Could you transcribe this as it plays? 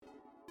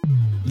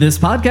This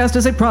podcast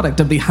is a product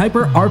of the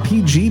Hyper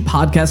RPG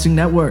Podcasting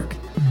Network.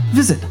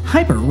 Visit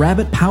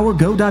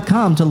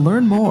hyperrabbitpowergo.com to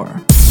learn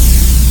more.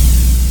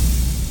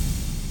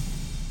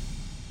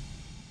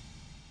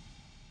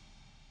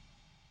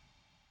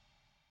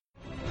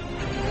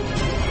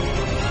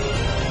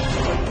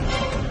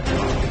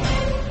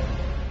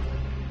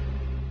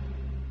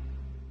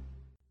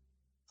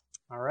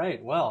 All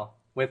right, well,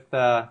 with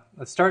the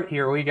start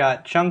here, we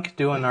got Chunk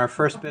doing our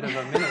first bit of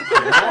a minute.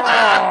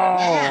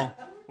 Oh,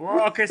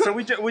 well, okay. So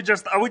we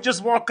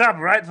just woke up,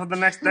 right, for the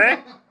next day.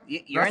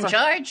 You're in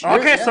charge.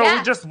 Okay, so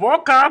we just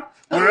woke up.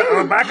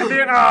 We're back at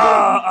the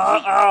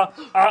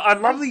a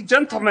lovely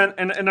gentleman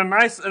in a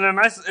nice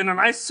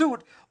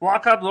suit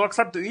walks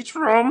up to each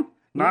room,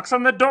 knocks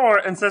on the door,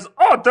 and says,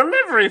 "Oh,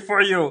 delivery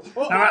for you."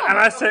 And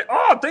I say,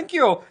 "Oh, thank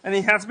you." And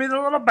he hands me the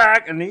little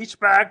bag, and in each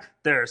bag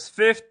there's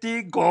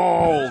 50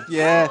 gold.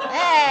 Yeah.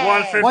 Hey.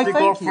 150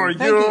 gold for you.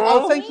 Thank you.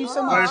 Oh, thank you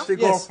so much.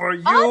 50 Yes. gold for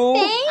you. Oh,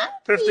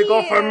 thank 50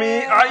 gold for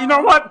me. You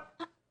know what?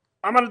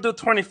 I'm gonna do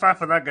 25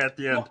 for that guy at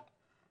the end.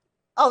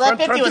 Oh, that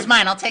 50 was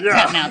mine. I'll take Yeah.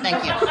 that now.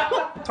 Thank you.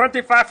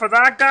 25 for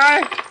that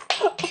guy.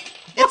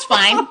 It's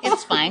fine.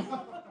 It's fine.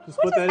 Just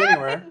put that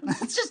anywhere.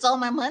 It's just all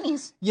my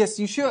monies. Yes,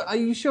 you sure? Are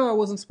you sure I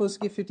wasn't supposed to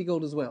get 50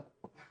 gold as well?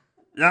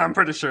 Yeah, I'm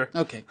pretty sure.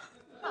 Okay.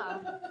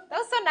 That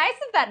was so nice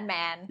of that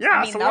man. Yeah, I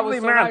mean, it's a that lovely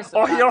was so man. nice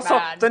of He that also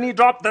man. then he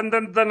dropped. Then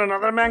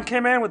another man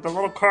came in with a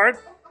little card,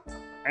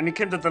 and he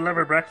came to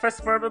deliver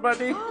breakfast for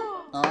everybody.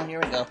 Oh, here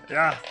we go.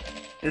 Yeah,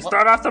 you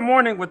start off the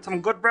morning with some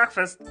good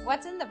breakfast.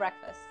 What's in the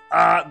breakfast?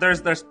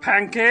 There's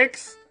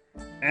pancakes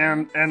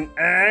and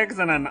eggs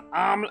and an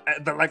omelet,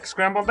 like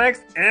scrambled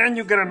eggs, and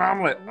you get an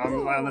omelet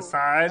on the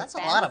side. That's a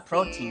lot of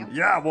protein.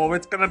 Yeah, well,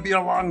 it's gonna be a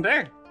long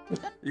day.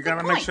 You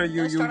gotta make point. sure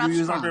you Gotta start off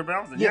use up strong. your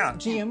bells. Yes, Yeah,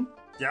 GM,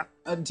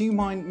 yeah. do you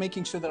mind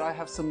making sure that I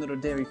have some that are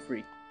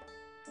dairy-free?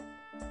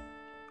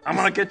 I'm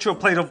gonna get you a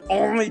plate of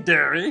only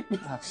dairy.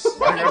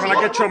 I'm gonna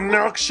get you a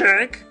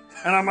milkshake,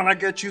 and I'm gonna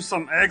get you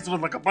some eggs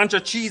with like a bunch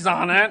of cheese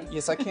on it.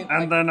 Yes, I can't.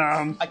 And then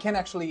I can't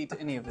actually eat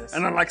any of this.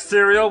 and then like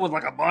cereal with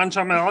like a bunch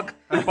of milk.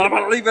 But I'm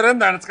gonna leave it in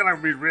there, and it's gonna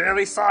be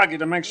really soggy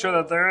to make sure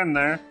that they're in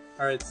there.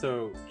 All right,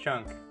 so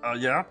Chunk, Oh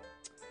yeah.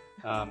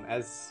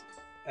 as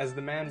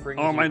the man brings.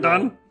 Oh, am you I gold-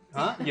 done?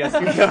 Huh? Yes,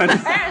 you're done.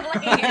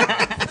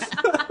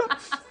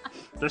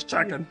 Just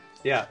checking.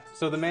 Yeah.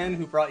 So the man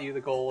who brought you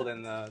the gold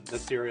and the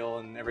cereal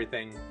and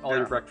everything, all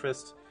your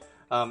breakfast,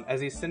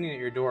 as he's sitting at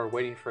your door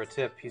waiting for a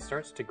tip, he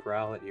starts to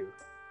growl at you.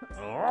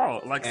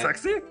 Oh, like And-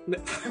 sexy?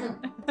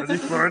 Is he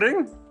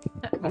flirting?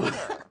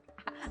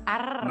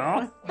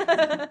 No.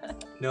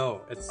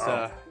 No, it's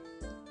Oh.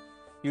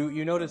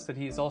 you notice that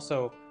he's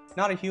also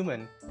not a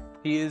human.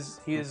 He is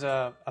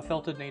a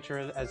felted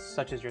nature as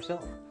such as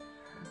yourself.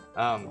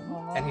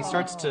 And he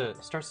starts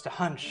to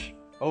hunch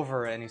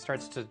over and he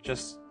starts to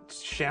just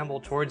shamble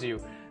towards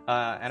you.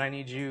 And I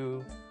need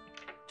you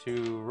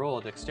to roll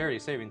a dexterity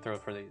saving throw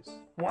for these.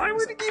 Why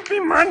would he give me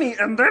money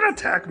and then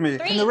attack me?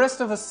 Can the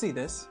rest of us see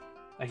this?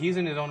 He's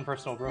in his own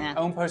personal room. Yeah.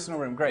 Own personal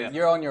room. Great. Yeah.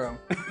 You're on your own.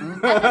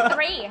 That's a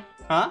 3.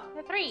 Huh?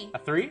 A 3. A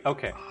 3?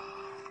 Okay.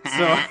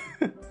 So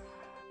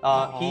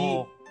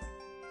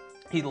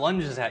he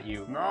lunges at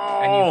you No.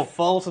 and you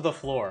fall to the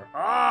floor.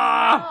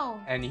 Ah! Oh.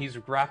 And he's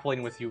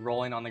grappling with you,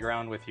 rolling on the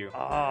ground with you.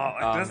 Oh,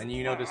 And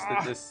you notice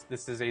that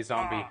this is a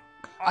zombie.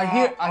 I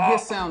hear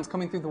sounds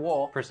coming through the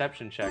wall.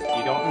 Perception check.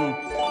 You don't.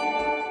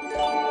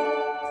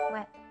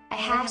 What?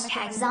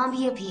 Hashtag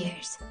zombie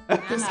appears.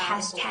 This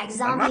hashtag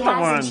zombie Another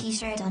has one. a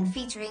t-shirt done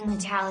featuring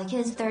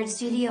Metallica's third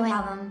studio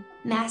album,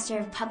 Master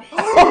of Puppets.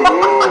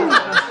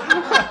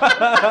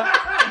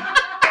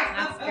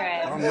 That's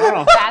good. Oh,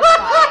 no. That's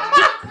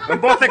funny.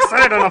 I'm both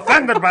excited and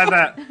offended by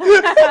that.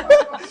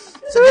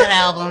 It's a good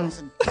album.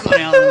 It's a good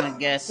album, I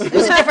guess. It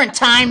was a different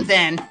time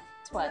then.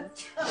 It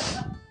was.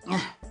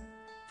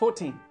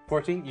 14.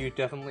 14, you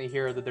definitely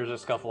hear that there's a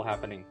scuffle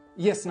happening.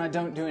 Yes, and I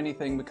don't do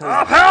anything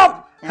because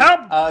Help!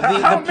 Help! the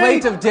help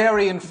plate me! of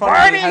dairy in front of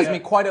me Barney! has me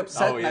quite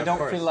upset, Oh, and yeah, I of don't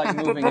course. feel like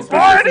moving. as Barney!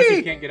 well. Especially if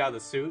you can't get out of the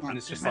suit, and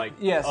it's just like,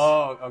 Yes.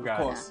 oh god.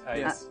 Of course,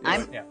 yes.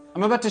 Yeah.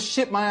 I'm about to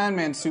ship my Iron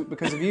Man suit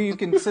because of you. You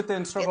can sit there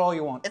and struggle all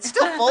you want. It's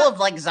still full of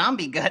like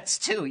zombie guts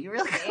too. You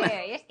really Yeah,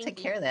 gotta you're take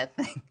stinky. care of that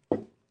thing.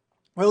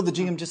 Well, the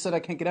GM just said I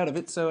can't get out of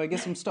it, so I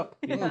guess I'm stuck.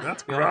 That's You'll have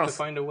to gross.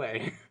 find a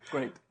way.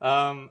 Great.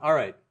 All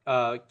right.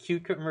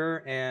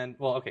 Cucumber and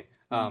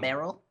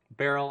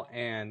Barrel.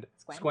 and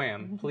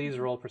Squam, please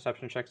roll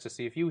perception checks to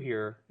see if you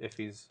hear if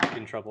he's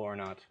in trouble or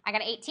not. I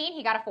got an 18.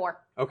 He got a 4.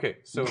 Okay,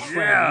 so Squam,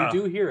 Yeah.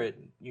 you do hear it.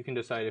 You can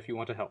decide if you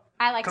want to help.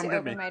 I like Come to get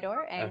open me. my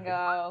door and Okay.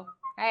 go,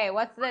 hey,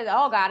 what's this?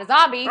 Oh, God, a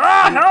zombie.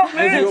 Ah, help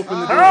me! As you open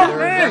the door, Help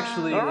there is me!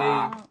 actually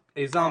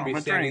a zombie my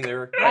standing drink.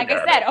 there. Like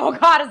I said, oh,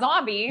 God, a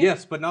zombie.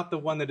 Yes, but not the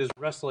one that is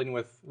wrestling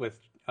with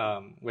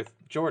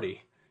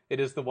Jordy. It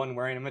is the one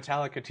wearing a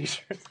Metallica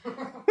t-shirt.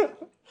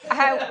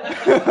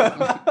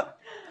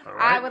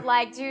 I would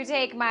like to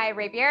take my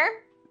rapier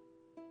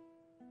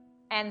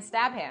and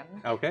stab him.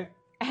 Okay.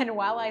 And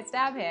while I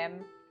stab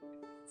him,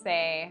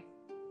 say,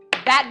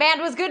 that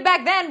band was good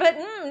back then, but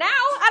now,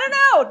 I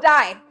don't know,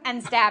 die.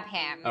 And stab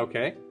him.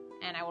 Okay.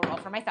 And I will roll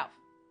for myself.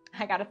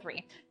 I got a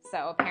 3.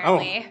 So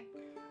apparently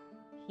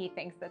he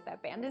thinks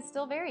that band is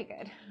still very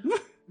good.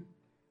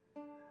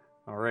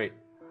 All right.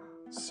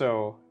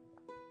 So.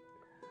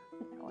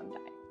 Now I'm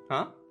dying.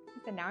 Huh? He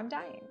said, now I'm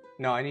dying.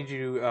 No, I need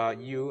you,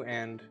 you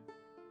and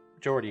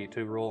Jordy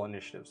to roll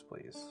initiatives,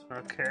 please.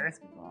 Okay.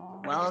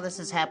 While this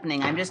is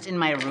happening, I'm just in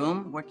my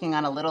room working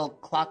on a little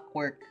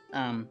clockwork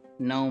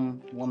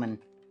gnome woman.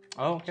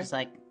 Oh, okay. Just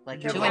like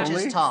You're 2 lonely?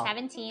 inches tall.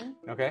 17.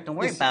 Okay. Don't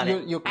worry about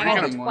it. You're I got a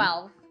clothing one.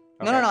 12.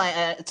 No,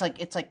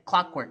 it's like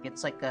clockwork.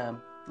 It's like a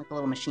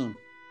little machine.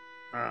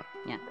 Uh,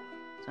 Yeah.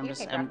 So You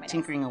take off I'm my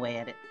tinkering away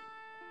at it,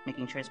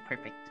 making sure it's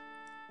perfect.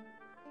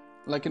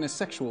 Like in a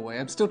sexual way.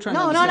 I'm still trying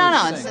to No. understand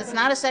what you're It's saying.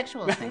 not a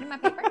sexual Look thing. at my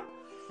paper.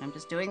 I'm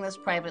just doing this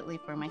privately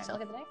for myself.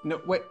 Look at the dice.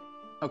 No, wait.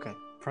 Okay.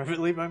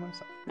 Privately by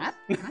myself. Not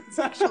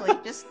sexually,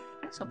 just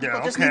so people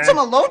Yeah, just okay. need some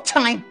alone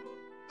time.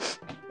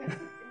 where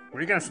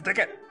are you gonna stick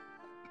it?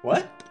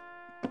 What?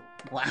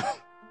 Wow.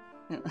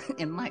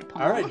 In my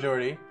palm. All right,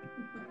 Jordy.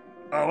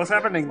 Oh, what's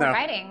happening We're now?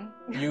 fighting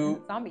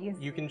You zombies.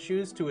 you can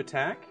choose to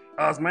attack.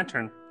 Oh, it's my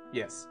turn.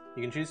 Yes.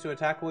 You can choose to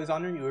attack while he's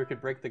on you, or you could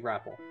break the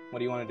grapple. What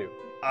do you want to do?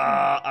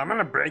 I'm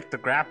gonna break the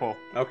grapple.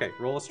 Okay,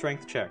 roll a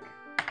strength check.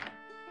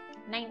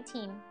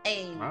 19.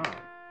 Hey. Wow.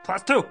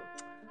 +2.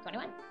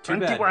 21. Too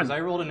bad, 21. because I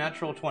rolled a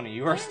natural 20.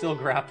 You are still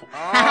grappled. Oh,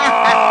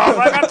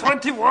 I got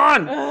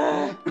 21.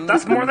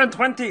 That's more than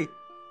 20.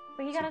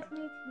 But you got a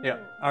 22. Yeah.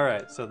 All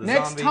right. So the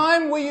Next zombie.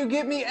 time, will you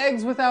get me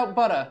eggs without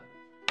butter?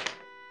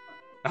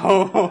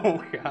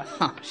 Oh god.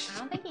 Oh, I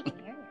don't think he can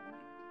hear you.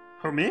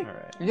 Who, me? All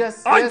right.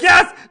 Yes. Oh,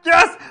 yes!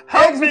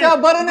 Help Eggs me!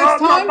 without butter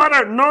next no, time? No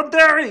butter, no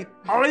dairy.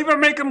 I'll even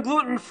make them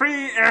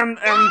gluten-free and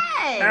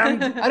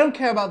I don't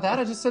care about that.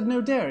 I just said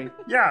no dairy.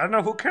 yeah, I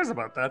know, who cares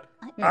about that?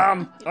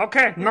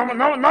 Okay, no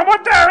more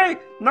dairy!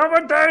 No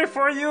more dairy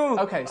for you!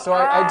 Okay, so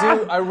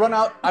I run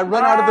out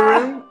of the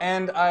room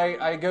and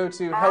I go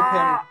to help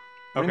him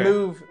Okay.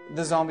 remove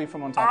the zombie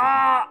from on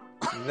top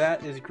of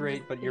That is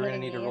great, but you're going to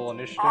need to roll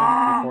initiative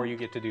before you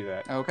get to do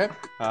that. him. Okay.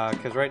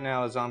 Because right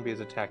now a zombie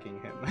is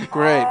attacking him.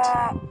 Great.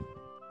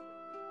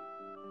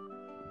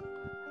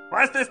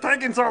 Why is this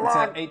taking so It's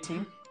long? at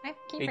 18. I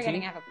keep 18?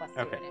 forgetting I have a +2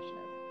 Okay. initiative.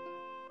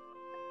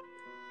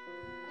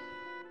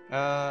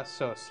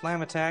 So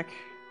slam attack.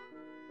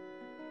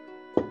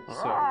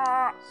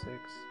 So 6.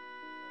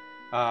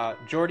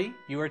 Jordy,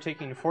 you are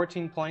taking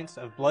 14 points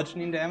of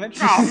bludgeoning damage.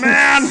 Oh,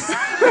 man!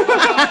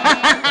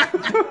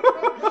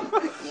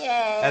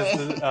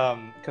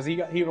 Yay. Because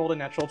he rolled a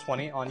natural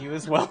 20 on you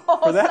as well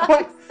for that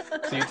one.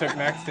 So you took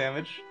max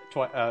damage,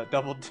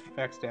 double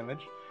max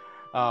damage.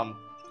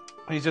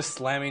 He's just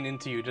slamming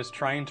into you, just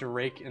trying to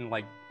rake and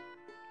like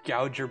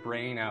gouge your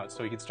brain out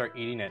so he can start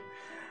eating it.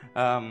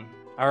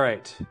 All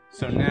right,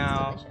 so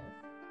now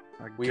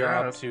we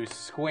are up to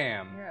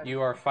Squam.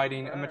 You are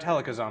fighting a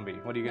Metallica zombie.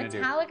 What are you gonna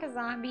do? Metallica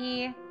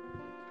zombie.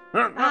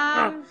 Yeah,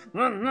 I'm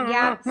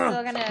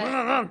still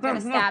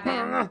gonna stab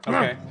him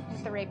Okay.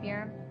 with the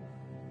rapier.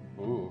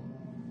 Ooh.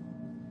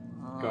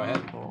 Go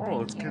ahead. Oh,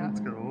 let's get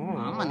it.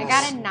 I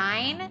got a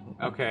 9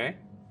 Okay,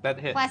 that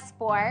hits. plus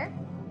 4,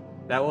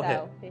 That will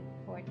so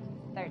 14,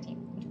 13.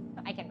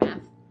 I can math.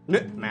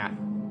 hit. Math.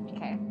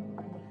 Okay.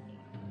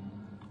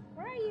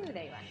 Where are you?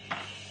 There you are.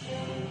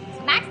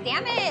 It's max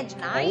damage.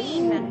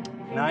 9.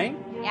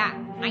 9? Yeah.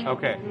 9.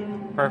 Okay,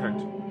 perfect.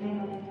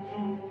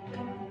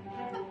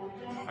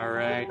 All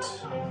right.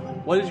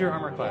 What is your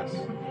armor class?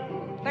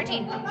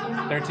 13.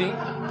 13?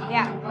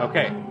 Yeah.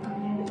 Okay.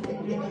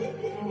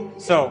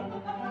 So,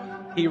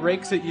 he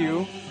rakes at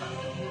you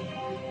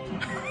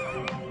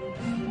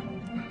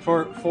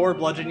for 4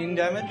 bludgeoning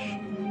damage.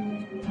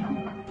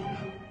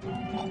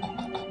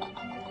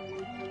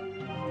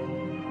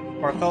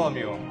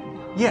 Bartholomew,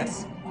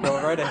 Yes.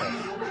 go right ahead.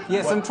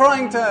 Yes, I'm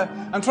trying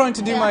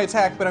to do my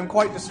attack, but I'm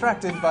quite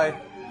distracted by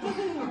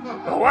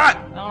What?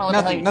 I don't know what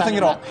the hell you're nothing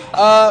at talking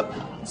all.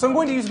 about. So I'm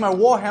going to use my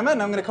warhammer,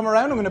 and I'm going to come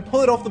around. I'm going to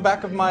pull it off the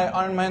back of my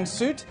Iron Man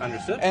suit.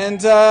 Understood.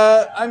 And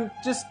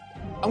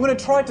I'm going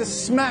to try to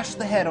smash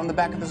the head on the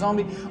back of the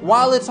zombie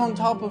while it's on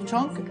top of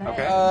Chunk.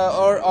 Okay.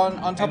 Or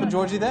on top of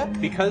Georgie there.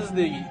 Because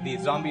the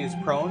zombie is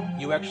prone,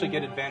 you actually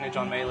get advantage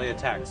on melee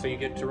attacks, so you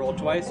get to roll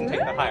twice and take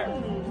the higher.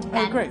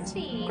 Oh, great.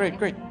 Fancy. Great.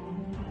 Okay.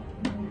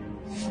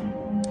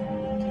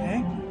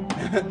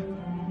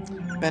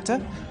 Better.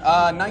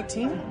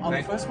 19 on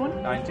the first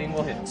one. 19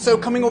 will hit. So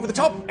coming over the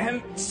top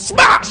and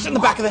smash in the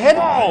back of the head.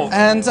 Oh.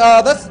 And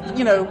that's,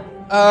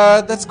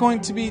 that's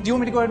going to be... Do you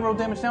want me to go ahead and roll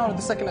damage now or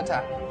the second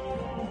attack?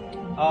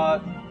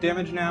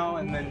 Damage now,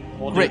 and then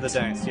we'll do Great. the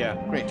dice, yeah.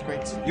 Great.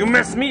 You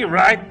miss me,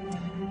 right?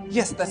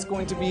 Yes, that's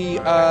going to be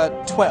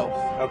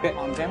 12 Okay.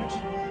 on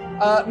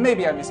damage.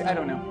 Maybe I miss it, I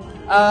don't know.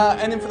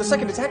 And then for the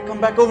second attack, come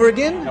back over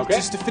again, Okay.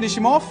 just to finish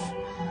him off.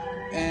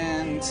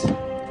 And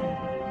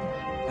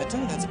better,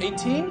 that's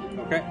 18.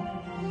 Okay.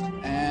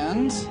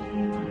 And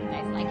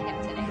Nice like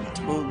him today. it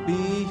will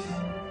be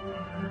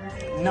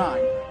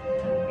 9.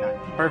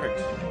 Perfect.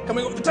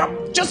 Coming over the top,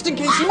 just in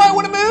case you might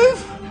want to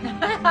move.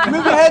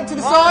 Move your head to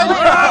the side,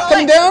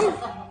 coming down.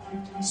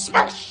 So,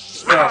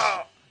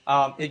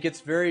 It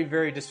gets very,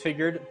 very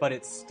disfigured, but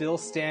it's still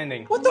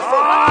standing. What the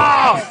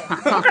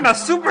fuck? Look at a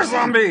super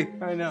zombie!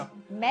 I know.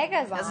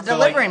 Mega That's a zombie.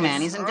 delivery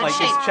man. He's in good Like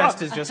shape. his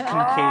chest is just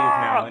concave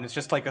now, and it's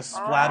just like a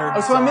splattered.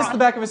 Oh, so I missed the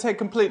back of his head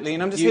completely,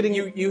 and I'm just hitting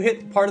You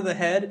hit part of the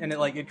head, and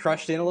it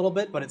crushed in a little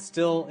bit, but it's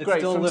still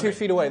Great, from living. 2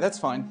 feet away. That's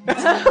fine.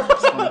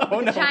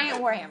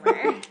 Giant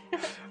warhammer.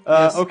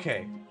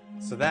 Okay,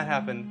 so that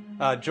happened.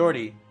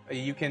 Jordy,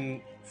 you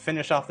can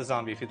finish off the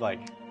zombie if you'd like.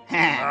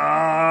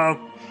 I'm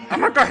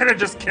gonna go ahead and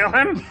just kill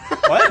him.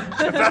 What?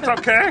 If that's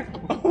okay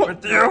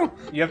with you.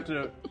 You have to.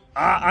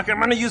 Okay, I'm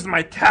gonna use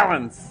my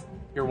talons.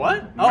 Your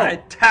what? My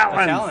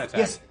talons. A talent attack.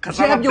 Yes, 'Cause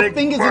I'm jab a your big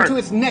fingers bird. into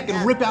its neck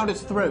and rip out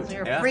its throat.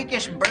 You're a Yeah.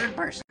 freakish bird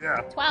person. Yeah.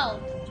 12.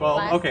 12.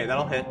 Plus- Okay,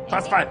 that'll hit.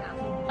 Plus 5.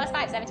 Plus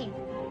 5, 17.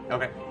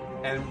 Okay.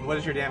 And what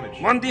is your damage?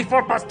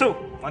 1d4 plus 2.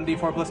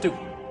 1d4 plus 2.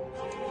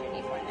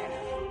 D4 there.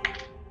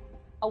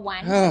 A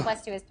 1, so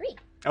plus 2 is 3.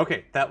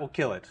 Okay, that will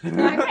kill it. All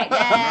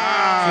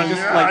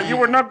right. You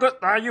were not good.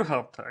 You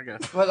helped, I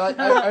guess. Well,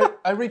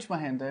 I reach my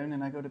hand down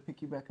and I go to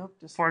pick you back up.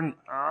 Just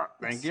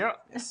Thank you.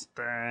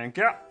 Thank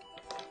you.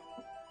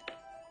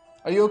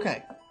 Are you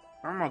okay?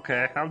 I'm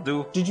okay. I'll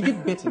do. Did you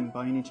get bitten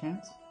by any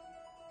chance?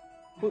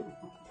 I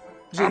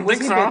don't Was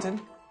think he so.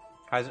 bitten?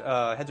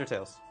 Heads or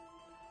tails?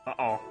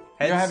 Uh-oh.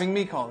 Heads. You're having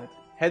me call it.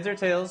 Heads or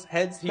tails?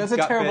 Heads. He That's a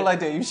got terrible bit.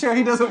 idea. You sure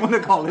he doesn't want to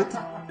call it?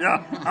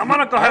 Yeah, I'm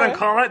gonna go ahead and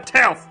call it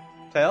tails.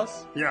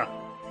 Tails. Yeah.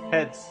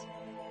 Heads.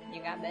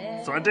 You got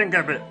this. So I didn't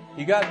get bit.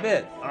 You got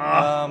bit. but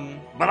I'm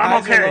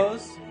highs or okay.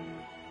 lows?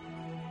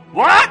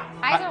 What?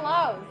 Highs or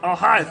lows? Oh,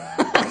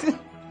 hi.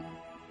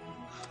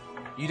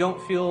 You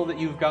don't feel that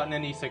you've gotten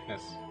any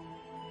sickness.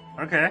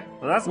 Okay.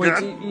 Well, that's Wait,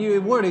 good.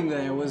 your wording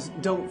there was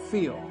 "don't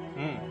feel."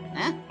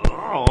 Huh?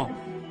 Oh.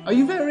 Are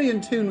you very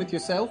in tune with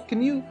yourself?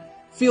 Can you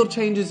feel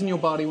changes in your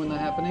body when they're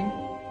happening?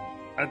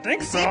 I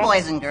think See, so.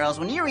 boys and girls,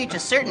 when you reach a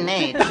certain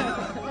age,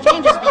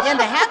 changes begin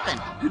to happen.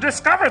 You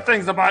discover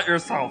things about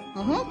yourself.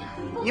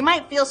 You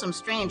might feel some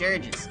strange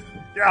urges.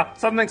 Yeah,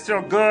 some things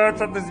feel good,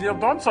 some things feel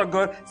not so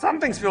good, some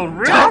things feel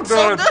real Not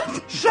so good.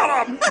 good. Shut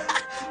up!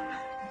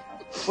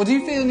 Well, do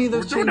you feel any of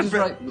those We're doing a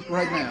changes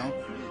right now?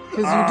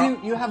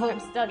 Because you have a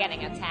Still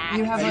getting attacked.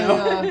 you have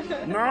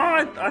a No,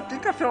 I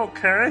think I feel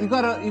okay. you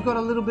got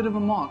a little bit of a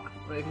mark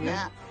right here.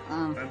 Yeah.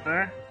 Right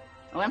there.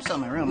 Oh, I'm still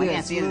in my room. I Yes,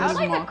 can't see you it. I would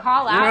like to Mark.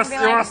 call You out wanna, and be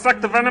you wanna like, suck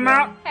the venom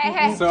out?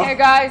 hey, So- hey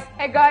guys,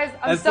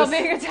 I'm As still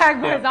this- being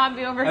attacked by yeah. a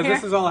zombie over As here.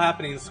 this is all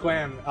happening,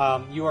 Squam,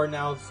 you are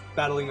now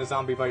battling a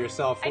zombie by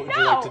yourself. What would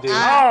you know. like to do?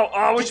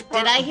 Oh, which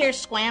Did I hear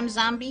Squam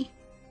Zombie?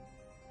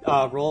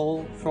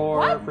 Roll for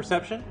What?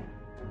 perception.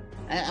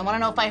 I want to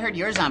know if I heard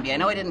your zombie. I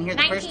know I didn't hear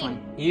the first 19.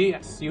 one.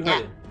 Yes, you heard Yeah.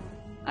 it.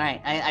 All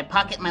right, I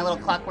pocket my little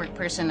clockwork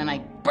person and I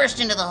burst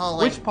into the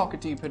hallway. Which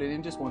pocket do you put it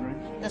in? Just wondering.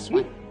 This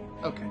one.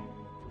 Okay.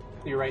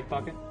 Your right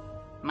pocket.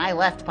 My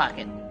left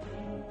pocket.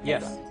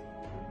 Yes.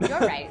 You're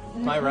right.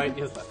 My right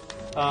is left.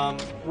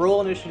 Roll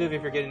initiative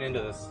if you're getting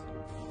into this.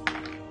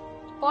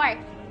 4.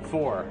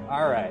 4.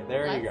 All right,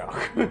 there you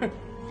go.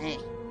 Hey.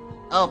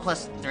 Oh,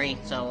 plus 3,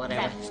 so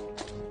whatever.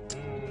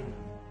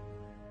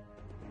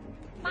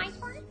 My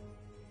turn?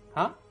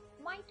 Huh?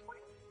 My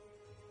turn?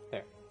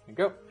 There you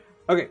go.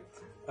 Okay.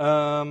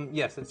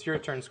 Yes, it's your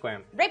turn,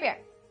 Squam. Rapier.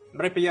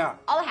 Rapier.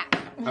 All I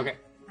have. Okay.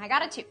 I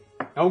got a 2.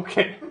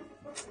 Okay.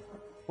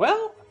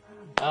 Well,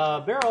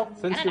 Beryl,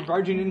 since you're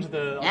barging into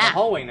the Yeah.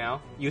 hallway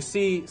now, you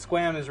see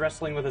Squam is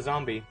wrestling with a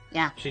zombie.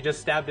 Yeah. She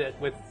just stabbed it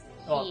with.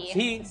 Well,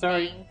 He.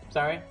 sorry.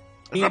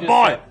 He a just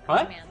boy. stabbed-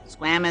 What? Man.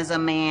 Squam is a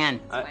man.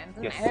 Squam's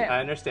a Yes, man. I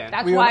understand.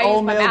 That's We are why I all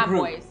use my male man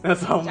group. voice.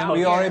 That's all Down male.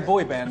 We are a here.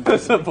 boy band.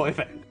 That's a boy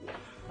band.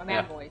 My man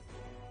Yeah. voice.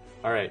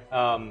 All right.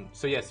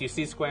 So yes, you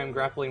see Squam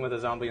grappling with a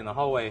zombie in the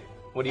hallway.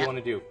 What do you Yep.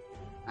 want to do?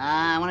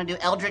 I want to do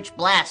Eldritch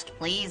Blast,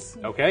 please.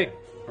 Okay.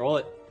 Roll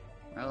it.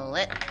 Roll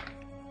it.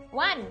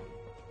 1.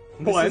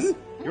 One.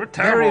 You're Very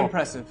terrible.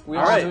 impressive. We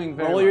All are right. doing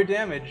very Roll well. your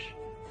damage.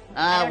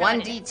 don't know what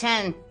to do.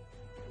 1d10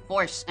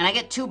 force. And I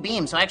get 2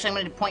 beams, so actually I'm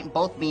going to point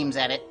both beams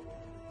at it.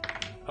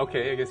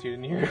 Okay, I guess you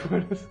didn't hear.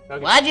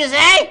 Okay. What'd you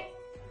say?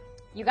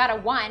 You got a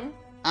 1,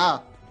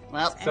 Oh,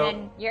 well. and So-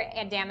 then your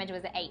damage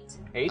was an 8.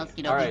 8?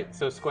 Okie dokie. All right.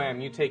 So Squam,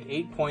 you take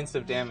 8 points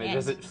of damage Shit.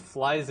 as it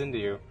flies into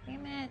you.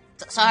 Damn it.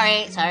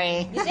 Sorry.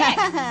 You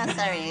dick.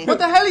 Sorry. What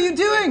the hell are you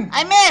doing?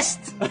 I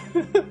missed!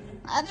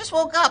 I just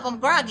woke up. I'm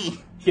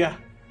groggy. Yeah.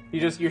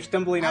 You're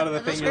stumbling out of the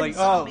I thing. just You're heard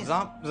like,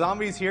 zombies.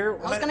 zombies here.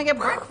 I was going to get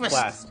breakfast.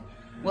 Blast.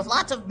 With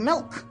lots of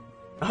milk.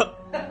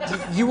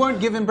 You weren't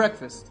given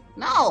breakfast.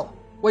 No.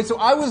 Wait, so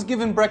I was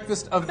given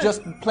breakfast of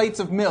just plates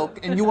of milk,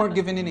 and you weren't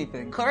given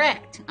anything.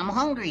 Correct. I'm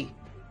hungry.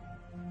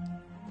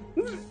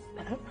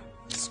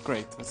 It's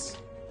great. It's,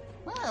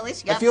 Well, at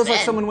least you it got feels like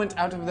fed. someone went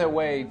out of their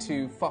way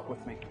to fuck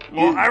with me.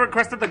 Well, I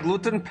requested the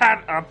gluten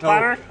platter,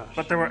 gosh.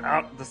 but they were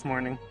out this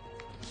morning.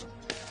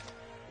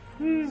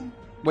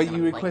 Wait,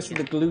 you requested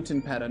the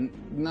gluten pattern,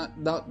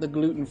 not the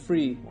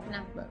gluten-free.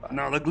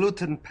 No, the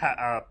gluten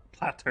platter.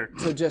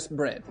 So just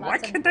bread. Why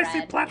Lots of can't I say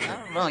bread. platter?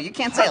 No, you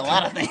can't say a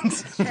lot of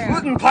things.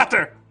 Gluten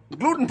platter.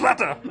 Gluten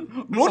platter.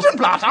 Gluten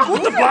platter.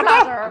 Gluten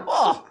platter.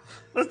 Oh,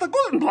 that's the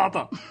gluten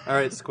platter. All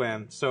right,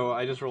 Squam. So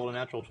I just rolled a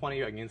natural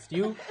 20 against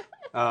you.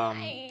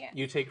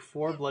 You take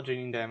 4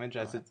 bludgeoning damage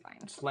as it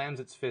slams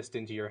its fist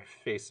into your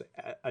face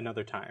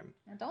another time.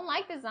 I don't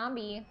like the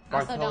zombie. I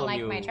also don't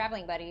like my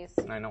traveling buddies.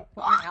 I know.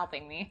 Who aren't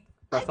helping me.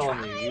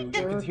 Bartholomew, you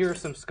could hear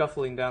some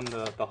scuffling down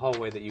the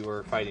hallway that you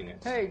were fighting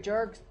it. Hey,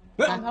 jerks.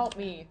 Come help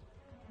me.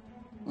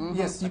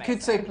 Yes, you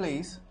could say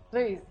please.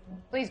 Please.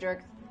 Please,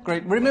 jerks.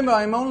 Great. Remember,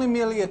 I'm only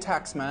merely a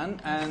taxman,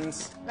 and...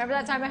 Remember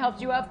that time I helped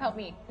you up? Help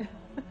me.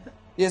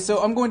 Yeah,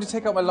 so I'm going to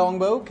take out my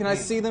longbow. Can I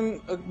see them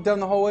down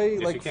the hallway,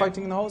 Yes, like you can.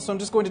 fighting in the hall? So I'm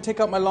just going to take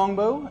out my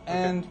longbow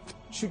and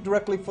shoot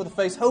directly for the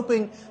face,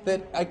 hoping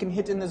that I can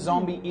hit in the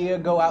zombie ear,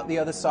 go out the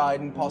other side,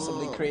 and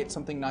possibly create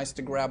something nice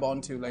to grab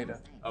onto later.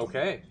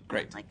 Okay.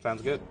 Great.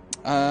 Sounds good.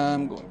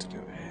 I'm going to go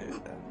ahead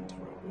and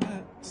throw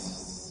that.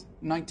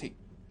 19.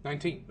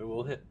 19. It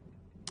will hit.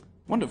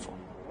 Wonderful.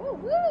 Woo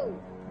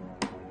woo!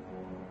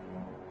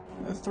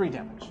 3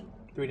 damage.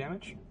 3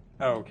 damage?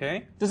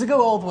 Okay. Does it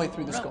go all the way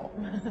through the skull?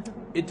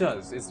 It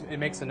does. It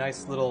makes a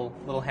nice little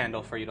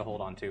handle for you to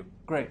hold on to.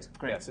 Great,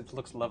 great. Yes, it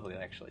looks lovely,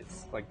 actually.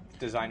 It's like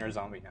designer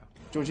zombie now.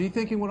 George, are you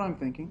thinking what I'm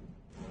thinking?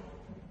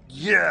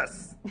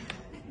 Yes.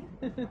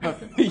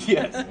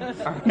 Yes.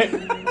 All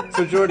right.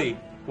 So, Jordy,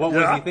 what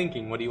was he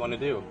thinking? What do you want to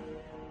do?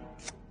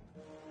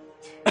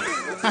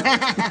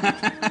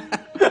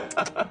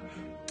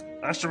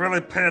 I should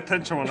really pay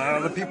attention when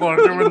other people are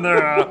doing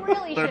their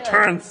Really their should.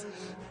 turns.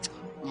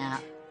 Yeah.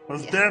 I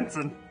was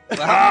dancing. Make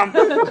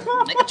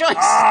a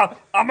choice.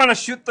 I'm gonna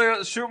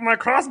shoot my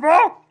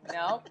crossbow.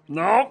 No.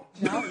 No.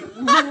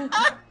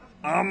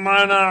 I'm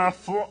gonna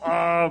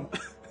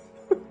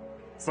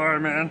sorry,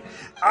 man.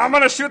 I'm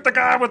gonna shoot the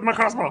guy with my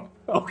crossbow.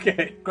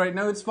 Okay. Great,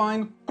 no, it's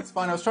fine. It's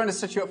fine. I was trying to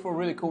set you up for a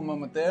really cool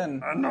moment there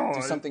and I know.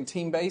 do something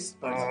team-based,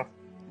 but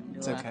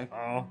it's Do it. okay.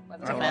 Oh,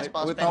 What's It's your all right.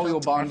 fastball We thought we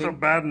were special? I feel bonding,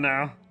 bad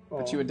now.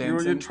 but you were You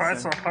dancing. tried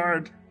so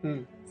hard.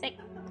 6.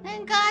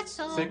 And got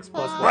so 6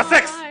 plus far. what? Plus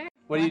 6.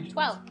 What do you...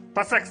 12.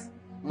 Plus 6.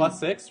 Plus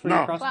 6 for your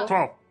No, crossbow?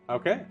 12.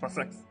 Okay. Plus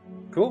 6.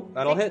 Cool.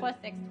 That'll 6 hit. plus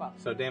 6, 12.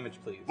 So damage,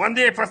 please.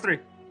 1d8 plus 3.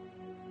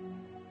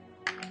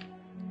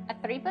 A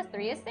 3 plus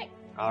 3 is 6.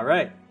 All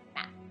right.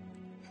 Math.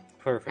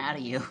 Perfect. Proud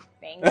of you.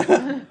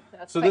 Thanks.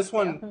 So this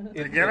one,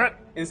 You get it?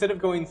 instead of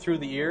going through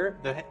the ear,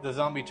 the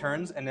zombie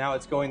turns, and now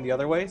it's going the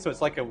other way. So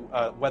it's like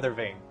a weather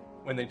vane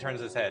when he turns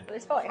his head.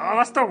 This boy. Oh,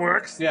 that still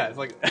works. Yeah, it's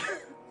like,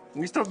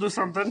 We still do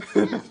something.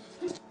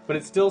 but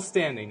it's still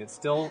standing. It's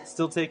still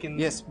taking.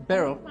 Yes,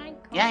 Beryl, Oh my God.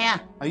 Yeah.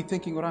 are you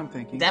thinking what I'm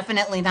thinking?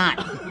 Definitely not.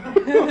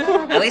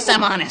 At least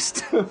I'm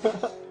honest.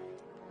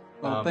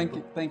 Well, thank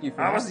you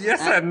for I that. was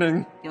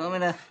yes-ending. You want me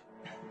to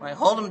like,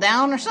 hold him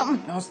down or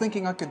something? I was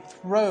thinking I could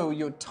throw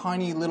your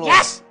tiny little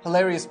Yes!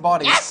 hilarious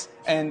body, Yes!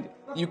 and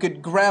you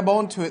could grab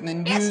onto it and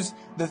then Yes!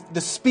 use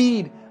the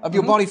speed of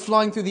your body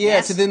flying through the air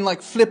Yes! to then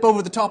like flip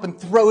over the top and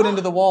throw it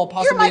into the wall, You're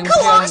possibly my impaling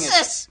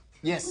Colossus! it.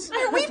 Yes,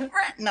 Are we friends?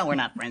 No, we're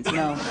not friends.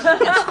 no,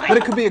 but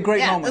it could be a great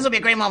Yeah, moment. this will be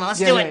a great moment. Let's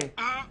Yeah, do yeah, it.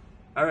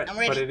 All right, I'm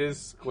ready. but it is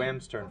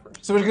Squam's turn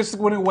first. So we're just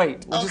going to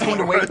wait. We're just Okay. going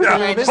to wait for Yeah. a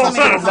little bit. Just let me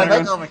Hold get on a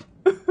back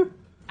second. over.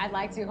 I'd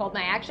like to hold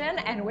my action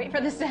and wait for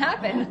this to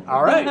happen.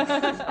 All right,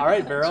 all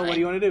right, Beryl. What do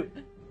you want to do?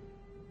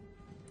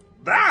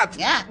 That!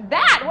 Yeah.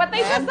 That, what they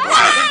just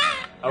said.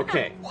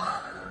 Okay,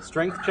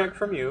 strength check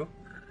from you,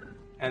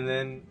 and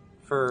then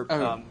for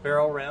Oh.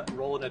 Beryl,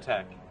 roll an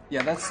attack.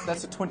 Yeah,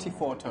 that's a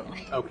 24 total.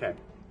 Okay,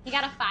 He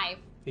got a 5.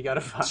 he got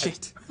a 5.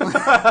 Shit.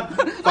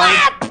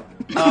 5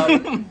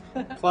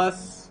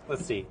 plus,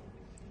 let's see,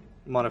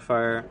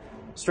 modifier,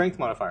 strength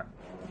modifier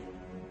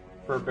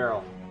for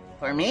Beryl.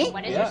 For me?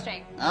 What is Yeah. your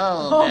strength?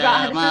 Oh,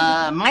 God.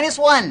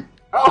 -1.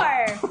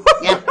 4.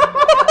 Yeah.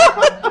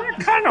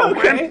 Kind of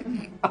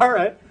win. All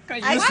right.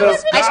 I So-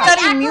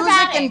 study music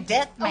acrobatics? and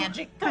death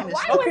magic. Kind of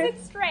Why stuff. was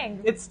it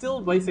strength? It's still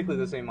basically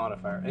the same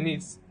modifier, and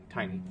he's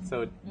tiny,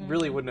 so it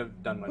really wouldn't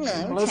have done much. No.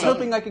 Well, I was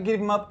hoping I could give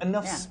him up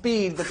enough Yeah.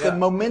 speed that Yeah. the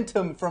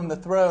momentum from the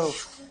throw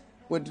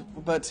would,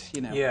 but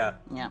you know. Yeah.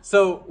 Yeah.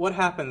 So what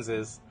happens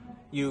is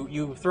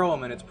you throw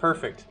him and it's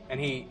perfect, and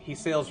he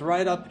sails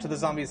right up to the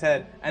zombie's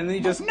head, and then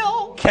he just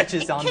No,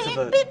 catches it onto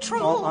can't be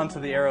true. onto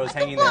the arrows I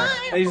can hanging there,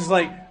 fly. and he's just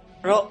like,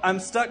 "Well, I'm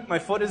stuck. My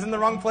foot is in the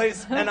wrong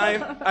place, and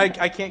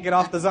I can't get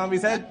off the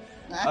zombie's head.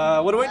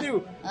 What do I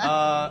do?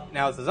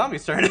 Now it's the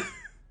zombie's turn."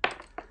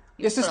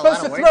 You're put a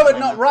supposed lot to of throw work it, in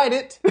not that. ride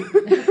it. But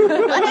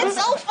it's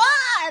so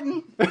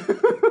fun.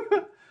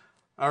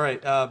 All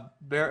right,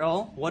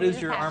 Beryl, what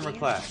is your armor happy.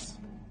 class?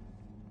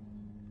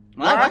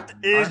 What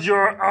is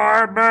your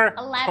armor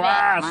 11.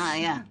 class?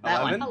 Yeah,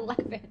 that 11? one.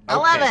 11.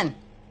 11.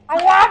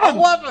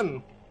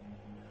 11.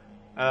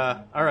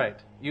 All right.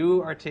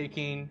 You are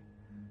taking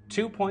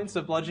 2 points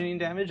of bludgeoning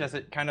damage as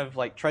it kind of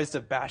like tries to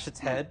bash its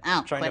head,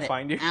 Ow, trying quit to it.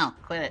 find you. Ow,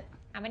 quit it.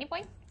 How many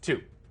points?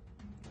 2.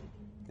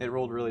 It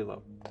rolled really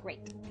low. Great.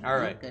 All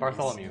right, goodness.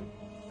 Bartholomew,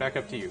 back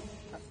up to you.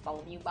 Let's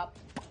follow you up.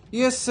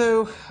 Yes,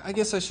 so I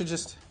guess I should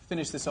just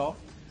finish this off.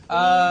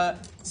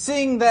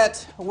 Seeing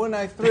that when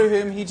I threw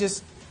him, he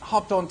just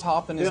hopped on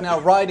top and is now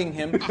riding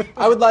him,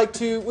 I would like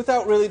to,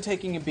 without really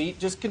taking a beat,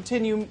 just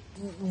continue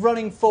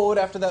running forward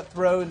after that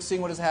throw and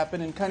seeing what has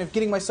happened and kind of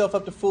getting myself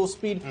up to full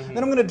speed. Then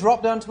I'm going to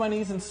drop down to my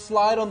knees and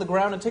slide on the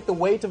ground and take the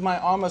weight of my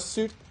armor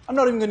suit. I'm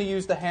not even going to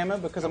use the hammer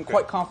because I'm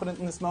quite confident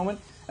in this moment.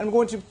 And I'm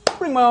going to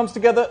bring my arms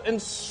together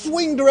and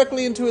swing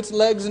directly into its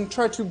legs and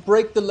try to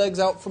break the legs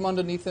out from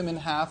underneath him in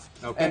half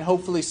and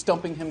hopefully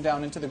stumping him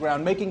down into the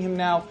ground, making him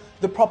now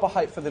the proper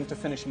height for them to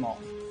finish him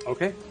off.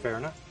 Okay, fair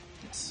enough.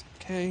 Yes.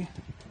 Okay.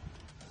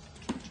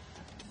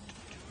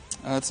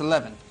 It's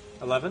 11.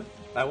 11?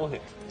 That will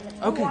hit.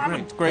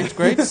 Okay,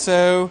 great.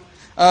 So,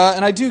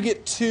 and I do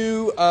get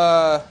two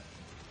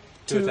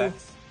Two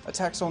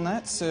attacks on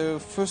that. So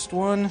first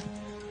one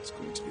is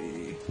going to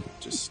be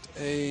just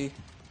a...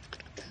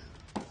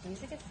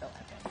 Music is still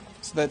epic.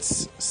 So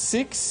that's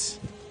 6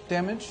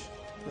 damage,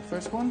 the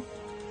first one.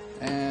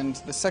 And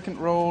the second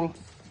roll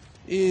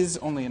is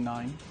only a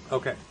 9.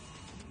 Okay.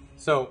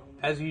 So,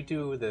 as you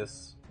do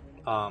this,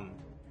 well,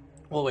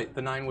 wait,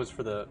 the 9 was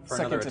for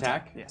another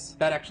attack? Yes.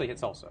 That actually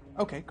hits also.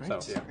 Okay,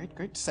 great. So, yeah.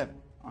 Great. 7.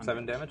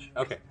 7 damage?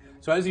 Okay.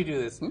 So as you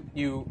do this,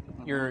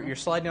 you're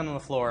sliding down on the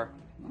floor,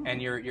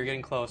 and you're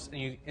getting close,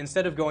 and you,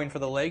 instead of going for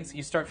the legs,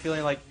 you start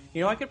feeling like,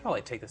 I could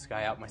probably take this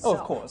guy out myself. Oh,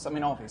 of course. I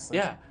mean, obviously.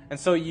 Yeah. And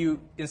so you,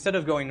 instead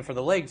of going for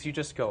the legs, you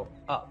just go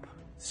up,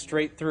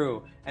 straight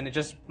through, and it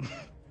just,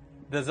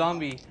 the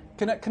zombie...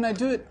 Can I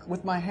do it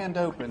with my hand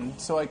open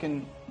so I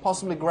can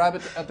possibly grab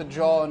it at the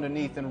jaw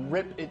underneath and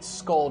rip its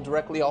skull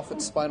directly off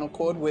its spinal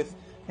cord with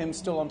him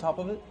still on top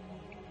of it?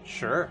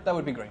 Sure. That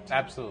would be great.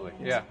 Absolutely.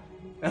 Yeah.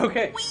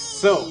 Okay.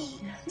 So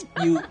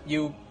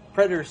you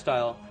predator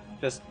style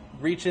just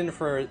reach in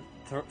for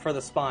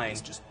the spine.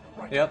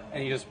 Yep.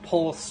 And you just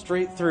pull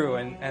straight through,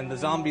 and the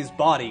zombie's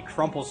body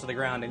crumples to the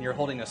ground, and you're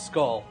holding a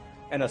skull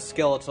and a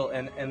skeletal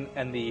and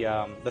the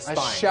spine.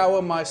 I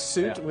shower my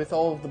suit with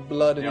all of the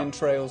blood and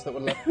entrails that were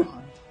left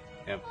behind.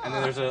 Yep. And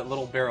then there's a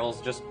little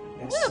barrels just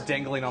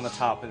dangling on the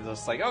top, and it's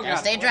just like, oh god.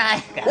 Stay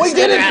dry. We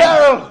did it,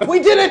 Barrel! We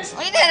did it!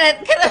 We did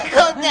it. Can I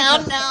go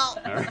down now?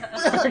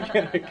 We're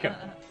gonna go.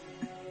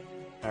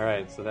 All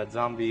right. So that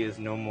zombie is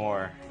no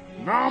more.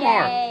 No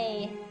more.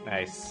 Yay.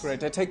 Nice.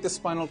 Great. I take the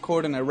spinal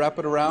cord and I wrap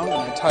it around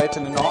and I tie it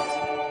in a knot.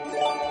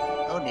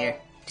 Oh dear.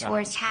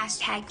 Towards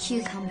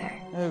 #cucumber.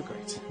 Oh,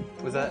 great.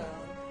 Was that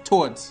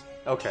Towards.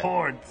 okay?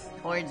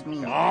 Towards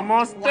me.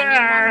 Almost $1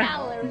 there.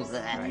 million.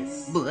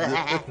 Nice.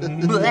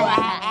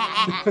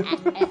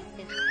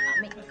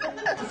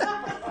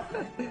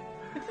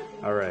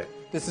 All right.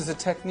 This is a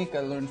technique I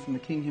learned from the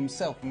king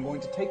himself. I'm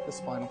going to take the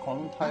spinal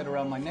column, tie it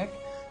around my neck,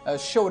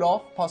 show it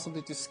off,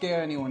 possibly to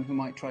scare anyone who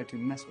might try to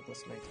mess with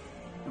us later.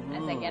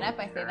 As I get up,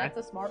 I say, that's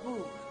a smart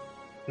move.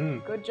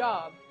 Good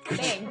job.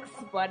 Thanks,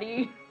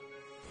 buddy.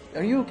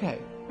 Are you okay?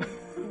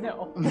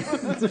 No.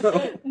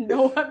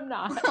 No, I'm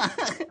not.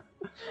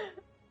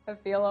 I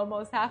feel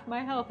almost half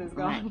my health is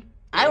gone.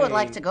 I would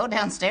like to go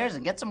downstairs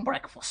and get some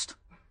breakfast.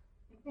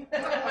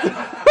 That's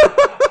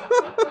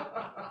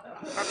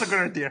a good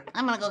idea.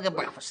 I'm gonna go get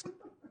breakfast.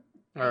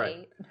 All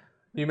right.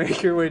 You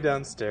make your way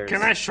downstairs.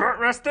 Can I short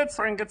rest it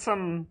so I can get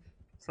some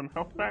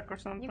health back or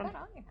something? You got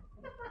all your...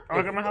 Oh,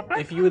 I got my health back?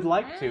 If you would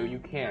like to, you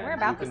can. We're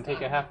about You can to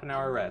take a half an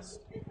hour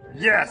rest.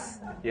 Yes.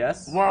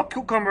 Yes? While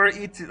Cucumber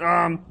eats,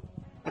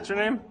 what's your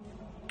name?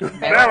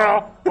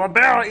 Barrel. While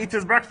Barrel eats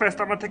his breakfast,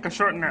 I'm gonna take a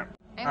short nap.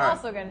 I'm All right.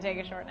 also going to take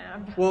a short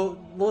nap. Well,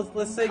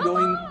 let's say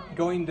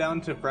going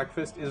down to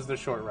breakfast is the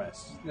short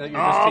rest. You're just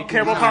Oh, taking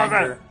okay, we'll the call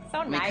time that.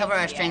 So We nice cover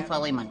our of strength you.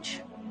 while we munch.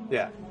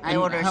 Yeah. I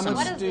order How some.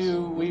 much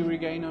do we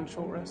regain on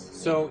short rest?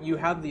 So you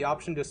have the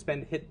option to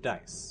spend hit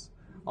dice.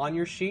 On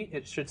your sheet,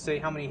 it should say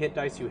how many hit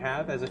dice you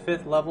have. As a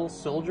 5th level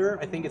soldier,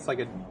 I think it's like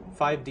a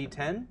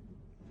 5d10.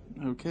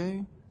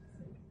 Okay.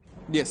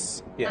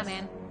 Yes. Yes. Oh,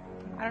 man.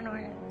 I don't know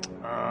where...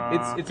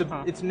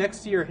 It's next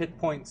to your hit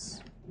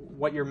points.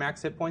 What your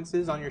max hit points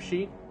is on your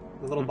sheet,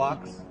 the little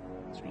box.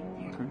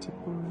 Current hit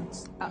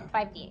points.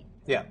 5d8.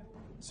 Yeah.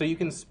 So you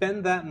can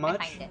spend that much,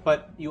 find it.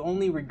 but you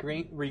only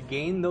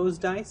regain those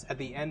dice at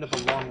the end of a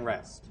long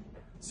rest.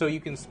 So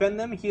you can spend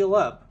them, heal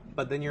up,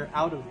 but then you're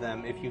out of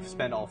them if you've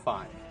spent all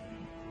 5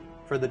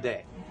 for the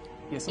day.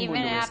 Yes, I'm Even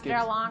going to risk after it.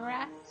 a long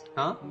rest?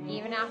 Huh?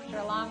 Even after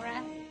a long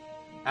rest?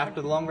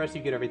 After the long rest,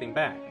 you get everything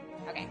back.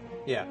 Okay.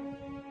 Yeah.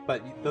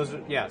 But those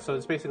are, yeah, so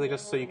it's basically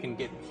just so you can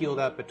get healed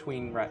up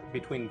between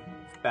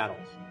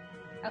battles.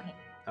 Okay.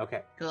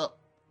 Okay. Cool.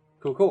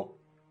 Cool.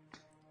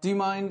 Do you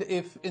mind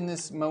if in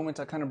this moment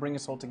I kind of bring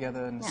us all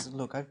together and say,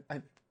 look, I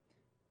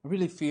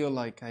really feel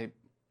like I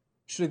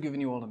should have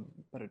given you all a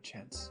better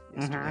chance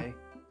yesterday.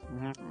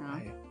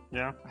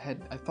 Yeah.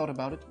 I thought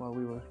about it while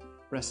we were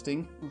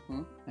resting,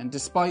 and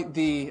despite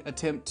the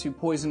attempt to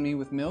poison me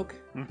with milk,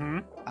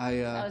 That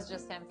I was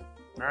just him.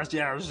 It was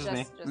just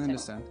me. I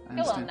understand. I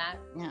He'll own understand. that.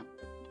 Yeah.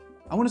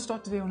 I want to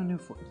start today on a new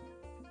foot.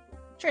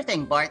 Sure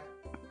thing, Bart.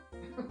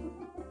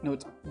 No,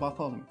 it's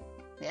Bartholomew.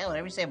 Yeah,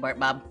 whatever you say, Bart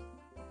Bob.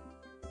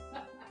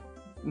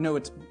 No,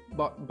 it's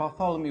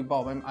Bartholomew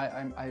Bob.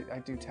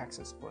 I do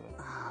taxes for them.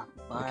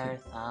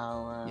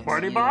 Bartholomew.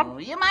 Barty Bob?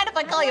 You mind if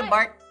I call you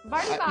Bart?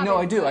 Barty Bob No,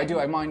 is I do. good.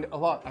 I mind a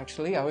lot,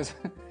 actually. I was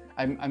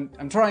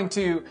I'm trying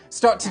to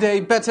start today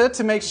better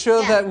to make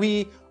sure that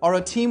we are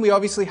a team. We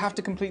obviously have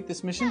to complete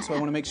this mission, so I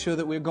want to make sure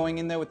that we're going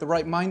in there with the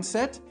right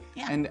mindset.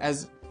 Yeah. And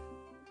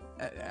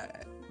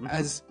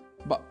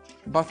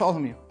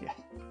Bartholomew. Yeah.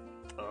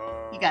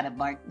 You got it,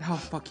 Bart. Oh,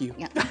 fuck you.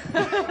 Yeah.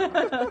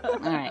 All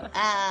right.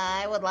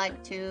 I would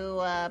like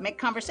to make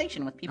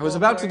conversation with people. I was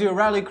about to do a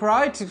rally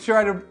cry to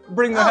try to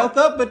bring the health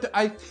up, but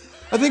I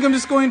think I'm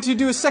just going to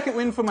do a second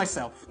win for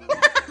myself.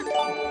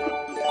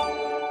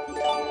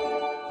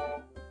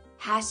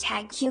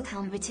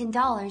 #cucumber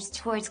 $10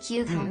 towards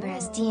cucumber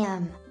as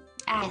DM.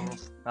 And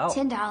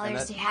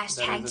 $10 to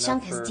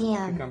 #chunk as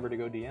DM. Cucumber to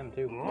go DM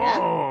too.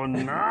 Oh,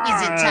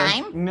 nice. Is it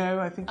time? No,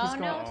 I think he's Oh,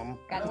 got... no.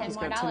 Got he's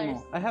 10 more got 10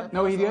 dollars. more. I have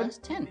No, he did? That's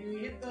 10.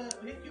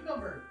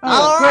 Oh,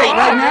 All great. right.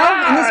 Right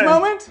now? In this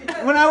moment?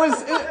 When I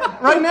was...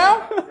 right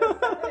now?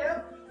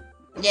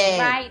 Yay.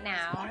 Right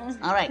now.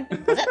 All right.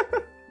 Is it?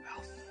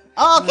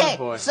 Okay,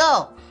 boy.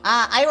 so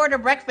I order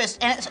breakfast,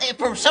 and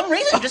for some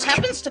reason it just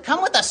happens to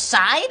come with a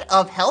side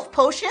of health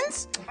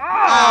potions,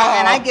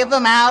 and I give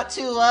them out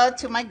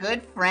to my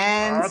good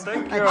friends,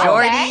 thank you.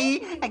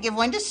 Jordy. I give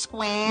one to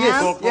Squam,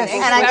 yes.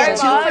 and I get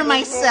 2 for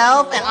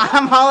myself, and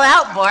I'm all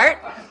out, Bart.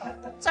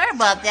 Sorry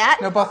about that.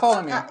 No,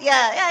 Bartholomew.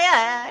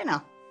 Yeah, I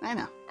know.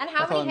 And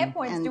how many hit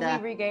points And, do we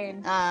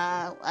regain?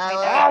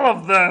 All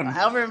of them.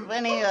 However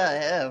many,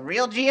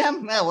 real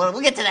GM? Well,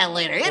 we'll get to that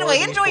later. Anyway,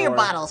 enjoy your 44.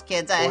 bottles,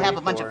 kids. I have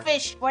a bunch of 44.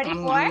 fish.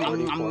 44?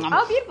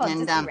 Oh, beautiful.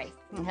 And Just erase.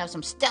 we have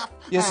some stuff.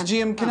 Yes,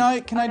 GM, can I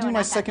do no, my not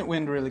that. second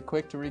wind really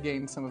quick to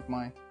regain some of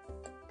my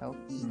health?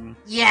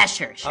 Yeah,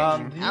 sure. Do I'll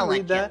you let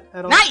read that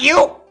at all? Not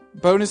you!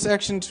 Bonus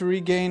action to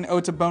regain. Oh,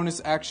 it's a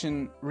bonus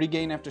action.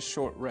 Regain after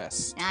short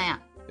rest. Yeah.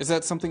 Is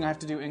that something I have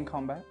to do in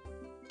combat?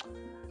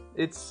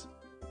 It's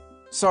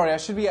Sorry, I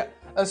should be...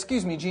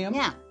 excuse me, GM?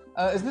 Yeah.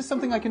 Is this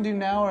something I can do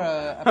now or...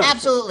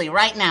 Absolutely,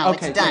 right now.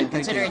 Okay, It's done. great,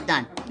 thank Consider you. it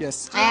done.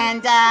 Yes.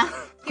 And,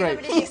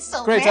 Great. he's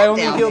so Great, mad I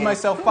only down healed here.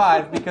 myself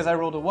 5 because I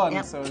rolled a 1,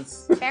 Yep. so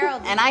it's...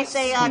 Farrell, And I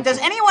say, does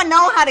anyone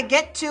know how to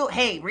get to...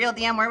 Hey, real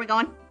DM, where are we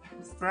going?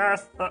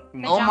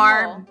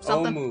 Omar jungle.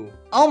 something? Omu.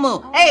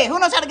 Omu. Hey, who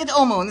knows how to get to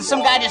Omu? And then some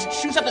guy just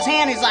shoots up his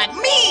hand and he's like,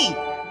 me!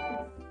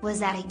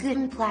 Was that a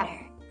good platter?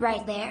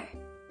 Right there.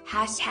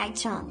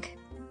 #chunk.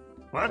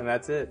 And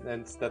that's it.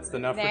 That's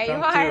enough There for you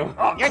chunk are. 2.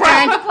 Oh, Your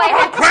crap. turn.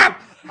 Oh,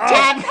 crap.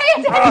 Dad.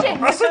 Pay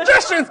attention.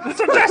 Suggestions.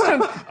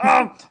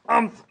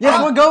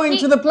 Yes, we're going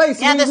to the place.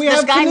 Yeah, this we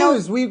have guy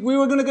canoes. We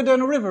were going to go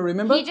down a river,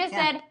 remember? He just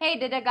said, "Hey,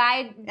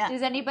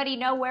 does anybody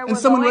know where we're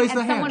someone going?" raised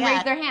their someone hand.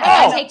 raised their hand.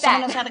 Yeah, I take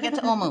someone knows that. how to get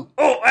to Omu.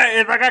 Oh,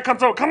 hey, that guy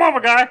comes over. Come over,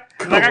 guy.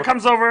 And that guy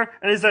comes over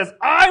and he says,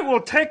 I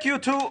will take you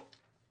to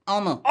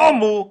Omu.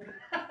 Omu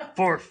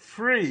for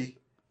free.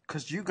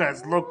 Because you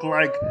guys look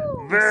like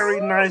very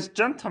nice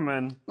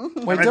gentlemen.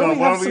 Wait, I don't go, we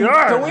well, have some, we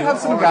are. don't we have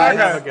some I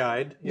have a guides?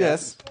 guide.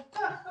 Yes.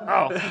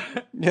 Oh,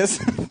 Yes.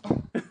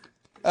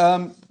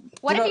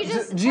 What if you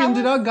just GM, tell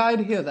did us- our guide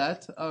hear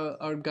that?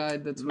 Our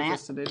guide that's with Matt?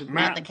 us today?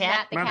 Matt the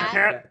cat. the Matt the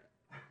cat? cat.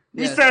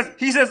 Yes.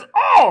 He says,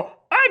 oh,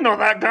 I know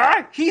that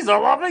guy. He's a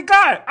lovely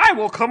guy. I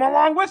will come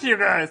along with you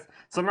guys.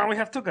 So now we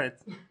have 2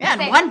 guides. Yeah,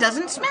 and one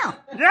doesn't smell.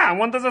 Yeah, and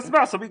one doesn't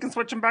smell, so we can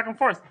switch them back and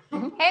forth.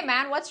 Hey,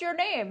 man, what's your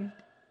name?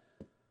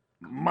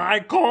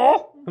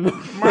 Michael?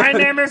 My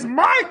name is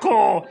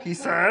Michael, he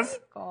says.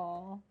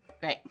 Oh.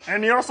 Great.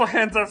 And he also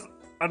hands us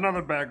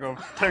another bag of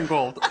 10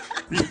 gold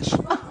each.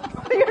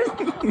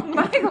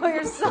 Michael,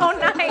 you're so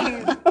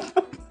nice.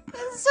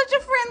 This is such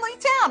a friendly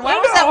town. Why I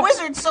was that know.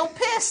 wizard so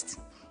pissed?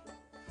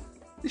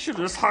 You should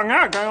have just hung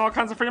out, got all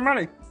kinds of free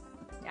money.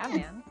 Yeah,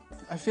 man.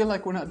 I feel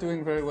like we're not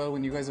doing very well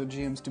when you guys are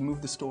GMs to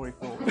move the story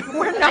forward.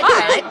 We're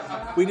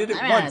not. We did it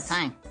I ran out of once.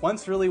 time.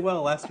 Once really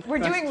well last We're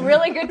doing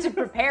really good to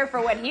prepare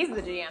for when he's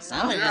the GM.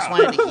 Somebody just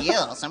wanted to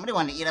heal. Somebody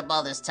wanted to eat up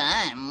all this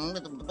time.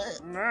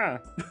 Nah.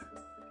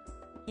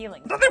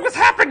 Healing. Nothing was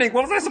happening.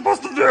 What was I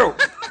supposed to do?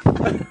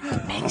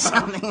 Make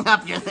something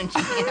up, you're the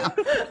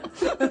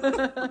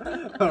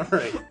GM. All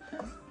right.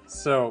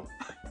 So,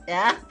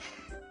 Yeah?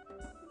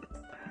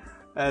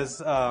 as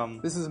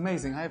This is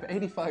amazing. I have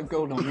 85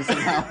 gold on this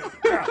now.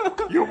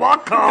 You're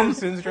welcome. as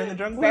soon as you're in the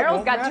jungle,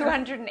 Barrel's it got won't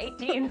matter.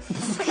 218.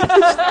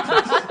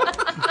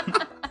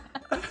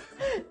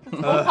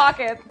 Full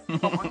pockets.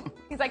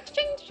 He's like,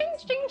 ching, ching,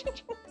 ching, ching,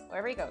 ching,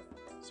 wherever he goes.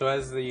 So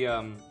as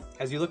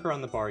you look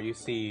around the bar, you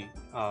see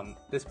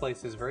this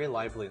place is very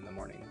lively in the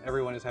morning.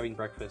 Everyone is having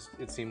breakfast.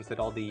 It seems that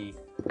all the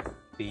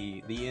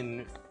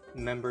inn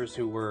members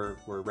who were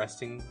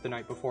resting the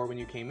night before when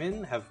you came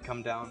in have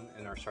come down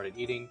and are started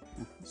eating.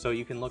 So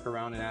you can look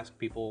around and ask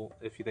people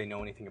if they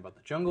know anything about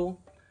the jungle.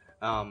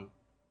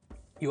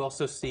 You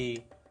also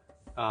see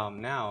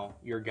now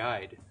your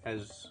guide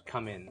has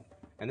come in,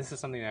 and this is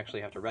something I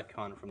actually have to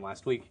retcon from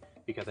last week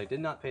because I did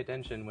not pay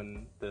attention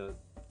when the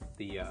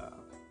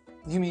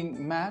You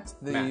mean Matt,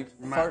 the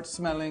Matt.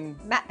 fart-smelling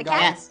Matt the guy?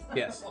 cat.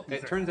 yes,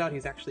 it turns out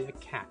he's actually a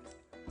cat.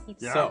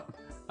 Yeah. So.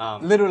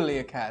 Literally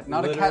a cat,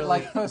 not a Literally,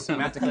 cat-like person,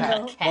 Matt but a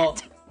cat. Well,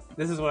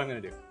 this is what I'm going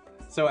to do.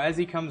 So as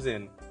he comes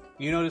in,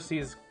 you notice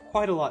he's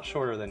quite a lot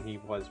shorter than he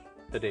was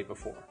the day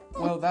before.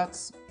 Well,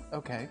 that's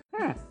okay.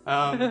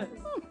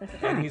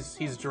 and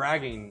he's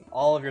dragging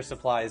all of your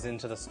supplies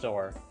into the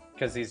store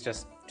because he's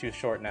just too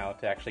short now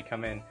to actually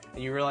come in.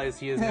 And you realize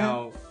he is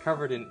now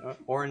covered in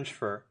orange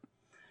fur,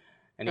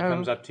 and he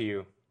comes up to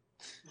you,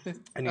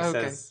 and he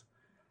says,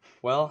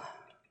 "Well,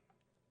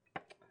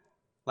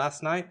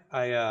 last night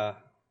I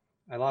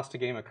lost a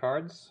game of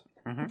cards,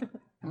 Oh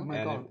my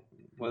and god. it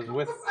was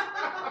with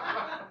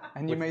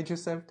And you made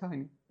yourself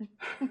tiny.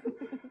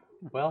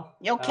 well,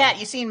 Yo, Cat,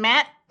 you seen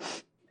Matt?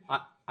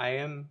 I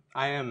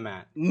am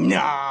Matt. No.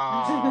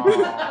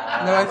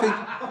 No,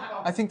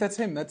 I think that's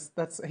him.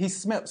 That's he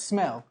smell.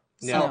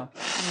 Yeah. Smell.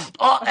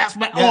 Oh, that's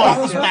Matt.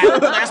 Oh,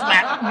 that's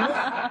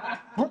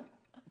Matt.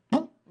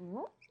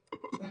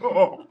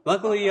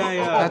 Luckily,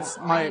 That's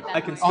my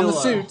I can on still the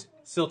suit.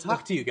 still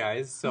talk to you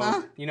guys, so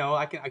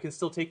I can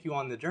still take you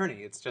on the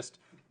journey. It's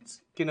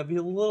gonna be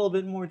a little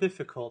bit more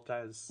difficult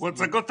as. Well,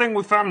 it's a good thing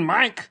we found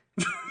Mike.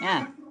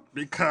 Yeah.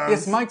 Because...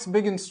 Yes, Mike's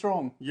big and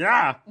strong.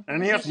 Yeah,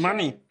 and he has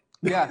money.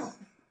 Yes.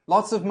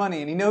 Lots of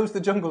money, and he knows the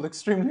jungle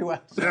extremely well.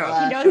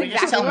 Yeah. He knows should we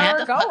just exactly tell where Matt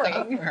we're to fuck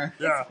going. up, or-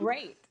 Yeah.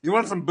 Great. You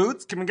want some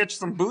boots? Can we get you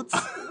some boots?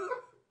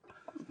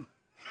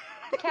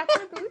 Cats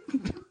are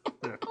boots.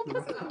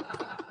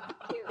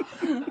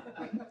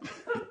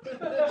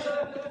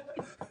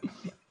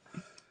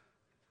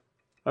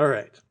 All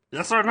right.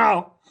 Yes or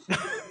no?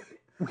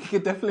 We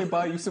could definitely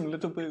buy you some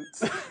little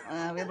boots.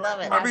 We'd love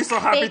it. I'd be so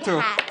happy Big to.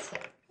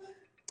 hat.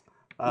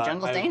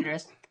 Jungle's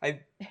dangerous. I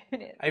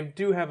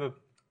do have a.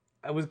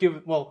 I was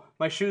given. Well,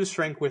 my shoes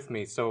shrank with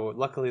me, so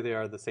luckily they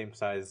are the same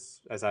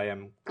size as I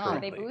am Are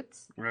currently. they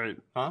boots? Right.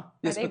 Huh?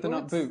 Yes, they but they're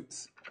not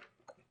boots? boots.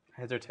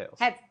 Heads or tails?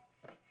 Heads.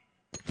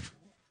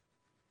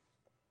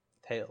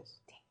 Tails.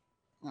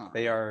 Oh.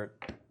 They are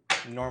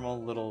normal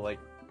little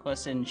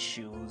Puss in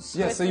shoes.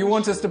 Yes, so you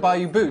want us to buy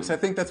you boots. I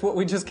think that's what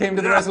we just came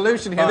to the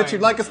resolution here, that Fine.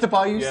 you'd like us to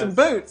buy you Yes. some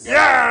boots.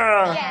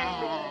 Yeah!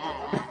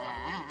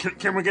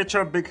 Can we get you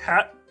a big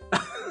hat?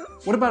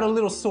 What about a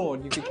little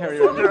sword you could carry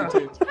around with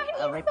you too?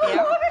 A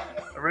rapier?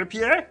 A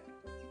rapier?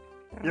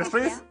 Yes,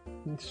 please?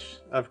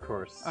 Of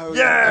course. Oh,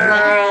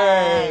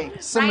 Yeah!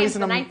 For some Ryan's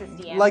reason the I'm nicest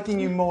DM. liking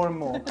you more and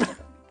more.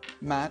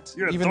 Matt,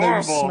 You're even though you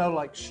adorable. smell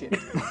like shit.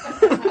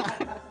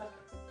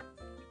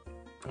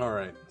 All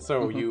right.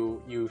 So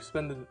you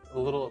spend a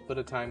little bit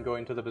of time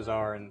going to the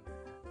bazaar and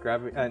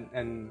grabbing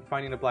and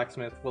finding a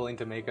blacksmith willing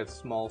to make a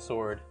small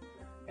sword,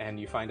 and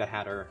you find a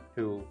hatter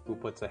who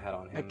puts a hat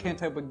on him. I can't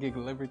help but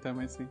giggle every time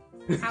I see.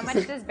 How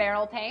much does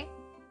Beryl pay?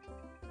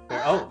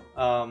 I'll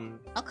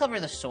cover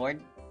the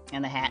sword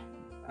and the hat.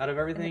 Out of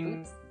everything,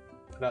 boots?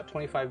 about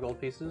 25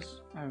 gold pieces.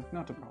 Oh,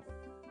 not a problem.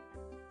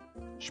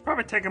 Should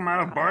probably take him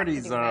out of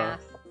Barty's, Do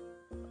math.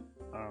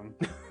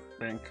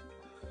 thing.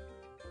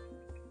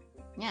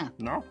 Yeah.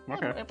 No?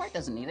 Okay. Bart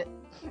doesn't need it.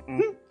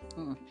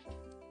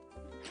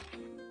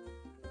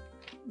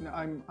 No,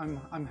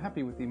 I'm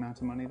happy with the amount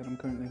of money that I'm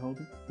currently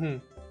holding.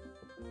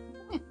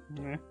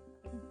 Yeah.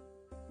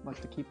 Like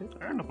to keep it.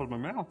 I end up with my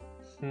mail.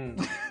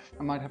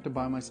 I might have to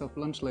buy myself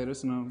lunch later,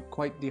 so I'm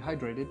quite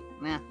dehydrated.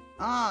 Yeah.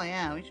 Oh,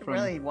 yeah. We should From-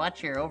 really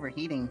watch your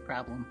overheating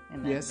problem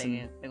in that Yes,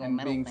 big old and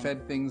metal being thing.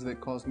 fed things that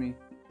cause me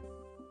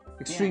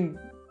extreme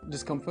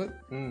discomfort.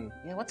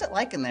 Yeah, what's it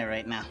like in there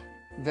right now?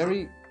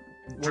 Very,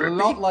 well, a Drippy?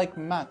 lot like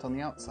Matt on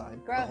the outside.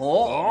 Gross.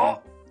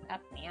 Oh!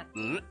 That's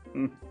nasty.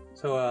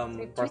 So have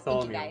two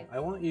Bartholomew, stinky guys. I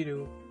want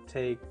you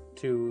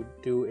to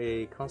do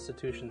a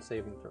Constitution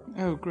saving throw.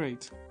 Oh,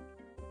 great.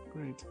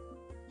 Great.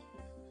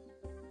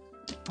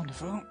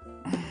 Wonderful.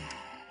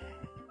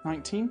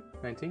 19?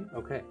 19.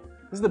 Okay.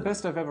 This is the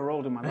best I've ever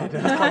rolled in my life.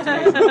 It's quite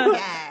amazing.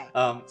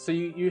 Yeah. So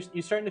you're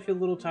starting to feel a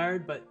little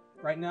tired, but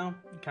right now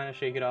you kind of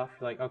shake it off.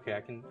 You're like, okay,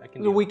 I can. A Do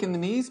little weak in the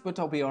knees, but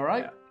I'll be all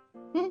right.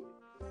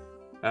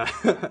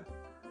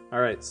 All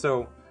right.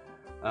 So,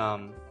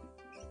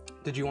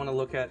 did you want to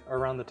look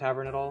around the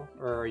tavern at all,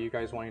 or are you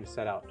guys wanting to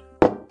set out?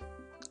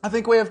 I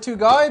think we have 2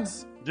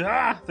 guides.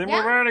 Yeah, then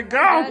Yeah. we're ready to go.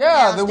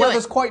 Yeah, let's the do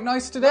weather's it. quite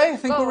nice today. I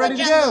think Go, we're ready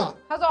to jungle. go.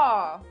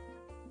 Huzzah!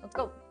 Let's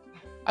go.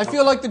 I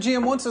feel like the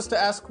GM wants us to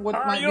ask what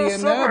Are might you be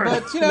in there,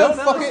 sober? but you know, No,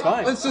 fuck it's it.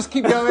 fine. Let's just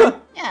keep going.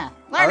 Yeah.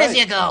 Learn All as right.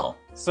 you go.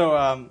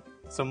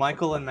 So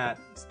Michael and Matt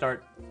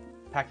start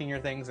packing your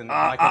things, and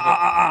Michael.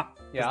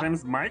 Yeah. His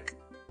name's Mike?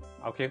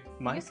 Okay,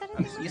 Mike. You said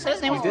I'm it. You said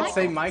his name We was did Michael.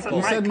 say Michael.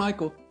 You said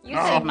Michael. You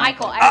said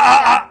Michael.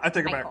 I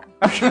take it Michael.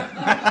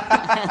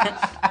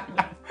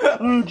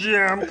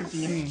 Yeah, I'm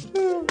confused.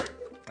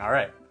 All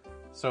right.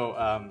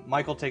 So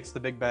Michael takes the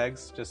big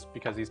bags just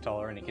because he's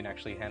taller and he can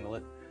actually handle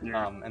it. And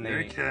Yeah,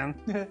 they, you can.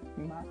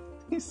 Matt,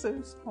 he's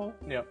so small.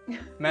 yeah.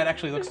 Matt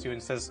actually looks to you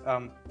and says,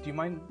 "Do you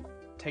mind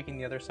taking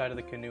the other side of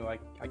the canoe? I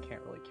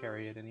can't really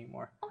carry it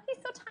anymore." Oh, he's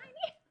so tiny.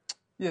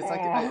 Yes,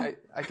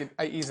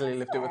 I easily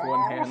lift it with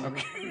one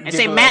hand. I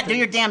say, Matt, do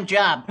your damn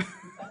job.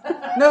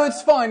 No,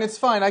 it's fine. It's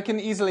fine. I can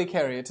easily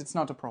carry it. It's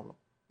not a problem.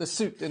 The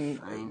suit and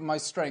my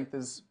strength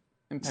is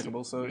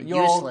impeccable. So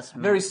you're all useless,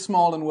 Matt. very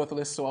small and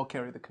worthless. So I'll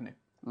carry the canoe.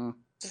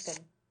 He's good.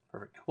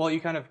 Perfect. Well, you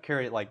kind of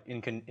carry it like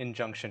in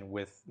conjunction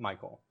with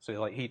Michael. So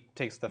like he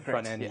takes the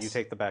front end, and you yes.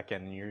 take the back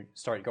end, and you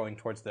start going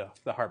towards the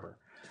harbor.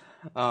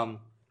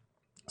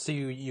 So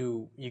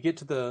you get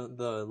to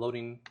the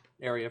loading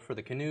area for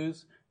the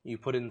canoes. You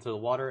put it into the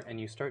water, and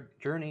you start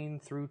journeying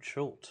through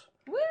Chult.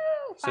 Woo!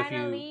 So if you-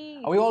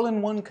 Finally. Are we all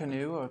in one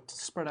canoe or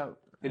spread out?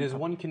 It is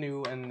one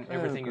canoe, and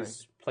everything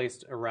is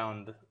placed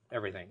around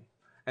everything.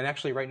 And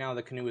actually, right now,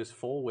 the canoe is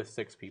full with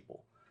 6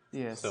 people.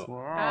 Yes. So,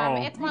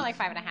 It's more like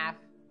 5.5.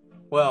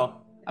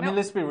 well, I mean,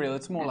 let's be real.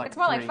 It's more like It's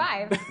more like 3.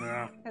 5.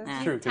 Yeah.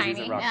 It's true, 'cause he's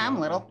a tiny. rock. Yeah, I'm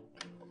little.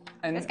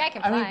 And, This guy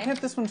can I mean, fly. can't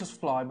this one just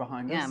fly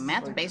behind us? Yeah,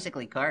 Matt's Like,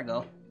 basically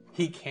cargo.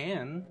 he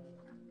can.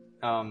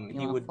 He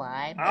You would.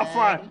 fly? I'll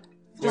fly. buddy?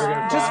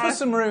 just for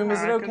some room,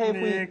 is it okay if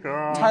we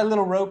Technical. tie a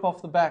little rope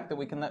off the back that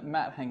we can let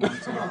Matt hang on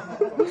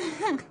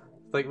to?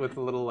 Like with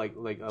a little like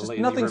a Just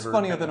lazy nothing's river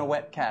funnier kinda- than a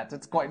wet cat.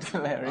 It's quite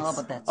hilarious. Oh,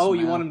 but that's. Oh,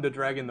 you want him to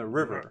drag in the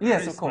river?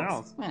 Yes, It of course.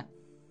 smells. Yeah.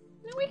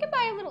 No, we can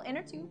buy a little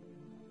inner tube.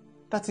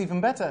 That's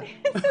even better.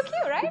 It's so cute,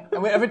 right?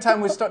 And every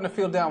time we're starting to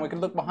feel down, we can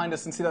look behind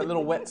us and see that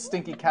little wet,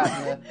 stinky cat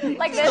in there.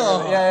 Like this.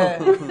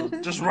 Yeah.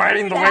 Just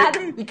riding the Dad.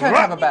 wave. You can't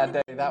have a bad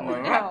day that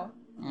way. No.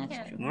 That's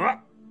Can't. true.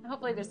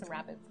 Hopefully there's some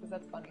rapids, because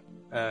that's funny.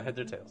 Heads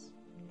or tails?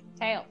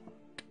 Tail.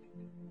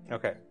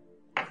 Okay.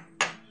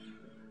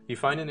 You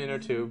find an inner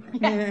tube,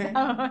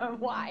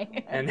 Why?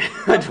 and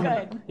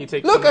good. you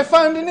take. Look, I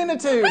found an inner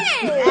tube.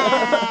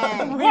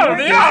 What are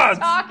the odds?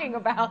 Talking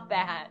about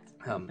that.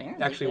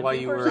 Actually, while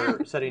you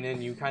were setting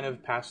in, you kind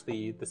of passed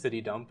the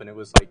city dump, and it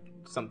was like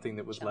something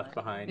that was left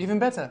behind. Even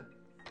better.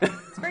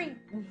 It's free.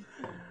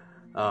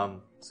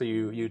 So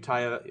you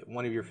tie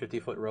one of your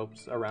 50-foot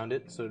ropes around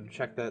it, so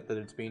check that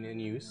it's being in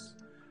use.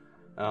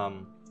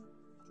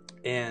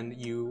 And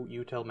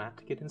you tell Matt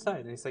to get inside,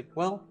 and he's like,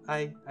 "Well,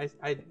 I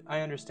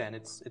understand.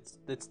 It's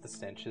the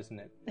stench, isn't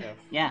it?"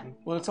 Yeah,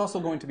 Well, it's also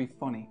going to be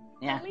funny.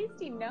 yeah. At least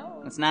he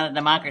knows. It's not a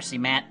democracy,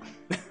 Matt.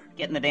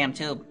 Get in the damn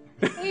tube.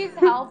 He's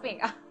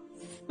helping us.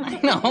 I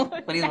know,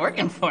 but he's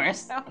working for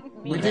us. So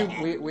We mean.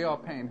 do. We are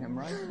paying him,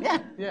 right? Yeah,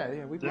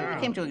 Yeah. We Yeah.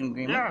 we came to an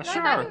agreement. Yeah, I thought he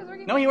sure. was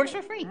working No, he works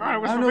for free. No,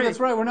 it was Oh for no, free. that's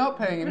right. We're not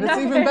paying him. That's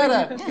even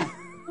better.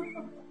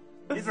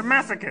 He's a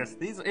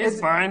masochist. He's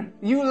fine.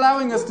 You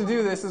allowing us to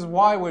do this is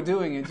why we're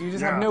doing it. You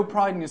just have Yeah. no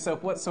pride in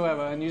yourself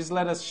whatsoever, and you just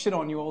let us shit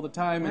on you all the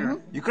time.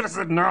 And You could have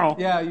said no.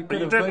 yeah, you but could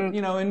you have. didn't. But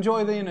you know,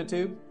 enjoy the inner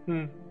tube.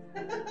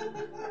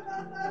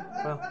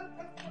 Well,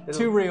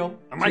 Too real.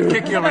 I might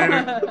kick you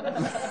later.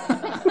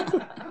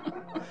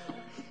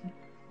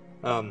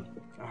 all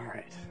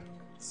right.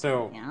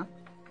 So Yeah.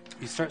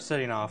 you start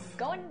setting off,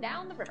 Going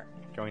down the river.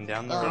 going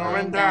down the river.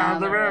 Going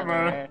down the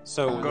river.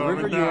 So the Going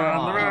river you are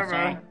down the on.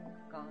 river.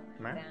 Going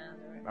Matt? down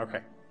the river.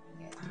 Okay.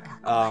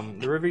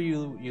 The river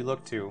you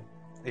look to,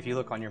 if you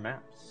look on your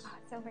maps, Oh,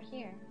 it's over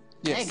here.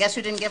 Yes. Hey, guess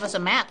who didn't give us a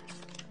map?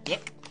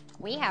 Dick.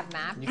 We have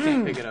maps. you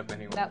can't pick it up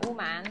anyway. The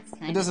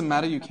Umans. It doesn't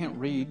matter. You can't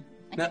read.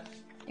 No.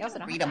 You also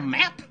don't Read have a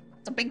maps. map.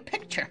 It's a big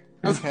picture.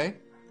 Okay.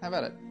 How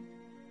about it?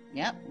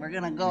 Yep, we're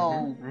gonna go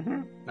All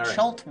right.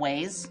 Schult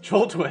ways.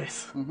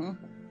 Choltways. Mhm.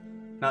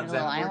 Not There's a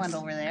little Zamports. island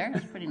over there.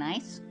 It's pretty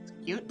nice. It's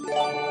cute. It's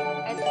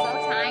so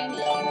tiny.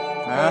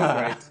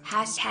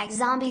 Hashtag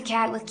zombie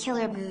cat with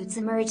killer boots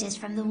emerges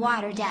from the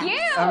water depths. Cute.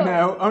 Oh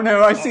no! Oh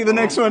no! I see the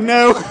next one.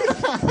 No!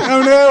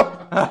 Oh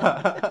no!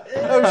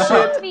 Oh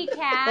shit! Zombie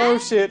cat. Oh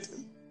shit!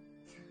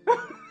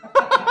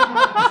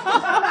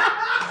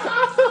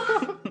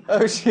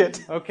 Oh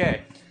shit!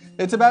 Okay.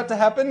 It's about to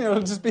happen. It'll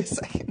just be a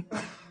second.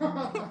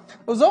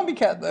 Oh, zombie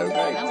cat though.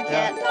 Great. Zombie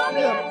cat.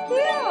 Zombie cat's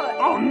cute.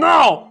 Oh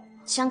no!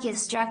 Chunk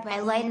is struck by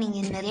lightning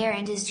in midair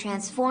and is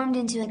transformed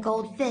into a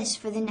goldfish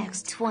for the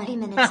next 20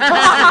 minutes.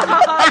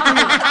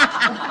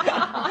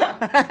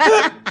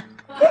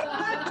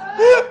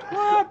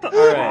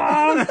 All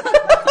right.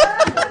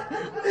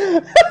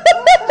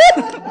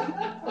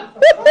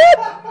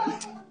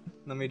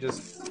 Let me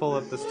just pull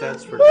up the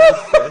stats for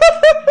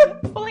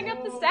goldfish. Pulling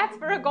up the stats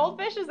for a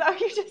goldfish, is that what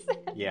you just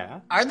said? Yeah.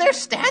 Are there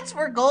stats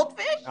for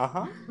goldfish?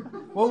 Uh-huh.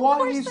 Well,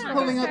 while he's not.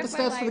 pulling out the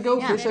Struck by stats for the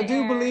goldfish, I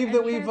do lightning. believe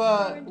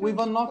that we've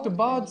unlocked a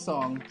bard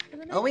song.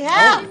 Oh, we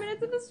have. 20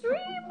 minutes of the stream.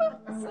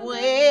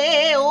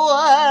 We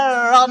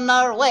were on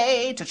our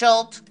way to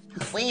Schult.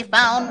 We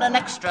found an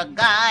extra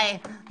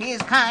guy.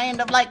 He's kind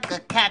of like a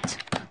cat.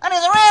 And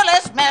he's a really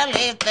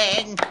smelly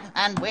thing.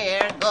 And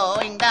we're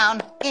going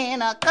down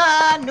in a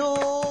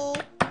canoe.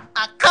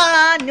 A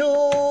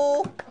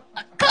canoe.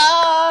 A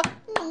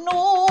canoe.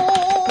 No.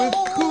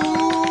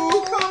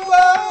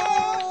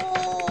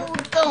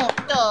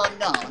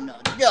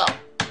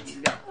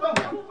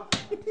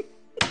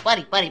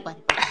 Buddy.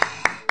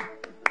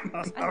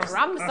 A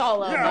drum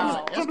solo,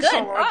 Yeah, though. it was good.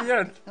 solo at the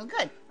end. Oh,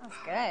 good. That's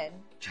good.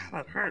 God,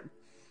 that hurt.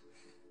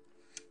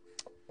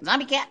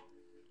 Zombie cat.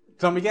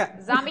 Zombie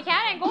cat. Zombie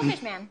cat and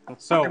goldfish man.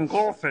 So Fucking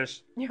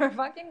goldfish. You're a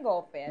fucking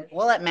goldfish.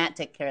 We'll let Matt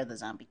take care of the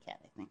zombie cat,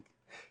 I think.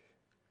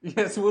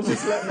 Yes, we'll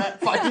just let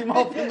Matt fight him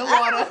off in the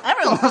water.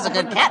 Everyone loves a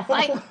good cat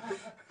fight.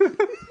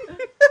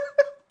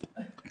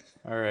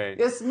 all right.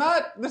 Yes,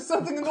 Matt, there's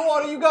something in the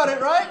water. You got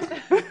it,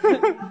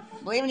 right?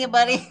 Believe in you,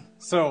 buddy.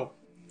 So,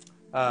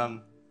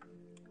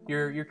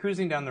 you're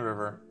cruising down the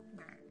river,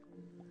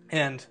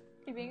 and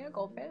You being a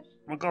goldfish?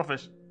 I'm a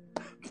goldfish.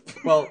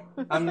 well,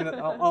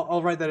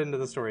 I'll write that into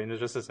the story in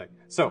just a sec.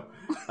 So,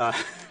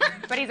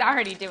 But he's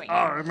already doing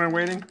Oh, it. am I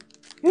waiting?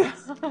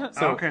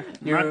 So Okay,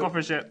 you're not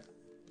goldfish yet.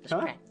 Just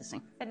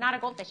practicing. But not a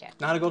goldfish yet.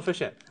 not a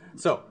goldfish yet.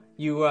 So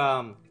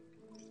you're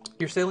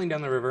sailing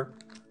down the river,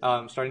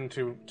 starting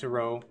to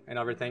row and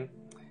everything,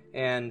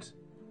 and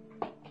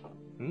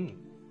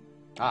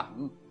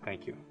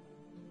thank you.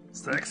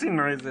 Sexy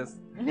noises.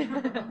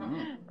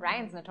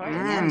 Ryan's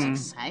notorious. I'm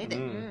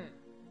excited.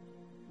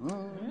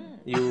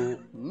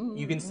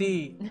 You can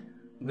see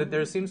that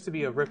there seems to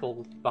be a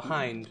ripple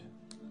behind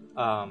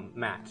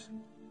Matt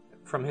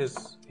from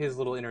his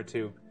little inner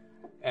tube,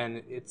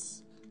 and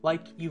it's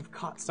like you've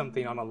caught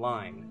something on a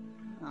line.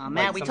 Oh,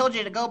 Matt, we told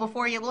you to go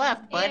before you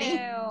left, buddy.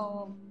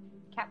 Ew.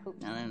 Cat poop.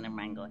 No, never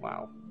mind. Go ahead.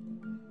 Wow.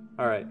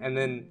 All right, and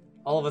then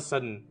all of a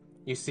sudden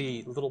you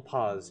see little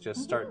paws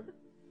just start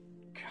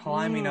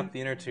climbing up the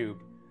inner tube,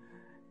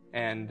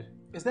 and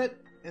Is that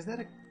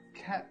a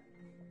cat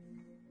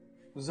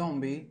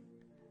zombie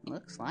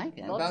Looks like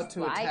it. about to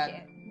like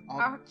attack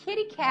Our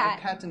kitty our cat.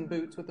 cat in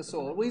boots with a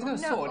sword? Well, he's got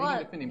a No, sword. He well,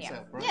 can defend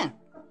himself, right? Yeah.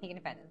 He can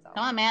defend himself.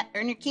 Come on, Matt.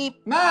 Earn your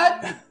keep.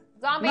 Matt!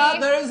 Zombie. Matt,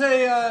 there is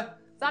a...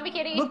 Zombie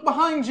kitty. look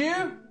behind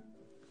you.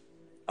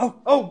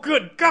 Oh,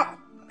 good God!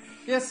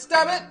 Yes,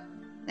 stab it.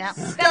 Yeah.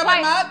 That's Stab why.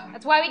 it, Matt.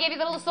 That's why we gave you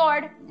the little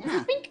sword.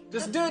 Bink.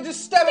 Just do it.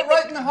 Just stab it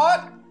right in the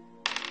heart.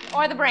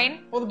 Or the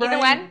brain. Or the Either brain.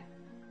 one.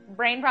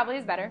 Brain probably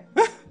is better.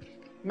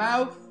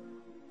 Mouth.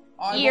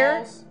 Ear.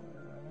 Eyeballs.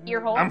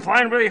 Ear hole. I'm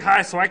flying really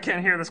high, so I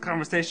can't hear this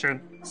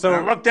conversation. So-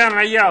 I look down and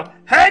I yell,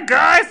 "Hey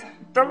guys!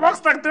 There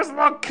looks like there's a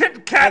little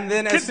Kit Kat, and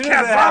then as Kit soon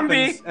Kat as that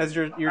zombie." happens, as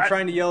you're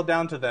trying to yell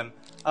down to them,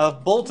 a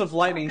bolt of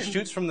lightning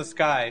shoots from the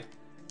sky,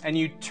 and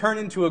you turn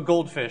into a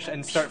goldfish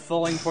and start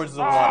falling towards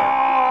the water.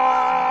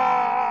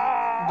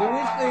 Do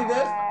we see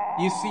this?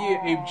 You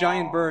see a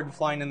giant bird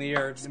flying in the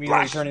air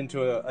immediately turn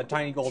into a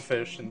tiny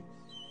goldfish. And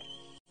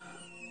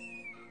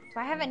Do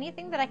I have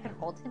anything that I could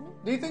hold him in?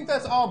 Do you think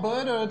that's our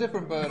bird or a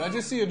different bird? I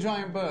just see a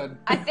giant bird.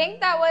 I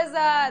think that was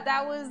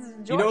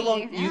you Jordy. no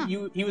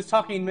longer he was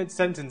talking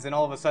mid-sentence, and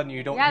all of a sudden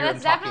you don't Yeah, hear him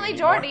that's talking definitely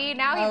anymore. Jordy.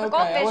 Now he's a Okay,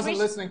 goldfish. I wasn't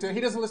listening to. He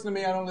doesn't listen to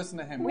me. I don't listen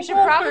to him. We should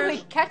probably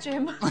catch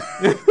him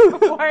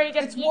before he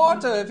gets It's eaten.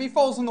 water. If he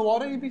falls in the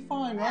water, he'd be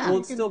fine, right? Well, You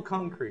it's can- still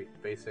concrete,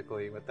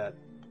 basically, with that.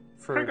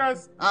 Hey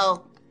guys,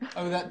 Oh,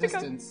 Oh, that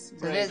distance.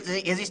 so Right.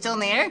 is he still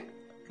in the air?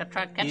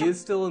 Try to catch He him? is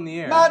still in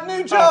the air. Matt,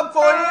 new job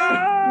for you.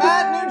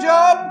 Matt, new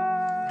job.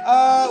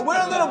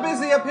 We're a little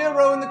busy up here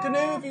rowing the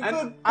canoe. If you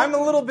could, I'm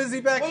a little busy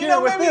back well, here you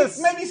know, with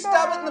this. maybe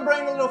stab it in the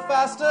brain a little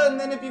faster, and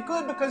then if you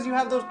could, because you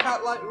have those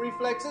cat-like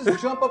reflexes,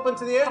 jump up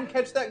into the air and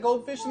catch that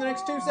goldfish in the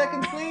next 2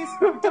 seconds, please.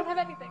 Don't have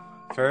anything.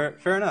 Fair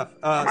enough.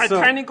 my So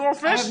tiny I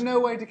goldfish, have no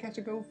way to catch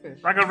a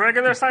goldfish. like a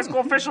regular sized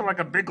goldfish or like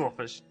a big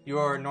goldfish. you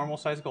are a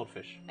normal-sized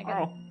goldfish. Like,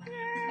 Oh,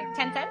 like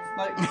 10 cents?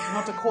 Like,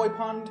 not a koi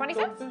pond 20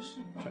 cents? goldfish?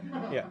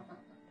 Yeah.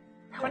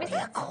 20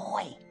 cents?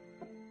 Koi.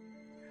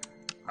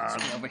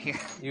 Over here.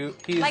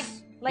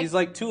 He's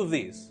like two of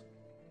these.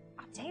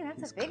 Oh, dang,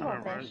 that's a big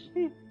kinda goldfish.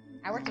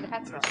 I worked at a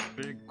pet store.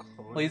 big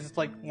Well, he's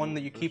like one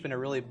that you keep in a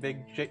really big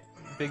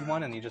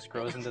one, and he just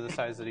grows into the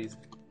size that he's.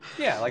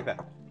 Yeah, like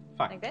that.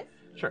 Fine. Like this?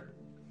 Sure.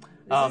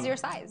 This is your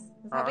size.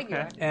 This is how big you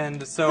okay. are.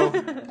 And so,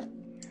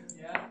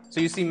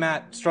 so you see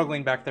Matt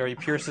struggling back there. He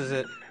pierces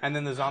it, and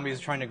then the zombie is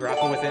trying to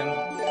grapple with him.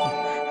 What's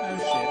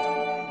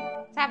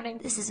happening?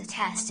 This is a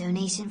test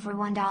donation for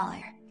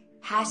 $1.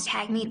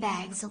 Hashtag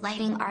meatbags, the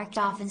lighting arced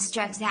off and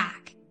struck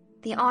Zack.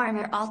 The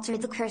armor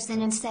altered the curse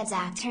and instead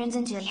Zack turns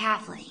into a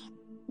halfling.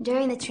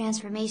 During the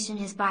transformation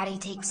his body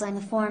takes on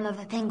the form of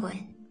a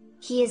penguin.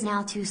 He is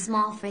now too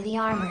small for the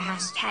armor.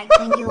 Hashtag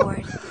thank you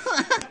Lord.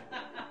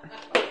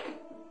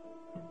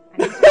 I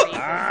need to read this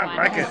one.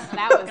 like it.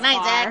 That was Good night,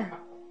 far.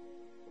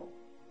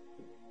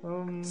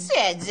 Zach.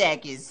 Sad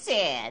Zach is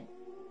sad.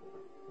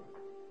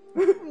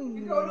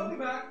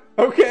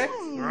 Okay.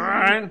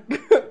 Alright.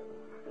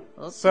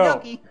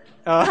 So,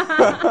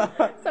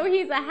 So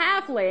he's a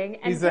halfling,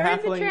 and He's a during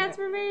halfling. the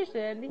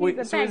transformation, he's wait,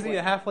 a so is penguin. he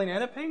a halfling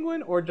and a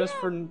penguin, or just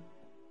for?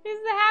 He's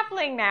a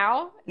halfling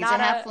now. He's not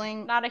a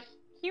halfling. Not a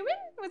human?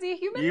 Was he a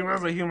human? He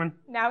was a human.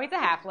 Now he's a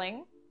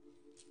halfling.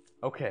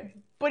 Okay,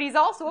 But he's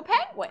also a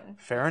penguin.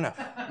 fair enough.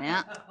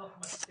 Yeah.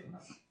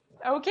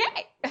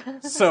 Okay.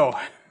 So,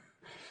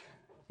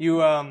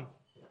 you I'm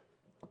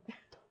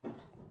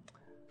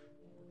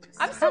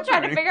still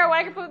trying to figure out what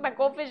I can put with my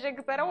goldfish in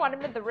because I don't want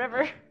him in the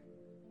river.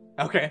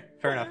 Okay,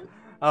 fair enough.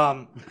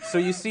 So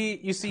you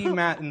see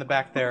Matt in the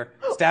back there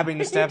stabbing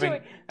and stabbing,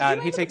 doing?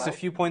 and he takes a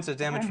few points of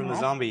damage from the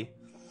zombie.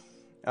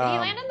 Did he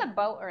land in the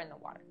boat or in the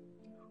water?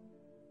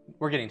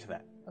 We're getting to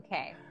that.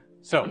 Okay.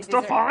 So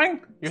Still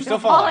falling? you're still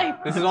falling.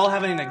 This is all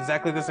happening at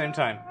exactly the same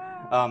time.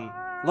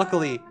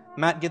 Luckily,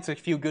 Matt gets a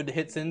few good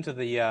hits into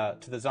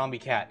the zombie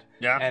cat,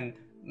 Yeah. and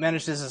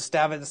manages to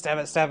stab it,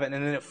 and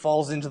then it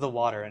falls into the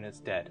water and it's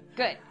dead.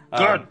 Good.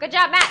 Good. Good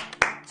job, Matt.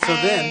 So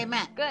Hey, then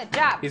Matt. Good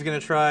job. he's gonna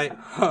try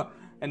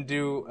and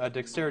do a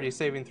dexterity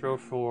saving throw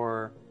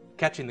for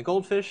catching the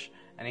goldfish,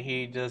 and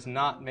he does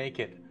not make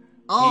it.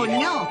 Oh He-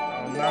 no.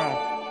 Oh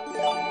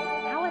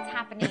no. Now what's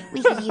happening?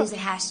 We could use a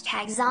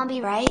hashtag zombie,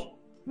 right?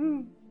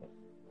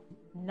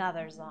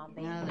 Another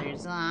zombie. Another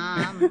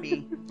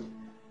zombie.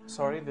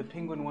 sorry, the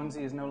penguin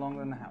onesie is no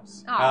longer in the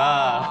house.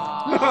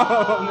 I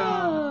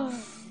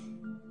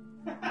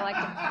like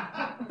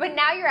it. But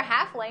now you're a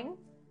halfling.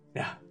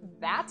 Yeah.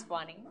 That's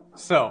funny.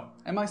 So,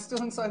 Am I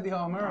still inside the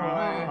armor?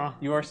 Or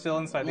you are still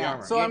inside the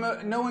armor. So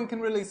no one can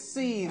really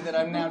see that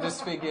I'm now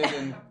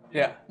disfigured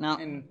yeah. No.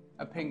 in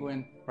a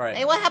penguin. Right.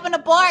 Hey, what happened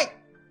to Bart?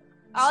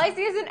 All I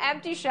see is an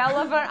empty shell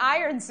of an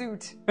iron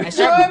suit. I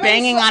start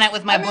banging on it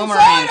with my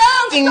boomerang.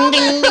 Ding,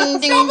 ding, ding,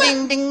 ding,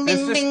 ding, ding, It's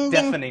ding, just ding,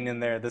 ding. deafening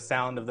in there, the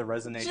sound of the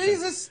resonation.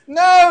 Jesus,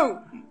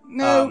 no!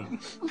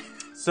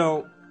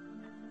 So,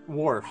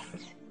 Worf,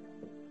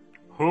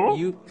 Who?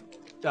 you...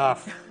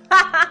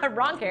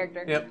 Wrong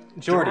character. Yep,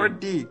 Jordan.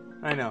 Jordy.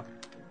 I know.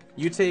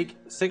 You take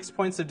 6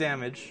 points of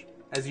damage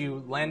as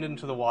you land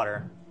into the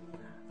water.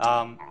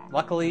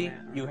 Luckily,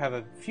 you have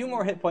a few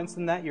more hit points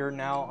than that. You're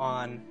now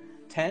on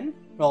 10.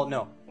 Well,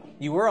 no.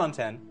 You were on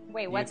 10.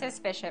 Wait, what's his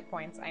fish hit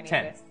points? I need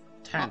 10. this.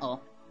 10. Uh-oh.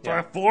 So I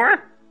have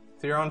 4?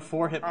 So you're on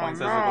 4 hit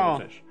points as a no.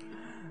 goldfish.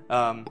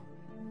 Then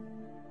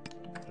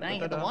I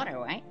hit the water,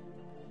 right?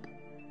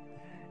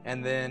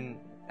 And then,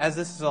 as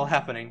this is all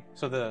happening,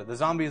 so the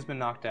zombie has been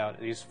knocked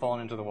out. He's fallen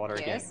into the water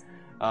Yes.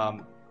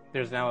 again.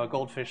 There's now a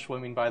goldfish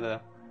swimming by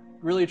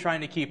really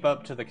trying to keep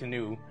up to the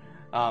canoe.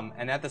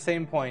 And at the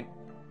same point...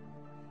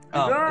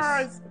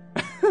 Guys!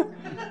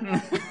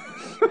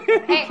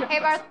 Hey,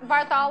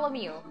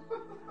 Bartholomew.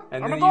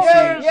 And I'm then a you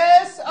goldfish. see...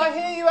 Yes, I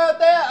hear you out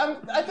there.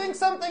 I think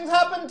something's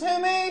happened to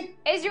me.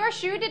 Is your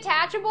shoe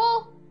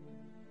detachable?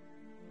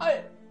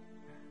 I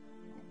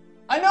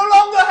no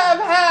longer have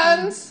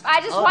hands.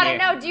 I just want to dear.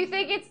 know, do you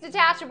think it's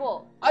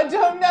detachable? I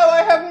don't know.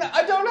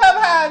 I don't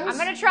have hands. I'm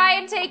gonna try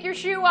and take your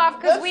shoe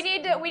off because we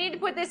need to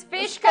put this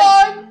fish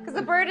fine. because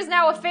the bird is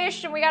now a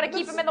fish and we gotta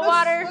keep him in the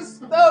water.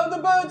 Oh, the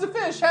bird's a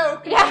fish. How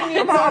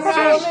convenient.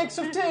 Yeah. A mix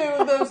of two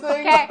of those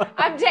things. Okay,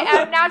 I'm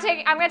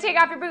gonna take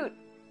off your boot.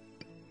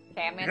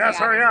 Okay, I'm gonna. Guys,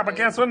 take off hurry your up. I boot.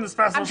 can't swim this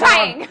fast. I'm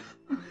trying.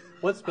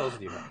 What spells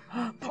do you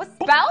have? What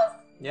spells?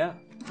 Yeah.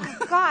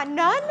 God,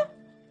 none.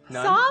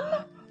 None?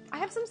 Some. I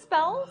have some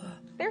spells.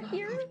 They're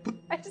here.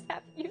 I just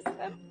haven't used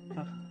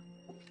them.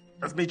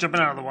 That's me jumping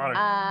out of the water.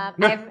 I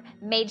have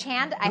Mage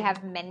Hand, I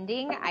have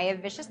Mending, I have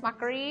Vicious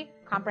Mockery,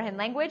 Comprehend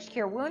Language,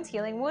 Cure Wounds,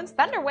 Healing Wounds,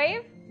 Thunder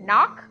Wave,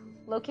 Knock,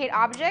 Locate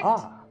Object,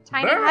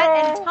 Tiny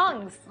Hut, and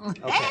Tongues.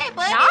 Okay. Hey,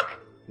 buddy. Knock?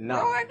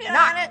 Knock. Working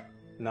on it.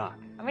 Knock.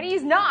 I'm gonna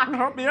use Knock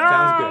Help me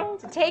Sounds out.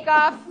 good. to take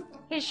off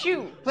his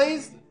shoe.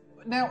 Please,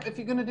 now, if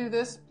you're going to do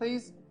this,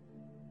 please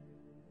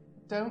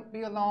don't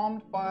be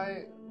alarmed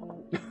by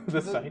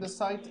The sight. the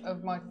sight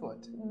of my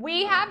foot.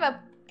 We have a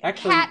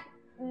Actually, cat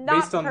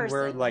not based on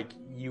person. where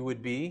you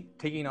would be,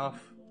 taking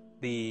off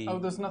the... Oh,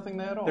 there's nothing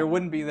there at all. there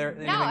wouldn't be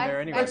anything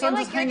there anyway. So I'm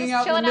like just you're hanging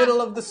just out in the chilling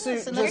middle out. of the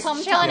suit. in the Just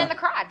tum- chilling Yeah. in the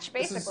crotch,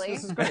 This basically.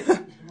 is great.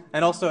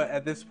 And also,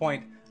 at this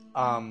point,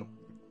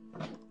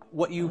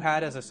 what you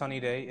had as a sunny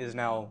day is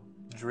now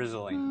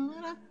drizzling.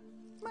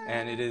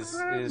 And it is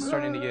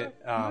starting to get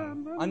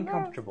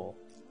uncomfortable.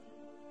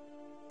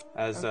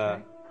 As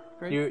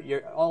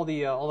Great. all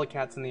the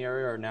cats in the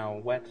area are now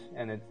wet,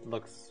 and it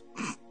looks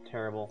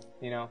terrible.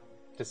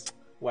 Just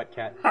wet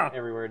cat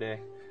everywhere day.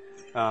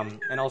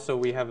 And also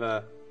we have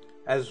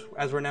as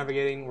we're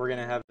navigating, we're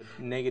gonna have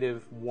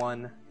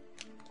 -1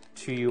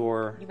 to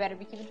your You better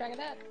be keeping track of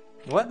that.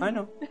 what? I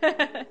know.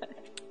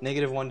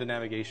 -1 to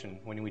navigation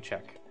when we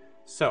check.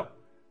 So,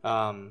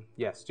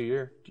 yes,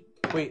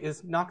 wait,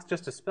 is Nox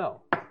just a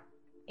spell?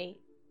 8.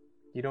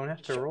 You don't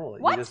have to roll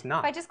it. What? You just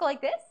knock. If I just go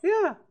like this?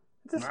 Yeah.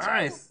 Just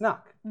Nice.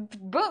 knock.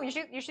 Boom,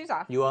 your shoe's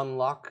off. You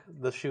unlock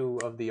the shoe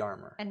of the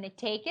armor. And they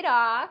take it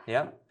off.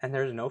 Yep. And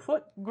there's no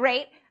foot.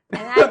 Great.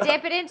 And I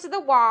dip it into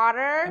the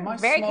water, Am I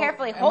very small-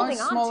 carefully, holding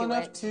Am I small on to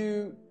enough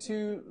it.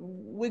 to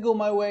wiggle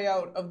my way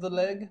out of the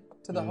leg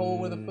to the hole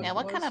where the foot Now,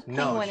 what was? kind of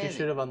No, penguin she is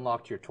should it? have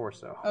unlocked your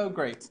torso. Oh,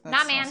 great. That's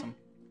Nah, man. awesome.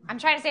 I'm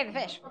trying to save the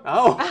fish.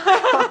 Oh,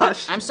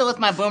 gosh. I'm still with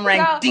my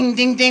boomerang. Go. Ding,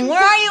 ding, ding.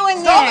 Where are you in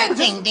Stop there? it!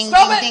 Ding, ding,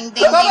 Stop ding, it! ding,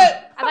 ding, Stop ding. it!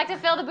 I'd like to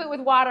fill the boot with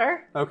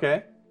water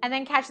Okay, and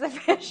then catch the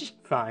fish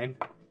fine.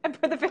 and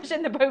put the fish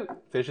in the boot.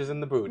 Fish is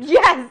in the boot.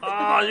 Yes!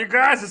 Oh, you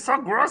guys, it's so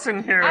gross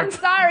in here. I'm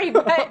sorry,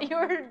 but you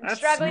were That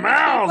struggling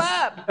smells.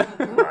 to keep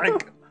up.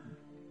 Like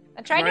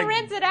I tried to Like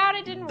rinse it out,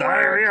 it didn't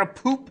diarrhea, work.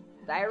 poop,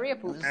 Diarrhea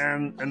poop.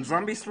 and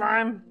zombie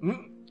slime.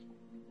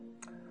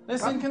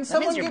 Listen, can That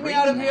someone means you're get me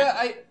out of breathing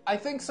here? I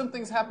think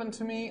something's happened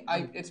to me.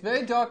 It's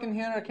very dark in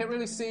here. I can't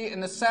really see,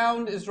 and the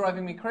sound is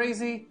driving me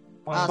crazy.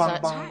 Oh, so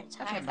it's hard. It's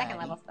I hard have second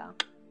level spell.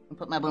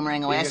 Put my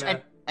boomerang away. Are you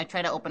gonna- I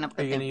try to open up Are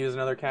the you going to thing. use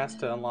another cast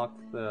to unlock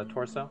the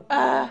torso?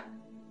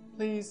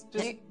 Please,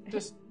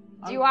 just.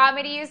 Do you want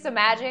me to use some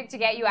magic to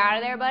get you out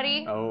of there,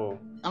 buddy? Oh.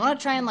 I'm gonna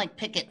try and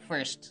pick it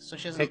first, so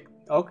she doesn't.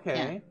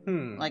 Okay.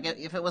 Like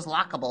if it was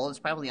lockable, it's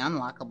probably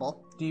unlockable.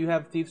 Do you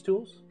have thieves'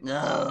 tools?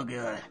 Oh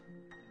god.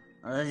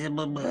 You're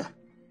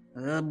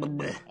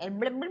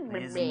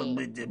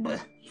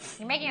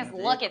making us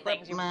look at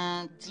things, you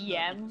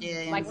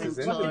DM. Like we've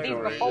looked at these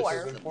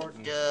before.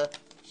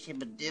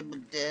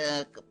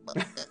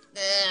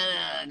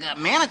 Got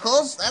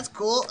manacles. That's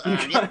cool.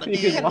 lock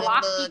people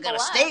Got a up.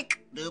 steak.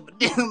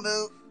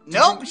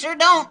 Nope, sure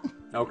don't.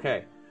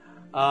 Okay.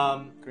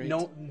 Great.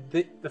 No,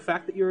 the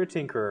fact that you're a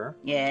tinkerer,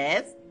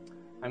 Yes.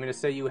 I'm going to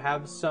say you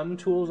have some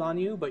tools on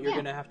you, but you're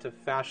going to have to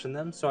fashion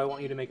them, so I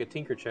want you to make a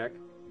tinker check.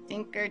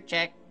 Tinker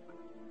check.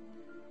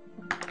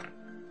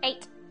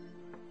 8.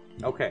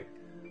 Okay.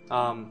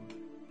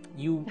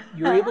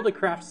 You're able to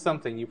craft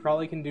something. You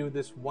probably can do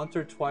this once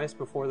or twice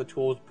before the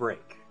tools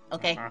break.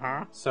 Okay.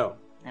 So,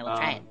 I will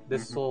try it.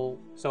 This will.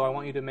 So I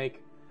want you to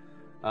make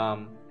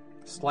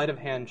sleight of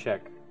hand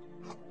check.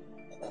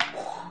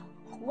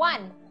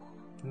 1.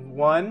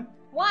 1.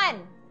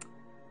 1.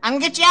 I'm gonna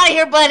get you out of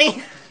here,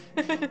 buddy.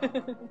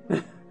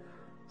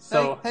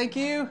 So Thank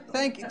you.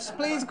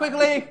 Please,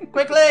 quickly.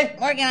 Quickly.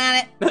 Working on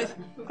it.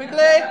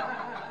 Quickly.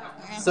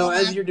 So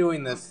as you're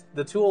doing this,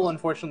 the tool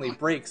unfortunately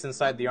breaks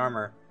inside the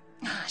armor,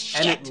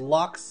 and it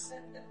locks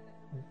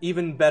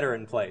even better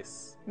in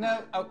place.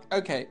 No.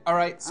 Okay. All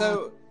right.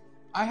 So,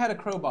 I had a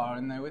crowbar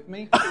in there with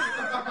me.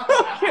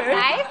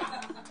 Nice.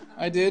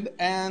 I did,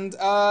 and do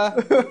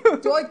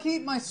I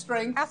keep my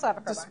strength I also have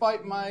a crowbar.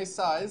 despite my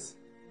size?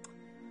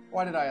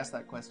 Why did I ask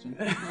that question?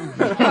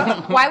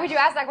 Why would you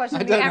ask that question?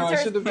 I The don't know, I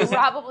answer should have is just-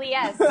 probably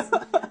yes.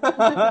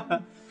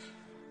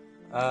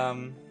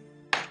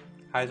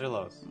 Highs or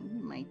lows?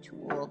 My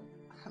tool.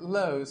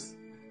 Lows.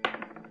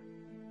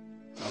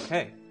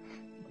 Okay.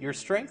 Your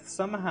strength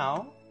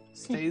somehow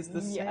stays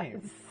the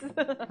same.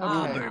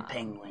 Okay.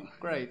 Penguin.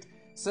 Great.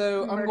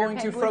 So I'm Murder going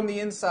to, penguin. from the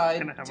inside,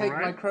 Can I have a take my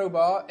ride?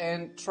 crowbar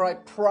and try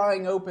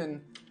prying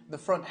open the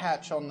front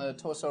hatch on the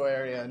torso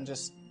area and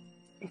just,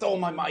 with all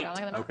my might,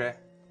 Okay.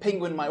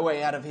 penguin my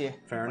way out of here.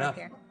 Fair enough.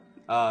 Here.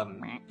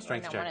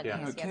 Strength No, one check. of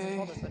Yeah. these. He hasn't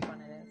told us which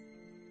one it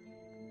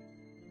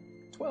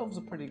is. 12's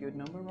a pretty good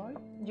number, right?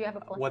 Do you have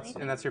a plus?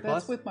 And that's your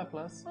That's plus? with my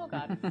plus. Oh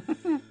God.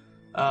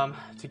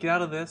 To get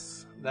out of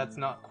this, that's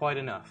not quite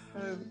enough.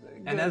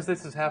 And good. as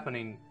this is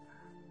happening,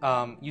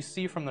 you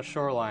see from the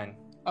shoreline.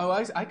 Oh,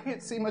 I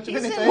can't see much of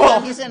He's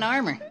anything. he's in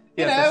armor.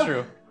 Yes, know. that's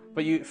true.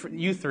 But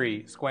you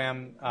three,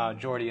 Squam,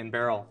 Jordy, and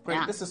Beryl. Great,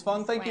 Yeah. this is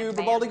fun. Thank you, Bam,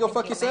 Vivaldi. Go bam,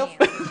 fuck bam, yourself.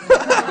 bam.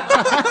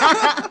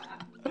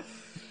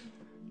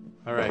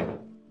 All right.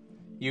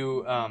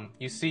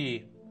 You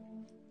see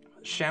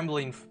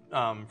shambling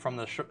from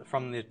the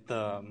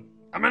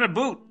I'm in a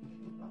boot.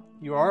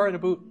 you are in a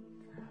boot.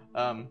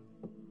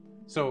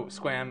 So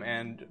Squam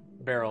and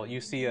Beryl,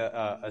 you see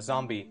a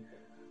zombie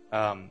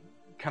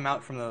come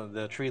out from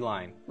the tree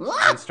line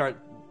and start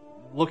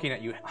looking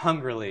at you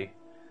hungrily.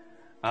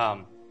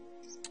 And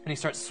he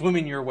starts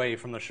swimming your way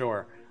from the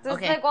shore. Does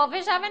Okay. the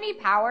goldfish have any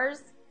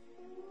powers?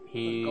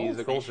 He's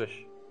a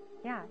goldfish.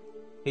 Yeah.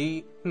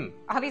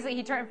 Obviously,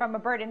 he turned from a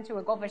bird into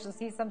a goldfish. Is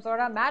he some sort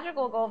of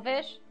magical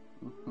goldfish?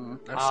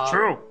 That's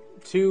true.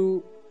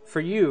 For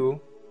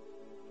you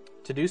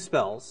to do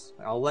spells,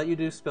 I'll let you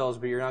do spells,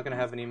 but you're not going to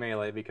have any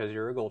melee because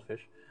you're a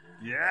goldfish.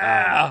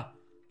 Yeah.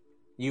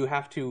 You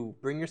have to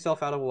bring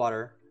yourself out of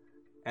water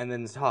and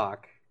then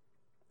talk.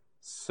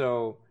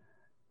 So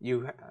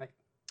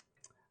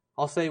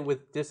I'll say with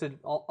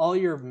all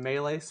your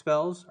melee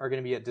spells are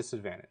going to be at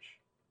disadvantage.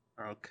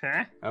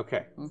 Okay.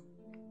 Okay.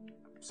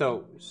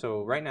 So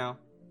right now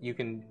you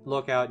can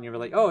look out and you're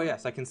like, oh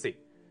yes, I can see.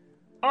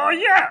 Oh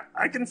yeah,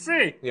 I can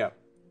see. Yeah.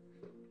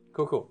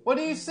 Cool. What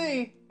do you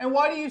see? And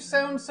why do you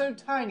sound so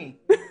tiny?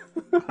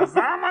 Cause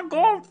I'm a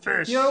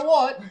goldfish. You know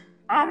what?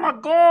 I'm a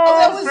goldfish.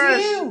 Oh, that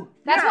was you!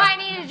 That's why I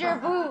needed your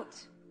boot.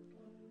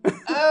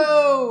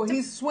 Oh,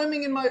 he's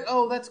swimming in my...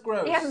 Oh, that's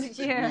gross.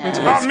 Yeah.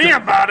 Tell me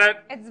about it.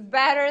 It's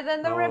better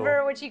than the Oh.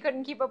 river, which he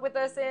couldn't keep up with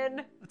us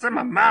in. It's in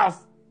my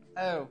mouth.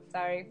 Oh.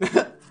 Sorry. Do you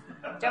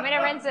want me to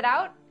rinse it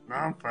out? No,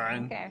 I'm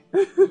fine. Okay.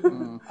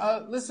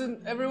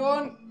 Listen,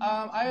 everyone,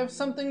 I have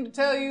something to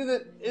tell you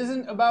that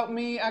isn't about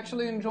me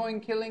actually enjoying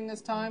killing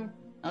this time.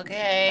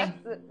 Okay.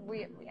 Because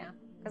we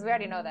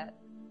already know that.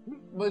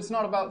 But it's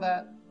not about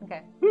that.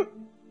 Okay.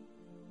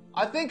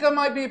 I think I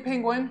might be a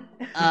penguin.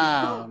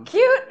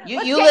 Cute. You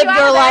Let's you get live out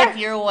your of there. life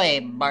your way,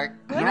 Bart.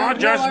 No No, I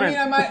judgment. mean,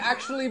 I might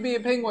actually be a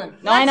penguin.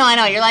 No, I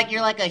know.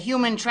 You're like a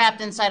human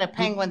trapped inside a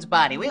penguin's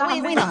body. We know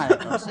how that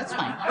goes. It's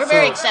fine. We're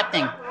very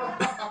accepting.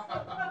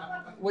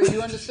 Wait,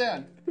 you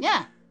understand?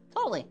 Yeah,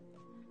 totally.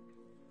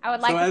 I would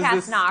like So to as cast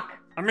this- knock.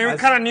 I mean, we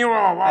As- kind of knew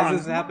all As along.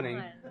 this is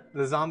happening,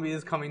 the zombie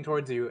is coming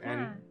towards you,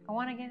 and I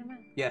want to get him out.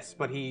 yes,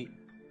 but he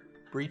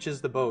breaches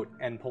the boat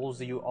and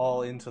pulls you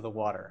all into the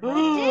water. Dick.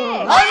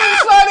 I'm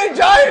inside a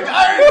giant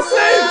iron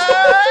sink!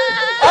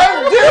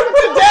 I'm doomed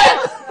to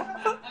death!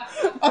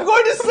 I'm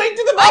going to sink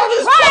to the bottom of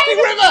this fucking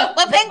river!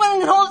 But penguin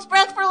can hold its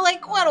breath for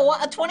like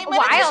what, a 20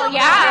 minutes? or While, something?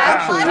 yeah.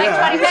 Actually, Like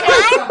yeah. 20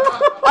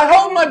 minutes. I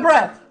hold my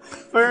breath.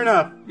 Fair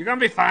enough. You're gonna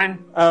be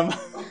fine. We're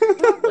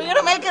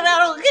gonna make it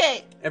out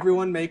okay.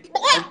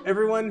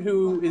 Everyone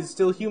who is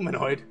still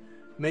humanoid,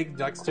 make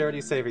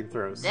dexterity saving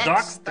throws.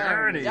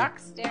 Dexterity.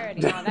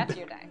 Dexterity. No, that's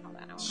your die. Hold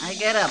on. I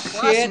get a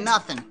plus Shit.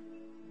 nothing.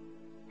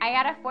 I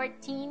got a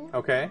 14,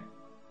 Okay.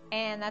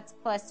 and that's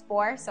plus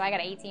 4, so I got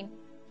an 18.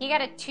 He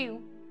got a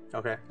 2,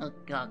 Okay. Oh,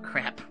 God,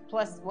 crap.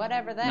 plus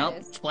whatever that Nope,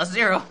 is. it's plus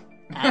 0.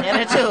 I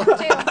get a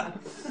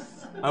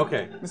 2. 2.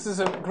 Okay. This is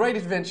a great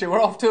adventure.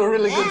 We're off to a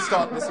really good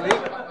start this week.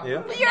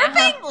 Yeah. You're a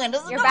penguin.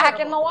 This is You're back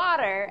in adorable. the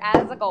water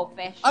as a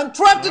goldfish. I'm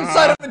trapped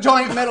inside of a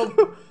giant metal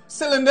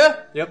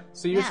cylinder. Yep.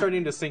 So you're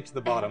starting to sink to the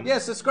bottom.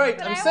 Yes, it's great.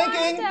 But I'm I wanted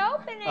sinking. to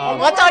open it.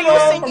 What are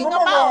you thinking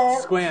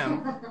about?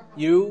 Squam,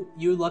 you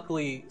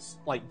luckily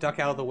like duck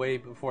out of the way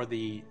before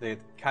the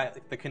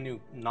canoe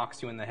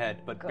knocks you in the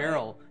head. But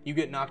Beryl, you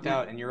get knocked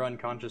out and you're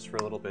unconscious for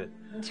a little bit.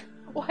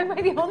 Why am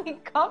I the only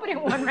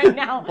competent one right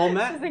now? Well,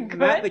 This isn't good.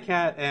 Matt the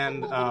cat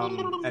and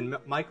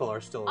Michael are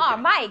still. Okay. Oh,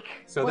 Mike.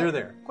 So they're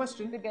there.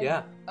 Question. Good.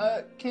 Yeah.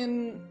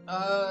 Can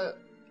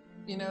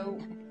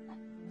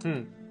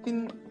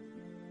can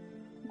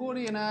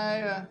Gordy and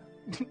I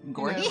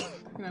Gordy?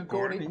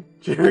 Gordy.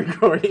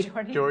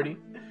 Jordy.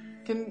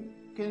 Can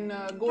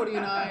Gordy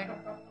and I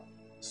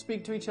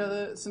speak to each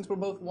other since we're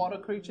both water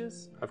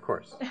creatures? Of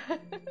course.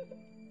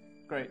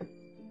 Great.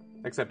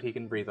 Except he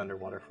can breathe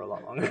underwater for a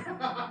lot longer.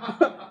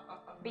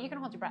 But you can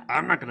hold your breath.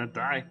 I'm not gonna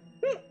die.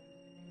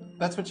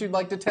 That's what you'd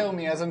like to tell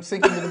me as I'm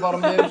sinking to the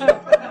bottom of the ocean.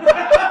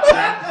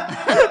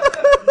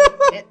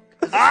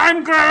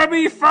 I'm gonna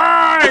be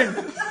fine!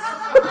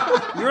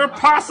 You're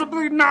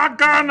possibly not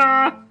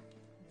gonna!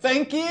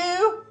 Thank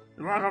you!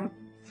 You're welcome.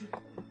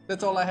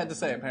 That's all I had to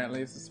say,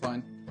 apparently. This is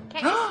fine.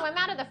 Can you swim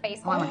out of the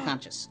face Oh, I'm hole?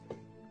 unconscious.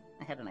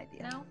 I had an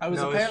idea. No? I was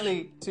No,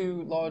 apparently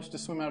too large to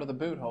swim out of the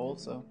boot hole,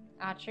 so...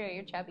 Ah, true.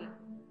 You're chubby.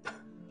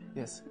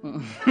 Yes.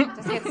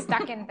 Just get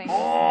stuck in things.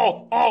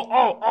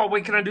 Oh,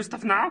 wait, can I do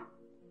stuff now?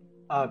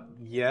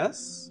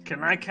 Yes.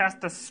 Can I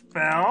cast a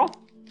spell?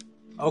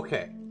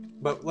 Okay,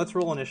 but let's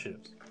roll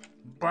initiatives.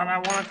 But I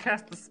want to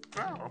cast a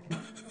spell.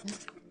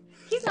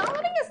 He's not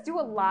letting us do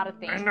a lot of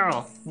things. I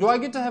know. Do I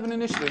get to have an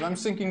initiative? I'm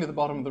sinking to the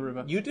bottom of the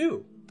river. You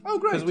do. Oh,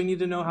 great. Because we need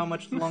to know how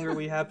much longer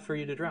we have for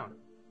you to drown.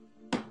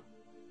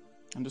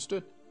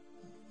 Understood.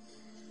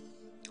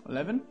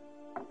 11?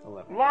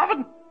 11.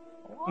 11.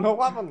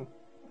 11.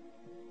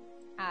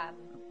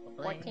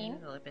 14.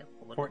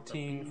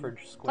 14 for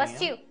Squam. Plus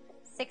 2.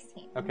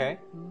 16. Okay.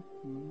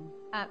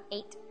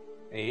 8.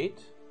 8.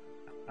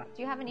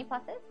 Do you have any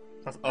pluses?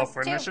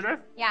 For 2. initiative?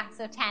 Yeah,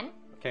 so 10.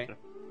 Okay.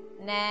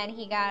 And then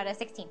he got a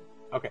 16.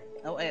 Okay.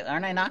 Oh, wait,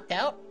 aren't I knocked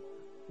out?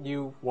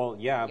 Well,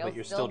 yeah, but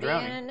you're still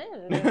drowning.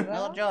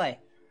 No joy.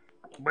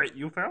 Wait,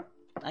 you fell?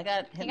 I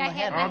got hit in got the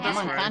hit head. in the I'm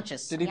head.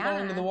 unconscious. Did he fall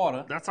into the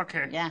water? That's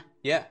okay. Yeah.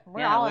 Yeah. We're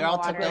Yeah, all we in all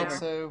the took water. over.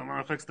 So... I'm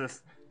gonna fix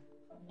this.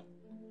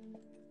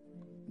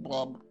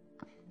 Blub.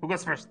 Who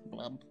goes first?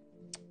 Blub.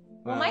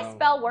 Will my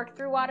spell work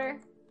through water?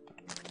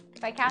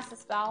 If I cast a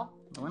spell?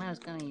 The one I was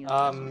gonna use.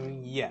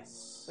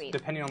 Yes. Sweet.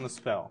 Depending on the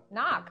spell.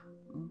 Knock.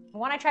 The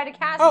one I tried to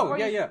cast Oh, before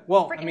yeah, you yeah.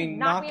 Well, I freaking mean,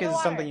 knocked me knock in the is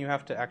water. something you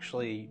have to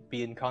actually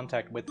be in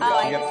contact with. Oh,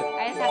 I You have just, to-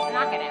 I just have to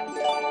knock at him.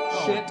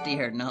 Oh,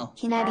 dear, no.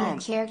 Can I be a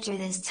character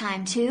this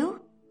time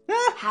too?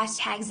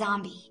 Hashtag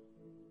zombie.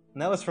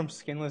 And that was from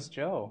Skinless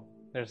Joe.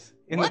 There's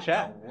in What? the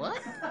chat. What?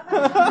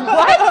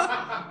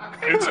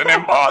 It's an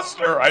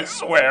imposter, I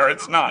swear,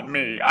 it's not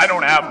me. I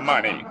don't have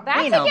money.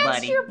 That's We know, against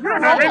buddy. your You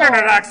don't have internet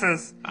parole.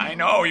 access. I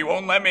know, you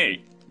won't let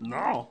me.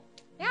 No.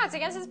 Yeah, it's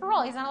against his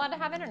parole. He's not allowed to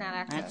have internet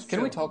access. That's Can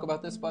true. we talk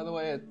about this, by the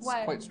way? It's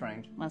What? quite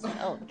strange.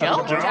 Oh,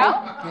 Joe? Joe? Joe?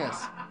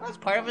 Yes. That's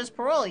part of his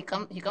parole. He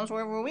comes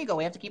wherever we go.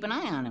 We have to keep an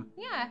eye on him.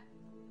 Yeah.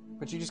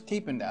 But you just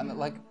keep him down.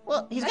 Like,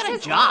 Well, he's That's got a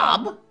his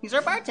job. job. He's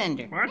our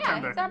bartender. Yeah,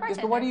 Bartender. he's our yes,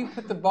 bartender. but why do you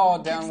put the bar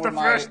down It's where the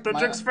my... fresh. The my-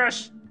 drink's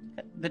fresh.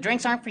 The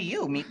drinks aren't for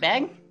you,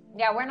 meatbag.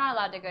 Yeah, we're not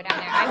allowed to go down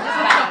there. I'm just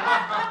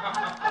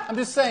letting I'm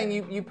just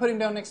saying, you put him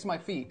down next to my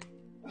feet.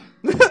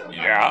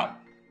 Yeah?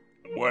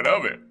 What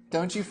of it?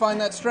 Don't you find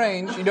that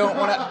strange? You don't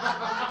want to...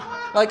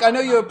 Like, I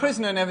know you're a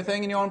prisoner and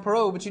everything, and you're on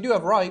parole, but you do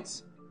have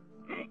rights.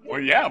 Well,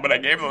 yeah, but I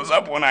gave those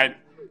up when I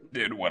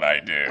did what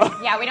I did.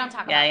 Yeah, we don't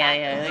talk about Yeah, that.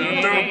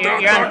 yeah, Don't- yeah.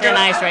 You're on thin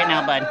ice right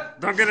now, bud.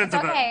 Don't get into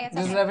It's okay. It's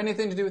Does okay. it have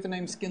anything to do with the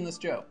name Skinless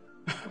Joe?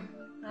 No,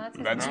 that's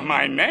his That's name.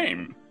 my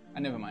name. I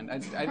never mind. I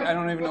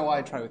don't even know why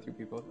I try with you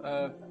people.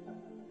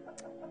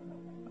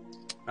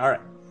 All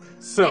right.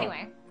 So,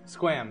 Anyway.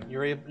 Squam,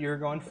 you're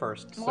going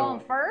first. I'm So, going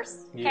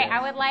first? Okay, Yeah.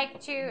 I would like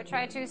to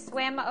try to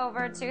swim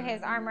over to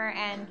his armor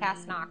and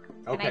cast knock. Can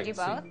I Okay, do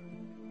so- both?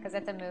 Because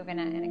it's a move and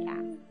a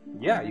cast.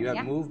 yeah, you have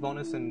Yeah. move,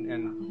 bonus,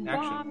 and Oh,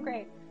 action. I'm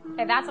great.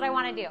 Okay, that's what I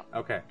want to do.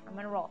 Okay. I'm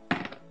going to roll.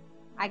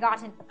 I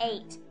got an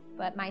 8,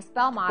 but my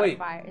spell Wait,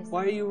 modifier is...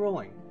 why are you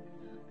rolling?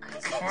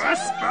 For a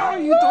spell,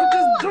 you don't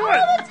just do All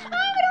the it. time,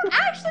 I don't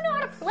actually know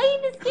how to play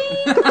this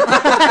game.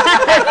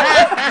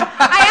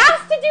 I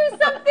asked to do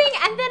something,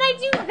 and then I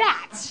do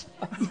that.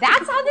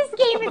 That's how this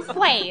game is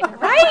played,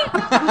 right?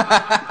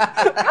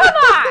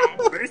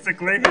 Come on.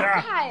 Basically,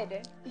 yeah.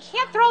 God, you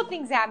can't throw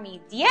things at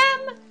me,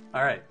 DM.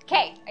 All right.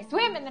 Okay, I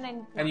swim, and then I...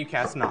 And you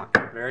cast knock.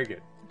 Very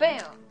good. Boom.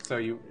 So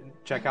you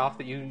check off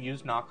that you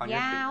use knock on your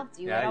feet. Yeah, I'll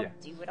do it. I'll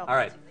do it. I'll All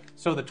right. do it.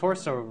 So the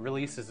torso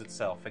releases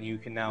itself, and you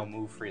can now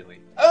move freely.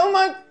 Oh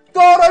my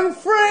god, I'm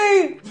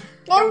free!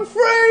 I'm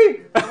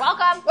free! You're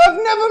welcome.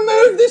 I've never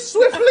moved this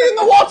swiftly in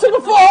the water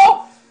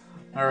before!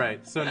 All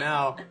right. So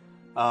now,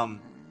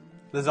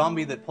 the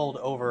zombie that pulled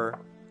over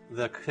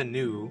the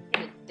canoe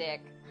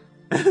Dick.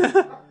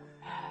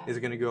 is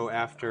going to go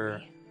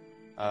after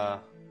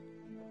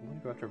I'm gonna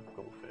go after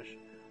goldfish.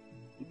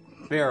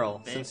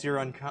 Beryl, since you're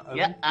unconscious.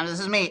 Yep, this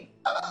is me.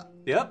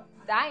 Yep.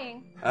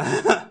 Dying.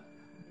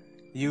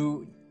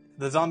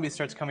 The zombie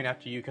starts coming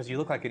after you because you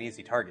look like an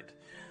easy target.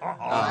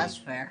 That's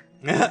fair.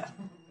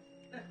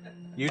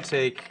 You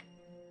take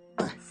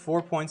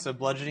 4 points of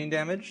bludgeoning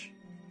damage.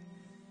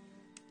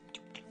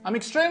 I'm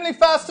extremely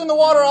fast in the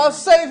water. I'll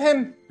save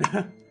him.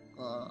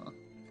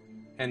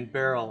 And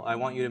Beryl, I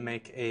want you to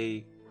make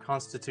a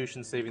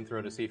Constitution saving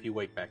throw to see if you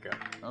wake back up.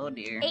 Oh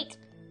dear. 8.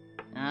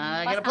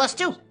 I got a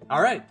 +2.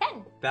 All right.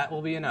 10. That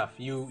will be enough.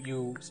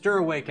 You stir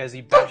awake as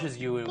he bashes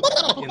you in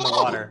the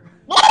water.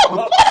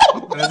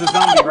 And there's a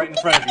zombie right in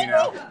front of you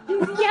now.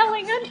 He's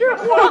yelling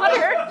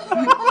underwater.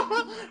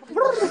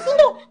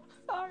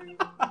 Sorry.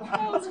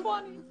 That was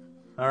funny.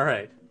 All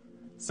right.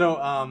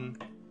 So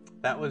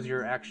that was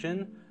your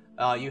action.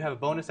 You have a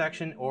bonus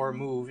action or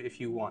move if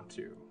you want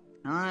to.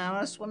 I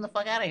want to swim the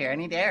fuck out of here. I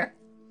need air.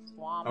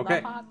 Swamp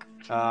Okay. the fuck.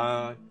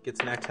 Gets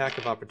an attack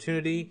of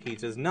opportunity. He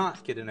does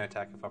not get an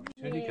attack of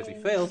opportunity because he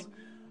fails.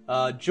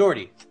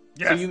 Jordy.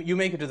 Yes. So you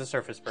make it to the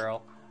surface,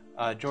 Beryl.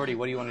 Jordy,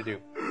 what do you want to do?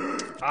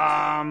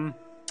 Well,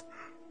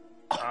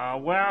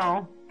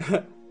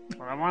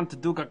 what I want to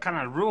do got kind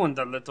of ruined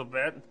a little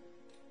bit.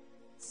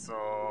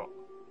 So,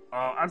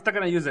 I'm still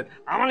gonna use it.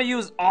 I'm gonna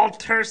use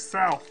Alter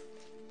Self.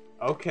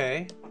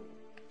 Okay.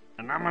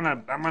 And I'm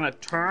gonna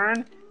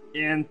turn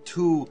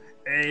into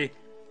a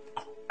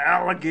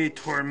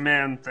alligator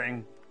man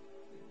thing.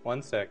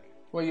 1 sec.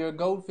 Well, you're a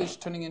goldfish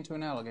turning into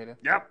an alligator.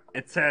 Yep.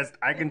 It says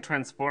I can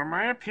transform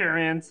my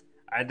appearance.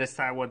 I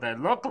decide what I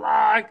look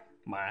like,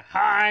 my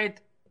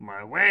height,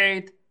 my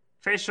weight,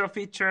 facial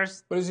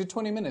features. But is your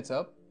 20 minutes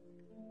up?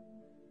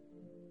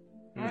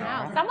 I don't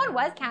know. Someone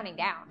was counting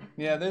down.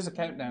 Yeah, there's a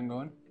countdown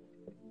going.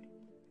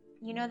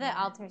 You know that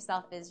alter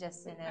self is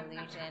just an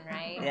illusion,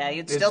 right? Yeah,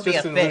 you'd It's still be a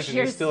just an fish. illusion.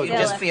 You're still a You'd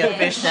just be a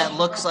fish that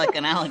looks like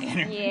an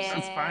alligator. Yeah.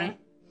 That's fine.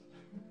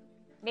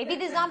 Maybe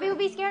the zombie would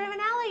be scared of an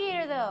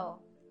alligator, though.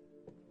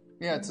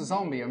 Yeah, it's a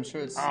zombie. I'm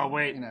sure it's. Oh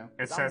wait, You know.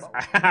 it says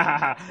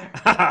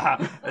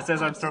it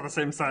says I'm still the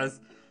same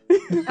size. So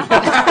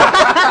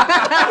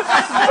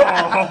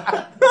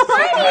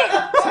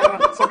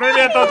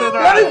maybe I don't do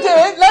that. Let him do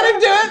it! Let him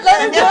do it!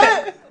 Let him do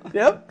it!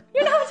 Yep.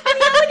 You're not a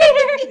tiny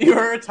alligator.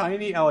 You're a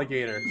tiny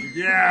alligator.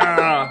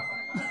 Yeah,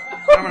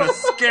 I'm gonna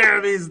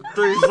scare these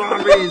 3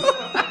 zombies.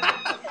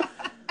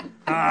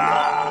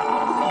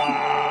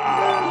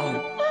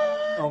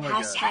 Oh my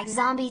god. Hashtag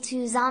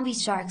zombie2 zombie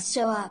sharks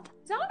show up.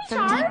 Zombie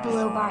From deep shark?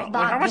 below bar. Wait,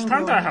 how much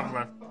time do I have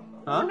left?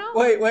 Huh?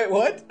 Wait,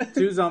 what?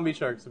 2 zombie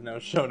sharks have now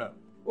shown up.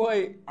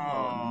 Wait,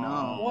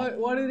 No.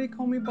 why did he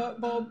call me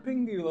Bob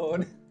Pingy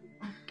Lord?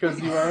 Because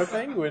you are a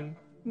penguin.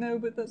 No,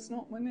 but that's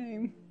not my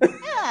name.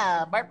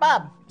 Yeah, Bart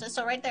Bob. Just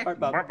so right there. Bart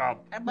Bob. What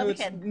about? Bart No, Bob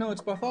it's, kid. no, it's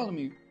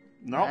Bartholomew.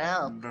 Nope,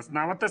 Well. that's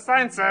not what the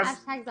sign says.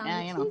 Hashtag zombie.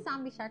 Yeah, you know. 2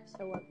 zombie sharks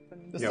show up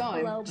from The Yep. sign.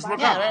 below Just bar.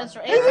 look Yeah, up. that's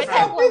right. It's right there.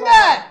 Help me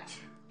back!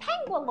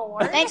 Penguin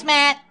Lord. Thanks,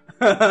 Matt.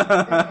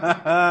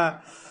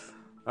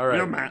 All right.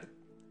 Yo, Matt.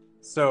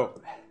 So,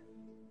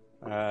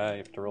 you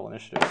have to roll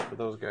initiative for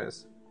those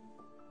guys.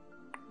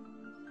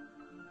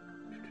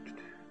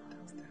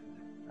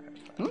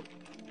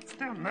 It's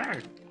down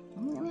there.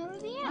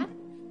 Yeah.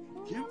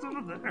 It's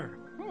over there.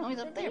 I know he's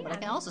up there, but I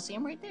can also see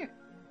him right there.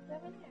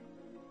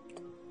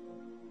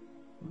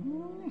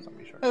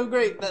 Zombie shark. Oh,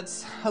 great,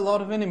 that's a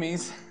lot of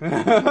enemies. You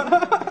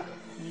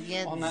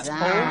get On that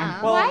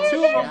zombie. Well, Why are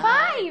 2 there of them.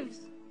 5?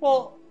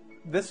 Well,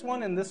 this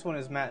one and this one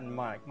is Matt and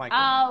Michael.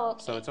 Oh,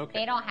 okay. So it's okay.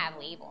 They don't have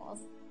labels.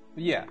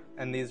 Yeah,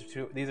 and these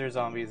are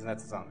zombies, and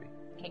that's a zombie.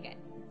 Okay, good.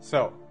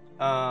 So,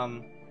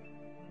 I'm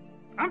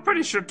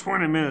pretty sure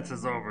 20 minutes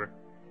is over.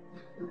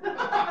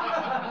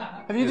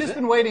 Have you just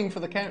been waiting for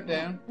the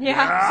countdown?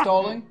 Yeah.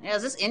 Stalling? Yeah,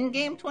 is this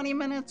in-game 20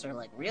 minutes or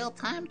like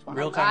real-time 20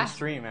 real-time gosh.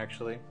 stream,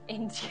 actually.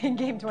 In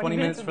game 20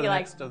 minutes would for be the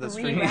like next of the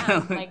 3 stream.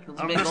 rounds. Like, Of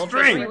Big the goldfish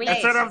stream. for It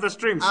said days. of the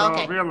stream, so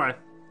Okay. real life.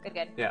 good,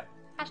 good. Yeah.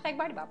 Hashtag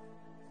Barty Bob.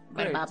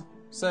 Bart Bob.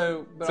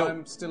 So, but So-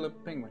 I'm still a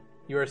penguin.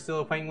 You are still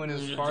a penguin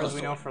as far as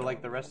we know for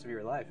like the rest of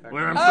your life. Actually.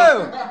 Where I'm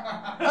Oh!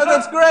 Oh,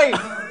 that's great!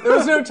 There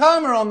was no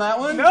timer on that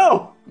one.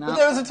 No! But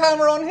there was a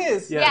timer on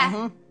his. Yes.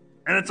 Yeah.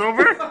 And it's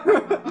over?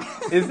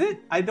 Is it?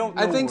 I don't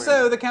know. I think where.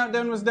 so. The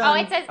countdown was done.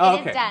 Oh, it says Oh, it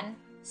okay. is done.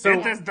 So,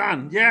 It is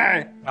done.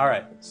 Yay! all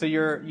right. So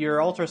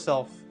your ultra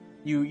self,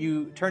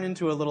 you turn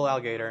into a little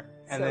alligator,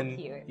 and So then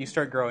cute. you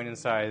start growing in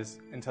size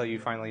until you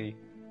finally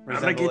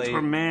resemble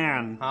Alligator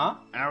man. Huh?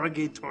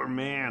 Alligator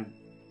man.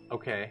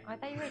 Okay. Oh, I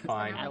thought you were just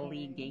Fine. an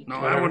alligator. Alligator. No,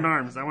 I want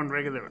arms. I want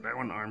regular. I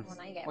want arms. When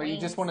I get Well, you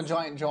just wings. want a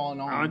giant jaw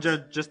and I want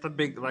arms. just a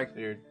big, like,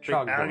 Your big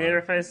trog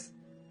alligator face.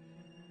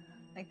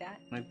 like that.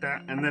 Like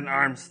that. And then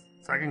arms.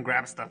 So I can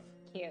grab stuff.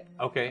 Cute.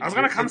 Okay. I was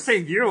gonna come It's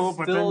save you,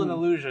 but Still then... an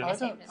illusion. I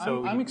don't,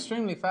 So I'm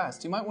extremely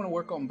fast. You might want to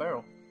work on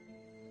Beryl.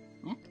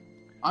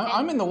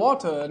 I'm in the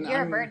water. And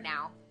You're I'm, a bird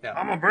now. Yeah.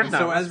 I'm a bird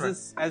now. So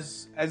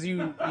that's as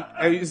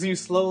you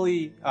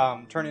slowly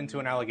turn into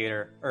an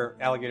alligator or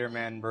alligator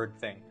man bird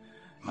thing,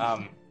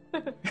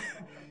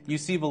 you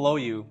see below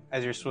you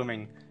as you're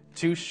swimming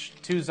two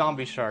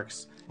zombie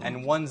sharks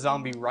and one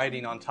zombie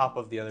riding on top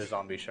of the other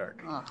zombie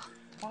shark. Ugh.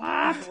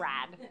 What?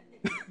 Rad.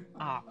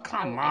 Oh,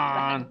 come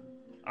on.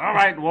 All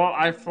right, well,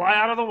 I fly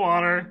out of the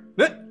water.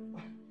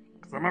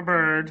 Because I'm a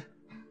bird.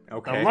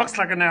 Okay. That looks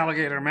like an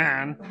alligator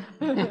man.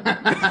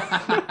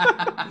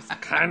 He's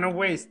kind of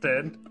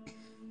wasted.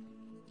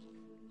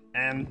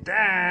 And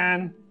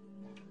then...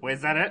 Wait,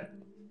 is that it?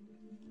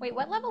 Wait,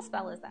 what level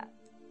spell is that?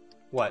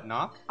 What,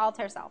 knock?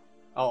 Alter self.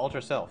 Oh,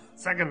 alter self.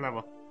 Second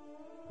level.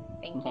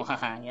 Thank you.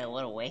 Yeah,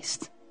 what a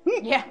waste.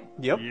 Yeah.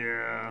 Yep.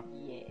 Yeah.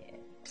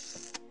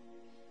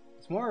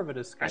 It's more of a I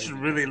disguise. should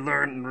really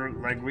learn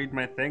and read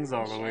my things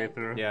all the way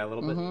through. Yeah, a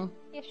little bit.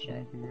 You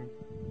should.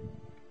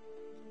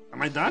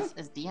 Am I done?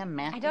 Is DM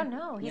math? I don't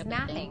know. He's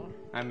mathing.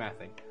 I'm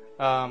mathing.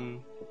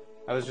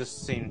 I was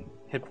just seeing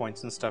hit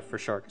points and stuff for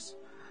sharks.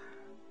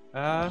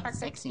 Sharks are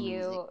Sexy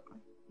cute. music.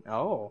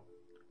 Oh.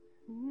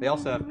 They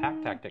also have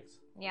pack tactics.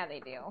 Yeah,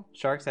 they do.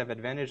 Sharks have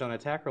advantage on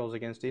attack rolls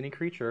against any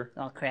creature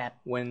Oh, crap.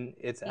 when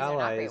its are not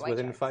ally great is white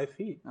within sharks. 5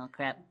 feet. Oh,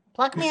 crap.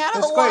 Pluck me out of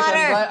That's the great.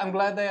 water! I'm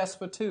glad they asked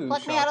for 2.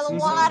 Pluck me out of the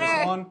sharks instead water.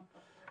 just 1.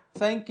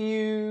 Thank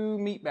you,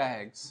 meat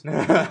bags. We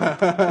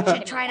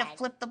should try to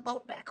flip the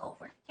boat back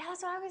over. Yeah,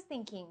 that's what I was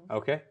thinking.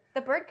 Okay.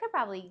 The bird could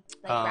probably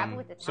grab it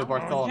with its So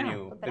talons.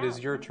 Bartholomew, Flip it is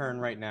out. your turn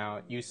right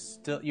now.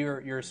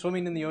 You're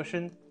swimming in the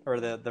ocean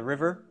or the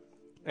river,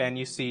 and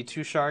you see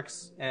 2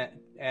 sharks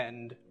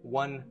and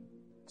 1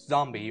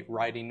 zombie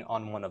riding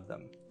on one of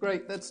them.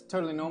 Great, that's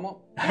totally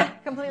normal.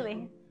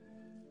 Completely.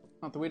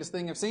 Not the weirdest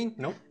thing I've seen.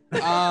 Nope.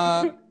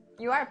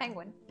 You are a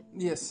penguin.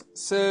 Yes.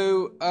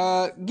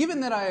 So,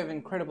 given that I have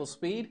incredible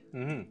speed,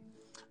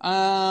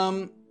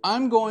 I'm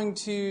going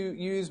to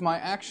use my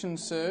action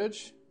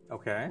surge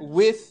Okay.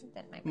 with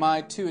Then my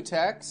my 2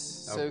 attacks.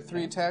 So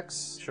 3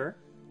 attacks Sure.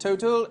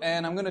 total,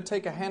 and I'm going to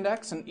take a hand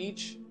axe on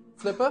each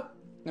flipper.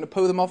 I'm going to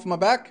pull them off my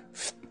back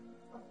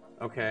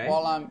Okay.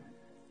 while I'm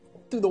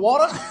through the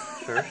water.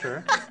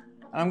 Sure.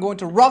 I'm going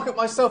to rocket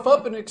myself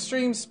up at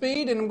extreme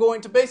speed, and I'm going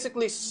to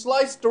basically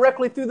slice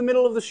directly through the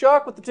middle of the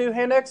shark with the 2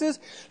 hand axes,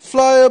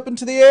 fly up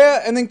into the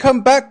air, and then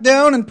come back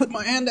down and put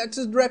my hand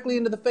axes directly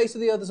into the face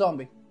of the other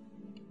zombie.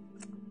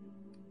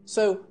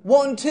 So,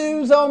 1,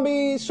 2,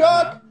 zombie,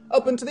 shark,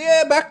 up into the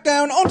air, back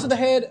down, onto the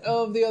head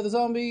of the other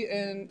zombie,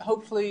 and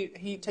hopefully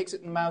he takes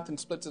it in the mouth and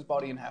splits his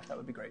body in half. That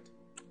would be great.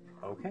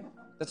 Okay.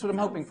 That's what I'm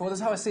hoping for.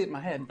 That's how I see it in my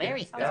head.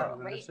 Very thorough.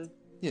 Great.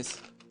 Yes.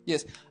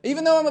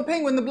 Even though I'm a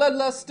penguin, the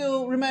bloodlust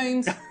still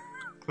remains.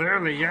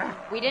 Clearly, yeah.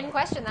 We didn't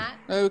question that.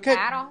 Okay.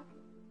 At all.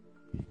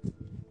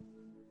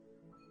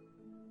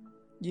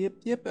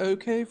 Yep.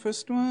 Okay,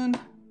 first one.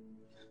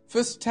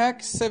 First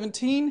attack,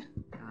 17.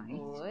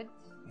 Good.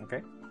 Okay.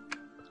 Do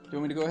you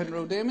want me to go ahead and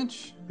roll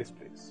damage? This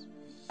please.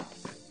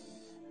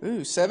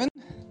 Ooh, 7.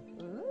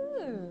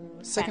 Ooh.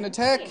 Second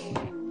attack.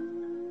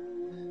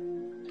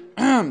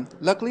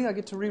 Luckily, I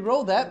get to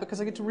re-roll that because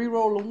I get to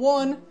re-roll a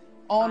 1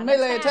 on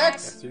melee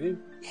attacks. Yes, you do.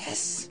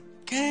 Yes.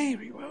 Okay,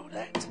 re-roll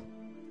that.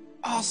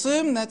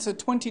 Awesome. That's a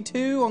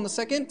 22 on the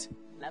second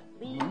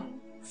Lovely.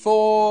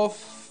 for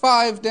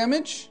 5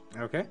 damage.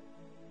 Okay.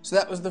 So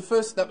that was the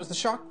first. That was the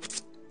shark.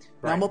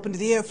 Now I'm Right. up into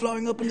the air,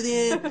 flying up into the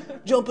air,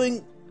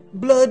 jumping,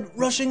 blood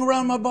rushing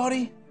around my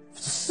body,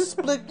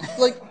 split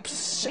like out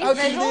into the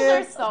Visuals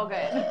air. are so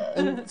good.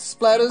 And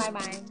splatters In my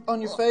mind.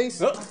 on your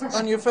face,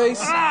 on your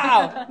face.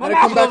 Ow! And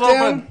I come back Mouth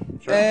down open.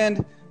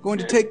 and going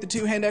to take the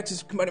 2 hand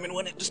axes, combine them in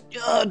one, and just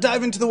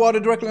dive into the water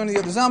directly onto the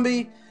other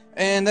zombie.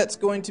 And that's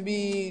going to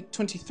be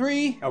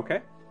 23.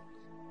 Okay.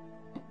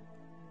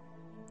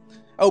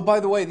 Oh, by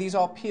the way, these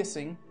are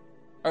piercing.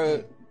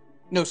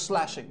 No,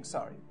 slashing.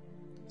 Sorry,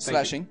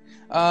 slashing.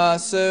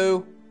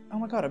 So, oh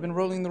my god, I've been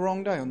rolling the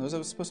wrong die on those. I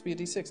was supposed to be a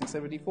D6 instead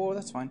of a D4.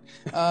 That's fine.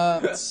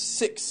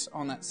 6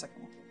 on that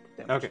second one.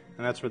 Damage. Okay,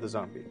 and that's for the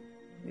zombie.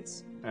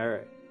 Yes. All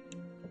right.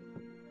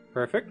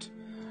 Perfect.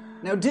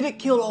 Now, did it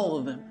kill all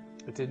of them?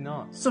 It did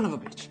not. Son of a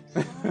bitch.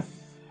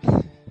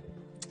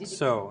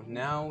 So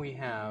now we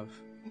have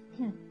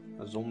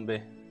a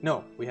zombie.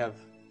 No, we have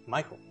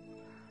Michael.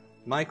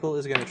 Michael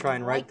is going to try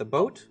and right the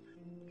boat.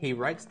 He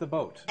rights the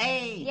boat.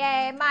 Hey!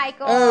 Yay,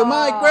 Michael. Oh,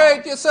 Mike,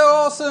 great! You're so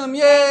awesome!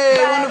 Yay!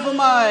 Wonderful,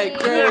 Mike!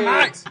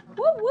 Great!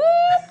 Woo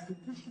woo.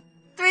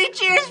 3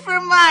 cheers for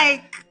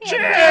Mike!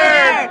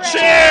 Cheer!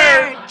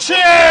 Cheer!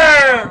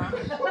 Cheer!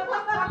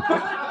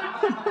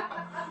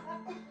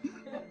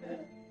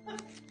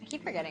 I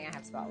keep forgetting I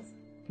have spells.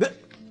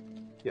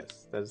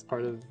 Yes, that is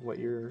part of what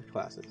your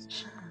class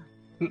is.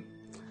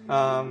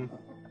 And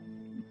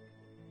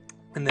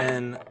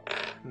then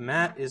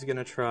Matt is going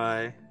to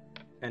try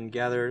and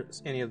gather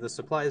any of the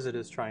supplies that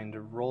is trying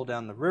to roll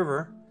down the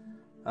river.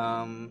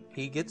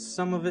 He gets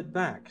some of it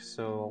back,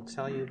 so I'll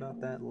tell you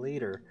about that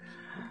later.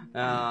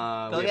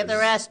 Go get the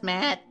rest,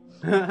 Matt.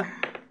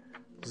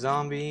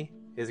 Zombie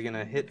is going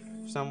to hit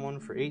someone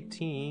for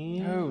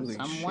 18. Holy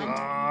Someone.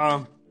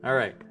 All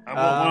right. I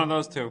want one of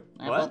those 2.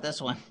 How What? about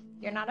this one?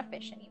 You're not a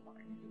fish anymore.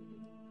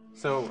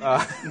 So,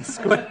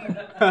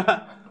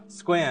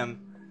 Squam,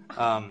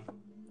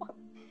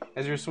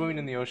 as you're swimming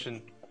in the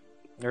ocean,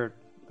 or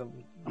the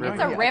river,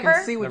 It's a I river?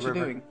 can see what The you're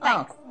river. doing.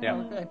 Oh,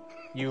 yeah, good.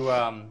 you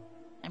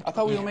I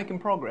thought we were making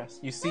progress.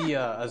 you see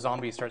a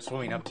zombie start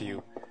swimming up to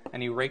you,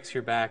 and he rakes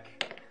your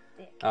back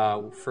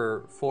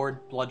for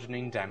 4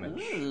 bludgeoning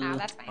damage. Oh,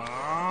 that's fine.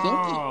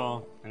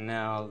 Oh. And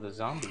now the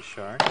zombie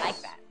shark. I like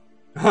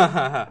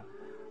that.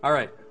 All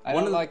right. I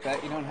don't like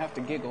that. You don't have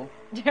to giggle.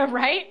 Yeah,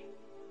 right?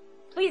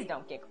 Please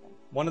don't giggle.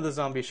 One of the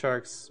zombie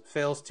sharks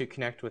fails to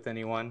connect with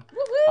anyone,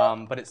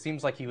 but it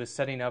seems like he was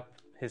setting up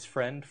his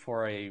friend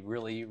for a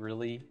really,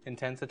 really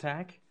intense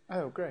attack.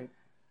 Oh, great.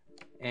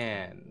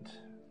 And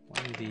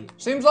 1d.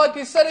 Seems like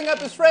he's setting up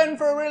his friend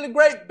for a really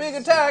great big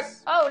attack.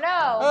 Oh,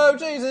 no. Oh,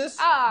 Jesus.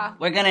 Ah.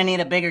 We're gonna need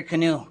a bigger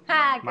canoe.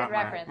 Ha, good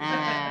reference.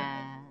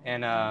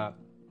 And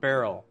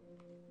Beryl,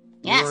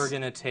 Yes. you're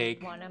gonna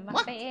take. One of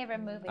my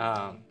favorite movies.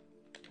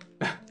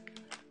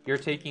 You're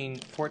taking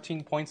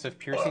 14 points of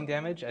piercing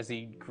damage as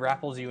he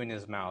grapples you in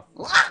his mouth.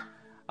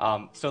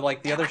 So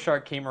like the other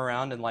shark came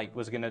around and like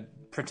was gonna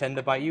pretend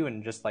to bite you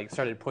and just like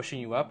started pushing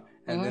you up,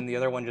 and then the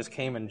other one just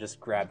came and just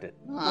grabbed it.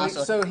 Wait,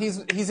 so he's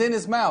in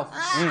his mouth.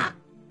 Mm.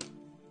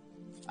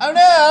 Oh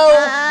no!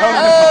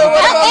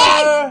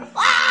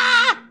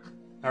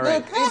 All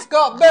right. Look, he's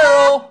got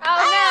Beryl. Oh,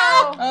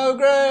 no. Oh,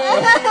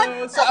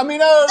 great.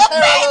 The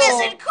pain is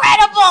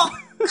incredible!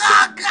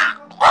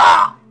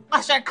 I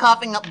start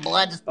coughing up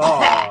blood.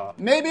 Oh.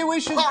 Maybe we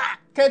should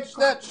catch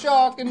that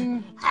shark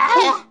and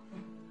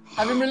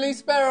have him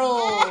release Beryl.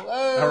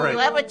 Oh. All right. Do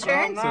I have a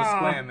turn? So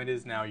Squam, it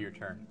is now your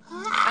turn.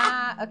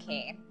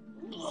 Okay.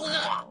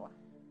 So,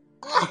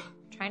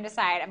 trying to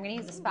decide. I'm going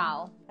to use a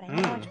spell, but I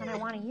don't know which one I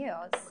want to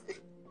use.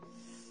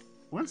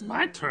 When's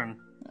my turn?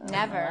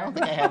 Never. I don't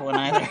think I have one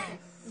either.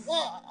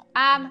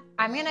 I'm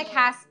going to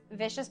cast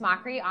Vicious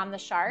Mockery on the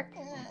shark.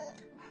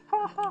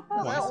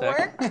 One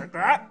sec. Like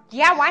that?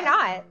 Yeah, why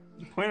not?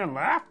 You point and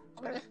laugh?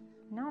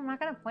 No, I'm not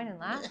going to point and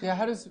laugh. Yeah,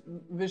 how does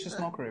vicious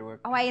mockery work?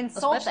 Oh, I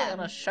insult Especially them.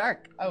 on a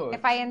shark. Oh,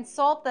 If I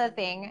insult the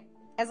thing,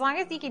 as long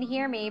as he can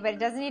hear me, but it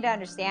doesn't need to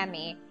understand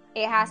me,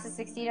 it has to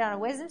succeed on a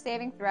wisdom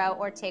saving throw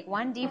or take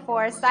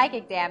 1d4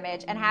 psychic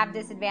damage and have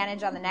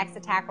disadvantage on the next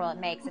attack roll it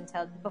makes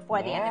until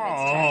before the end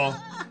of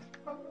its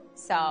turn.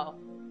 So,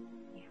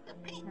 yeah,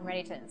 I'm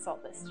ready to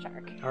insult this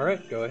shark. All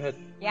right, go ahead.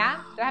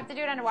 Yeah? Do I have to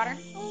do it underwater?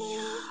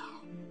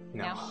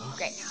 No.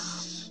 Great.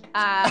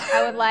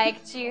 I would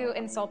like to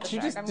insult the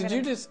shark. did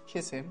you just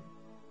kiss him?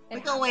 It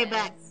We go way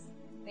back. happens.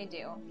 They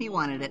do. He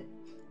wanted it.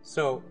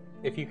 So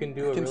if you can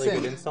do a really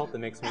Consent. good insult that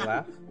makes me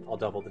laugh, I'll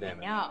double the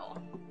damage. No.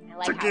 I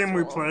like It's a game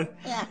we house play. rules.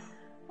 Yeah.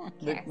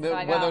 Okay, The so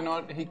I whether go. or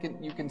not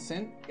you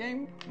consent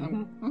game?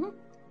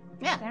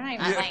 Yeah. They're not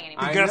even playing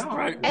anymore. I Guess know.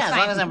 right. Yeah, as Fine.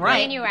 long as I'm Me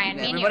right. and you, Ryan.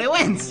 Me and you.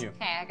 Everybody wins. You.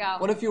 Okay, I go.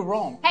 What if you're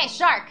wrong? Hey,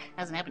 shark.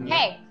 Hasn't happened yet.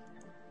 Hey,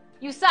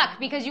 you suck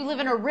because you live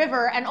in a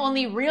river and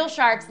only real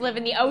sharks live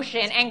in the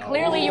ocean, and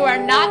clearly you are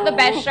not the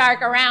best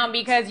shark around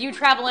because you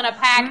travel in a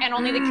pack and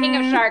only the king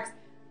of sharks,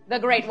 the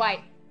great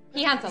white,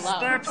 he hunts alone.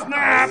 Snap,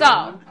 snap.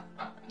 So,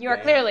 you are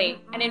clearly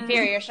an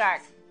inferior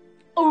shark.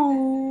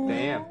 Ooh.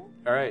 Damn.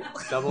 All right,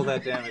 double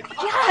that damage.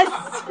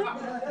 Yes!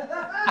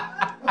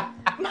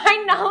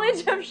 My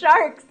knowledge of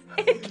sharks,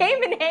 it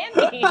came in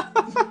handy.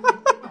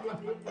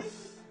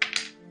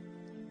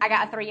 I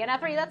got a 3 and a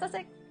 3, that's a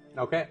 6.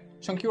 Okay.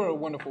 Chunk, you are a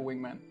wonderful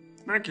wingman.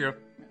 Thank you.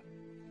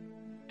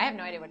 I have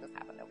no idea what just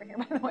happened over here,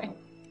 by the way.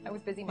 I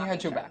was busy He mocking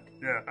had your sharks. back.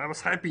 Yeah, I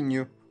was hyping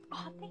you.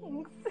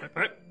 Oh, thanks.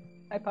 Right?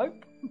 I poke.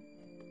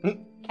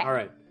 All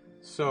right.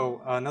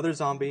 So another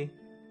zombie,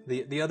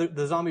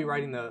 the zombie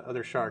riding the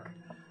other shark,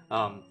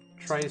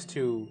 tries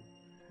to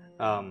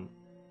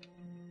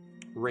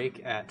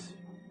rake at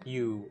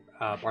you,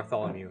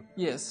 Bartholomew.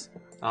 Yes.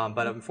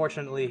 But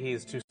unfortunately,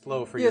 he's too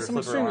slow for Yes, your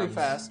I'm flipper extremely arms.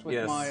 fast with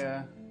Yes.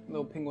 my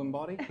little penguin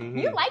body.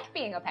 You like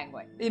being a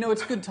penguin. You know,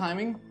 it's good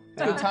timing.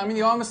 It's good timing.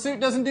 The armor suit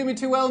doesn't do me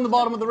too well in the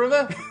bottom of the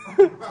river.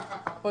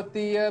 But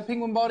the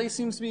penguin body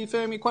seems to be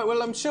faring me quite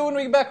well. I'm sure when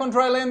we get back on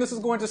dry land, this is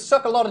going to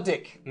suck a lot of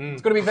dick.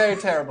 It's going to be very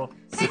terrible.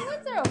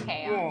 Penguins are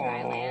okay on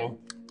dry land.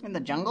 In the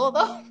jungle,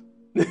 though?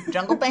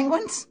 Jungle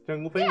penguins?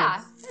 Jungle penguins.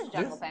 Yeah, there's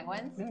jungle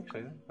penguins. Yeah,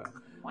 actually, that's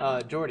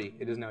fine. Jordy,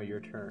 it is now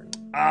your turn.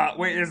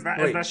 Wait, is that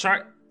Wait.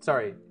 shark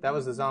Sorry, that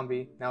was the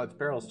zombie. Now it's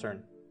Beryl's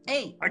turn.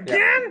 Hey,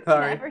 again?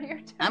 Sorry. Never your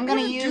turn. I'm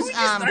gonna Do we use,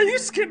 just- are you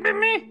skipping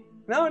me?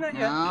 No, not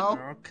yet. no.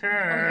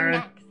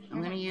 Okay.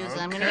 I'm gonna use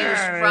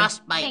Okay.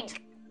 frostbite.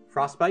 Pink.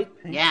 Frostbite.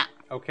 Yeah.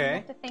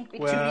 Okay. To think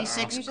between Well,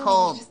 2d6 usually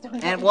cold. you just don't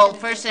And have well, to-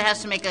 first it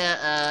has to make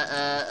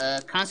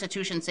a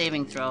Constitution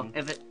saving throw.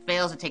 If it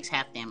fails, it takes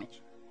half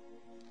damage.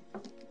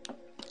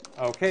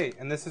 Okay,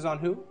 and this is on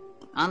who?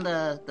 On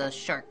the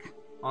shark.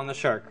 On the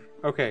shark.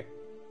 Okay.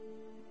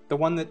 The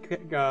one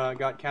that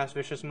got cast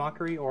Vicious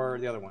Mockery, or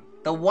the other one?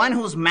 The one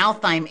whose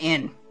mouth I'm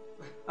in.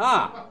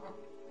 Ah!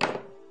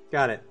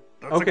 Got it.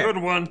 That's Okay. a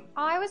good one.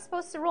 Oh, I was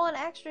supposed to roll an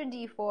extra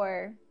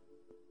d4.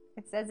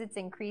 It says it's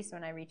increased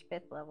when I reach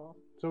 5th level.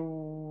 So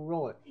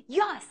roll it.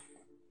 Yes!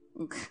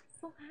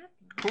 So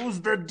happy.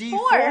 Who's the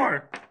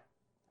D4?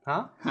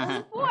 Huh?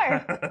 4.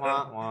 Wah,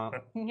 wah. Wah,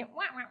 wah,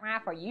 wah,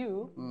 for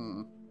you.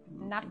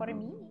 Not for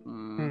me.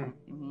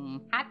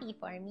 Happy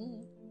for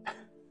me.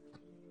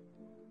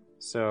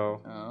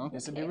 So,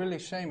 Yes, it'd be really a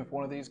shame if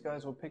one of these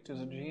guys were picked as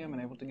a GM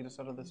and able to get us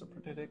out of this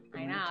predicament.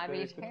 I know,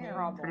 it'd be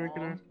terrible.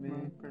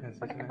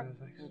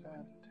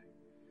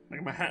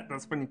 Like my hat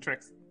does funny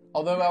tricks.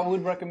 Although I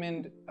would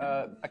recommend,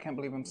 I can't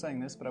believe I'm saying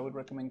this, but I would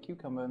recommend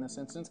cucumber in this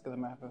instance because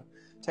I have a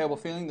terrible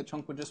feeling that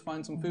Chunk would just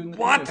find some food in the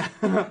What?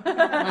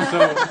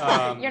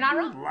 So, You're not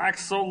wrong. Lack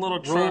so little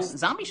trust.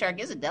 Zombie shark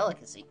is a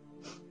delicacy.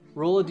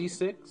 roll a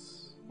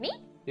d6. Me?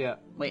 Yeah.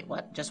 Wait,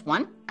 what? Just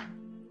one?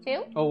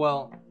 2? Oh,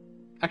 well.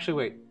 Actually,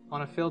 wait.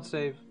 On a failed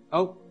save.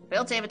 Oh,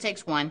 Failed save, it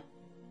takes one.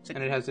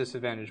 and it has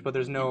disadvantage, but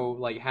there's no,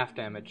 like, half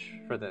damage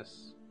for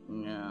this.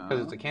 No.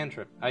 Because it's a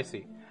cantrip. I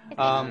see.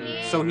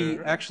 So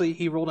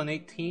he rolled an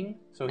 18,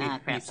 so he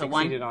crap. So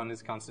succeeded on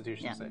his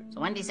constitution Yeah. save.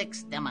 So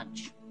 1d6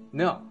 damage.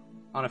 No.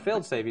 On a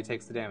failed save, he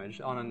takes the damage.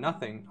 On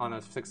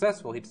a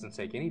successful, he doesn't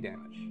take any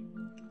damage.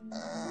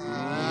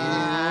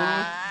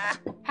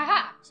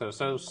 Haha. So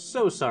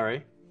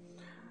sorry.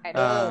 I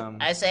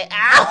don't. I say,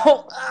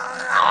 ow!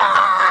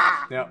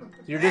 No,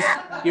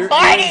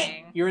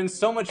 you're in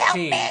so much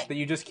pain that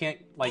you just can't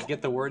like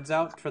get the words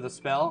out for the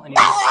spell, and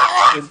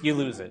you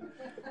lose it.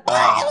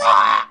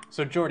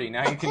 So Jordy,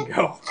 now you can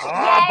go. Oh,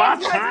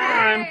 about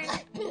time!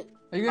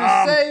 Are you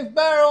gonna save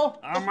Barrel?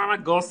 I'm gonna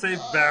go save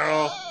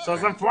Barrel. So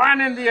as I'm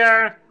flying in the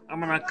air, I'm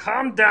gonna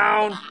calm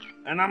down,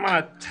 and I'm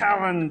gonna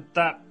talon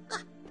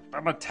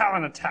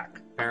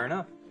attack Fair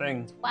enough.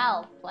 thing.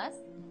 12 plus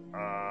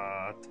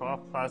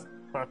 12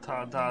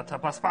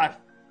 plus 5.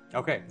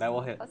 Okay, that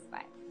will hit. plus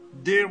 5.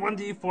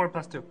 1d4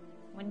 plus 2.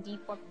 1d4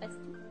 plus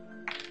 2.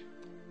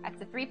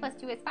 That's a 3 plus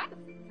 2 is 5.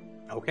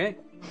 Okay,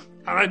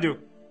 How'd I do?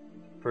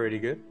 pretty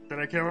good. Did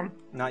I kill him?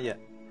 Not yet.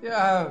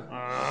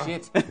 Yeah.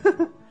 Shit.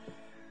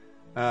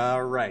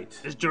 All right.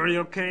 Is Jordy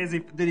okay?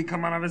 Did he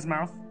come out of his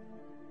mouth?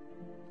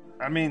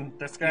 I mean,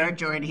 this guy. You're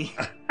Jordy.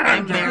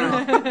 I'm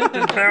Barrel.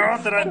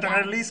 Did I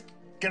at least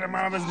get him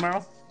out of his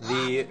mouth?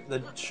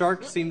 The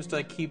shark seems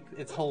to keep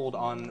its hold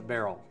on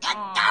Barrel.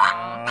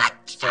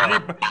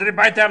 Did he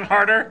bite down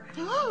harder?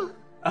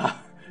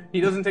 He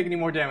doesn't take any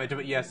more damage,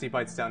 but yes, he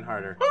bites down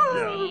harder.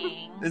 Yeah.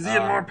 Is he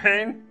in more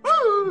pain?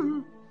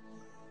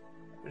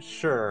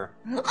 Sure.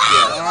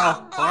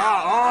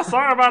 Oh,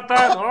 sorry about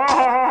that.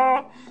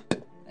 Oh.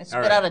 I spit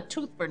right. out a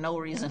tooth for no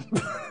reason.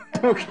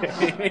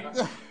 Okay.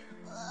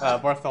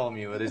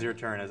 Bartholomew, it is your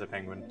turn as a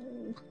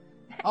penguin.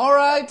 All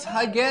right,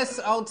 I guess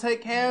I'll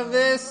take care of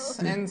this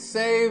and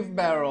save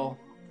Barrel.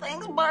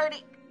 Thanks,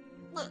 Marty.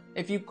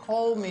 If you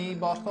call me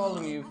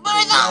Bartholomew for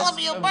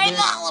Bartholomew, the rest of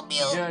Bartholomew.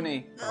 this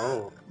journey.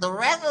 Oh. The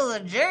rest of the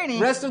journey.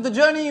 Rest of the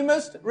journey, you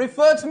must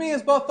refer to me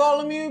as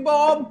Bartholomew,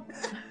 Bob.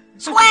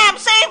 Swam,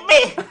 save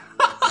me!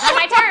 Now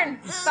my turn.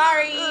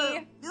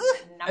 Sorry.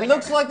 It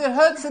looks like it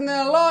hurts in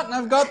there a lot, and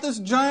I've got this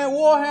giant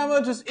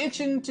warhammer just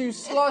itching to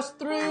slice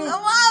through.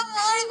 Come on,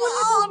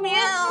 Bartholomew.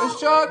 The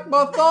shark,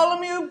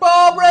 Bartholomew,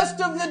 Bob,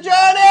 rest of the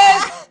journey!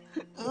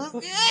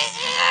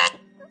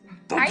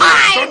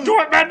 Don't do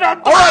it, man!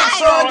 Don't do Alright,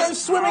 so I it! go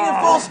swimming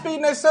at full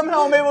speed, and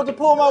somehow I'm able to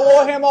pull my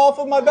warhammer off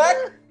of my back.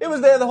 It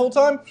was there the whole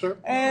time. Sure.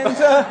 And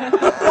once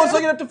I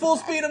get up to full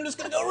speed, I'm just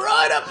going to go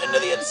right up into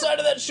the inside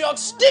of that shark,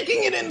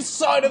 sticking it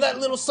inside of that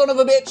little son of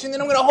a bitch, and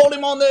then I'm going to hold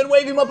him on there and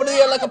wave him up into the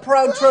air like a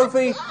proud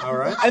trophy. All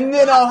right. And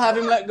then I'll have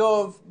him let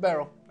go of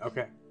Barrel.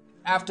 Okay.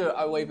 After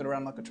I wave it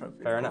around like a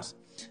trophy. Fair enough.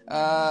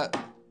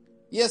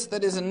 Yes,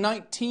 that is a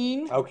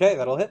 19. Okay,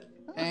 that'll hit.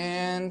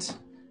 And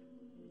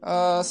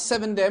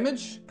 7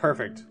 damage.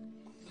 Perfect.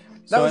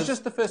 That So was as-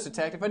 just the first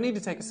attack. If I need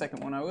to take a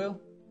second one, I will.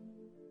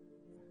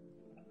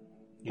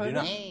 You do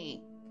not.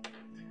 Hey.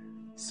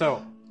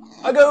 So,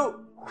 I go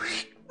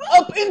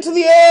up into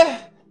the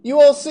air. You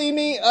all see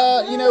me,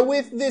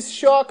 with this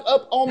shark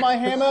up on my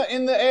hammer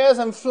in the air as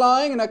I'm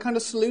flying, and I kind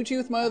of salute you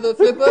with my other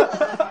flipper.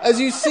 As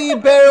you see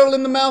Barrel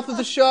in the mouth of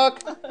the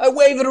shark, I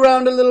wave it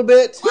around a little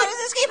bit. Why does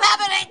this keep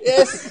happening?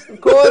 Yes,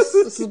 of course.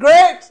 This is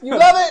great. You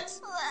love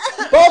it.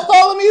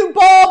 Bartholomew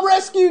Bob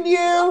rescued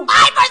you.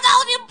 Bye,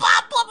 Bartholomew.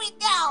 Bob, put me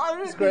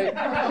down. It's great.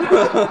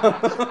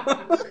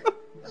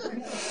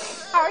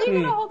 How are you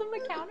going to hold him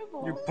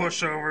accountable? You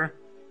push over.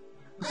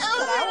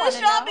 The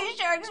zombie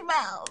shark's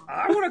mouth.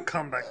 I would have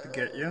come back to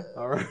get you.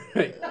 all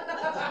right.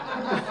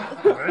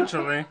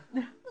 Eventually.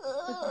 Am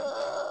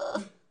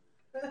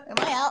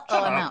I out?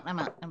 Oh, I'm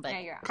out. I'm back. Yeah,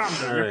 you're out. Calm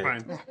down. All You're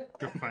right. fine.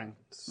 You're fine.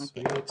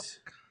 Sweet.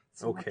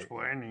 Okay.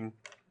 Whining.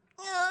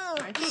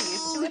 Aren't you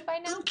used to it by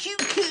now?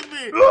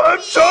 Cucumber.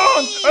 I'm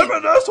Sean! I'm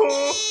an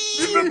asshole!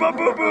 Leave me my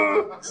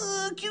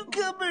boo-boo!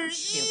 Cucumber.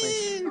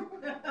 Stupid.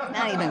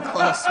 Not even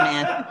close,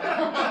 man.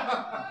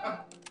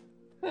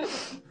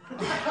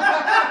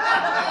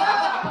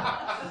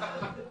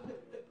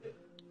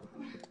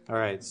 All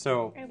right,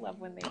 so I love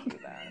when they do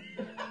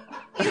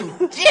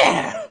that.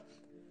 Yeah.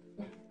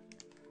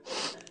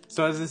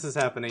 so as this is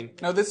happening,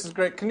 No, this is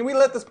great. Can we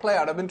let this play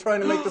out? I've been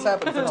trying to make this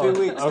happen for 2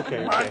 weeks.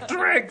 okay, My okay.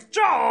 drink,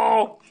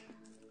 Joe!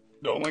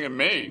 Don't look at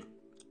me.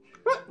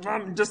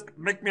 Just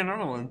make me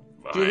another one.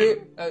 Do you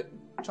hear,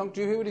 Chunk,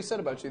 do you hear what he said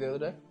about you the other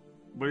day?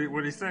 What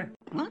did he say?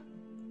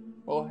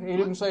 Well, he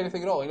didn't say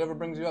anything at all. He never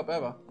brings you up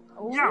ever.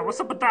 Yeah, what's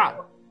up with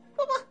that?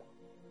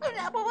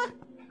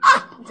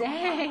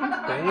 Dang.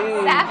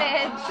 Dang.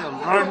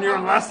 Savage. Learn your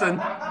lesson.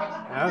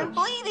 Ouch.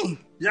 Bleeding.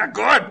 Yeah,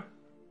 good.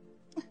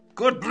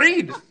 Good,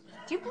 bleed.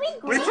 Do you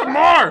bleed Bleed green? some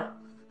more.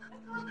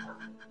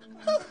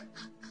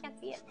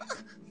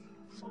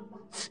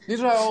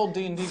 These are how all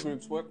D&D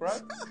groups work,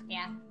 right?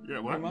 Yeah. Yeah,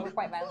 what? We're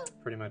quite violent.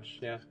 Pretty much,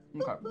 yeah.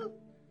 Okay.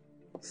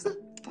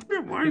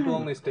 People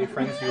only stay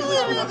friends usually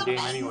for one game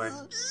anyway.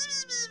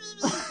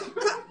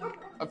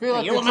 I feel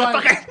like You you're trying...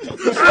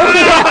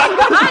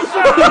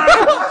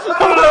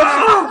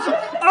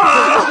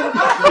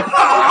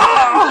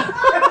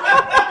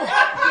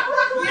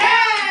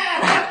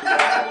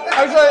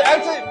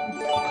 Actually...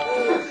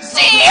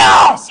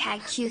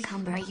 Hashtag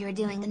cucumber, you're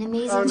doing an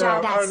amazing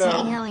job at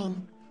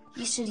signaling.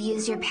 You should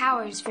use your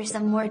powers for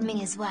some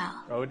wording as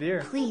well. Oh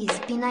dear. Please,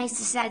 be nice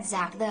to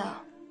Zach though.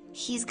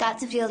 He's got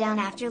to feel down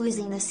after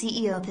losing the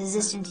CEO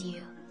position to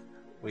you.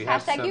 We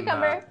have Hashtag some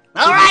cucumber.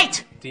 All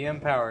right.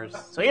 DM powers.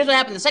 So here's what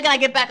happened. The second I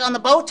get back on the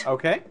boat,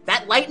 Okay.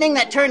 that lightning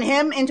that turned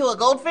him into a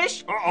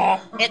goldfish,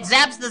 it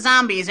zaps the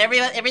zombies.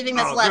 Everything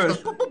that's left goes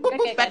boop, boop, boop,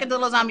 boop, back into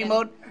the zombie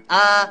mode.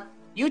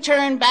 You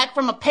turn back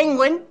from a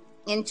penguin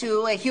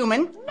into a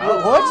human.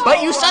 What?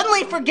 But you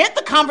suddenly forget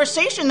the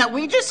conversation that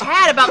we just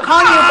had about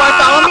calling you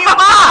Bartholomew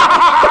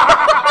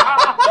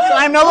Bob. So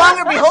I'm no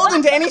longer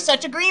beholden to any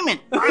such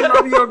agreement. I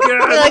love you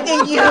again. I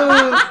thank you.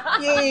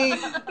 Yay.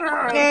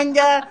 And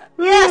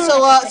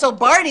so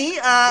Barty,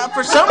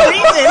 for some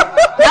reason,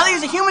 now that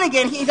he's a human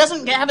again, he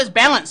doesn't have his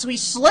balance, so he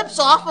slips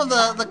off of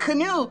the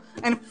canoe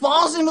and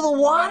falls into the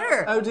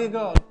water. Oh dear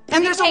God.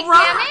 And there's a take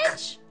rock.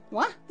 damage?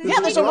 What? Yeah,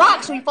 there's a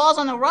rock, so he falls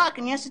on the rock,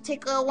 and he has to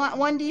take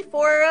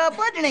 1d4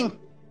 bludgeoning.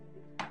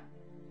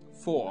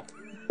 4.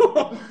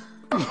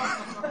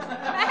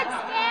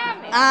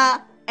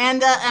 And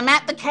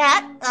Matt the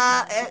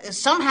cat,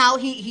 somehow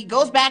he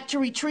goes back to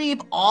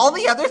retrieve all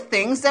the other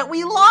things that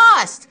we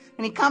lost.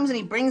 And he comes and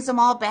he brings them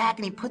all back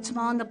and he puts them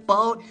on the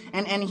boat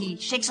and he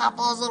shakes off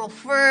all his little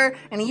fur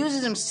and he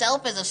uses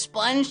himself as a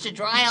sponge to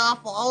dry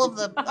off all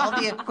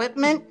the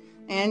equipment.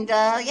 And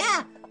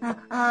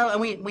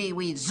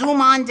we zoom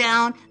on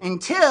down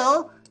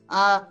until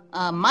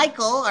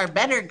Michael, our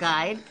better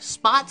guide,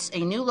 spots a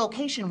new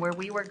location where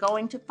we were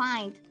going to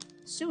find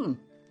soon.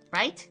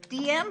 Right,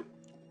 DM?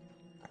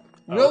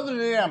 You're the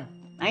DM.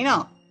 I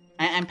know.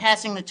 I'm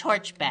passing the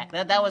torch back.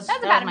 That was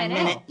about a my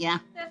minute. Yeah.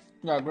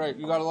 Yeah, great.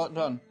 You got a lot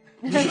done.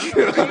 For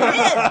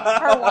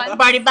one.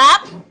 Barty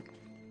Bob?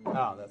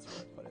 Oh, that's where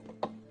I put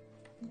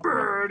it.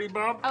 Birdie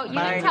Bob. Oh, you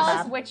Barty didn't tell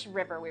us Bob. which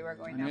river we were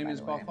going My down. name by is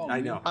the way. Bartholomew.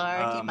 I know.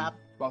 Barty Bob.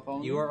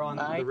 Bartholomew. You are on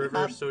Barty the River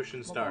Bob.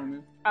 Ocean Star.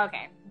 Bartholomew.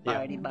 Okay. Yeah.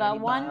 Barty, The Barty,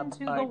 one Bob, to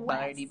the Barty, west.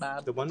 Barty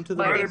Bob. The one to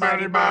the Barty, west.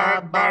 Barty,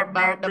 Bob, Bob,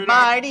 Bob, Barty, Bob,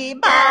 Barty, Bob.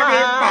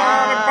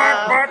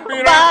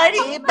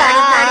 Barty,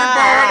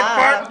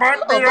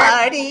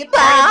 Barty,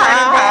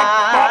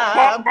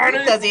 Bob.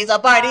 Because he's a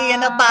Barty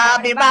and a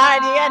Bobby,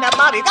 Barty and a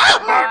Bobby.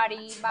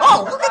 Body,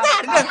 Oh, look at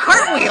that! It's a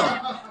cartwheel.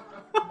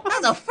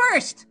 That's a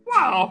first.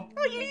 Wow.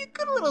 Oh, you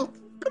good little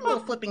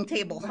flipping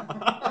table.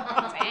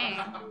 Dang.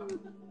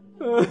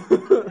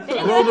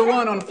 I rolled a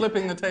 1 on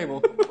flipping the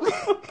table.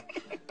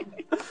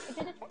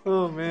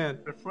 Oh man.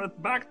 It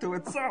flipped back to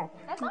itself.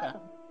 That's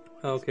awesome.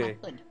 Okay.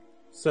 Good.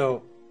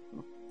 So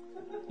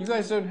You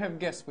guys don't have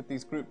guests with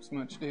these groups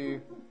much, do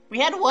you? We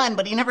had one,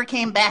 but he never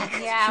came back.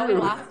 Yeah, we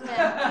lost him.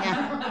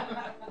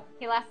 Yeah.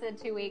 He lasted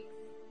 2 weeks.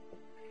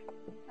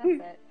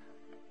 That's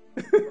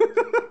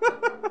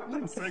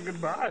it. Say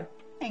goodbye.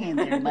 Hang in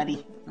there,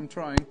 buddy. I'm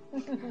trying.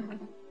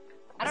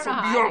 I don't This know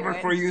will how be I over do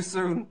it. for you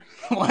soon.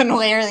 One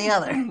way or the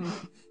other.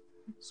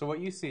 so what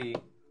you see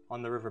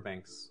on the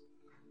riverbanks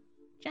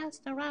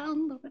Just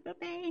around the river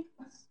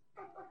banks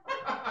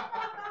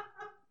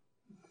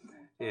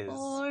is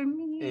for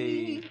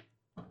me.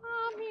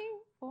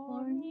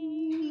 For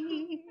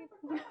me.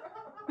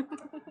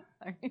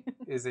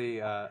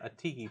 a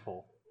tiki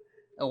pole.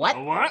 A what?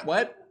 What?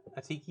 What?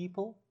 A tiki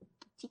pole?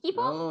 Tiki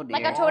pole? Oh,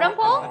 Like dear. a totem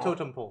pole? A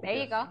totem pole. There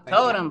you go. Thank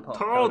Totem pole.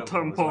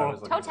 Totem is what I was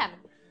pole. looking Totem.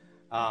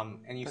 for.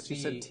 And you But see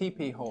you said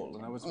TP hole,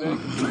 and I was very...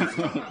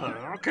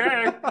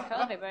 Okay.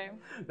 Toilet paper.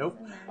 Nope.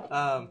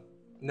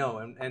 No,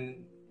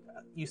 and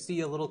you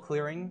see a little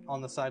clearing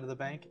on the side of the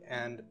bank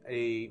and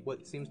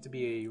what seems to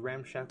be a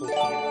ramshackle cave.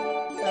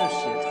 Oh,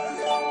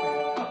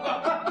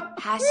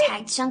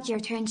 Hashtag chunk your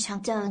turn,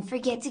 chunk. Don't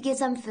forget to get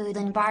some food,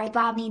 and Barty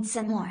Bob needs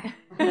some more.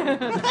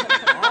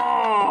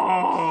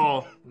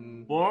 Oh.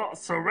 Well,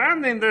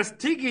 surrounding this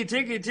tiki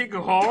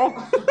hole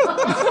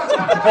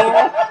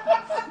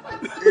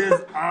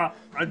is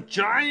a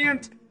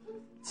giant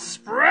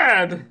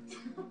spread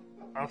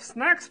of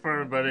snacks for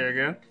everybody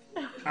again.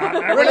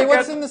 Really,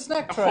 what's in the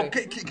snack tray?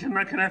 Okay, can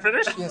I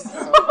finish? Yes.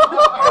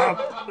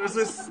 There's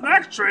this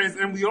snack trays,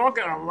 and we all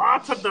get a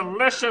lot of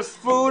delicious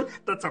food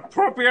that's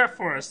appropriate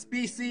for our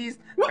species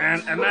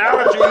and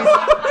allergies,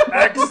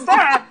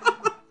 except.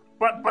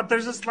 But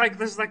there's this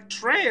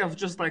tray of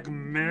just like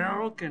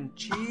milk and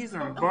cheese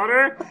and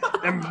butter,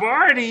 and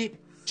Barty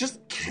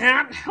just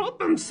can't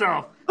help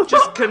himself.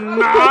 Just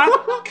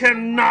cannot.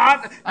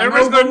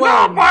 Everybody's going,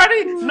 no,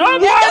 Barty, no,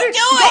 Barty,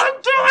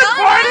 don't do it,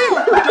 Barty,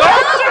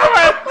 don't do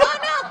it.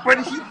 But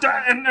he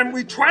does, and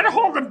we try to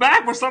hold him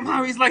back, but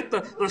somehow he's like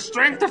the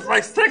strength of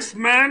like 6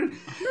 men,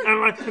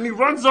 and he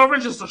runs over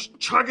and just starts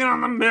chugging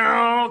on the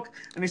milk,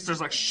 and he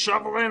starts like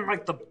shoveling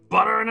like the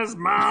butter in his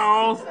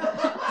mouth,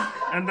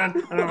 and then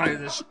like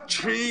there's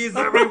cheese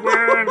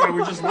everywhere, and like,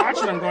 we're just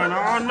watching him going,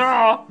 oh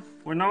no.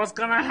 We know what's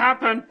gonna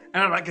happen,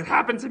 and like it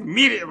happens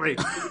immediately.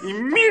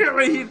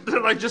 Immediately, he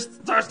like just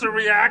starts to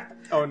react,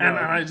 and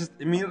I just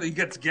immediately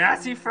gets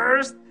gassy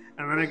first,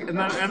 and then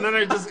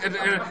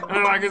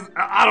like it's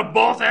out of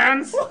both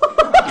ends.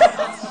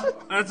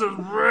 And it's a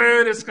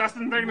really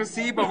disgusting thing to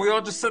see, but we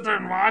all just sit there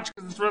and watch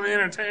because it's really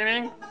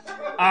entertaining.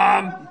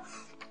 And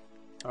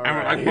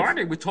we're like,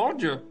 Marty, we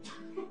told you.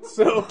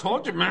 So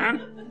told you,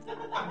 man.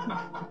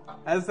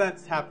 As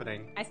that's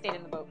happening, I stayed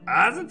in the boat.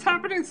 As it's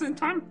happening at the same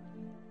time.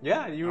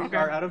 Yeah, you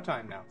are out of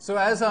time now. So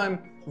as I'm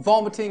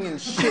vomiting and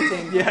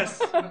shitting Yes.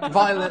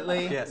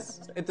 violently Yes.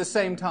 at the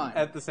same time.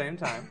 At the same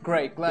time.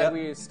 Great, glad Yep.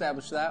 we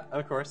established that.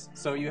 Of course.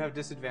 So you have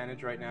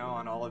disadvantage right now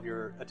on all of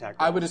your attack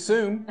rolls. I would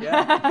assume.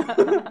 Yeah.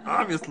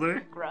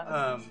 Obviously.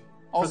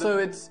 Also,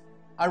 it's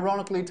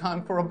ironically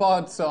time for a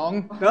bard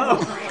song. No.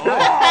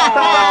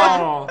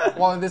 Oh.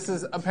 While this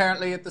is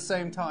apparently at the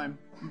same time.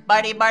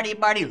 Barty, barty,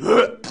 barty.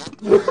 Barty,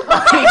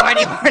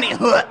 barty, barty.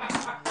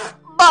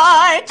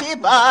 Barty,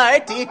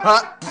 barty. Barty,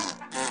 barty.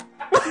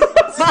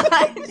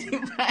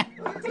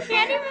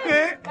 Can't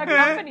even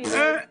accompany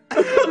this.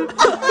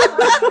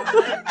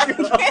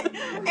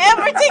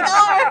 Amber, take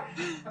over.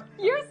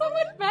 You're so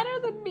much better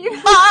than me.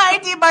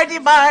 Barty, barty,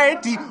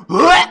 barty.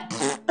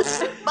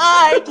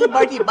 Barty,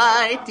 barty,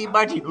 barty,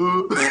 barty.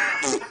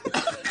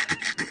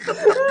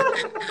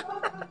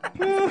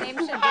 His name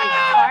should be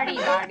Party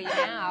Barty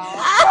now.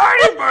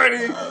 Party,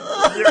 party.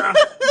 Yeah.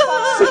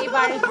 Party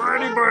Barty.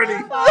 Party, party.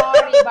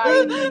 Party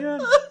Barty.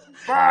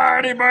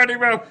 Party, party,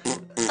 party.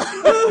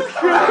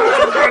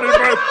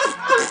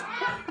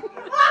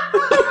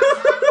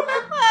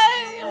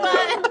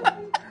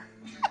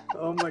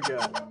 Oh my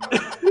god.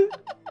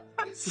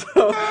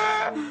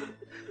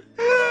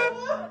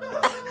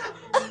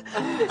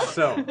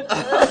 So,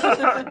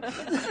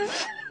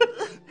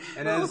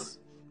 and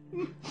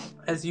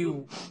as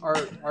you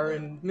are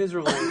in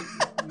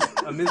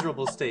a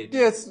miserable state.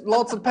 Yes,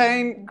 lots of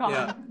pain.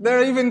 Yeah.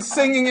 They're even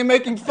singing and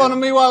making fun of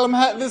me while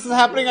this is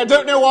happening. I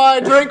don't know why I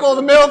drank all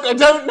the milk. I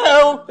don't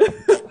know.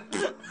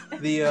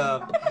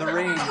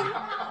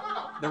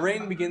 The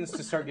rain begins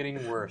to start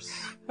getting worse.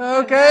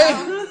 Okay.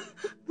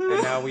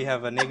 And now we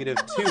have a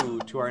 -2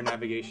 to our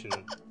navigation.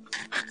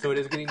 So it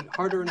is getting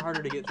harder and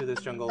harder to get through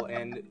this jungle,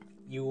 and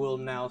you will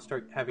now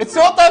start having... It's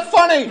not that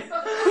funny!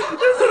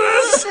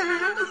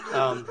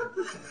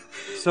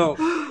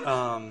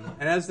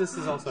 And as this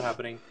is also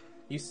happening,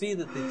 you see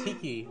that the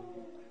tiki,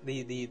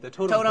 the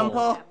totem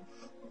pole,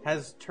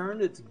 has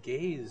turned its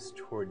gaze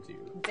towards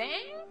you.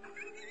 Dang.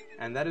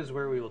 And that is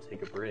where we will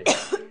take a break.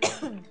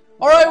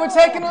 All right, we're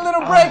taking a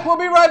little break. We'll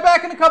be right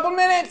back in a couple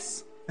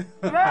minutes.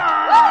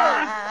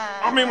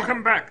 I mean, we're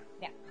coming back.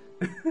 Yeah.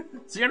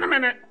 See you in a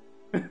minute.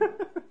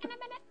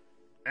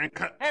 And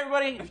cut. Hey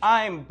everybody,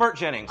 I'm Bert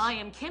Jennings. I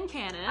am Kim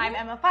Cannon. I'm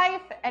Emma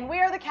Fife, and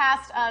we are the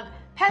cast of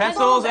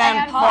Pencils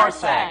and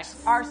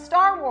Parsecs, our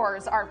Star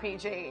Wars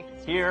RPG.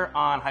 Here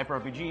on Hyper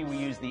RPG, we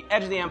use the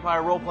Edge of the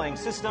Empire role-playing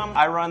system.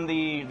 I run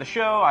the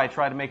show. I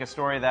try to make a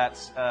story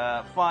that's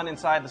fun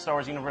inside the Star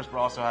Wars universe, but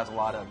also has a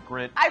lot of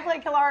grit. I play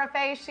Kilara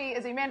Faye. She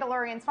is a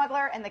Mandalorian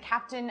smuggler and the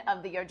captain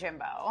of the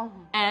Yojimbo.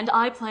 And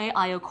I play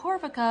Io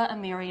Corvica, a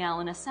Mary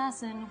Allen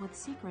assassin with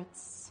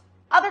secrets.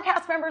 Other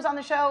cast members on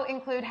the show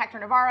include Hector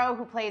Navarro,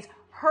 who plays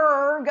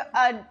Herg,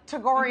 a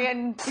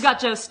Togorian. We got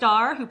Joe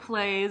Starr, who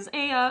plays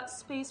a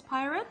space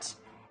pirate.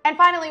 And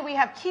finally, we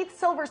have Keith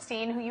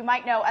Silverstein, who you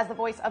might know as the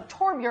voice of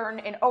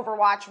Torbjorn in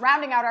Overwatch,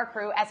 rounding out our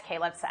crew as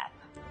Caleb Seth.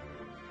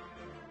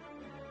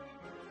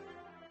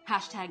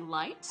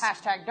 #light.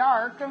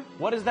 #dark.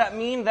 What does that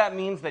mean? That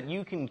means that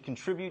you can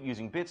contribute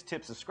using bits,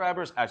 tips,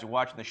 subscribers as you're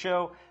watching the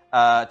show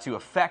to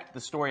affect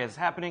the story as it's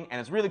happening. And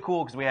it's really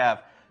cool because we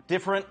have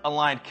different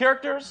aligned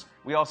characters.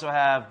 We also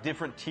have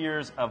different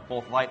tiers of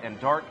both light and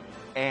dark.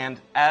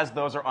 And as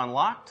those are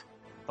unlocked,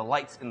 the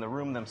lights in the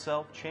room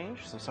themselves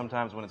change. So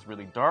sometimes when it's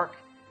really dark,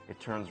 it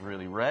turns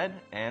really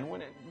red. And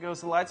when it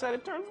goes to the light side,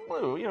 it turns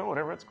blue. You know,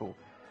 whatever, it's cool.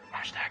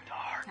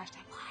 #dark.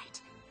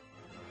 #light.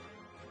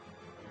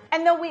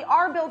 And though we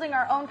are building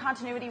our own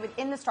continuity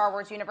within the Star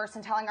Wars universe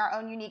and telling our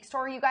own unique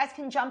story, you guys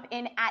can jump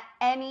in at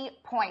any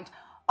point.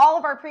 All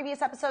of our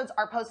previous episodes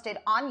are posted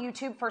on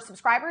YouTube for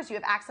subscribers. You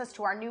have access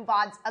to our new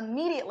VODs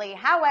immediately.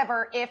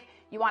 However, if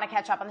you want to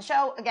catch up on the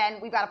show, again,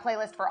 we've got a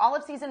playlist for all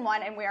of Season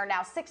 1, and we are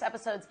now 6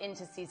 episodes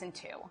into Season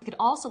 2. You could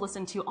also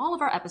listen to all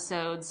of our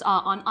episodes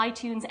on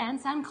iTunes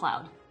and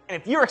SoundCloud. And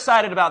if you're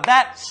excited about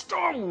that,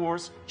 Star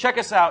Wars, check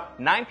us out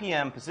 9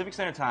 p.m. Pacific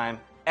Standard Time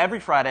every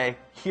Friday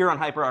here on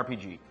Hyper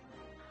RPG.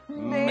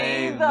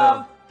 May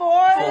the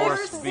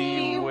Force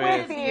be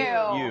with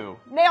you.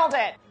 Nailed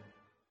it.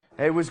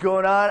 Hey, what's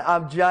going on?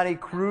 I'm Johnny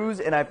Cruz,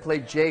 and I play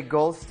Jay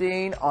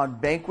Goldstein on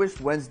Vanquish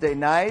Wednesday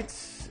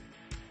nights.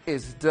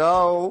 It's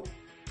dope.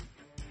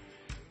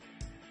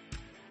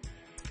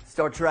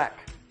 Star Trek.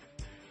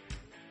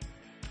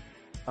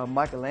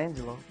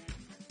 Michelangelo.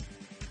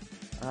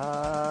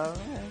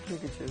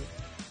 Pikachu.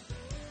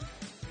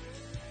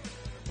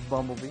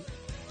 Bumblebee.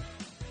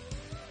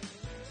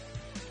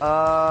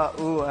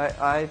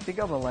 I think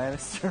I'm a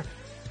Lannister.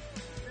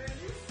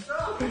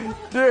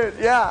 Dude,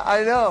 yeah,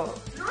 I know.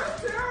 You're a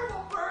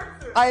terrible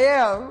person. I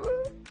am.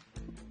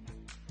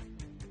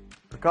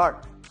 Picard.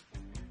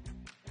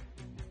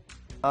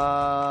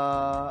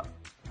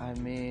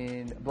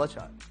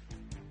 Bloodshot.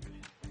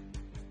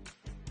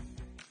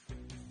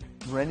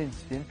 Ren and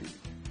Stimpy.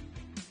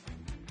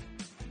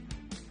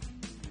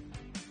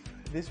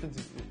 This one's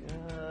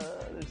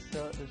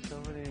there's so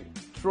many.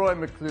 Troy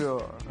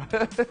McClure.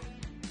 The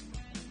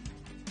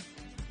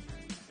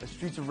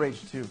Streets of Rage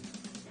 2.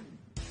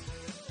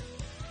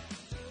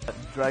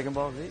 Dragon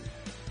Ball Z.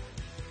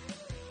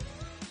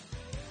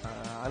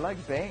 I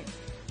like Bane.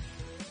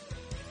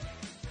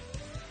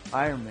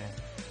 Iron Man.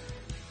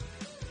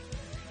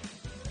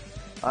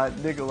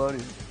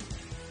 Nickelodeon.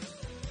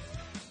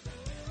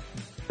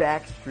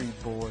 Backstreet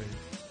Boys.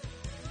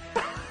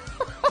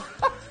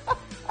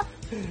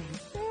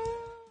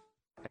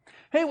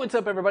 Hey, what's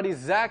up, everybody?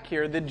 Zach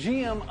here, the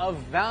GM of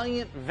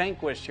Valiant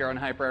Vanquished here on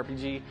Hyper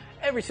RPG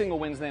every single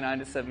Wednesday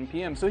night at 7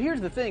 p.m. So here's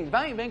the thing,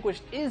 Valiant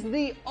Vanquished is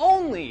the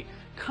only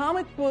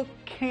comic book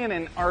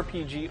canon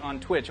RPG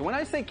on Twitch. And when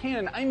I say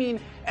canon, I mean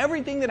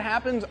everything that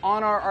happens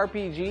on our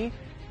RPG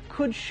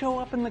could show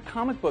up in the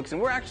comic books.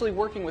 And we're actually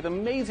working with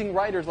amazing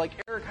writers like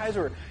Eric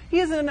Heiser. He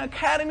is an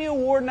Academy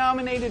Award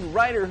nominated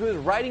writer who is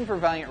writing for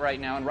Valiant right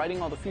now and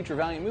writing all the future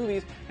Valiant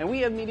movies. And we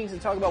have meetings to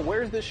talk about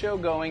where's this show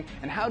going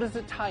and how does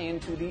it tie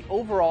into the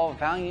overall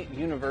Valiant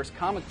universe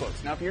comic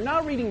books. Now, if you're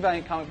not reading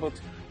Valiant comic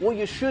books, well,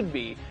 you should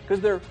be, because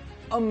they're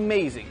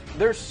amazing.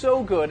 They're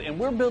so good, and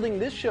we're building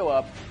this show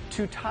up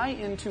to tie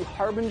into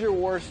Harbinger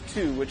Wars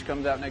 2, which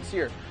comes out next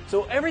year.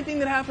 So everything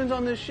that happens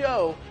on this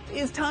show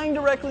is tying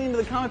directly into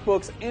the comic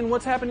books, and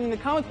what's happening in the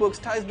comic books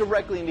ties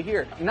directly into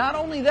here. Not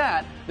only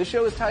that, the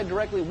show is tied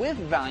directly with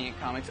Valiant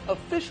Comics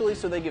officially,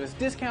 so they give us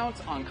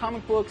discounts on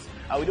comic books.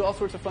 We do all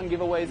sorts of fun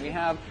giveaways. We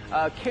have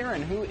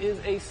Karen, who is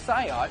a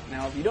Psyot.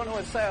 Now, if you don't know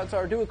what Psyots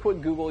are, do a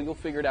quick Google. You'll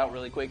figure it out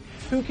really quick.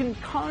 Who can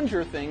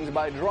conjure things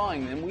by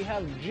drawing them. We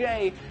have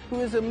Jay, who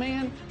is a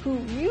man who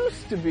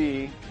used to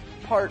be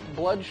part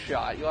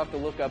Bloodshot. You'll have to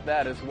look up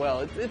that as well.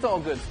 It's all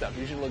good stuff.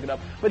 You should look it up.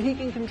 But he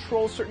can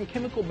control certain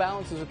chemical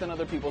balances within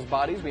other people's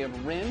bodies. We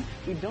have Rin.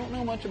 We don't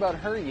know much about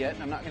her yet,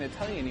 and I'm not going to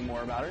tell you any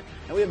more about her.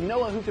 And we have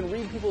Noah, who can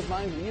read people's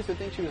minds. We used to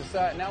think she was a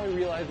Psyot. Now we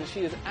realize that she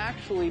is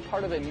actually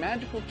part of a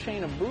magical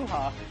chain of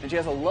Bruja, and she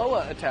has a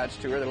Loa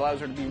attached to her that allows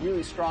her to be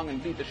really strong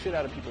and beat the shit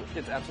out of people.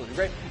 It's absolutely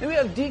great. And we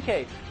have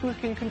DK, who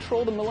can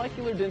control the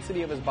molecular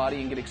density of his body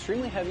and get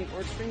extremely heavy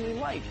or extremely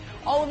light.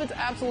 All of it's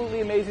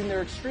absolutely amazing.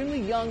 They're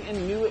extremely young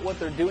and new at what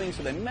they're doing,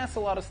 so they mess a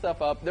lot of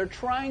stuff up. They're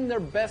trying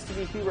their best to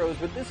be heroes,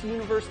 but this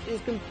universe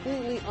is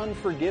completely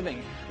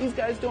unforgiving. These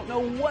guys don't know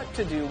what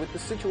to do with the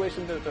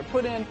situations that they're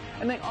put in,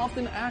 and they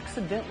often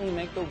accidentally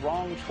make the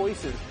wrong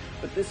choices.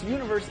 But this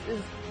universe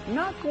is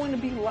not going to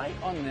be light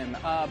on them.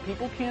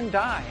 People can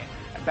die.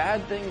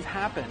 Bad things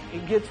happen.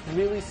 It gets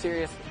really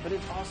serious, but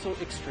it's also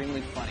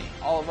extremely funny.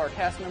 All of our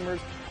cast members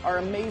are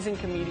amazing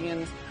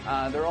comedians.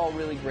 They're all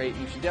really great.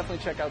 You should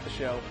definitely check out the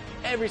show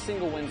every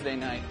single Wednesday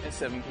night at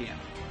 7 p.m.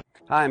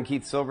 Hi, I'm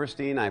Keith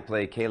Silverstein. I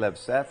play Caleb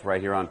Seth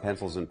right here on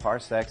Pencils and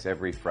Parsecs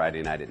every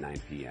Friday night at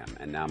 9 p.m.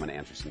 And now I'm going to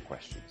answer some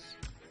questions.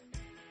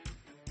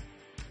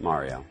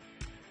 Mario.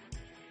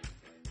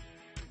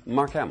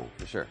 Mark Hamill,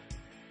 for sure.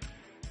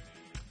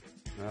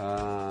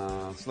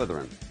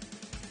 Slytherin.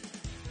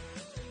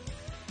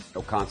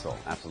 Oh, console,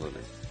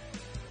 absolutely.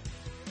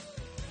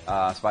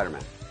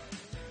 Spider-Man.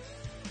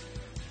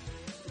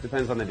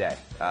 Depends on the day.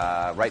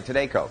 Right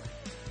today, Coke.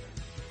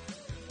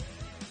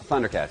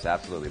 Thundercats,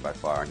 absolutely, by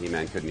far.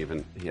 He-Man couldn't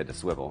even, he had to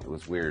swivel. It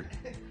was weird.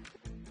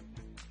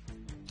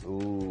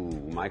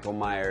 Ooh, Michael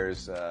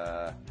Myers.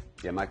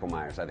 Yeah, Michael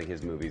Myers. I think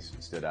his movies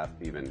stood up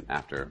even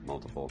after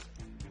multiple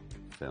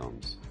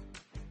films.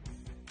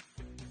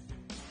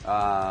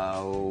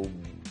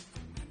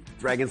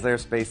 Dragon's Lair,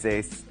 Space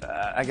Ace.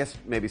 I guess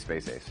maybe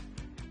Space Ace.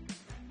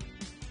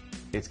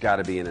 It's got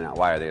to be In and Out.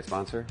 Why are they a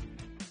sponsor?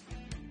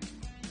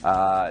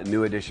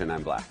 New edition,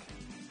 I'm black.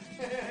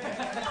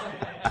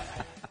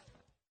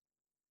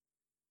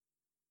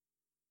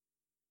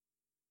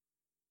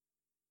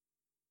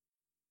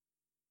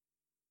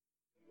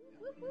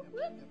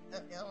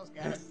 Almost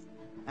got it.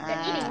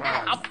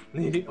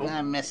 Eating nuts.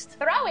 I missed.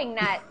 Throwing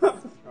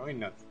nuts. Throwing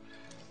nuts.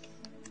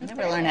 I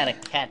never learned how to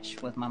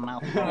catch with my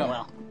mouth. Oh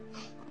well.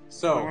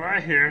 So,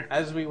 right here.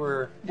 As we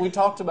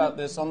talked about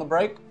this on the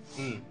break.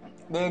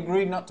 They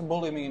agreed not to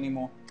bully me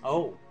anymore.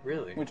 Oh,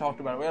 really? We talked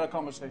about it. We had a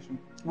conversation.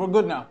 We're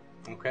good now.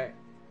 Okay.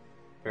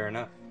 Fair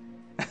enough.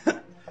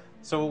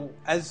 So,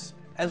 as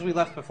we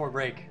left before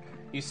break,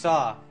 you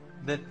saw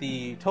that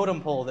the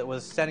totem pole that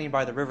was standing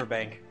by the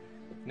riverbank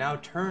now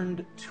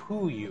turned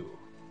to you.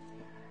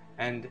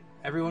 And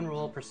everyone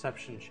roll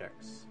perception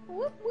checks.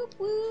 Whoop, whoop,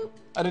 whoop.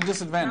 At a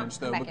disadvantage,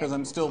 though, back because here.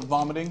 I'm still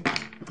vomiting.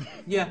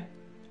 Yeah.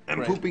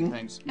 And pooping.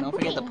 Thanks. Don't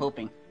forget the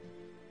pooping.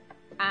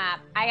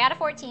 I got a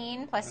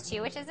 14 plus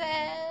 2, which is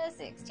a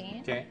 16.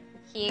 Okay.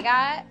 He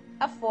got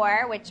a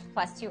 4, which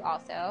plus 2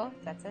 also,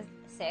 so that's a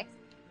 6.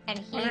 And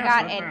he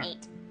got an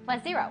 8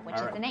 plus 0, which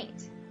is an 8.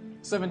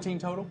 17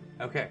 total.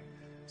 Okay.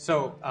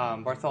 So,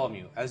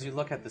 Bartholomew, as you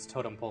look at this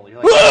totem pole,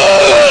 you're like...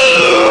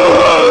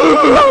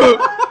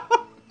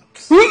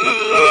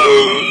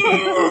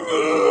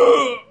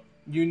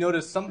 You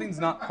notice something's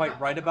not quite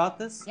right about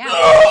this. Yeah.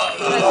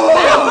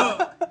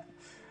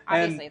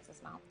 Obviously, it's a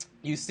smell.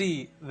 You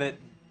see that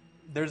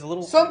there's a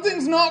little...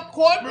 Something's not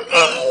quite...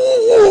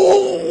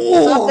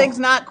 Something's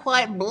not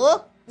quite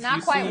blah.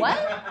 Not quite what?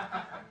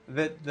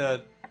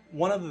 That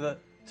one of the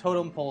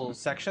totem pole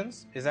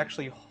sections is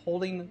actually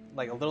holding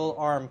like a little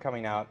arm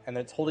coming out, and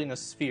it's holding a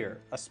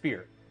spear. A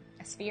spear?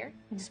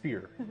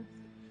 Spear.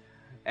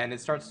 And it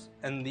starts,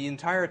 and the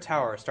entire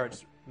tower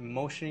starts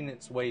motioning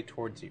its way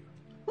towards you.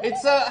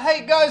 It's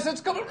hey guys,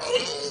 it's coming.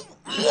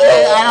 I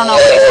don't know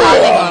what he's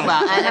talking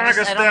about. I'm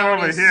gonna stand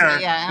over here.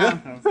 Yeah.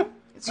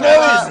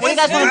 What do you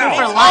guys want to do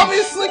for lunch?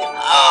 Obviously.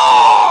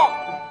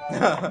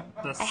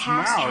 The A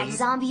hashtag smell.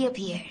 zombie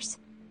appears.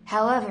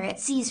 However, it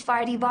sees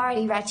Farty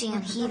Barty retching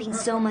and heaving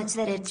so much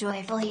that it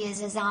joyfully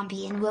is a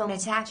zombie and won't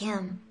attack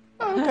him.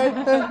 Okay,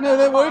 no,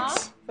 that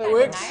works. That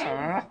works.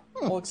 Nice.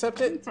 We'll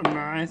accept it. It's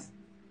nice.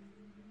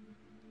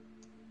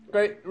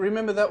 Great.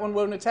 Remember that one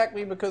won't attack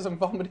me because I'm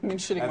vomiting and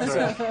shitting That's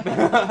myself.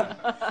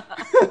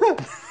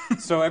 right.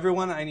 So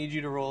everyone, I need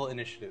you to roll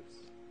initiatives.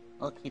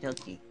 Okie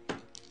dokie.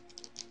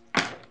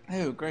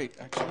 Oh, great.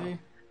 Actually.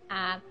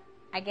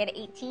 I get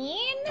 18.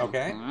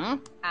 Okay.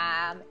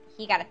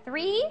 He got a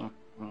 3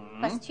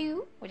 plus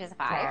 2, which is a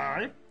 5.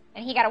 5.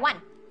 And he got a 1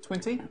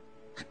 20.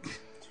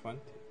 20.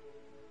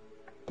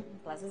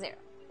 plus a 0.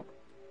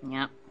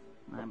 Yep.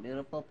 My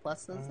beautiful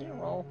plus a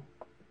 0.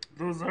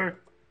 Loser.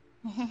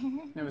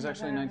 It was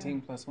actually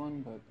 19 plus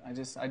 1, but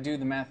I do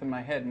the math in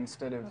my head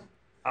instead of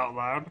Out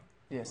loud.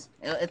 yes.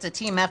 It's a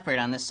team effort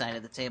on this side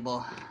of the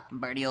table,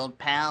 Birdie old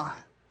pal.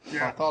 Yeah.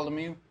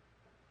 Bartholomew.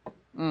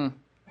 I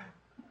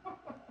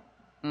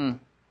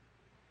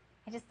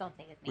just don't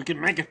think his We name. can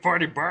make it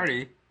party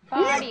party.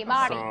 Barty.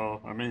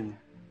 So, I mean,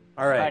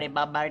 All right. Barty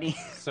Bob Barty.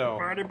 So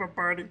party but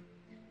party.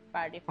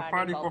 Barty,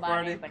 Party, Barty,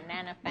 party.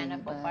 banana,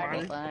 fana,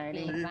 barty,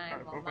 Barty. barty,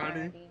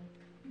 Party.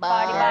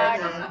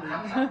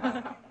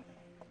 barty.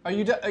 Are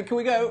you done? Can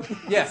we go?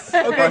 yes.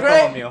 Okay,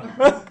 Bartholomew.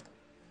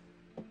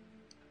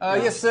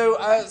 Yes, so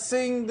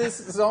seeing this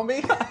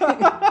zombie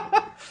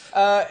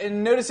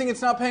and noticing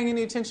it's not paying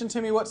any attention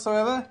to me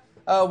whatsoever,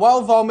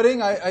 while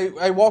vomiting,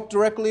 I walk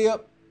directly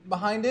up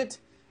behind it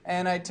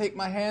and I take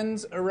my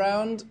hands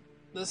around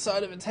the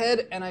side of its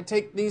head and I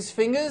take these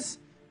fingers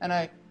and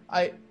I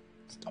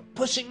start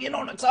pushing in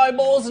on its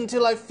eyeballs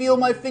until I feel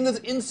my fingers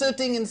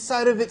inserting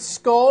inside of its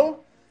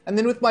skull. And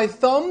then with my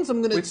thumbs,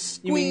 I'm going to squeeze.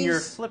 You mean your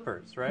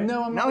flippers, right?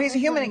 No, I'm No, not. he's a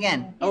human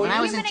again. Oh, When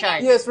I was in human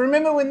charge. Yes,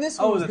 remember when this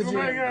one Oh, was that's the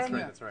right. gym? That's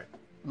right. That's right.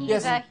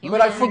 Yes, a human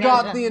but I again.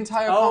 forgot the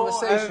entire Oh,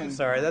 conversation. I'm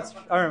sorry.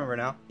 I remember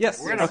now. Yes.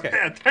 We're gonna Okay.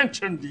 pay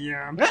attention,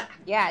 DM.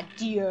 Yeah,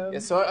 dear. Yeah,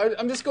 so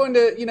I'm just going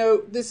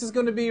to, this is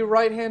going to be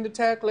right hand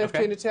attack, left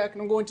hand attack,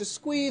 and I'm going to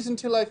squeeze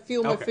until I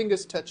feel my Okay.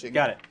 fingers touching.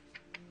 Got it.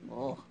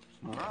 Oh,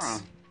 Ah.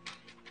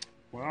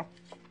 Well,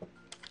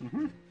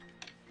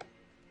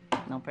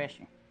 no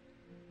pressure.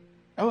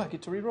 Oh, I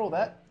get to re-roll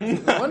that.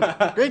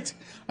 One. Great.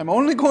 I'm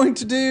only going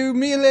to do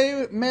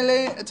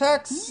melee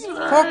attacks.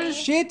 Fuck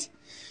shit.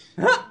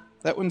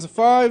 That one's a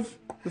 5.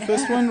 The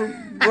first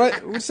one,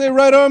 right? Would say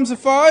right arm's a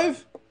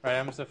 5. Right,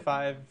 arm's a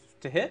 5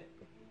 to hit.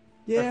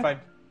 Yeah. Or 5.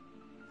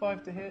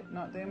 5 to hit,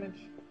 not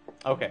damage.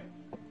 Okay.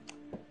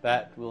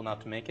 That will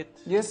not make it.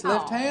 Yes,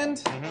 left hand.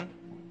 Mm-hmm.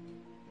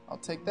 I'll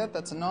take that.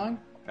 That's a 9.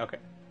 Okay.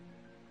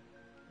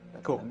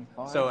 Cool. Then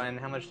 5. So, and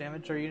how much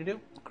damage are you gonna do?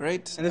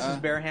 Great. And this is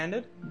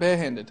barehanded.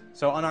 Barehanded.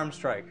 So unarmed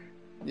strike.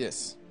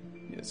 Yes.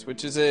 Yes,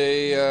 which is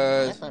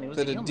a I thought he was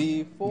is that a a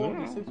human. D4?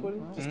 D6, what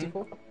is it? Just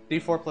D4?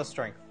 D4 plus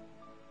strength.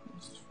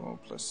 4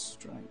 plus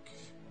strike.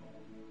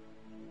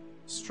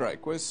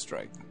 Strike. Where's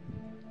strike?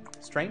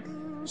 Strength.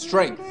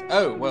 Strength.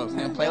 Oh well.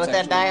 Yeah, Play that's with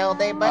that die all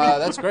day, buddy.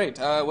 That's great.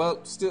 Well,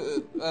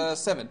 still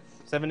 7.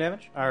 7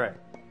 damage. All right.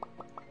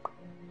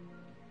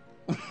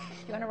 Do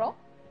you want to roll?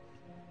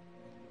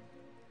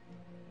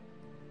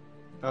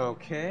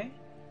 Okay.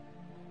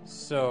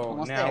 So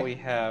Almost now there. we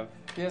have.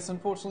 Yes,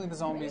 unfortunately the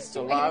zombie's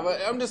still alive.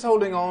 I'm just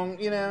holding on.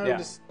 Yeah.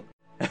 Just.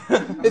 It's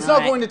not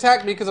Alright. going to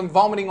attack me because I'm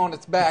vomiting on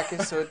its back,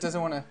 so it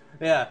doesn't want to.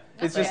 Yeah.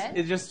 That's It's just. okay.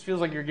 It just feels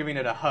like you're giving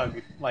it a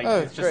hug. Like Oh,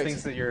 it's just great.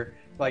 thinks that you're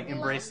like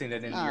embracing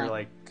it and you're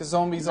like Because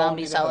zombies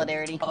Zombie need a hug.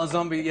 solidarity. a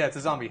zombie. Yeah, it's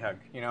a zombie hug.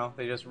 You know,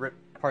 they just rip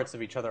parts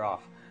of each other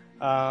off.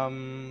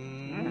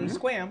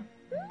 Squam.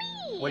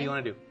 What do you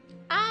want to do?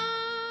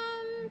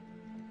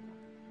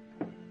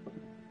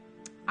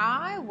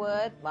 I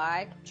would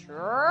like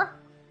to.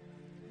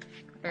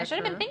 I should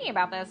have been thinking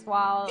about this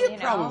while You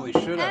probably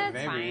should have, That's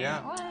maybe, fine.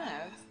 yeah. What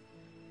knows?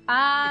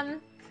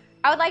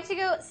 I would like to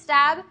go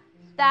stab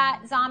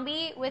that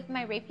zombie with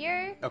my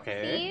rapier.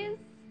 Okay.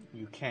 Please.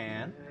 You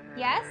can.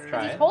 Yes, Try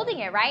because he's it. holding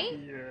it, right?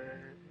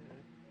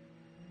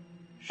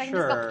 I can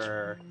just go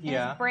Sure. in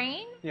Yeah. his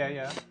brain. Yeah.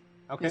 Yeah.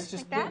 Okay. It's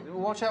just Like that?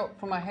 watch out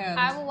for my hands.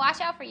 I will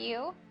watch out for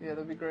you. Yeah,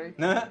 that'd be great.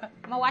 I'm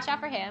gonna watch out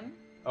for him.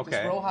 Okay.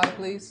 Just roll high,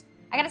 please.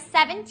 I got a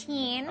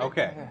 17.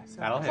 Okay.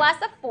 That'll hit. Plus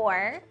a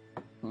 4.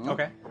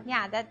 Okay.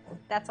 Yeah,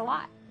 that's a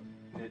lot.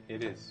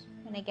 It is.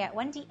 And I get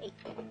 1d8.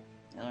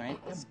 All right.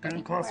 Where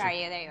are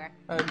you? There you are.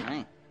 All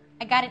right.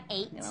 I got an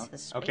 8.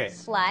 Okay.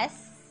 Plus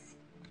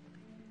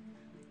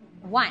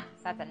 1.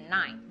 So that's a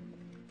 9.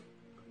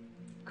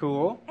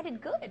 Cool. I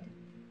did good.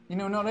 You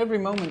know, not every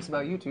moment's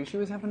about you two. She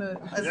was having a...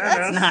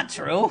 That's not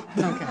true.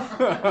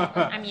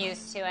 I'm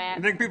used to it.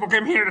 You think people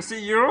came here to see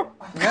you?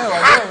 No,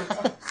 I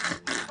don't.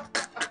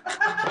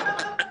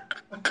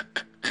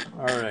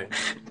 All right.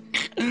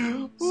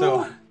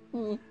 So,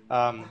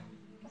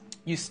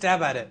 you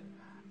stab at it,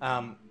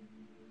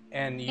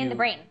 and you In the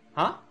brain.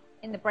 Huh?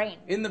 In the brain.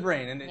 In the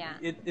brain, and Yeah.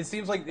 it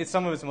seems like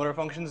some of its motor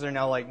functions are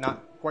now like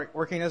not quite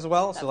working as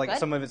well. So like good.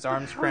 some of its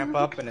arms cramp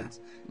up, and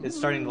it's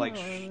starting to like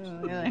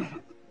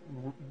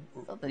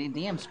Thought the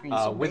DM screen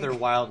wither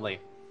wildly.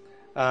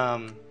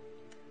 But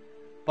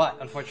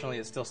unfortunately,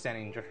 it's still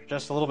standing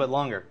just a little bit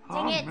longer.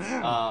 Dang it.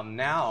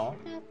 Now,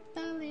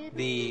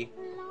 the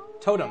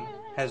totem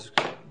has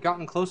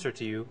gotten closer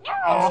to you.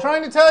 I was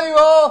trying to tell you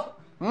all,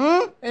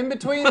 in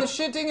between the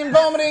shitting and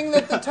vomiting,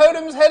 that the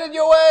totem's headed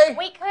your way.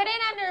 We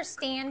couldn't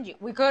understand you.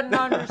 We couldn't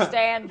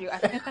understand you. I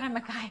forget that I'm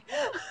a guy.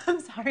 I'm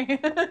sorry.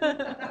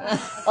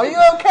 Are you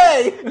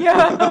okay?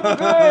 Yeah, I'm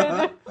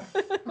good.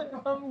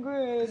 I'm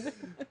good.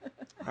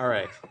 All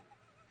right,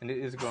 and it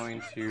is going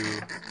to.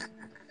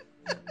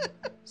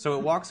 So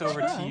it walks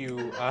over to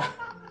you,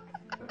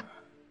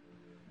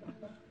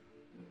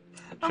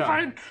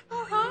 Sean,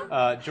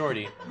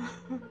 Jordy.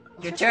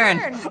 Your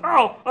turn.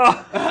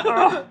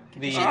 The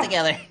Get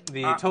together.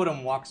 The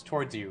totem walks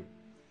towards you,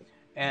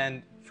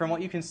 and from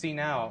what you can see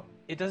now,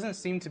 it doesn't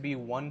seem to be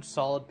one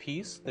solid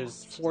piece.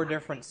 There's 4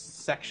 different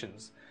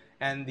sections,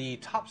 and the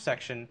top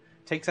section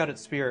takes out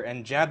its spear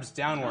and jabs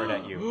downward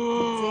at you.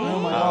 Oh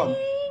my god.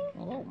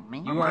 Oh,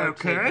 man. You are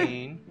okay?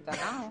 taking Don't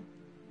know.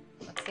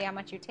 Let's see how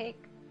much you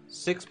take.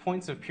 6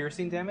 points of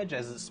piercing damage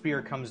as the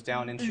spear comes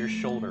down into your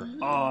shoulder.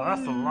 Oh,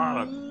 that's a lot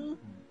of.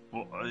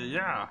 Well,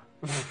 yeah.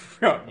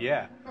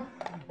 Yeah.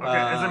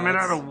 Okay, is it made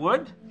out of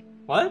wood?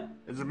 What?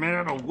 Is it made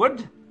out of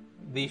wood?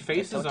 The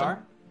faces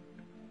are.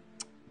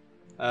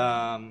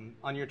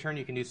 On your turn,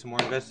 you can do some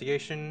more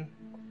investigation.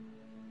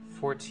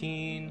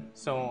 14.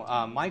 So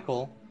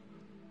Michael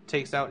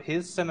takes out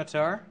his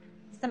scimitar.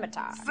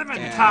 Scimitar.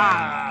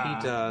 And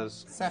he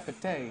does.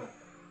 Sapite.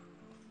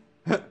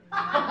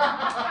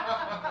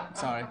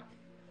 Sorry.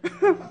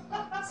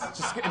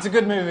 It's a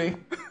good movie.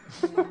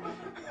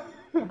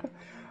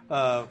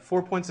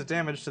 4 points of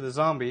damage to the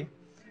zombie,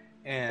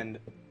 and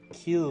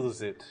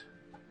kills it,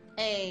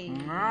 Hey.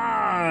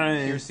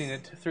 Nice. piercing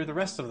it through the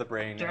rest of the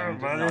brain Yeah,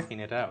 and buddy. knocking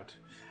it out.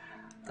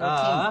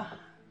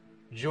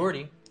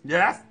 Jordy,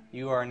 Yes.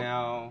 you are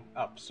now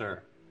up,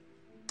 sir.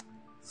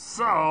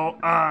 So,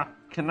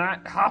 can I?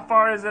 How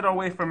far is it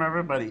away from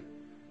everybody?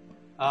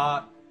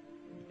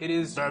 It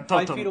is The 5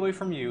 totem. feet away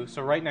from you,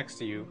 so right next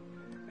to you,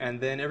 and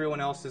then everyone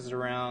else is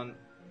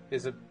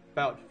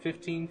about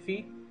 15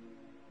 feet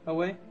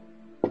away.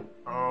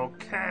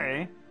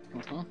 Okay.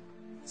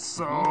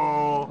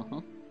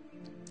 So,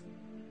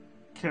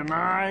 can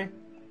I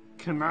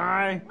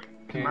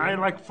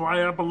like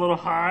fly up a little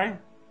high?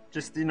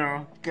 Just get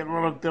a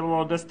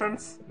little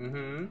distance.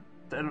 Mm-hmm.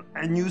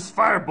 And use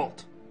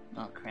firebolt.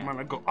 Oh, I'm crap.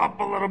 gonna go up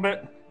a little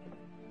bit.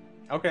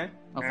 Okay.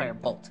 Oh, fire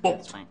bolt. Bolt.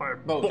 That's fine. Fire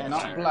Bolt, bolt.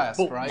 not blast,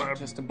 Bolt. right? Fire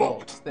Just a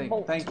bolt.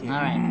 bolt. Thank you.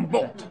 All right.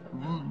 Bolt.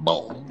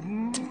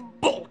 Bolt.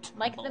 Bolt.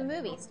 Like the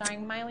movie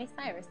starring Miley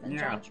Cyrus and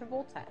Yeah. John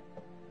Travolta.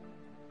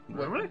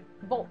 Really?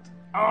 Bolt.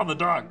 Oh, the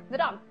dog. The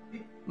dog.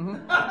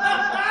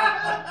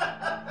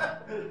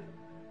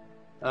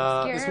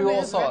 Because we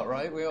all saw it,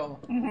 right? We all.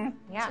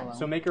 Yeah.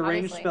 So make a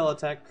ranged Obviously. spell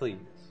attack, please.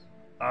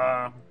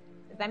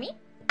 Is that me?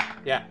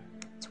 Yeah.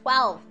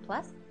 12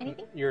 plus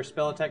anything? Your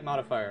spell attack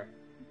modifier.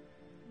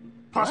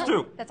 Plus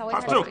 2. That's always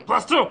Plus hard 2. to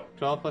Plus 2.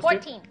 12 plus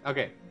 14. 2?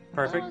 Okay.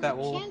 Perfect. That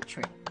will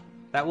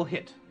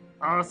hit.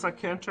 Oh, it's a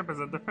cantrip. Is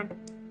it different?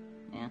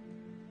 Yeah.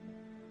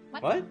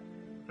 What?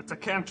 It's a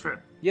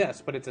cantrip.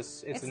 Yes, but it's an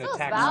still a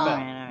attack spell. spell.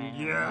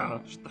 Yeah.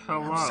 Shut the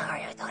hell up.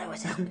 Sorry, I thought I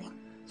was helping.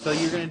 So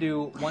you're going to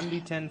do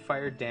 1d10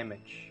 fire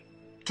damage.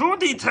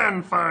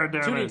 2d10 fire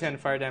damage. 2d10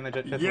 fire damage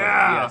at 5th level.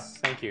 Yeah. Yes,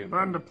 thank you.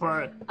 Learn to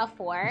play. A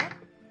 4.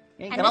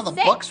 You And got all a the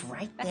 6. books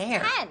right That's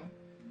there. 10.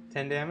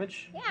 10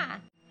 damage? Yeah.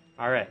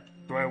 All right.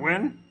 Do I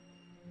win?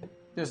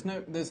 There's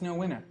no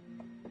winner.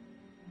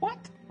 What?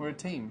 We're a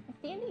team.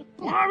 D&D.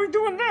 Why are we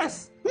doing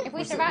this? If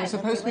we survive, We're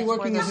supposed to be then we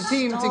working live as a for the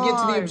team to get to the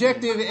stars.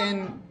 objective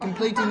and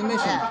completing the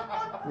mission.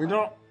 We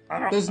don't. I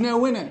don't. There's no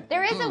winner.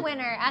 There is a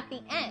winner at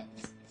the end.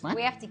 What?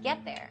 We have to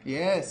get there.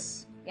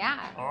 Yes. Yeah.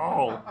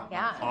 Oh.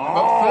 Yeah.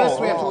 But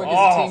first we have to work as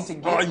a team to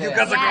get Oh, there. you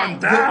guys are Yeah. going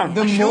down.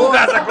 The You more-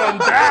 guys are going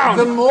down.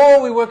 The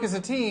more we work as a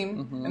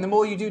team, and the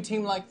more you do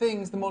team-like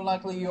things, the more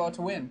likely you are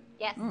to win.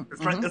 Yes.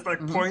 It's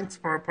like points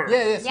per person.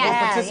 Yeah, yes. Yeah, More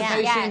yeah,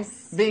 participation,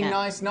 yes. being Yeah.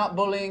 nice, not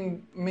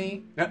bullying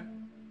me. Yep.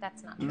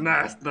 That's not true.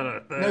 That's not a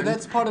thing. No,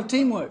 that's part of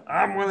teamwork.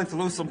 I'm willing to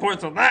lose some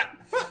points on that.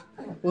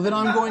 Well, then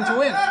I'm going to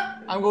win.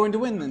 I'm going to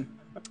win then.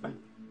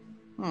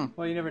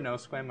 Well, you never know.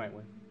 Squam might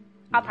win.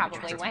 I'll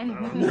probably win.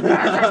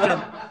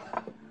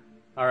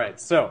 All right,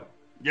 so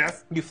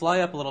Yes. you fly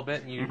up a little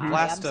bit and you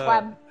blast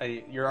Squab.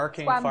 your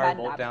arcane Squab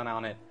firebolt bad down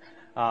on it,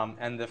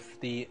 and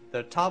the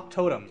top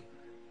totem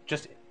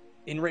just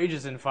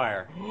enrages in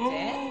fire,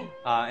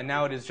 and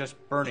now it is just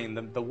burning.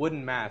 The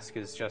wooden mask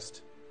is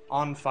just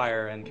on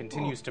fire and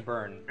continues to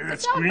burn. Is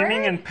it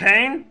screaming in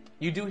pain?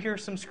 You do hear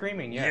some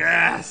screaming, yes.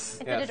 Yes.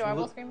 Is it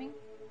adorable screaming?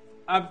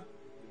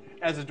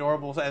 As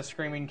adorable as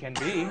screaming can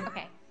be.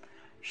 Okay.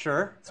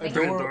 Sure.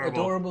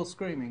 Adorable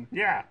screaming.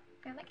 Yeah.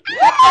 I'm like,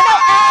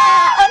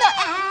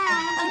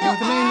 With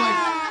the name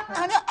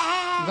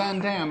like Van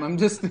Damme, I'm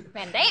just...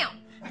 Van Damme.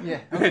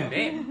 Yeah.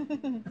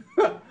 Damn.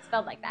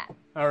 Spelled like that.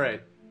 All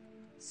right.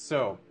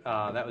 So,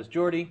 that was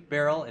Jordy.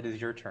 Beryl, it is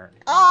your turn.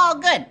 Oh,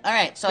 good. All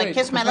right, so I Wait,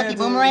 kiss my compared lucky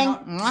to boomerang,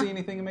 Not see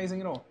anything amazing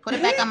at all. put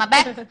it back on my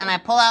back, and I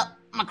pull out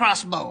my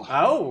crossbow.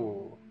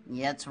 Oh.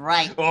 That's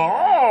right.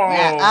 Oh.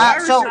 Yeah,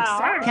 very so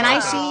exciting. can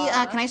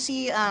I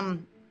see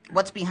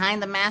what's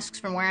behind the masks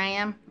from where I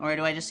am, or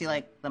do I just see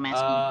like the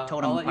mask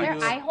totem? I'll let Are you there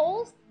do eye a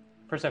holes?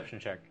 perception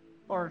check.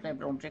 Five.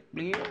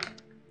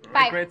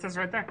 Great, it says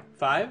right there.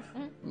 5?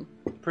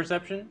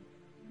 Perception?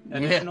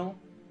 Additional?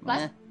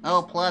 Plus?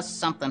 Plus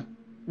something.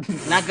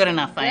 Not good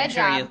enough, I Good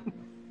assure job. you.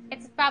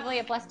 It's probably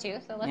a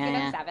 +2, so let's give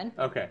it a 7.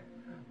 Okay.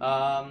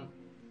 Oh,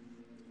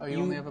 you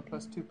only have a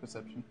 +2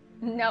 perception.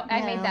 No,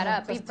 I made that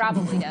up. He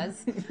probably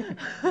does.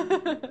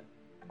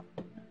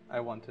 I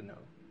want to know.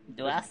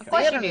 Do I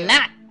course fit you or do.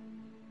 not?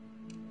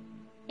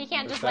 He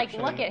can't just like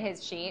look at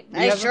his sheet.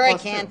 I have a sure I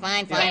plus can. two.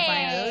 Fine.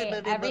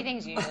 Yay!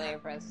 Everything's usually a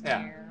 +2.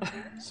 Yeah.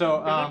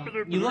 So,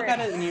 you look at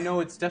it and you know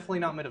it's definitely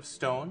not made of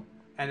stone,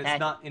 and it's Okay.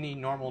 not any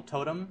normal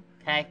totem,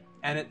 Okay.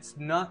 and it's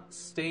not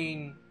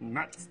staying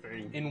Not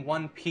staying. in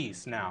one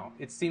piece now.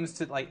 It seems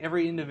to, like,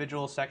 every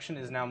individual section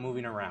is now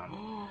moving around.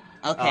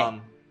 Okay.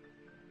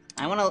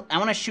 I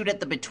wanna shoot at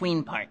the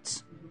between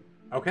parts.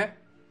 Okay.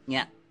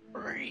 Yeah.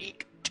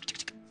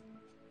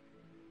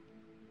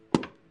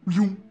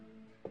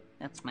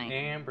 That's my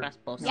Amber.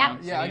 crossbow Yeah.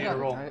 sound. Yeah, I need got to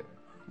roll. it.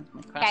 That's my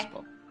Okay.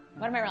 crossbow.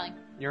 What am I rolling?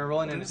 You're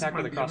rolling an This attack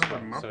might with a be another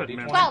crossbow. So Muppet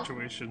Man D20. 12.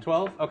 situation.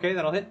 12? Okay,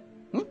 that'll hit.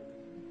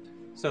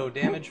 So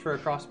damage for a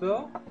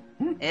crossbow.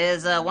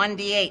 Is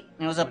 1d8.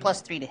 It was a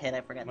 +3 to hit.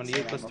 I forgot. to 1d8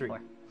 say that plus 3.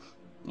 before.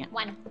 1.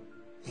 One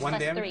Plus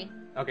damage? 3.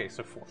 Okay,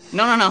 so 4.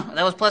 No.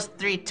 That was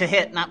 +3 to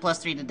hit, not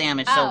 +3 to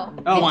damage. Oh.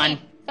 So Oh. 1.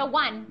 So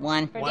 1.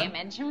 One. For One.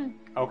 damage.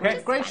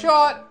 Okay. Great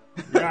shot!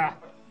 Yeah.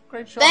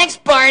 Great shot. Thanks,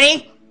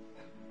 Barty.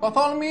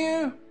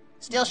 Bartholomew!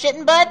 Still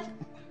shitting, bud?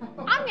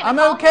 I'm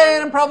okay,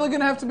 and I'm probably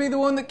gonna have to be the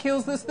one that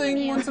kills this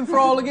thing once and for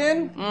all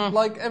again,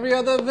 like every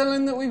other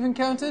villain that we've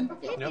encountered.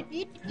 Nope.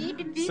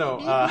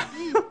 So,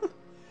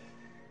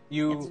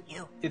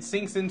 it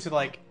sinks into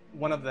like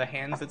one of the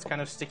hands that's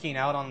kind of sticking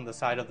out on the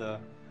side of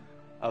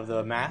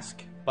the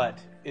mask, but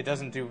it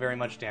doesn't do very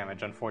much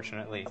damage,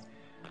 unfortunately.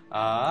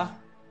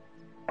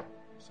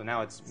 So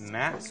now it's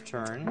Matt's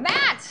turn.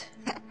 Matt!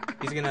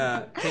 He's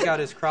gonna take out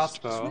his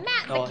crossbow.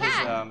 Matt, the Well,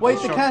 cat. Wait,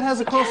 his the short- cat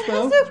has a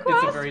crossbow. It's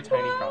a very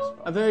tiny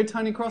crossbow. A very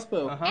tiny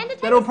crossbow. Uh-huh. And a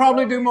tiny That'll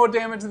probably do more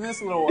damage than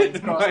this little one's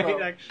crossbow.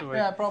 Right, actually.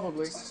 Yeah,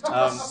 probably.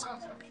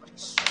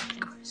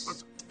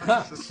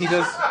 He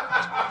does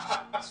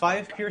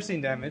 5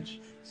 piercing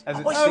damage as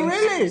it Oh,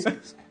 sinks. really?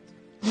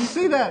 You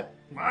see that?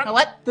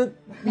 What?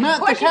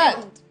 Matt the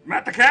cat,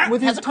 Matt the cat?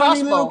 with his Has a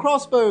tiny little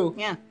crossbow. crossbow,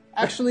 Yeah.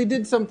 actually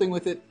did something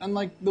with it,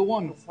 unlike the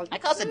one. I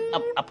caused it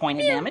a point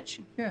of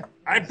damage. Yeah.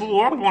 I blew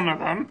up one of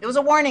them. It was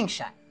a warning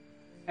shot.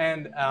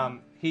 And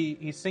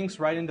he sinks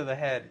right into the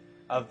head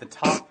of the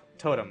top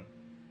totem,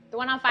 The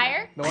one on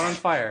fire? the one on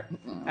fire.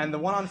 And the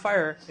one on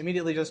fire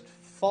immediately just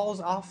falls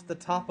off the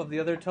top of the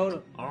other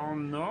totem. Oh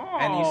no.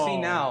 And you see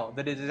now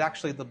that it is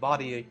actually the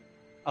body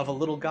of a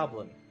little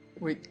goblin.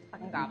 Wait.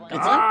 Fucking goblin.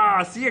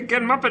 Ah, see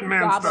again, Muppet Man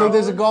Goblin. So stuff.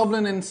 there's a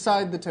goblin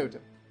inside the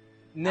totem.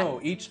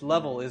 No, each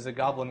level is a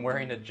goblin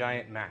wearing a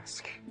giant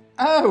mask.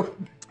 Oh,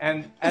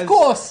 And of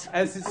course.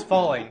 as it's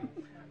falling,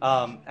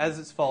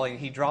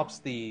 he drops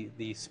the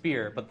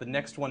spear, but the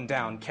next one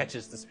down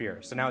catches the spear.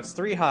 So now it's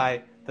 3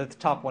 high. The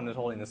top one is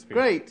holding the spear.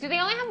 Great. Do they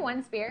only have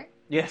one spear?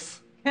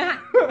 Yes.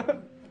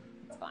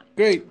 It's funny.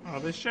 Great. Oh,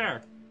 they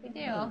share. They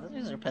do.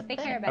 These are They pathetic.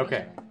 care about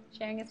Okay. each other.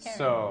 Sharing is caring.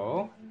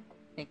 So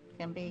It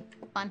can be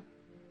fun.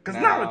 Because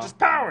knowledge is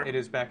power. it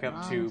is back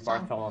up to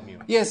Bartholomew.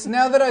 Yes,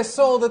 now that I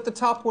saw that the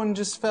top one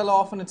just fell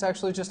off and it's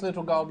actually just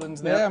little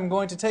goblins there, Yep. I'm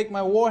going to take my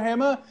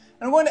warhammer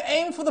and I'm going to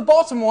aim for the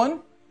bottom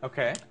one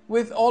Okay.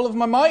 with all of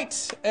my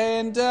might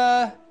and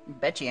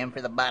Bet you aim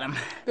for the bottom.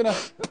 gonna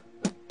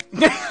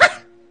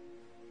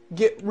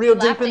get real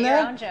Laughed deep in at your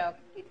there. own joke.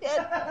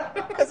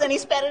 Because then he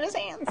spat in his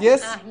hands.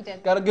 Yes, He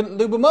did. gotta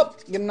lube them up,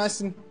 get them nice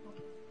and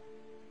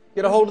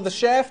get a hold of the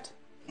shaft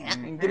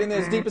and get in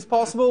there as deep as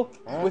possible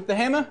with the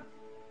hammer.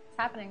 It's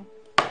happening.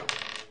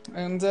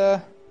 And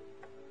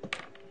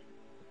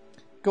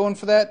going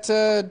for that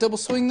double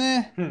swing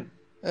there.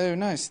 Oh,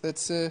 nice.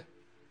 That's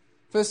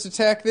first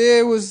attack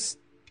there was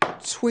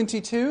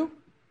 22.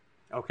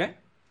 Okay.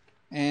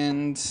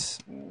 And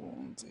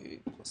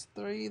 1d8 plus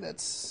 3,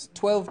 that's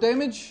 12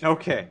 damage.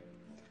 Okay.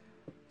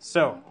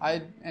 So.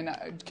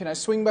 Can I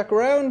swing back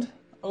around?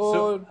 Or...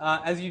 So,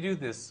 as you do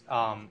this,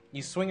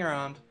 you swing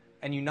around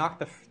and you knock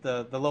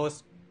the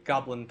lowest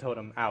goblin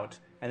totem out,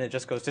 and it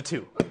just goes to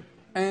 2.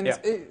 And yeah.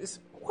 it's...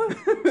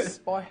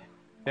 Spy.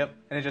 Yep,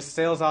 and it just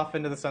sails off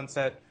into the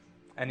sunset,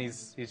 and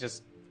he's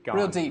just gone.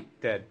 Real deep.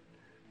 Dead.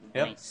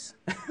 Yep. Nice.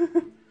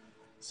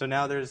 So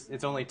now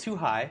it's only 2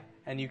 high,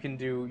 and you can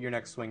do your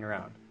next swing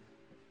around.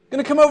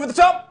 Gonna come over the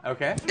top.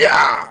 Okay.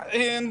 Yeah,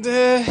 and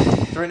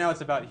So right now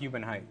it's about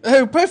human height.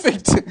 Oh,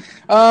 perfect.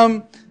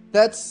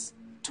 That's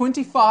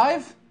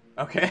 25.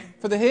 Okay.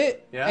 For the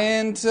hit. Yeah.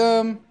 And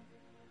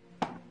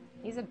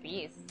He's a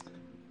beast.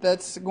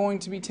 That's going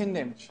to be 10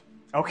 damage.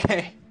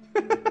 Okay.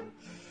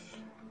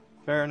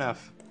 Fair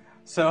enough.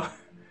 So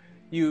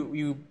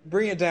you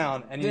bring it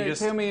down, and you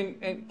just tell me.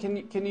 And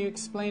can you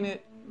explain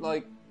it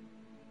like?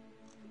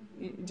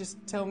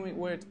 Just tell me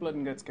where its blood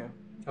and guts go.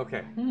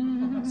 Okay.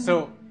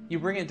 So you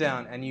bring it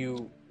down, and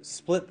you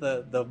split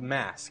the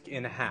mask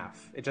in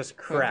half. It just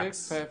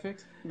cracks.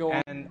 Perfect. Go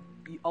on. And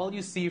all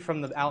you see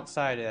from the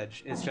outside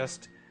edge is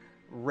just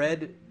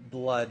red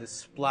blood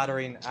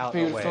splattering out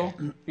the way.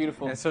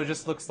 Beautiful. And so it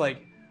just looks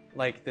like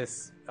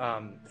this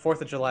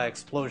 4th of July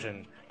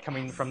explosion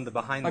coming from the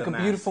behind like the a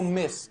mask. beautiful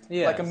mist.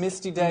 Yes. Like a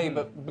misty day,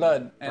 but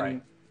blood and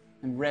Right.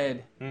 and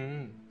red.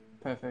 Mm-hmm.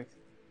 Perfect.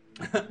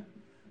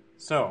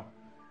 So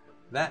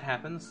that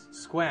happens.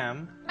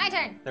 Squam. My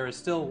turn. There is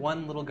still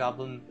one little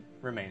goblin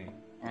remaining.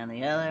 And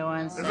the other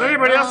one's... Is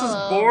anybody else as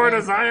bored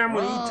as I am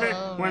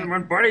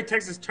when Barty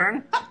takes his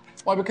turn?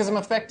 Why? Because I'm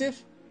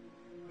effective?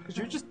 Because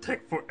you just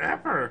take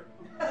forever.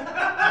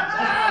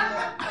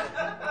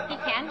 He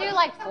can do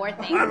like 4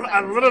 things.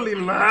 I literally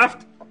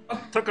left,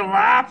 took a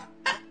lap,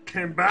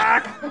 came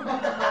back,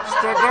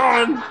 still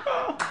going.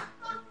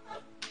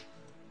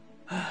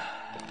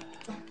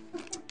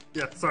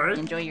 Yeah, sorry.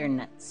 Enjoy your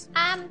nuts.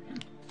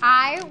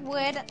 I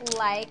would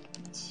like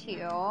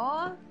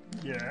to.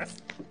 Yes.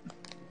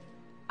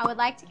 I would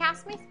like to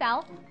cast my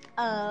spell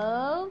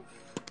of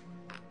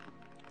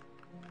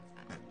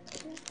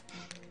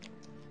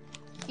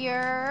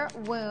Cure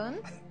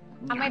Wounds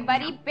on my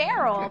buddy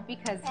Beryl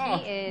because he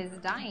is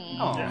dying.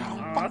 Oh,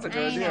 that's a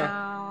good idea.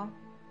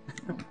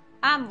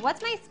 I know.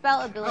 What's my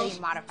spell ability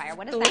modifier?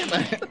 What is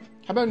that?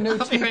 How about no I'll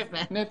be teeth? right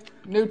back.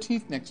 No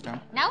teeth next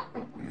time. No?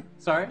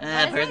 Sorry? I've What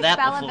is heard my that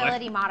spell before.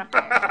 ability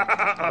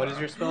modifier? What is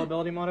your spell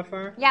ability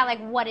modifier? Yeah, like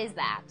what is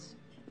that?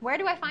 Where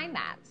do I find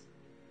that?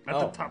 At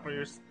the top of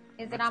your...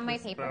 Is it on my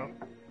paper?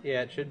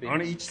 Yeah, it should be.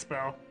 On each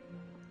spell.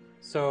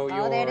 So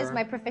Oh, there it is,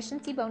 my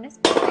proficiency bonus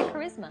plus my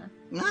charisma.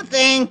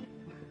 Nothing.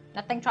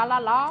 Nothing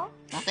tra-la-la.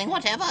 Nothing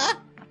whatever.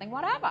 Nothing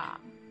whatever.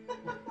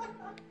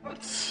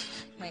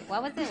 Wait,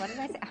 what was it? What did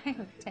I say?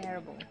 I'm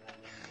terrible.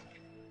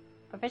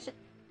 Proficient.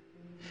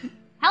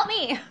 Help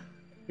me!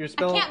 Your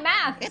spell. I can't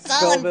math. It's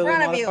spell all in ability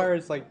front of you. modifier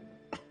is like,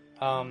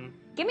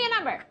 Give me a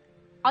number.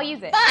 I'll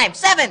use it. 5,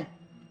 7,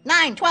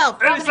 9,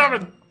 12.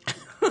 87.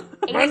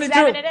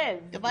 87 it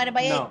is. Divided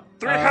by 8. no.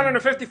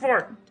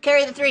 354.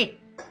 Carry the 3.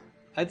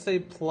 I'd say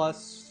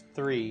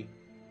 +3.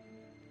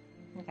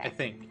 Okay. I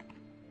think.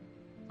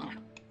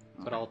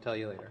 But I'll tell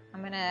you later.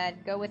 I'm gonna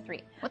go with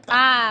 3. What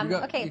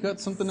the? Okay. You got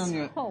something on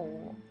your...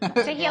 So,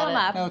 to heal him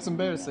up, No, it's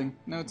embarrassing.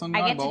 No, it's on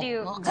your I get to eyeball.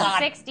 do Oh, God.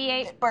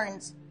 68 It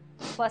burns.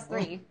 plus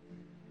 3.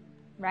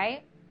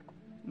 Right?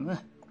 So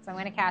I'm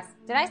gonna cast.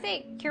 Did I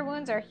say Cure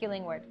Wounds or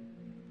Healing Word?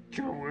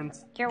 Cure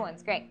Wounds. Cure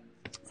Wounds, great.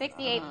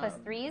 68 plus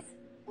 3s.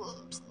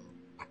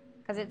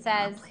 Because it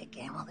says. Play a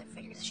game while they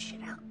figure this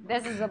shit out.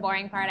 This is the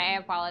boring part, I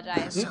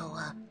apologize. So,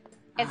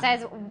 It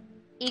says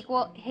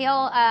heal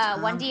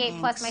 1d8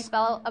 plus my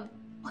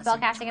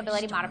spellcasting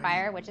ability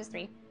modifier, which is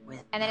 3.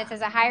 And then it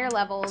says a higher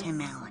level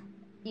Tim Allen.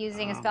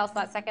 using a spell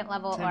slot 2nd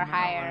level or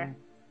higher.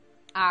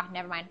 Ah,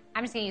 never mind.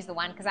 I'm just gonna use the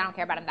 1 because I don't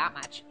care about him that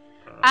much.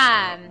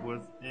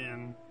 Was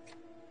in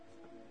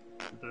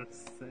the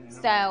same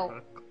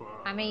So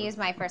I'm gonna use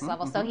my 1st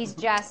level. So he's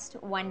just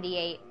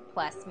 1d8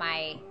 plus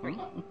my 3.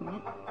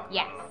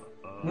 Yes.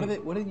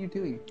 What are you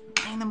doing?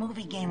 Playing the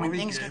movie game when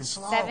things get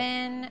slow.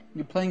 7.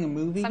 You're playing a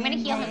movie So I'm gonna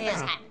game? heal him Yeah.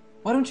 for 10.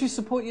 Why don't you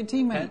support your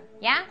teammate?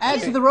 Yeah?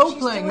 Add to the role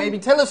playing. Maybe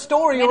tell a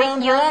story Maybe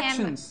around heal her him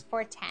actions.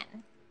 for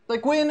 10.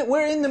 Like we're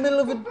in the middle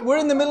of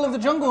the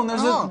jungle and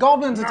there's a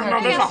goblins No,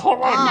 attacking. there's a whole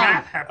lot of Oh.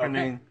 math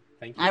happening.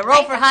 Thank you. I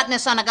roll for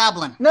hotness on a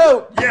goblin.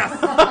 No. Yes.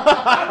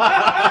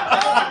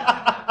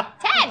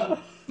 10!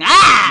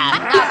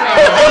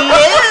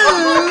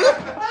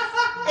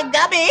 It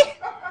got me.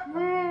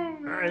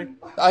 Alright.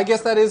 I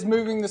guess that is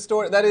moving the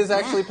story. That is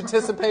actually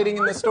participating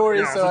in the story.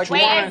 Yeah, so I so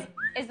can. Wait,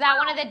 is that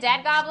one of the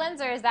dead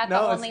goblins or is that the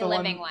No, only it's the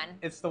living one?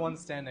 It's the one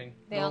standing.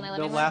 The only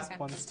living the one? last Okay.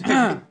 one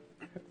standing.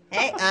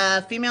 Hey,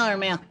 female or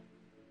male?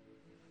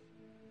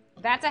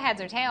 That's a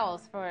heads or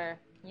tails for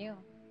you.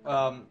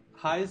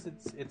 Highs,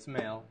 it's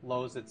male.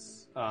 Lows,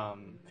 it's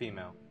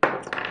female.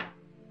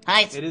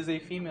 Height. It is a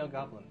female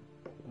goblin.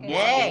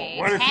 Yay.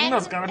 What if Ten?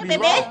 female's gotta be Hey,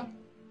 low? baby.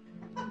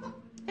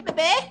 Hey,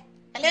 baby.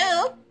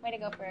 Hello? Way to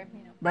go for,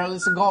 Well,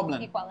 it's a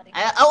goblin. equality.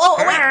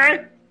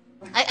 Wait.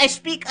 I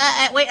speak.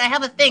 Wait, I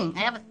have a thing.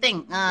 You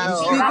speak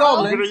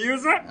goblin? Gonna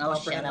use it? Oh,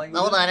 shut up.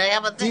 Hold on, I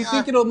have a thing. Do you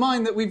think it'll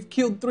mind that we've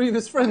killed 3 of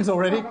his friends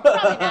already? Nah,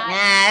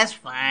 that's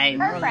fine.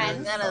 Her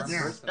friends.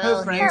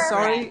 Her friends,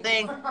 sorry.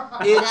 Thing.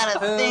 It's got a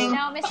thing.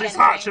 No, Miss She's Gendry.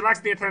 hot. She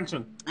likes the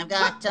attention. I've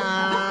got,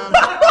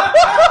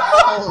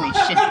 holy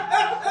shit.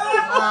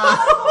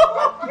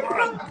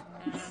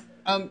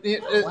 Wow,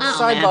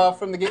 sidebar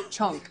from the get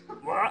chunk.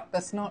 What?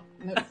 That's not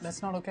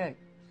okay.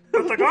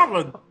 It's a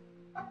goblin.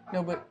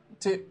 No, but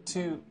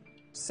to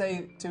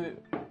say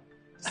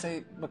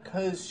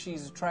because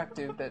she's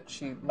attractive that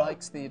she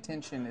likes the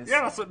attention is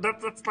Yeah,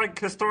 that's like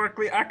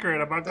historically accurate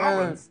about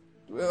goblins.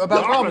 about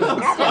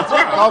goblins.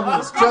 Yeah.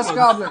 Goblins, just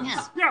goblins.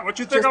 Yeah, what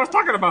you think I was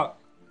talking about?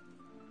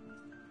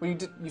 Well,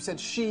 you said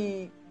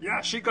she.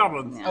 Yeah, she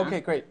goblins. Yeah. Okay,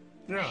 great.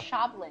 Yeah.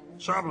 Shoblins.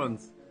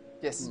 Shoblins.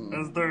 Yes.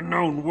 As they're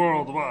known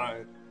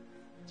worldwide.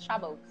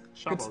 Shabos.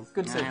 Shabos.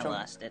 Good save, I Chunk.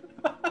 lost it.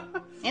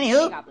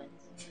 Anywho. Goblins.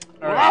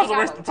 Well, that was a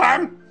waste of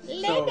time.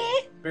 So,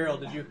 Beryl,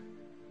 did you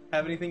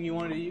have anything you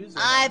wanted to use? Or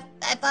I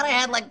thought I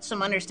had like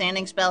some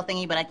understanding spell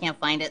thingy, but I can't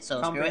find it, so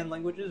screw combine it.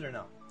 languages or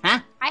no? Huh?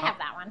 I have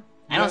that one.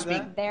 I don't have speak.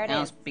 that? There it I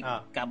don't is. speak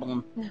Oh.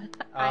 goblin.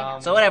 So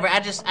So whatever. I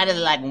did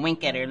like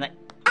wink at her, like.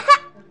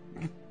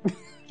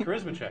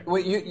 charisma check.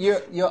 Wait,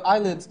 your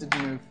eyelids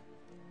didn't move.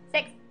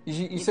 6.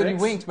 You said you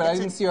Six? winked, but I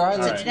didn't see your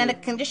eyelids. It's a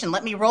genetic condition.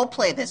 Let me role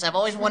play this. I've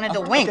always wanted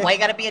to wink. Why you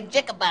gotta be a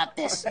dick about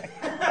this? All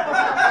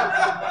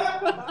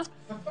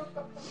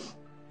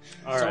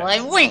So right.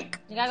 I wink.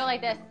 You gotta go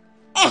like this.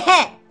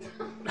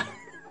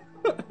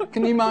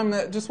 Can you mime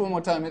that just one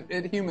more time?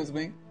 It humans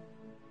wink. Do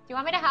you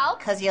want me to help?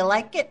 Cause you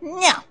like it?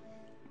 No.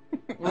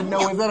 Well,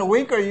 no, is that a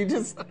wink or are you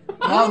just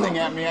mouthing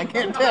at me? I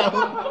can't tell.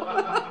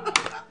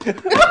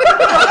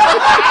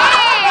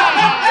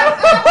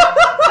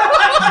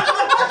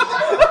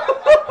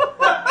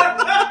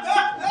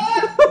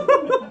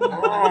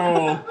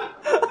 Oh.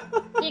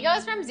 He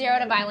goes from 0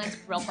 to violence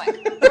real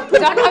quick.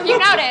 Don't know if you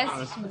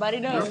noticed, but he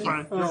You're does.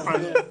 fine. You're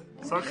fine.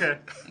 It's okay.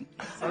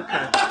 It's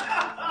okay.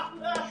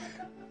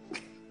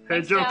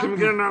 Hey, Joe, can we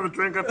get another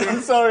drink up here?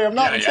 I'm sorry, I'm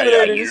not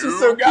intimidated. It's just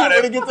so cute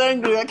when he gets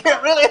angry. I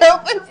can't really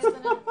help it.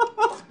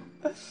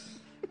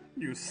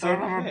 You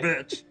son of a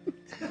bitch.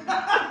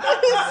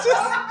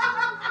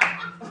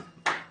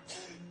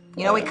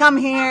 You know, we come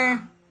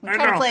here, we I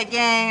try to know. play a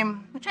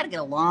game, we try to get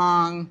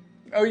along.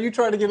 Oh, you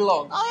try to get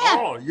along. Oh yeah.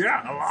 Oh,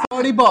 yeah, a lot.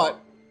 Already bought.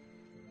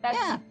 That's,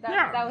 Yeah.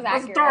 that was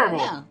That's accurate.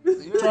 adorable.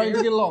 Yeah. Trying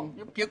to get along.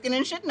 You're puking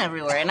and shitting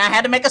everywhere, and I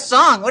had to make a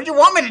song. What do you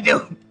want me to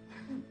do?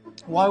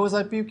 Why was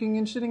I puking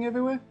and shitting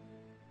everywhere?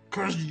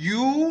 Cause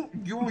you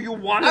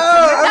wanted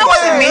That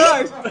wasn't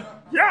me.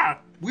 Yeah,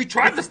 we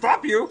tried to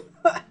stop you.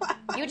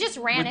 You just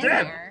We ran in did.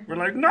 here. We're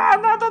like, no,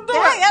 don't do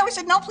Yeah, it. yeah, we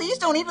said, no, please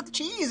don't eat with the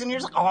cheese. And you're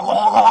just like,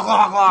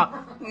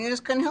 and you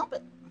just couldn't help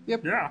it.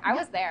 Yeah, I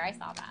was there. I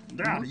saw that.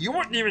 yeah, you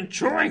weren't even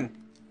chewing.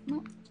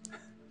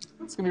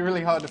 It's gonna be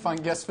really hard to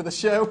find guests for the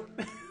show.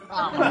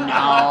 Oh,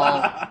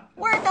 no.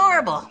 We're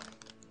adorable.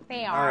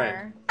 They All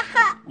are.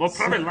 We'll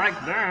probably like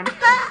them.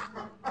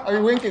 Are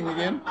you winking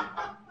again?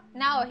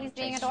 No, he's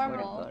being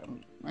adorable.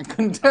 I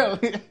couldn't tell.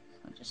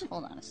 Just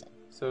hold on a second.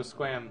 So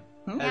Squam,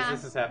 as Yeah,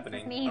 this is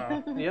happening, Me.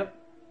 yep,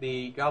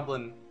 the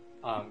goblin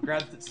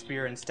grabs its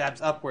spear and stabs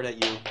upward at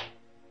you.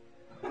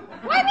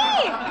 Why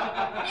me?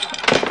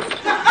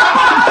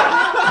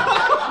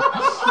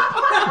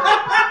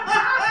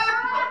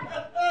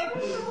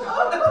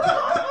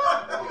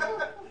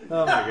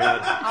 Oh my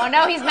god. Oh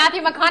no, he's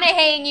Matthew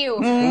McConaugheying you.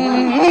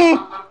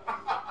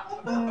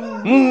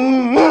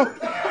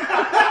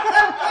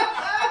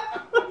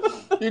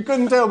 You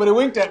couldn't tell, but he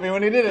winked at me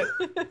when he did it.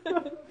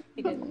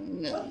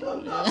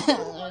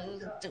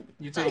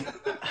 You take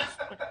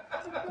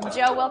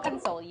Joe will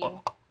console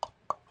you.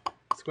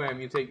 Squam.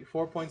 You take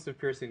 4 points of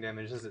piercing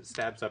damage as it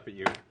stabs up at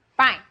you.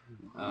 Fine.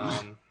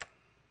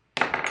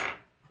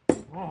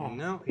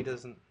 No, he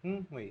doesn't.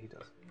 Wait, he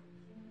does.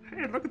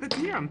 Hey, look at the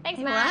DM. Thanks,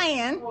 Matt.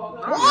 Ryan.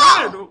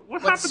 Ryan,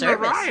 what happened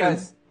service? to Ryan?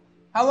 Guys,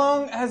 how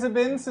long has it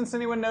been since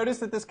anyone noticed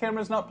that this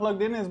camera's not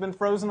plugged in and has been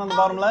frozen on the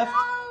bottom left?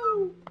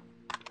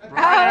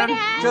 Ryan,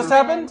 Just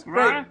happened?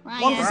 Ryan? Great.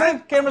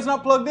 1%, camera's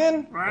not plugged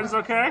in. Ryan's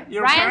okay?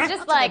 You Ryan's okay?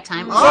 just like,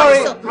 Time. Sorry,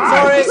 Oh,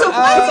 sorry. he's so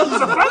fuzzy. He's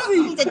so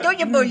fuzzy. He's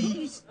adorable.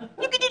 You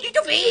can do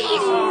your face.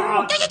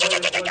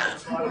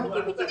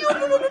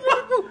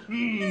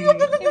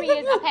 here he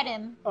is. I'll pet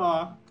him.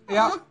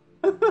 Yeah.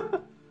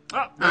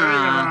 Oh, there you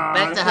go.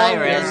 Back to high I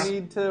res.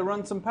 need to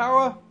run some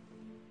power.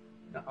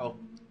 Uh-oh.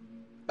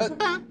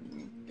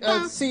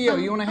 CEO,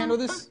 you want to handle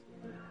this?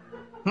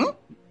 You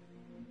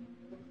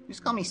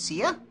just call me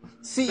Sia?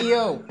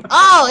 CEO.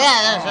 Oh,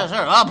 yeah,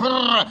 sure.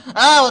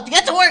 Oh,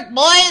 get to work,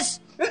 boys.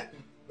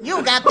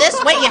 You got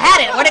this. Wait, you had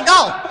it. Where'd it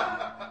go?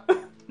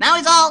 Now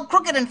he's all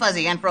crooked and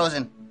fuzzy and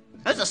frozen.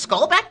 There's a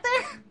skull back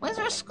there? Why is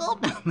there a skull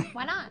down there?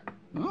 Why not?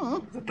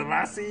 Is it the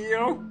last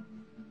CEO?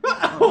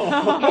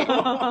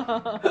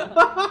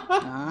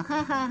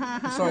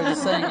 Sorry,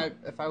 just saying,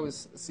 if I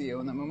was CEO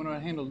in that moment,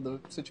 I'd handle the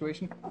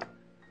situation.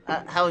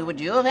 How would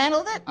you have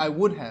handled it? I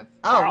would have.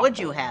 Oh, would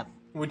you have?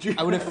 Would you?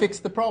 I would have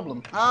fixed the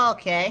problem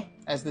Okay.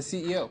 as the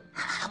CEO.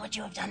 How would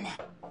you have done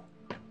that?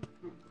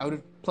 I would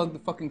have plugged the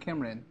fucking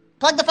camera in.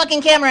 Plug the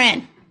fucking camera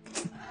in.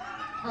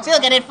 See,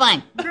 look, I did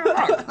fine.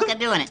 Look, I'm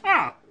doing it.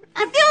 Ah,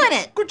 I'm doing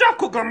it. good job,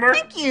 Cucumber.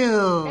 Thank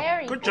you.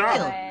 Very Good job.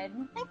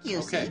 good. Thank you.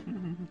 Okay.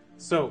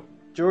 So,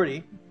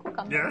 Jordy,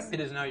 Yes. it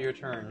is now your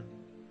turn.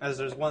 As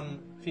there's one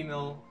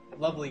female,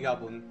 lovely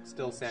goblin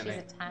still She's standing.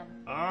 a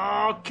 10.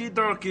 Okie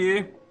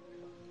dokie.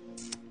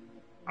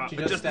 She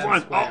just Just stands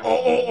one. square.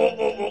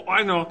 Oh,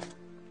 I know.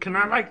 Can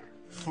I like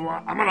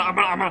fly? I'm gonna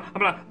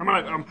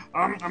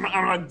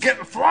get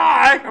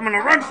fly. I'm gonna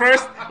run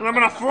first, and I'm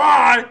gonna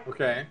fly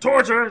Okay.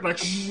 towards her. Like,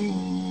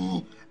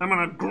 I'm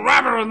gonna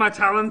grab her with my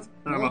talons,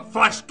 and I'm gonna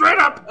fly straight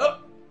up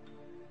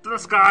to the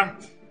sky,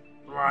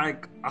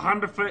 like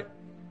 100 feet,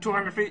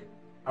 200 feet,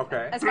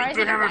 Okay. As far as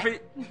you 300 can fly.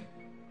 feet,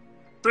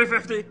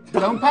 350,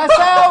 Don't pass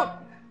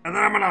out! and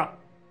then I'm gonna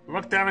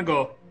look down and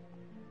go,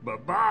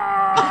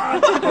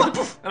 bye-bye,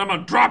 and I'm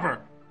gonna drop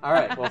her. All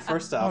right. Well,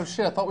 first Oh off.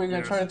 shit, I thought we were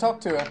going to try to talk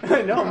to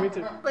her. No, me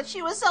too. But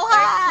she was so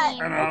hot.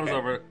 And I was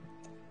over it.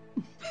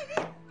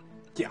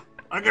 Yeah.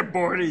 I get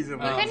bored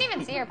easily. You couldn't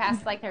even see her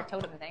past like her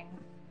totem thing.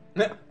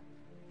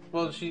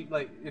 Well, she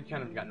it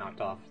kind of got knocked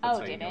off. Oh,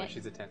 how you did know it?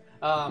 She's a 10.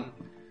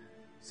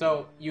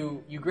 So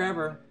you grab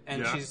her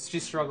and Yeah.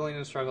 she's struggling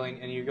and struggling,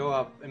 and you go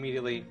up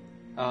immediately.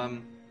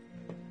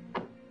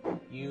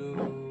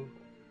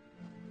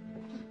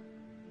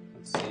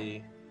 Let's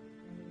see.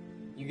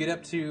 You get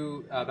up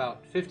to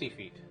about 50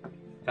 feet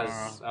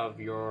because of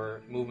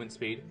your movement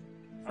speed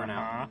for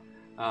now.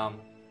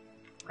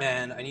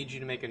 And I need you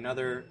to make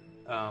another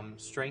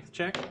strength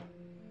check.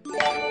 1.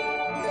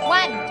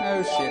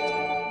 Oh shit.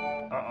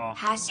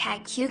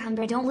 Hashtag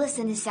cucumber, don't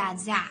listen to sad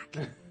Zach.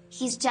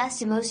 He's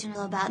just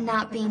emotional about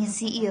not being a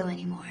CEO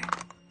anymore.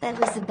 That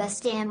was the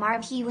best damn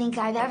RP wink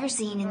I've ever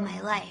seen in my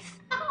life.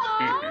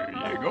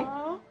 There you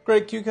go.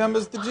 Great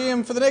Cucumber's the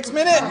GM for the next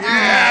minute.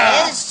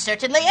 Yes,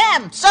 certainly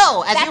am.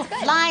 So, as That's you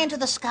good. fly into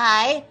the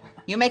sky,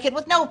 you make it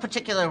with no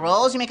particular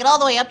rolls. You make it all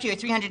the way up to your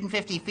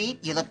 350 feet.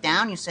 You look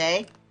down, you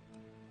say,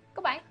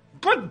 Goodbye.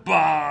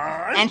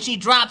 Goodbye. and she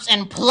drops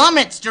and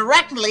plummets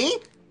directly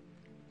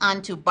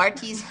onto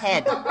Barty's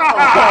head.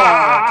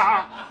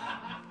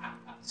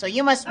 So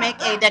you must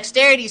make a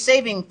dexterity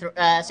saving throw.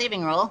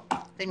 Saving throw.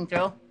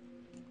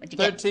 What'd you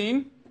get?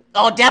 13.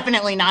 Oh,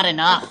 definitely not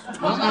enough.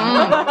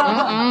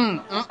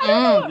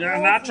 Yeah,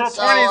 natural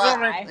So, 20s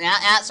only.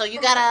 yeah. So you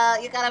gotta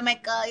take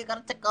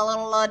a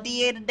little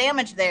D8 of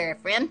damage there,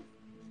 friend.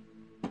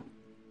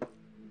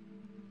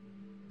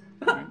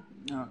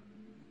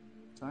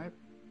 Type.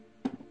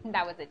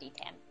 That was a D10.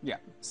 Yeah.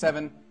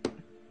 7.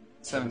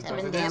 7.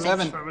 7 damage.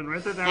 7.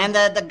 Write it down. And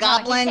the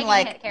goblin, taking a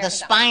like, hit, the character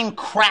spine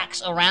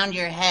cracks around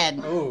your head.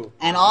 Ooh.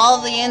 And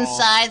all the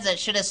insides that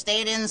should have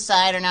stayed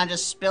inside are now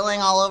just spilling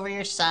all over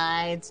your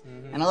sides.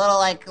 And a little,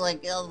 like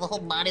the whole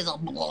body's all,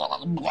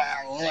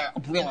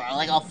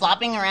 like, all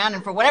flopping around.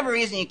 And for whatever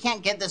reason, you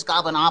can't get this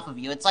goblin off of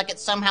you. It's like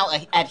it's somehow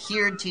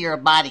adhered to your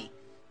body.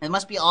 It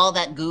must be all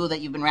that goo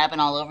that you've been wrapping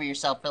all over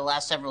yourself for the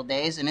last several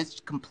days. And it's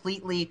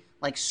completely,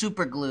 like,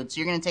 super glued. So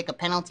you're going to take a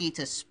penalty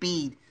to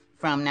speed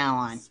from now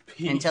on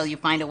until you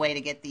find a way to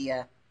get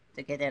the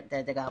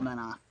goblin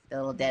off, the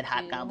little dead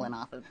hot goblin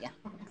off of you.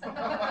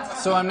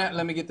 So I'm not.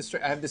 Let me get this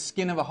straight. I have the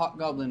skin of a hot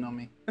goblin on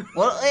me.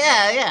 Well,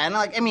 yeah, and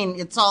like I mean,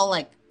 it's all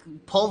like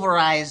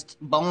pulverized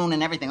bone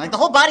and everything. Like the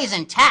whole body's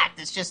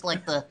intact. It's just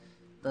like the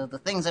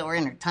things that were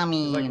in her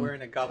tummy. Like and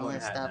wearing a goblin all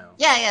that hat stuff. now.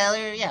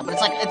 Yeah. But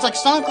it's like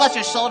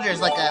Stonecluster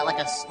soldiers, like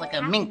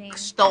a mink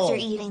stole. After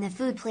eating the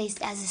food placed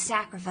as a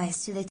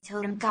sacrifice to the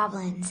totem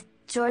goblins,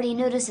 Jordy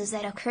notices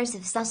that a curse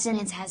of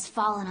sustenance has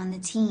fallen on the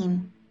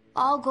team.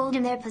 All gold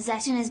in their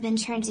possession has been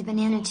turned to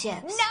banana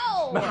chips.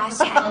 No!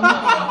 Hashtag meatbags.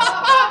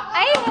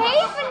 I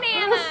hate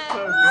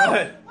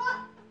bananas. Good.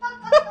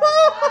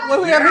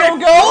 What, we have no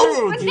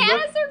gold?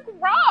 Bananas are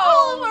gross.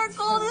 All of our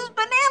gold is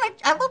banana.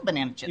 I love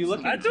banana chips. You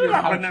look I into do your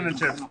love pouches, banana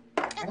chips.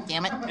 God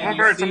damn it. and I'm a you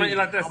bird, so I'm see gonna eat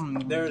like this.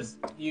 There's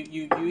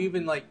you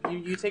even like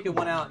you take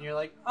one out and you're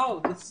like,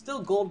 oh, it's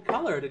still gold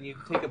colored, and you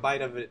take a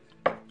bite of it.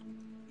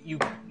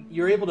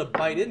 You're able to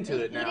bite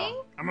into it now.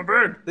 Eating? I'm a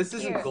bird. This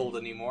isn't Here. gold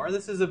anymore.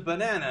 This is a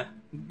banana.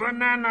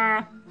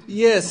 Banana.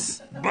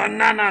 Yes.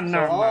 Banana So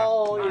number.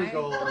 all your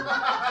gold.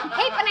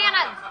 Hate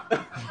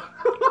bananas.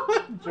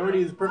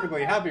 Jordy is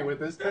perfectly happy with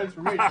this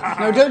transformation.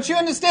 Now, don't you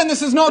understand?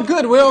 This is not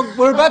good.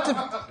 We're about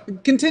to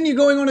continue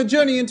going on a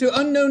journey into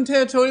unknown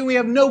territory, and we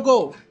have no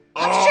gold.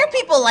 I'm sure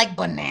people like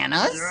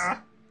bananas. Yeah.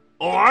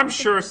 Oh, I'm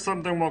sure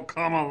something will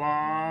come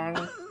along.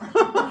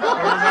 We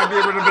might be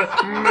able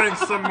to make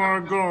some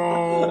more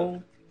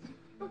gold.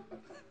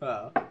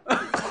 Wow.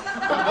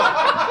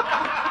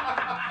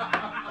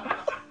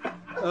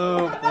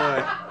 Oh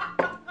boy.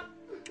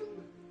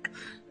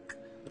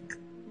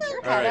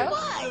 All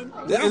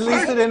right. At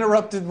least it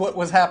interrupted what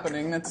was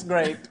happening. That's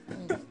great.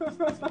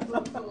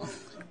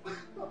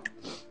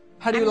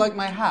 How do you like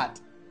my hat?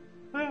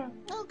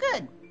 Oh,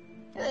 good.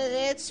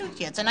 It suits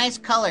you. It's a nice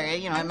color.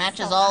 You know, it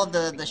matches all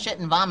the shit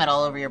and vomit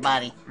all over your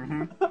body.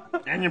 And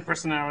And your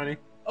personality.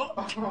 Oh.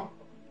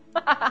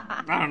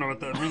 I don't know what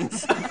that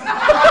means.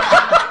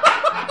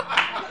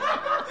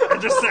 I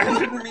just said I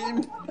didn't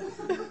mean.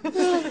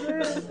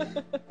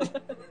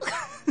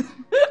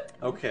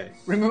 Okay.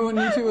 Remember when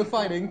you two were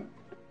fighting?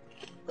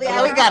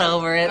 Yeah, we got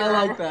over it. I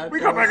like that. We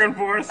go back and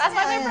forth. That's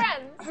why they're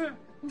friends.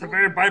 It's a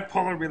very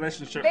bipolar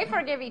relationship. They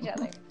forgive each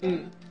other.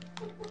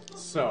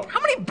 So. How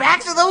many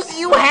backs of those do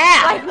you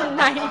have?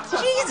 Like 90.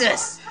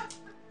 Jesus.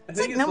 I think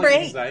like it's number like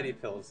 8. anxiety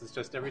pills. It's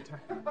just every time.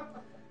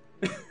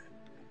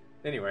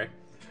 Anyway.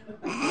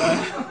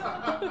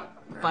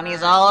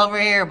 Funny's all over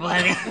here,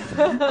 buddy.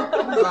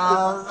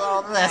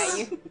 all this.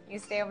 Yeah, you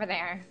stay over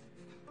there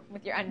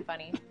with your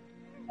unfunny.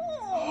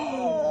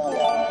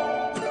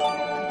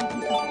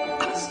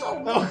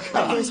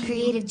 Let those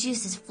creative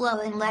juices flow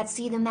and let's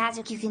see the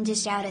magic you can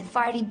dish out at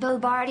Farty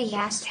Bobarty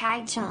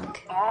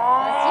 #chunk.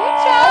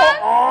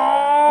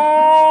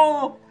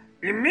 Oh!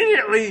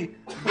 Immediately,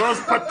 those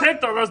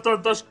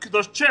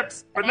those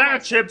chips, banana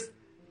chips,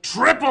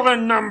 triple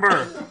in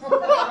number.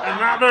 And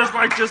now there's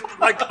just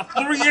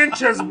 3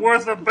 inches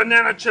worth of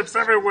banana chips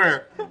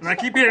everywhere. And I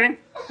keep eating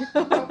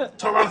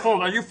till I'm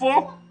full. Are you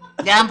full?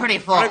 Yeah, I'm pretty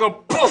full. And I go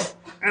poof,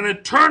 and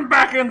it turned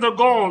back into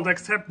gold,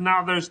 except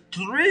now there's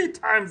 3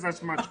 times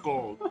as much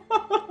gold.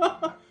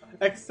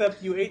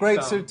 Except you ate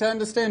Great, some. so to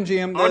understand,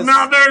 GM, Oh,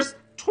 now there's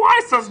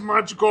twice as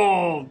much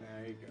gold.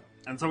 There you go.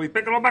 And so we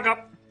pick it all back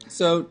up.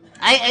 So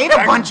I ate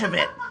a bunch of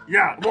it.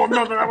 Yeah, well,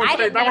 no, that one's I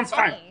didn't that one's make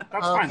fine. any.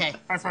 That's Okay. fine.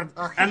 That's fine.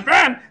 Okay.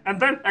 And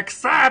then,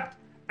 except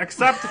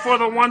for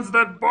the ones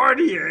that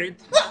Barty ate,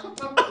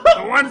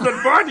 the ones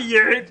that Barty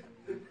ate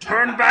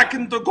turned back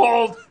into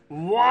gold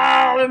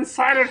while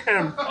inside of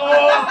him.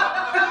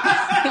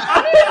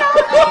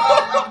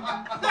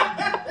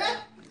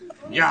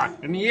 Yeah,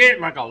 and he ate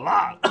like a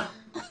lot.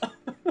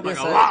 Like yes,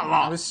 a I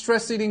lot. was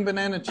stress eating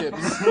banana chips.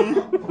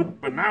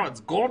 But now it's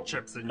gold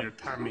chips in your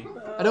tummy.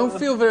 I don't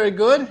feel very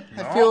good.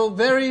 I feel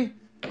very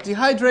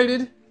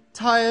dehydrated,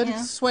 tired,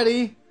 Yeah.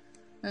 sweaty,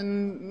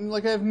 and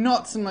like I have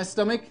knots in my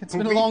stomach. It's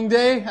been a long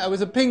day. I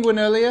was a penguin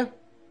earlier.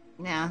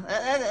 Yeah,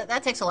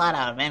 that takes a lot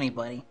out of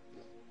anybody.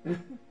 I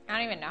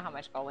don't even know how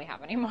much gold we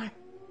have anymore.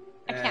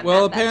 I can't.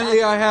 Well, math that apparently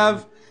fast. I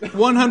have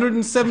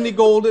 170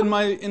 gold in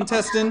my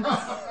intestine.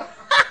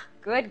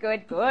 Good.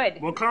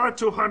 We'll call it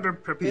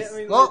 200 per piece.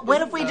 Well,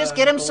 what if we just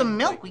get him some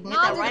milk? We can get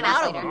I'll that do right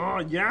that out of later. him. Oh,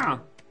 yeah.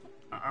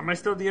 Am I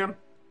still DM?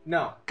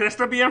 No. Can I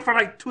still be in for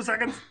 2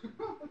 seconds?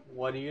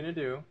 What are you gonna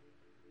do?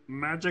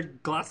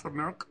 Magic glass of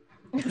milk.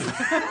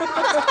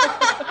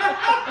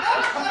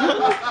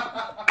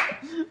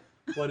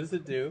 What does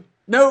it do?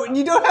 No,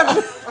 you don't have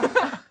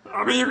to.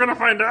 I mean, you're gonna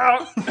find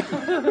out.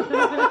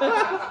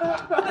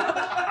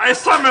 I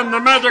summon the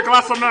magic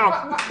glass of milk.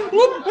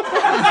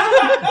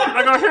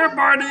 I go, here,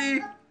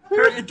 Barty.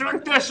 Here, you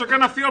drink this. You're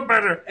gonna feel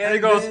better. And he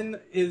goes, then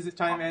his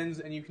time ends,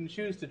 and you can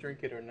choose to drink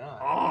it or not.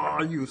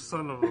 oh, you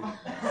son of a...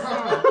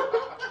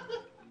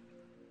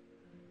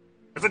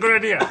 It's a good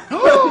idea. Threw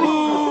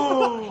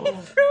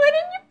it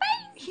in your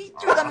face. He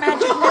threw the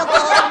magic milk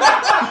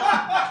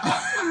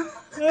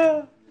all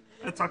over.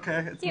 It's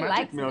okay. It's He magic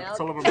likes milk. milk. It's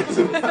all over my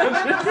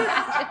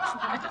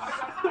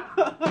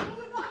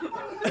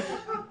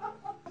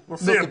We'll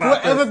see Look, if we're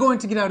about ever this. going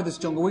to get out of this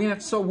jungle, we're going to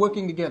have to start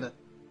working together.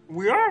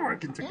 We are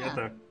working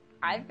together.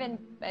 I've been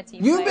a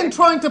team You've player. been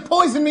trying to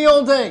poison me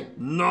all day.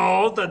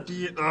 No, that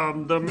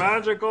the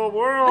magical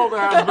world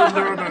has been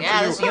doing that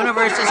Yeah, to this you.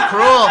 universe is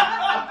cruel.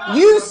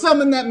 You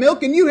summoned that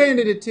milk and you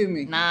handed it to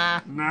me.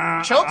 Nah.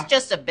 Nah. Chilt's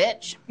just a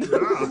bitch.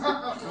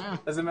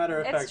 As a matter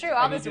of It's fact, true,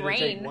 all I need this you to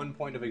take rain. 1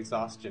 point of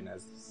exhaustion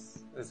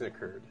as it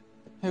occurred.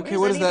 Okay,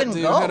 Where what does does that that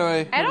even do? go? How do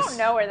I... I don't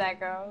know where that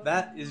goes.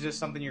 That is just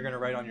something you're going to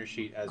write on your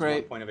sheet as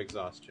Great. 1 point of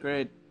exhaustion.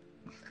 Great.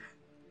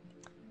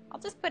 I'll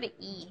just put an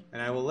E.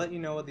 And I will let you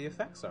know what the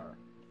effects are.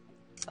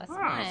 Plus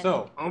Ah, 1.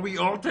 So, Oh, we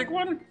all take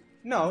one?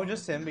 no,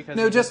 just him because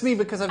No, he just me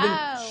because I've been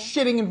Oh.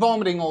 shitting and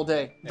vomiting all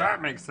day.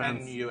 That makes And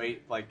sense. you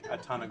ate like a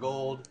ton of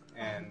gold,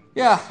 and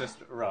Yeah. it's just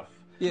rough.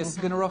 Yes, it's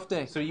been a rough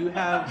day. So you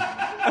have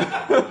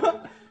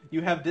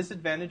you have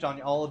disadvantage on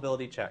all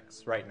ability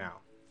checks right now.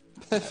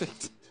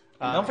 Perfect.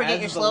 Don't forget as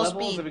your the slow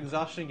levels speed. of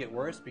exhaustion get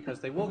worse, because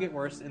they will get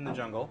worse in the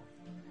jungle.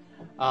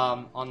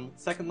 On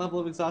second level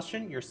of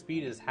exhaustion, your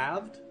speed is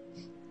halved.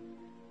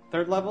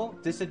 Third level,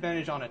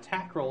 disadvantage on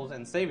attack rolls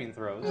and saving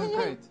throws. Oh,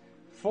 great.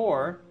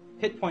 4,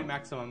 hit point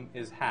maximum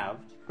is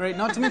halved. Great.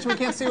 Not to mention we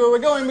can't see where we're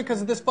going because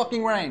of this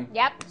fucking rain.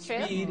 Yep,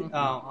 true. Speed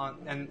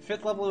and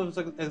fifth level of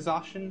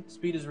exhaustion,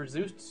 speed is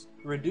reduced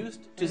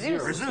to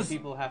 0. So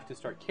people have to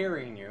start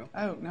carrying you.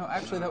 Oh, no,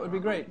 actually that would be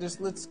great. Just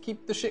let's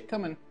keep the shit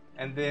coming.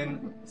 And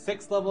then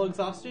 6th level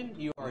exhaustion,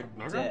 you are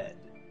dead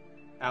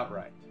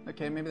outright.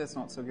 Okay, maybe that's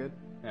not so good.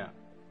 Yeah.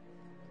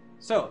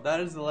 So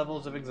that is the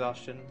levels of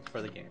exhaustion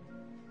for the game.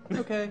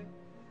 Okay.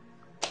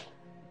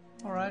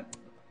 All right.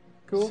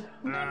 Cool.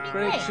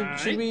 Great.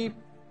 Should we...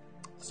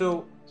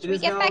 So Should we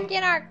get back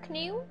in our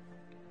canoe?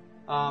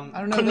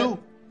 I don't know.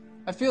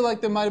 I feel like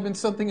there might have been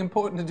something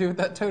important to do with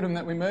that totem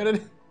that we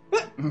murdered.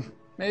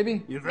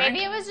 Maybe. You think?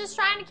 Maybe it was just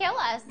trying to kill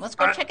us. Let's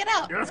go check it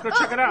out. Yeah, let's go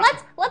check it out.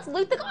 Let's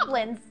loot the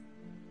goblins.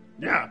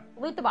 Yeah.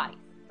 Loot the bodies.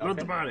 Loot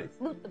the bodies.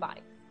 Loot the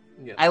bodies.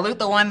 Yes. I loot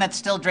the one that's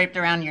still draped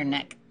around your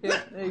neck.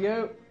 Yeah, there you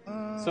go.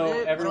 So What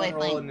do everyone I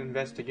roll find? an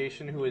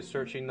investigation who is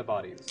searching the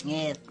bodies.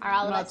 Yes. Are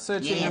all I'm of not us?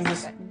 searching, Yes. I'm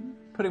just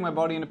putting my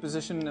body in a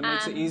position that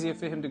makes it easier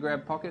for him to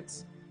grab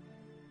pockets.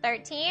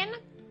 13,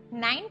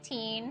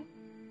 19,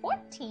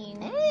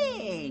 14.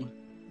 Hey.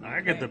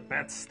 I get the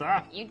best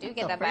stuff. You do The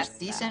get the first best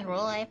decent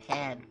roll I've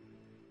had.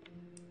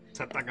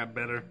 Except I got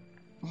better.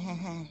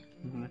 I'm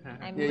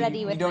Yeah, ready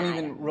you with don't mine.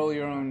 even roll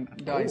your own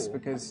dice Ooh.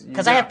 because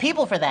Because I have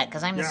people for that,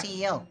 because I'm the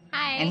CEO.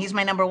 Hi. And he's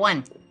my number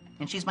 1.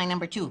 And she's my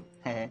number 2.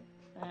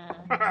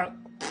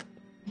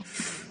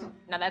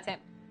 No, that's him.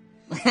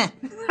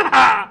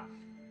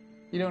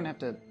 you don't have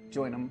to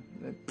join them.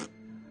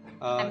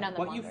 I've known them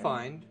What you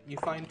longer.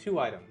 find 2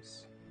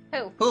 items.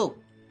 Who? Who?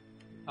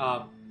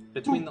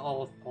 Between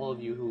all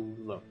of you who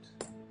looked.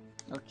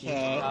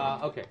 Okay.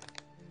 Okay.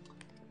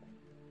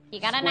 He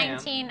got a Scram.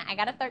 19, I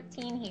got a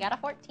 13, he got a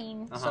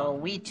 14. So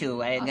we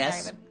two, I Oh,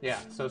 guess. sorry, Yeah.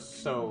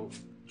 So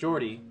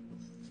Jordy,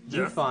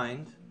 you Yes.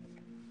 find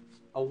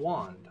a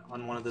wand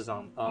on one of the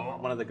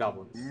one of the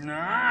goblins.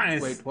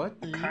 Nice. Wait, what?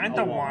 Kind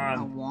A of A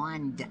one.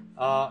 wand.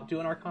 Do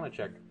an Arcana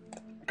check.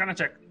 Gonna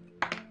check.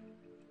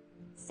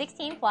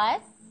 16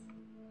 plus.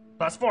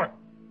 Plus 4.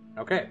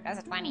 Okay. That's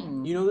a 20.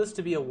 You know this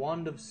to be a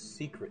wand of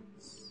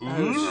secrets.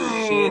 Oh,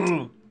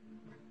 shit.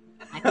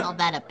 I called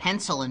that a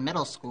pencil in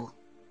middle school.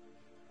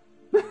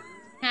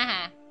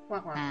 Haha.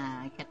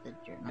 I kept the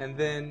journal. And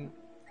then,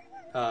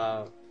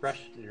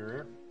 fresh.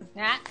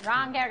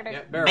 Wrong character.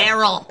 Yeah,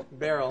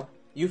 Barrel.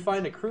 You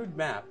find a crude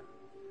map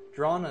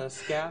drawn on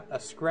a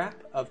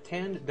scrap of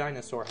tanned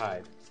dinosaur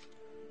hide,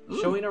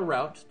 showing a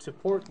route to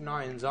Port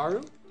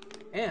Nyanzaru.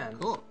 And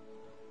Cool.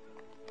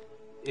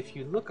 if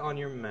you look on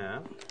your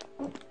map,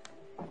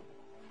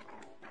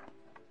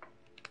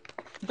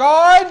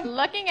 Guard!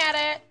 Looking at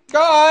it.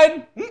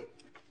 Guard!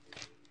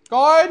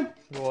 Guard!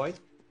 Roy,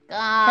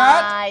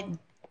 God.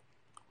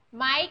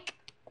 Mike.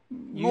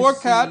 you More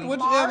cat, see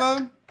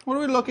whichever. What are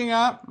we looking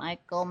at?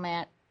 Michael,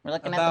 Matt. We're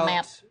looking at the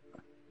map. about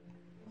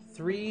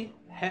 3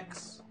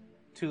 hex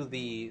to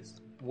the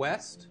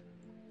west,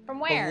 From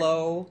where?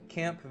 below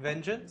Camp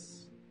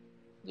Vengeance.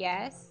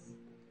 Yes.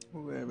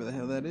 Wherever the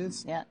hell that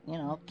is. Yeah, you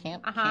know,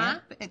 camp. Uh-huh.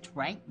 Camp. It's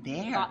right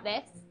there. Got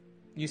this.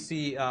 You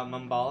see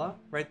Mambala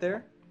right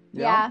there.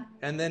 Yeah.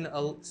 And then,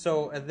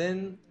 and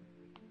then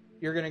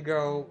you're gonna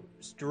go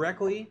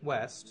directly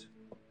west.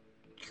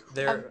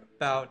 There,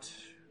 about.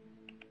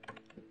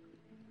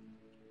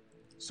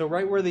 So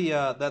right where the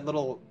that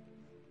little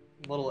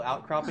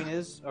outcropping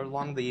is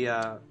along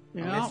the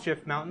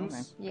Mischief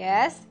Mountains,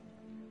 Yes.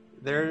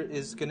 there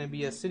is gonna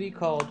be a city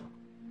called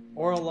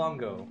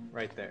Orolongo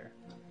right there.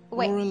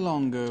 Wait.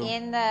 Orolongo.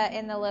 In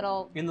the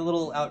little. In the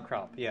little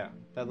outcrop, yeah,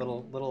 that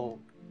little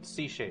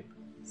C shape.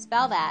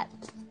 Spell that.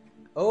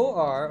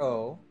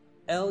 Orolunga,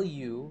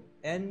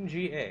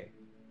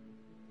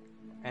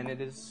 and it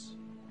is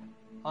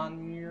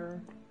on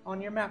your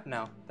map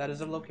now. That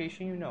is a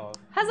location you know of.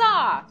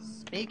 Huzzah!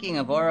 Speaking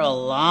of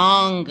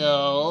Orolongo,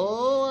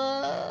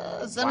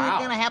 is something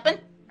gonna happen?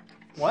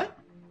 What?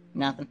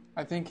 Nothing.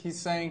 I think he's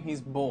saying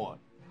he's bored.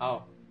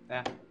 Oh,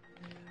 yeah.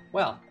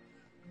 Well,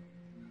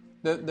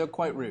 They're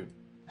quite rude.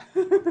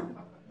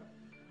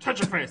 Touch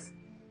your face.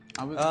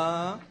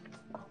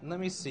 let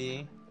me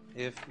see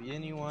if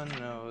anyone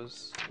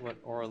knows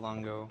what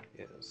Orolongo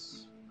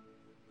is.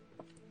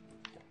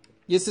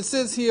 Yes, it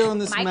says here on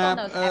this Michael map,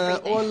 knows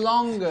everything.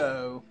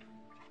 Orolongo.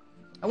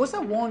 And what's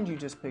that wand you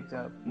just picked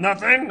up?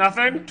 Nothing.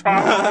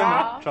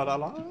 Ta-da.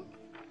 Cha-da-la.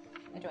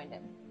 I joined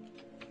him.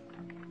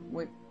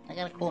 Wait, I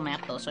got a cool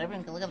map though, so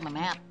everyone can look at my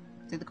map.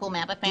 See the cool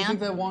map I found? do you think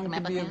that wand The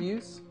map could I be of found?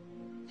 use?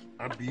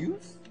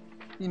 Abuse?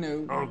 You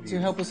know, Abuse. to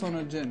help us on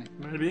our journey.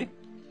 Maybe.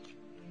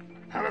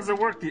 How does it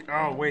work?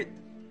 Oh, wait.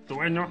 Do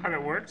I know how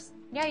it works?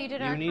 Yeah, you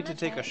did. You need to Arcana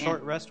take a check.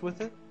 short rest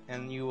with it,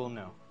 and you will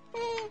know.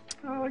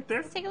 Oh, like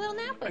this? Let's take a little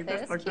nap with Like it.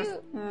 this, It's like cute. this?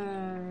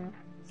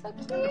 So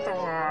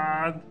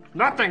cute.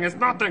 Nothing. It's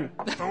nothing.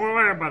 Don't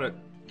worry about it.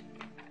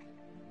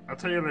 I'll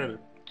tell you later.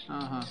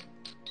 Uh-huh.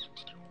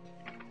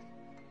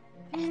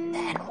 And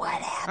then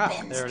what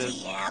happens, there it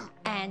is. TM?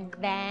 And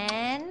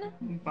then.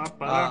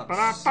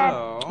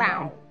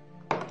 So,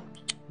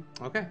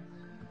 okay.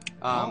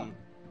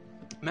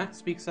 Matt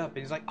speaks up, and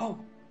he's like, "Oh,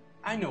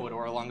 I know what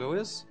Orolongo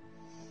is.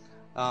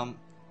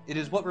 It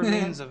is what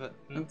remains of it."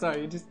 I'm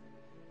sorry, you just...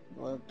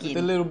 With Kitty.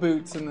 the little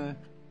boots and the...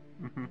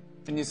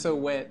 And you're so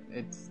wet,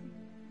 it's...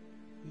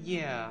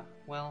 Yeah.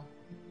 Well,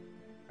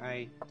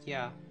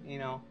 you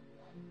know,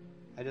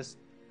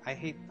 I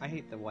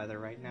hate the weather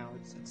right now.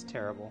 It's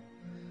terrible.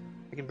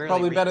 I can barely.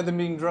 Probably better than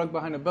being drugged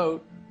behind a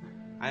boat.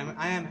 I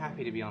am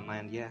happy to be on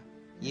land. Yeah.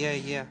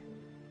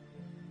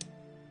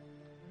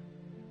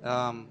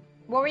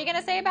 What were you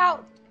gonna say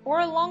about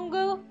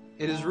Orolongo?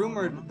 It is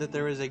rumored that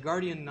there is a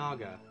guardian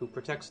Naga who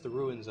protects the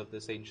ruins of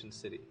this ancient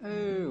city.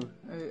 Oh,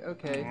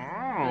 okay.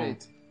 Oh.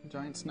 Great.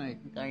 Giant snake.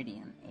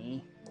 Guardian, eh?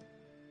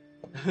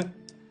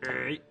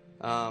 Hey.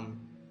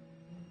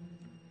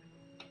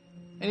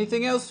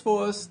 Anything else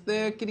for us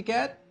there, kitty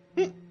cat?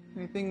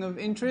 Anything of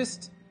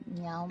interest?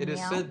 Meow, It is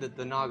meow. said that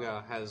the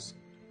Naga has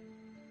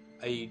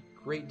a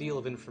great deal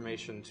of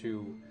information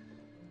to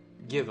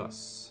give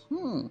us.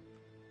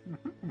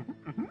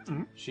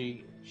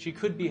 She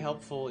could be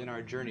helpful in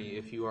our journey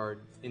if you are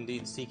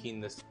indeed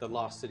seeking the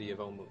lost city of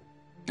Omu.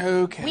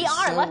 Okay. We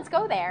are. Let's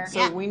go there.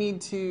 So we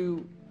need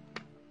to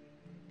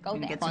Go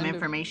there. Get some Find a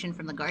information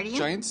from the Guardian.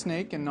 giant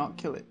snake and not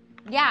kill it.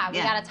 Yeah, we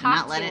gotta talk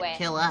not let to it it.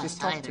 kill us.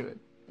 Just talk either. to it.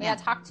 We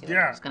gotta talk to it.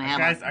 Yeah, It's gonna have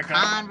guys, a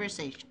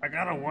conversation. I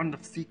got a wand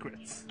of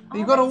secrets.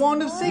 You got a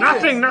wand of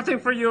secrets. Nothing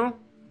for you.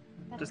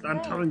 Just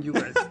I'm telling you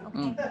guys.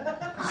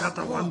 I got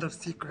the wand of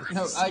secrets.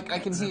 No, I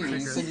can hear you. You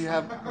said you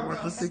have. Wand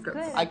of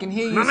secrets. I can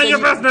hear you. None said of your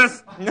you-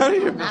 business.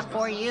 Not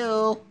for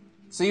you.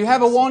 So you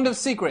have a wand of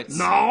secrets.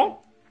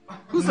 No.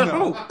 Who said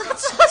who?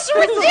 That's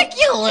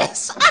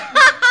ridiculous.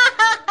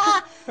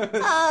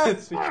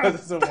 It's because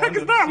it's a What the heck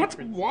is that? What's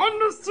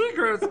wand of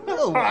secrets?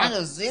 Oh, wand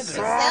of secrets.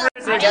 Sorry, I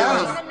didn't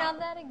Yeah. even know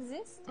that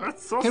existed.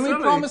 That's so Can we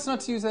silly. promise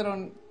not to use that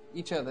on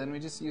each other, and we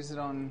just use it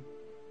on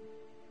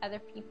Other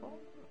people?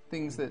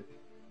 things that?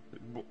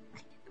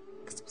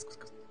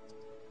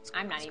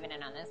 I'm not even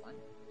in on this one.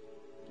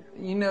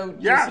 You know.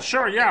 Yeah, just-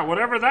 sure, yeah.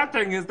 Whatever that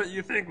thing is that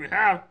you think we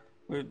have,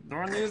 we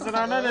don't use it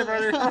on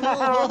anybody.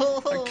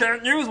 I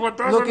can't use what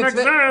doesn't Look, it's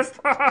exist.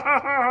 Just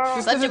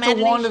because Such it's a wand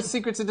imagination. of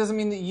secrets, it doesn't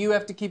mean that you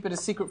have to keep it a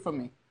secret from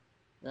me.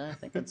 I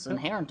think it's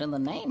inherent in the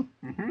name.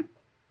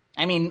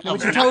 I mean, But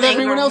of you told nothing-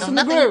 everyone else of in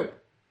the nothing. group.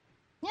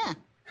 Yeah.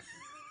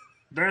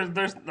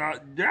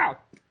 Yeah.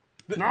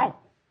 No.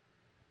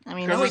 I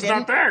mean, Because no, we it's not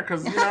didn't. there,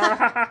 because, you know.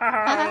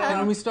 And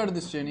when we started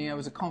this journey, I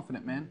was a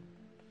confident man.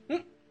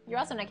 You're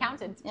also an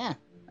accountant. Yeah.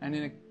 And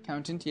an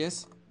accountant,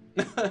 yes.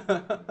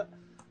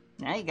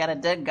 Now you got a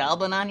dead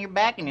goblin on your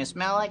back and you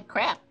smell like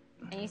crap.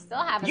 And you still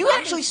have a You zombie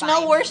actually spine.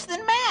 smell worse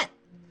than Matt.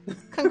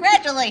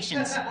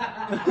 Congratulations.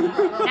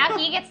 Now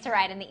he gets to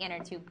ride in the inner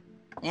tube.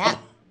 Yeah. I'm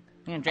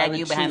gonna I drag would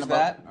you behind choose the boat.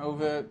 that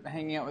over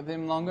hanging out with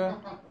him longer.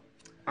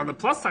 On the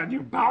plus side,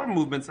 your bowel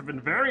movements have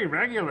been very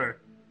regular.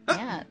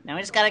 Yeah. Now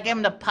we just gotta get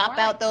him to pop More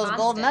out like those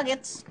gold constant.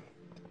 nuggets.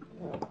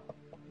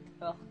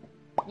 Ugh.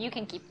 You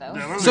can keep those.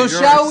 Yeah, those So are yours.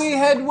 shall we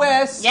head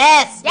west?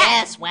 Yes,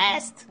 yes,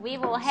 West. We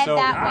will head So-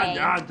 that Yeah, way.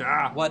 yeah,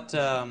 yeah.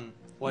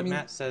 What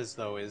Matt says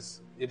though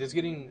is it is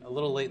getting a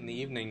little late in the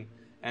evening,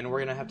 and we're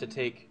gonna have to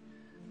take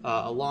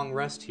a long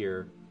rest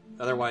here.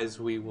 Otherwise,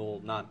 we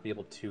will not be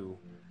able to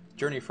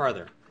journey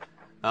farther.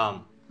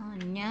 Oh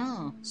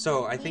no.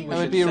 So I think we It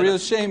should would be a set real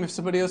up- shame if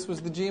somebody else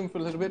was the GM for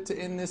a little bit to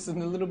end this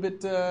in a little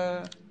bit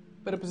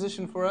better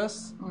position for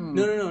us.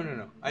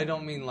 No. I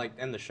don't mean like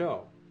end the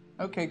show.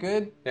 Okay,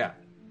 good. Yeah,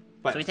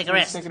 but So we take a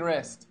Let's rest. take a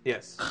rest.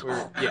 yes,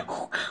 yeah.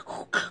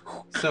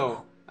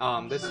 So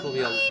this will be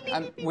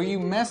a. Were you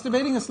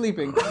masturbating or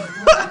sleeping?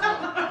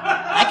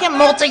 I can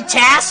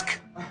multitask.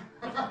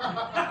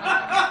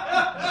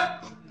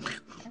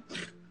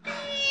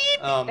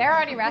 They're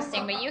already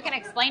resting, but you can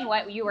explain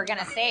what you were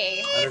gonna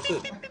say.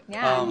 Understood.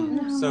 Yeah.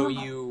 So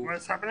you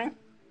What's happening?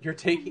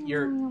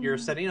 you're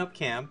setting up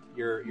camp.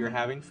 You're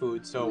having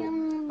food. So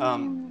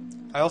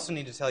I also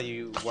need to tell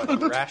you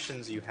what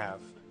rations you have.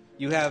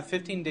 You have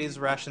 15 days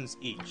rations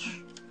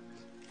each.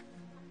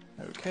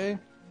 Okay.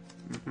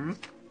 Where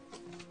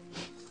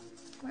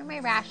are my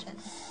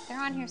rations? They're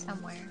on here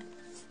somewhere.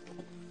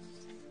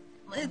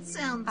 It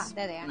sounds. Ah,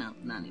 there they are. No,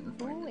 not even.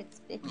 Ooh,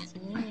 it's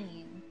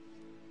 15.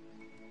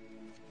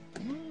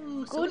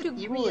 Ooh, so Good,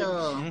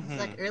 ethereal. It's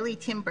like early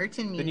Tim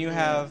Burton music. Then you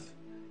have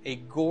a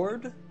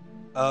gourd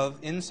of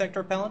insect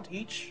repellent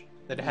each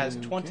that has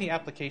 20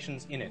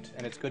 applications in it,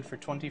 and it's good for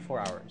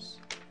 24 hours.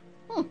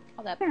 Hold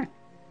up.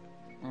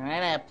 All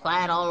right, I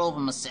apply it all over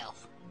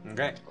myself.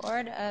 Okay.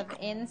 Gourd of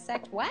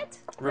insect what?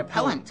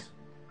 Repellent.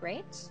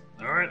 Great.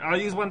 All right, I'll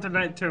use one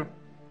tonight, too.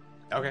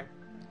 Okay.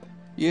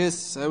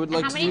 Yes, I would And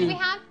like how to many do. do we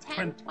have?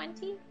 10?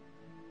 20?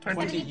 20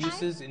 25?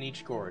 uses in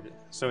each gourd.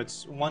 So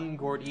it's one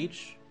gourd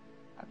each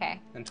Okay.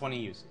 and 20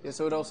 uses. Yes,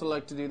 I would also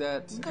like to do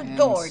that. Good and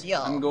Lord,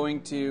 yo. I'm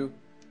going to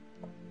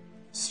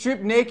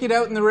strip naked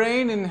out in the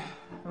rain and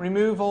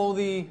remove all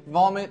the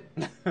vomit,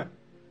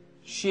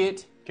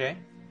 shit, Okay.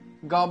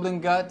 goblin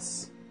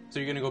guts. So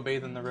you're gonna go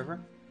bathe in the river?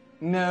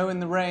 No, in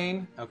the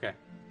rain. Okay.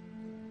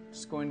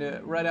 Just going to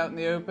right out in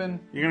the open.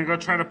 You're gonna go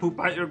try to poop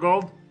out your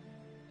gold?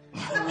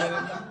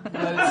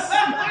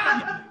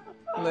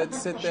 Let it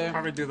sit there.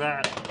 Probably do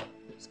that.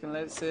 Just gonna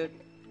let it sit.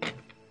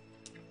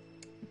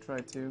 Try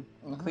to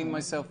clean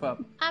myself up.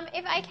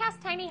 If I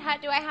cast Tiny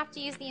Hut, do I have to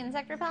use the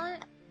insect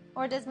repellent?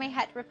 Or does my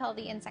hut repel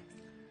the insects?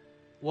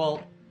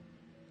 Well,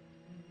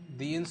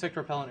 the insect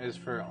repellent is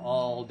for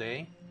all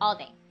day. All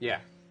day. Yeah.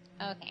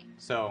 Okay.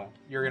 So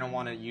you're gonna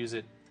want to use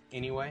it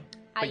anyway.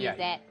 I'll But yeah. use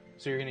it.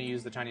 So you're gonna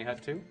use the tiny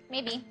hut too?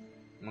 Maybe.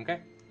 Okay.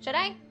 Should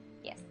I?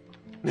 Yes.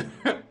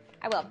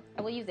 I will.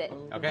 I will use it.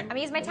 Okay. I'm gonna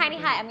use my tiny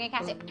hut. I'm gonna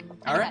cast it. Tiny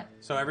All right. hut.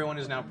 So everyone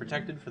is now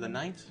protected for the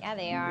night. Yeah,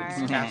 they are.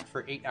 It's cast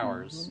for 8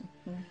 hours.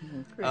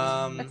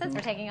 But since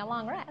we're taking a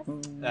long rest,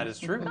 That is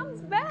true.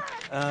 comes back.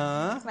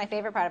 That's my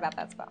favorite part about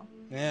that spell.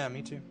 Yeah,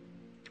 me too.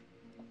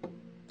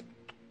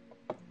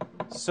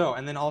 So,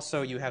 and then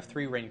also you have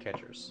 3 rain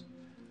catchers.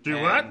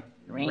 Do what?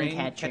 Rain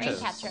catchers. Rain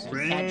catchers.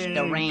 Catch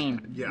the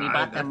rain. Yeah, We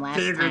bought them last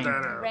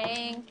time.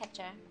 Rain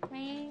catcher.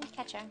 Rain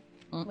catcher.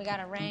 We got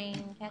a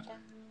rain catcher.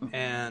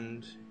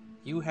 And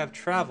you have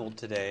traveled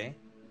today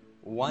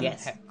 1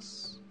 Yes.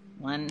 hex.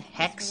 1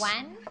 hex.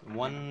 One?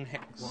 1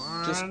 hex.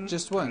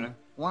 Just one.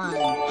 1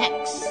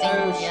 hex.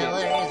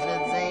 Singular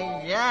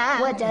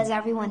sensation. What does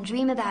everyone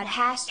dream about?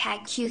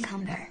 Hashtag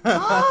cucumber.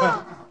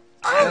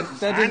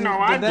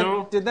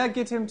 Did that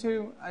get him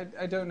to?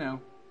 I don't know.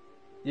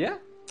 Yeah.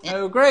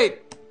 Oh,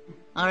 great.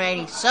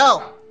 Alrighty,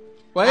 so.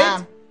 Wait.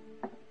 I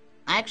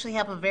actually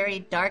have a very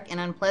dark and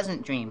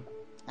unpleasant dream.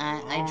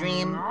 I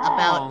dream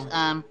about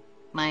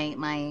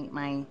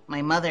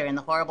my mother and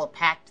the horrible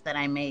pact that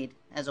I made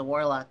as a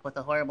warlock with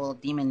a horrible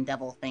demon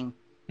devil thing.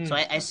 So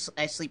I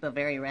sleep a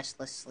very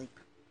restless sleep.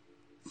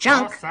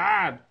 Chunk. So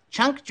sad.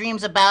 Chunk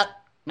dreams about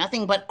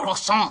nothing but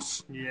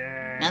croissants.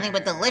 Yeah. Nothing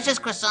but delicious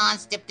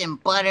croissants dipped in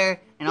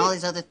butter and all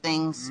these other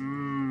things.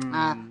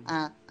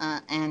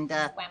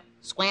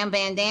 Squam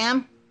Van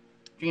Dam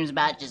dreams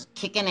about just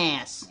kicking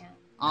ass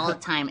all the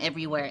time,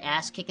 everywhere.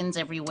 Ass kickings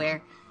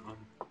everywhere.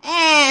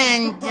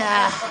 And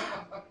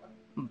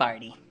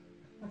Barty.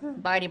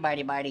 Barty.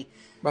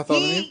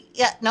 Bartholomew?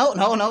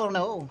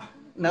 No.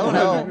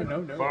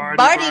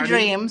 Barty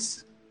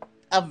dreams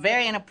of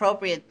very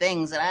inappropriate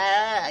things that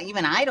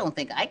I don't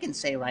think I can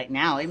say right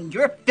now. I mean,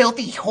 you're a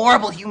filthy,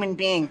 horrible human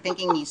being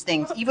thinking these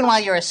things, even while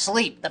you're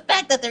asleep. The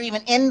fact that they're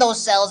even in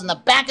those cells in the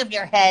back of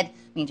your head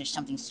means there's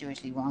something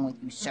seriously wrong with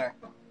you, sir.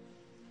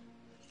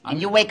 And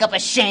you wake up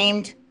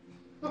ashamed,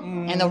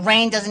 and the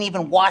rain doesn't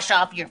even wash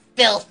off your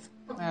filth.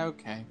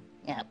 Okay.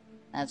 Yeah,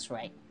 that's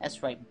right.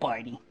 That's right,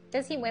 Barty.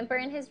 Does he whimper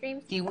in his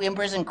dreams? He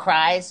whimpers and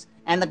cries,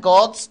 and the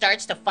gold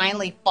starts to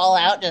finally fall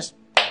out. Just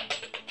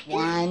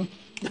 1,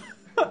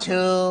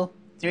 2,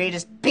 3,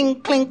 just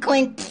ping, clink,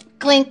 clink,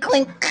 clink,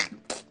 clink,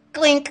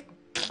 clink.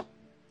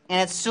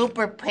 And it's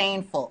super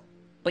painful.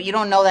 But you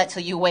don't know that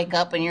till you wake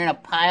up and you're in a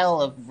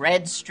pile of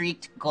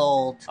red-streaked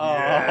gold.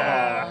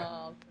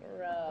 Oh,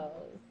 gross.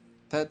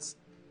 That's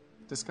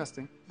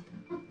disgusting.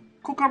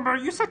 Cucumber,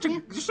 you're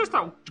just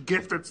a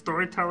gifted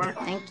storyteller.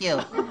 Thank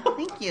you.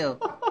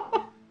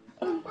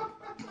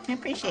 I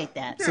appreciate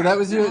that. So that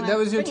was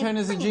your turn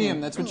as a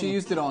GM. That's what you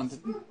used it on.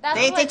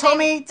 They told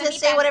me to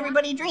say what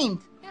everybody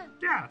dreamed.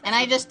 Yeah. And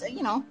I just,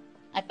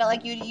 I felt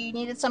like you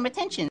needed some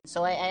attention,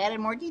 so I added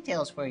more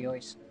details for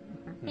yours.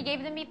 He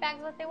gave the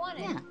meatbags what they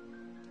wanted. Yeah.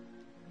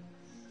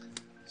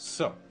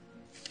 So,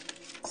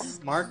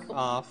 mark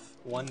off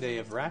 1 day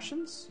of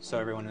rations, so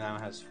everyone now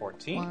has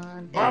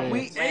 14. But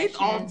we ate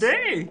all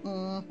day.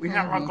 We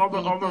had like all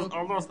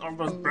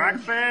those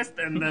breakfast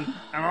and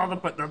all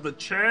the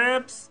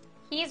chips.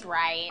 He's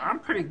right. I'm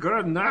pretty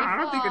good now. I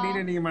don't think I need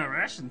any of my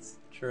rations.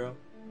 True.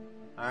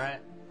 All right.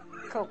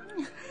 Cool.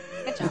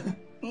 Good job.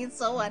 He's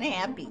so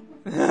unhappy.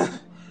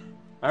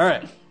 All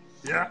right.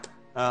 Yeah.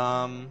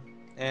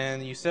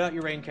 And you set out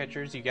your rain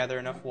catchers. You gather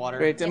enough water.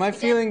 Great. Am I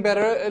feeling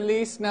better at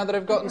least now that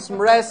I've gotten some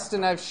rest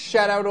and I've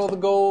shat out all the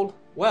gold?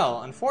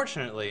 Well,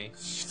 unfortunately.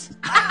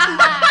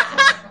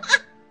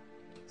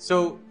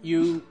 So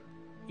you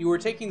were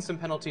taking some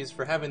penalties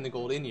for having the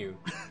gold in you,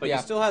 but you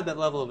still had that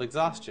level of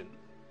exhaustion.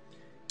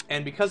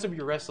 And because of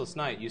your restless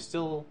night, you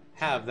still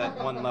have that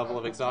one level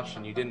of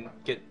exhaustion you didn't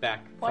get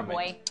back from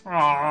it.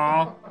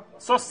 Aww.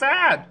 So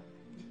sad.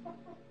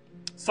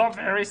 So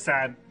very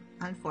sad.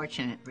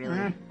 Unfortunate,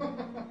 really.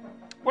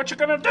 What you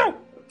gonna do?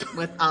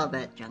 With all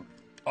that junk.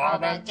 All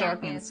that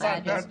junk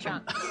inside that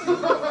junk.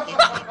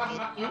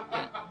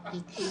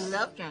 You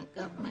love junk.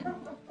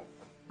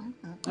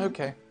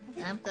 Okay.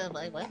 I'm the,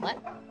 what?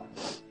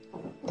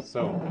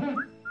 So.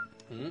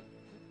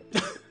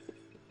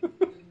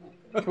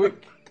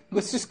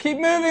 Let's just keep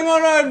moving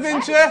on our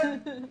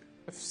adventure.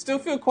 I still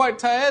feel quite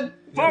tired.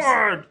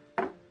 Forward!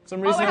 For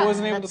some reason I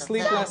wasn't able to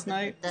sleep last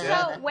night.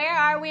 So, where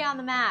are we on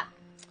the map?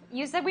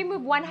 You said we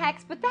moved 1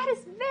 hex, but that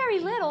is very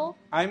little.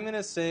 I'm going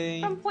to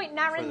say, From point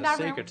not for written the down.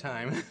 sake of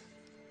time,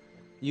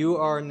 you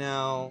are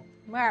now...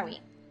 Where are we?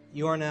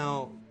 You are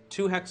now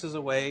 2 hexes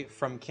away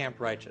from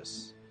Camp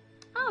Righteous.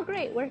 Oh,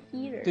 great. We're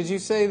here. Did you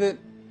say that...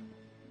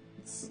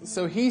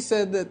 So he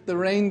said that the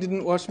rain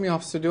didn't wash me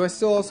off, so do I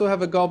still also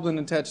have a goblin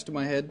attached to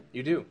my head?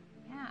 You do.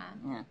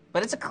 Yeah.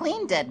 But it's a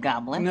clean dead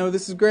goblin. No,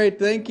 this is great.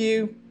 Thank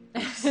you.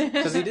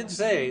 Because he did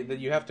say that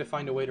you have to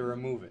find a way to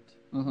remove it.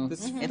 Oh,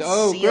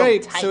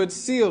 great. Tight. So it's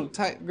sealed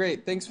tight.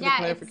 Great. Thanks for the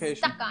clarification.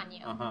 It's stuck on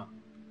you. Uh-huh.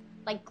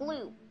 Like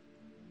glue.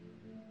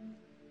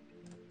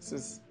 This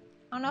is...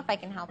 I don't know if I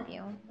can help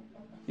you.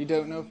 You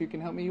don't know if you can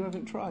help me? You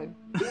haven't tried.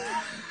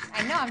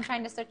 I know. I'm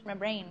trying to search my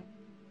brain.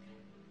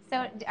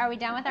 So, are we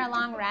done with our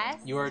long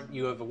rest? You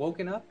have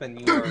awoken up and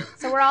you are...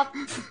 So we're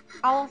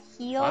all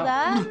healed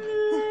up?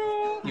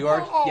 You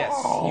are, yes.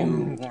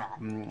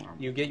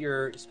 You get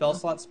your spell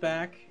slots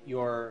back.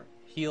 You're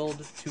healed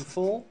to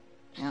full.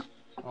 Yep.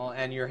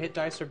 And your hit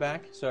dice are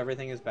back, so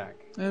everything is back.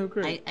 Oh,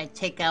 great. I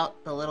take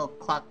out the little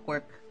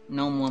clockwork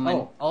gnome woman.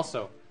 Oh,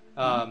 also,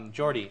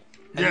 Jordy,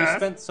 have you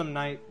spent some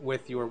night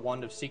with your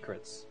Wand of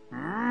Secrets?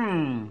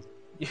 Mm.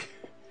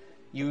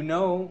 You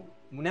know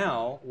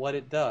now what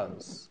it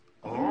does.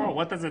 Oh.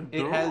 What does it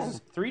do? It has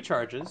 3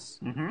 charges.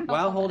 Mhm.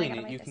 While Oh, holding I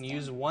gotta it, you write can this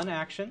use one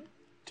action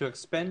to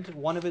expend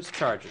one of its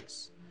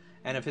charges.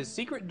 And if his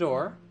secret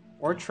door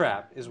or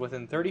trap is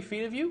within 30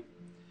 feet of you,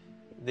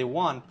 the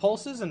wand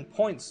pulses and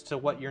points to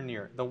what you're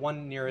near, the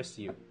one nearest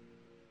you,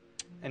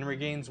 and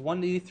regains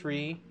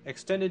 1d3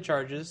 extended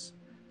charges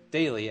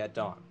daily at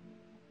dawn.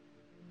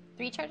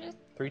 3 charges?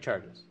 3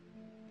 charges.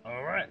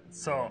 All right.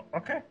 So,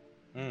 okay.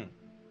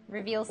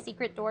 Reveal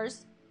secret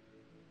doors.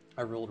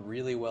 I rolled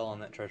really well on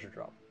that treasure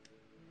drop.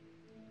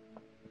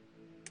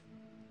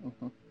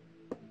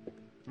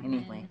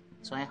 Anyway,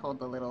 so I hold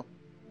the little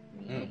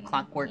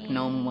clockwork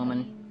gnome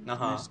woman.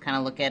 Uh-huh. I just kind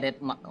of look at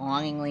it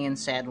longingly and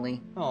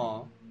sadly.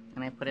 Aw.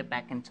 And I put it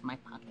back into my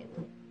pocket.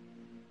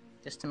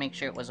 Just to make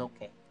sure it was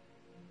okay.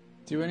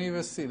 Do any of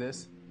us see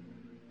this?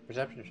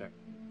 Perception check.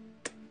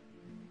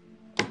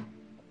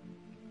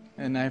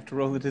 And I have to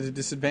roll it at a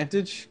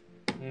disadvantage?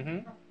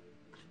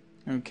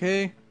 Mm-hmm.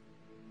 Okay.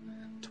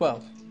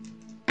 12.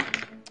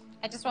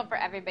 I just want for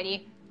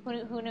everybody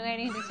who knew I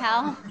need to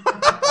tell. Me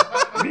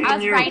I and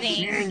was you.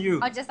 writing. Me and you.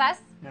 Oh, just us?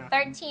 Yeah.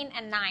 13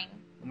 and 9.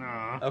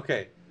 No.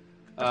 Okay.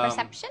 For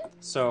perception?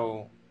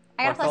 So,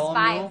 I got a +5.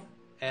 Bartholomew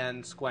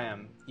and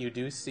Squam, you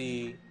do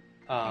see...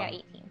 I got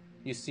 18.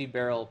 You see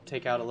Beryl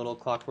take out a little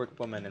clockwork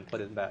woman and put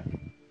it back.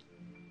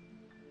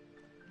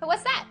 But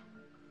what's that?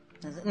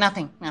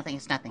 Nothing.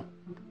 It's nothing.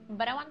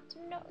 But I want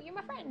to know. You're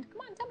my friend.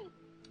 Come on, tell me.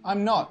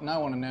 I'm not, and I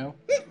want to know.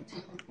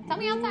 Tell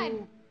me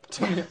outside.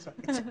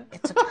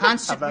 It's a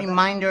constant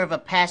reminder of a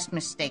past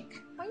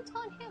mistake. Why are you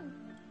telling him?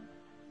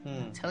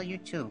 I'll tell you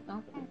too.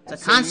 Okay.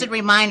 It's a constant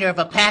reminder of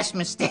a past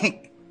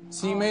mistake.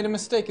 So you made a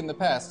mistake in the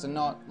past, and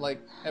not,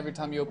 like, every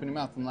time you open your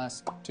mouth in the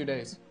last 2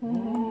 days.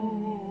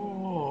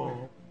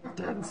 Oh,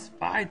 that's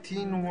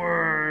fighting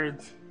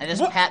words. I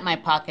just pat my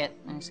pocket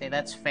and say,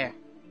 that's fair.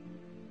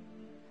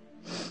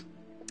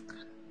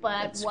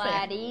 But That's what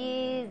fair.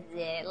 is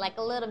it? Like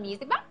a little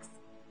music box?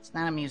 It's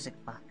not a music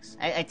box.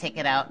 I take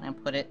it out and I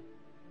put it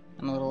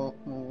on the little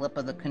lip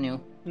of the canoe.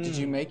 Did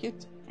you make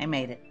it? I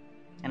made it.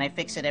 And I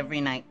fix it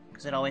every night,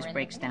 because it always Really?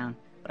 breaks down.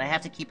 But I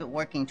have to keep it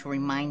working to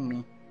remind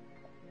me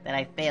that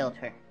I failed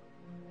her.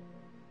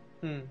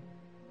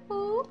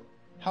 Who?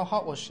 How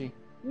hot was she?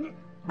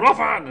 Rough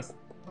honest.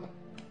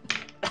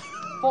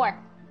 4.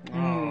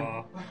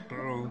 Oh,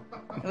 boo.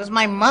 It was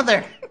my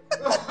mother.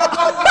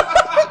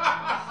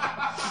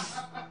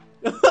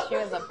 She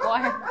was a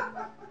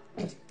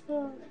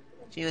 4.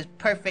 She was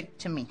perfect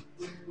to me.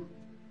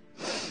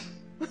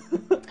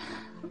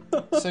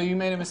 So you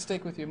made a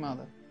mistake with your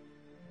mother?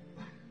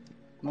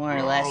 More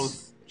or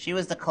less. She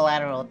was the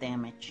collateral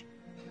damage.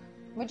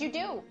 What'd you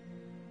do?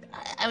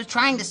 I was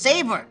trying to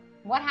save her.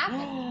 What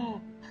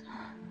happened?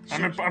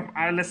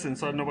 I listen,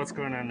 so I know what's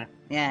going on there.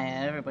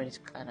 Yeah, everybody's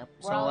caught up.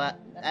 Well,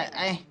 So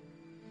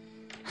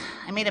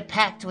I made a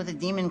pact with a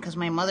demon because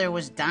my mother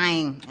was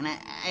dying, and I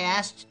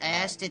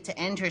asked it to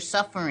end her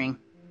suffering,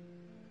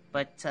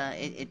 but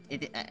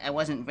I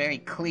wasn't very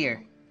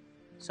clear,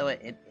 so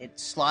it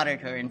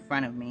slaughtered her in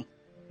front of me,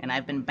 and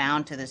I've been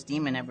bound to this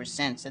demon ever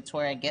since. That's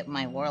where I get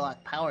my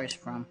warlock powers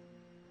from.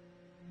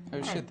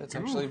 Oh shit, that's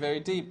actually very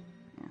deep.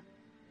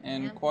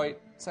 And quite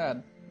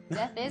sad.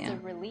 Death is Yeah. a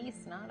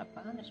release, not a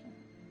punishment.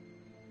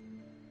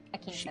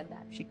 Akeem said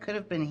that. She could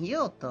have been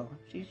healed, though.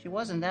 She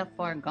wasn't that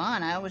far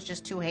gone. I was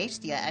just too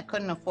hasty. I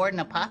couldn't afford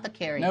an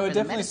apothecary. No, for it the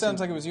definitely medicine. sounds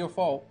like it was your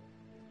fault.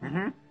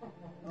 Mm-hmm.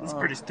 That's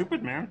pretty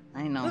stupid, man.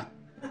 I know.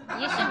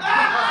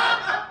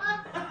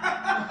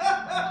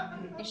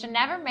 You should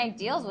never make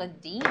deals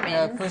with demons.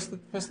 Yeah,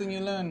 first thing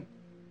you learn.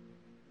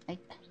 I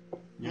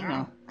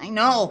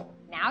know.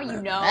 Now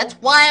you know. That's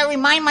why I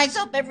remind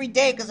myself every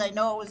day, because I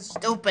know it was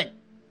stupid.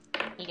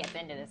 He gets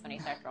into this when he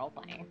starts role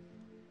playing.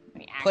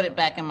 Put it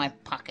back in my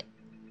pocket.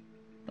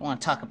 Don't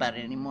want to talk about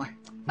it anymore.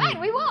 Fine,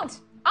 we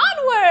won't.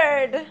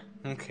 Onward.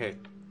 Okay.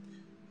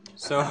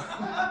 So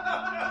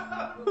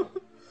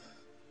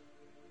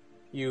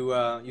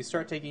you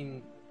start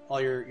taking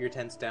all your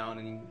tents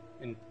down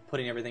and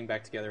putting everything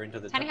back together into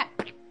the Tiny tent.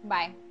 hut.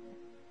 Bye.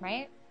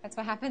 Right? That's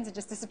what happens. It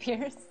just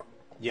disappears.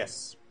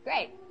 Yes.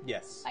 Great.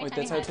 Yes. Bye, Wait,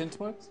 tiny that's how hut. tent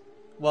works?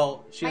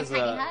 Well, she My has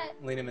tiny hut.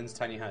 Lehneman's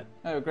tiny hut.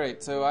 Oh,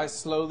 great. So I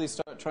slowly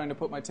start trying to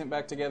put my tent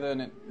back together,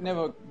 and it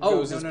never Oh,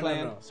 goes no, as no,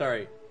 planned. no.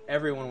 Sorry.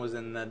 Everyone was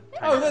in the tiny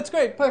Oh, hut. that's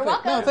great. Perfect.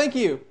 welcome. No, thank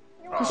you.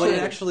 What it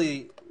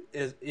actually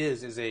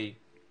is a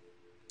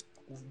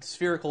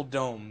spherical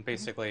dome,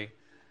 basically,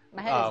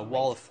 My head is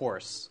wall of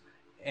force,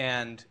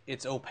 and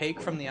it's opaque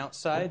from the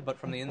outside, but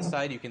from the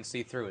inside you can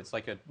see through. It's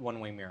like a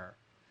one-way mirror,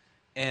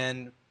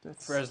 and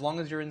for as long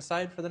as you're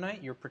inside for the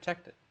night, you're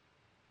protected.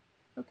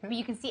 Okay. But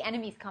you can see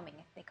enemies coming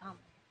if they come.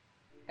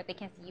 But they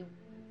can't see you.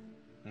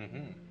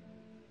 Mm-hmm.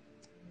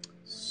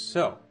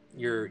 So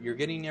you're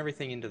getting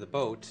everything into the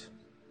boat.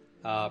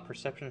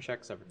 Perception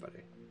checks,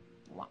 everybody.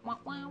 Wah, wah,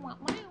 wah, wah,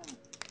 wah.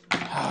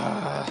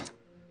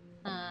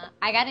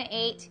 I got an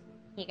 8.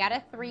 He got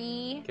a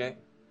 3. Okay.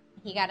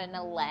 He got an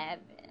 11.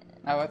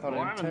 Oh, I thought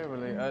I did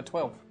terribly.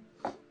 12.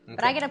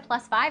 But I get a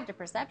 +5 to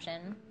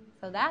perception,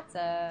 so that's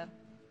a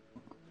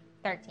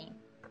 13.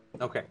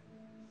 Okay.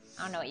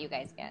 I don't know what you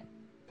guys get.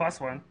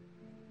 +1.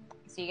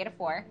 So you get a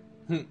 4.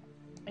 What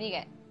do you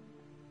get?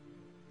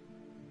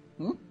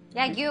 Hmm?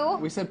 Yeah, you.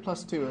 We said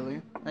 +2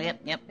 earlier. Oh,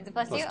 yep. Is it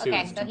 +2? +2, Okay,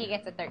 that's so he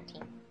gets a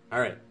 13. All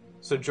right.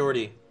 So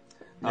Jordy,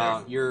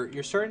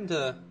 you're starting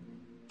to.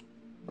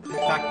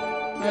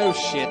 Oh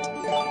shit.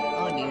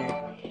 Oh dear.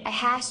 A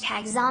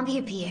hashtag zombie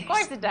appears. Of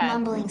course it does.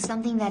 Mumbling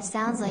something that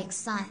sounds like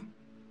sun.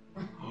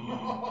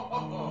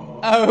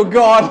 Oh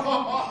god.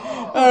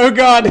 Oh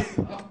god.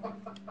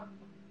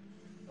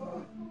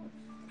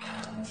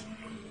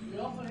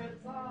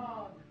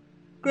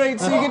 Great,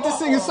 so you get to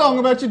sing a song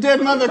about your dead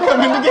mother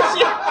coming to get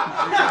you.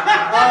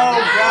 Oh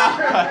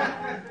god.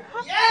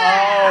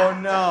 Oh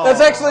no. That's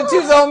actually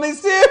 2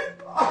 zombies too.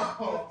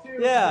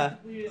 Yeah.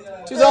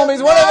 2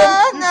 zombies, one of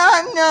them.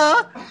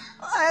 No.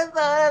 I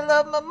thought I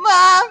loved my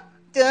mom.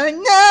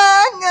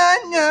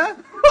 No.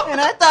 And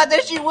I thought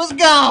that she was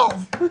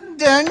gone.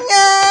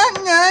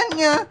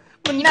 No.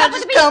 But now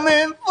she's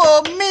coming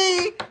for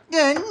me.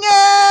 No.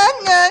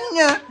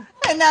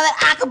 And now that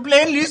I can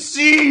plainly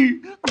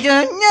see.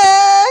 No.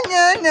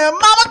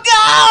 Mama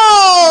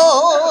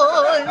gone.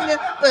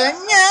 But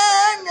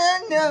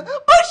no.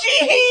 But she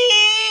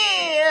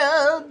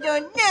here.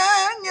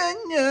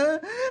 No.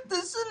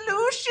 The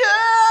solution.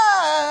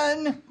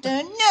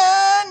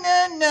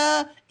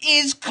 No.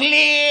 Is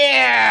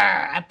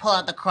clear. I pull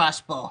out the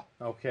crossbow.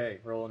 Okay.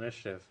 Roll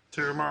initiative.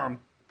 To your mom.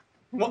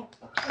 What?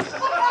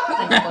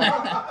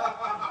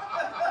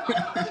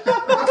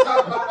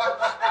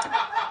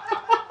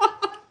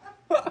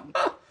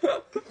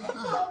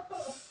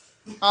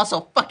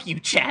 Also, fuck you,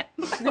 chat.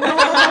 Come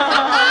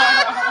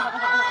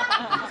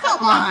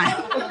on.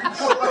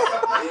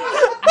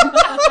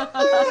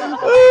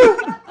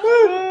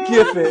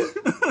 Gif it.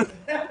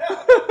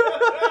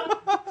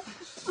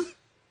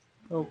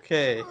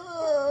 Okay.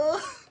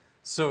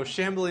 So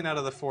shambling out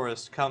of the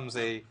forest comes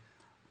a.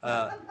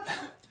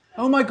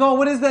 Oh my god,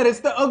 what is that?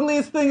 It's the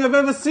ugliest thing I've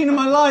ever seen in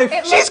my life.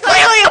 She's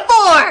clearly a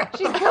 4.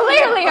 She's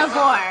clearly a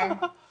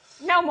 4.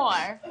 No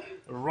more.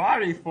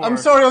 Roddy for. I'm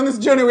sorry, on this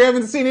journey we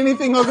haven't seen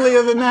anything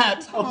uglier than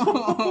that.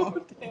 Oh,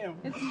 damn.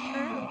 It's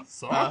true.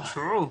 So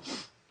true.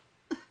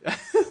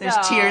 There's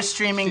tears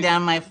streaming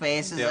down my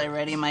face as Yep. I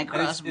ready my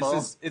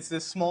crossbow. It's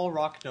this small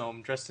rock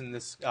gnome dressed in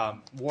this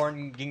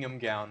worn gingham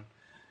gown,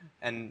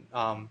 and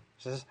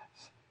says,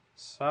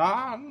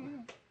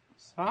 "Son."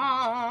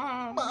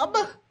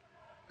 Mama,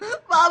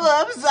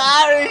 I'm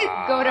sorry.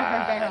 Go to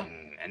her, Barrel.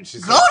 And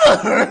she's Go to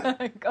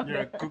her. Go to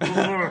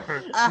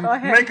Yeah,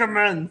 Make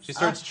amends. She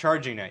starts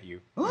charging at you.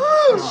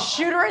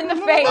 Shoot her in the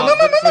face.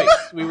 Wait,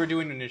 we were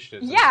doing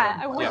initiatives. Yeah,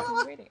 I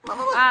was waiting.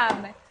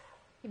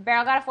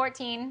 Barrel got a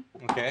 14.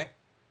 Okay.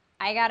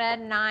 I got a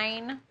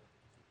 9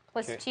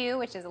 plus Okay. 2,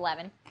 which is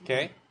 11.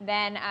 Okay.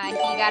 Then he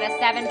got a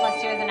 7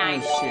 plus 2 is a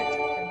 9. Oh shit.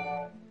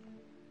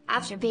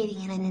 After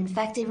bathing in an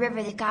infected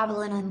river, the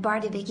goblin on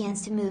Barty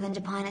begins to move, and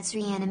upon its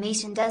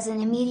reanimation does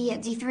an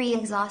immediate D3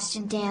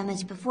 exhaustion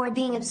damage before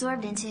being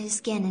absorbed into his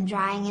skin and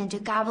drying into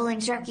gobbling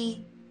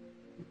jerky.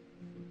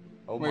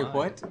 Oh Wait, my.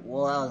 what?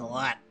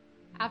 What?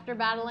 After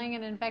battling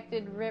an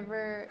infected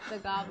river, the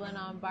goblin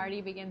on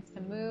Barty begins to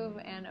move,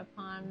 and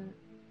upon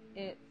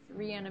its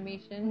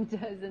reanimation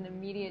does an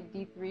immediate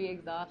D3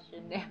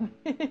 exhaustion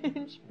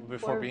damage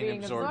Before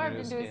being absorbed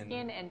into his his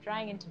skin and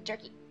drying into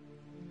jerky.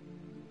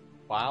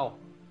 Wow.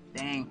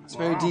 Dang. It's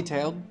very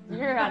detailed.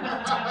 You're on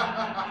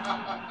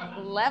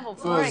level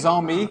 4 For a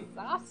zombie.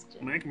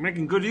 exhaustion.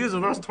 Making good use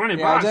of those 20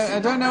 Yeah, bucks. I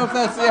don't know if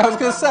that's... Yeah, I was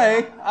going to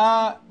say.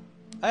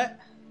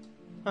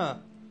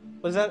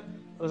 Was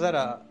that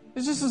a?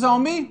 It's just a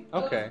zombie.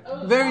 Okay.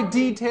 Very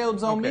detailed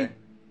zombie. Okay.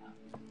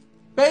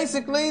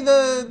 Basically,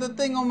 the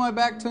thing on my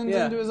back turns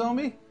Yeah. into a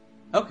zombie.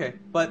 Okay,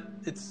 but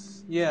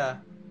it's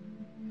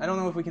I don't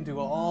know if we can do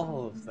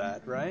all of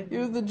that, right?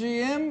 You're the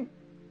GM.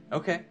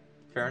 Okay,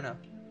 fair enough.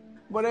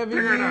 Whatever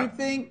Figure it you out.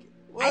 think.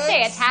 I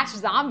say works. attached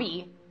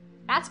zombie.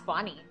 That's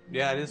funny.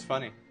 Yeah, it is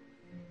funny.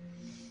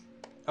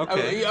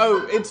 Okay.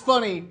 Oh, it's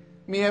funny.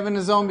 Me having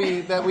a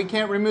zombie that we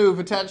can't remove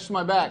attached to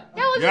my back.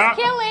 No, just Yeah.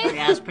 kill it.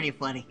 Yeah, it's pretty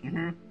funny.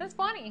 That's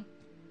funny.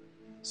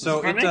 So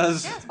Is it it funny?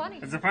 does Yeah, it's funny.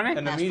 Is it funny?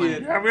 an That's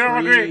immediate funny. Yeah, we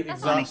all 3 agree.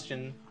 That's funny.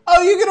 exhaustion.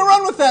 Oh, you're gonna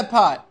run with that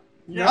pot.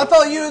 Yeah. I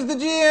thought you as the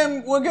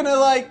GM were gonna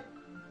like.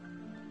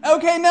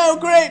 Okay, no,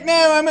 great.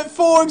 Now I'm at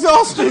 4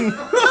 exhaustion.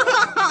 4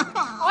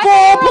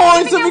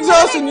 points of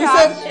exhaustion. You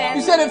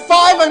said at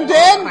 5 I'm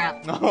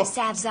dead.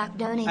 Savzok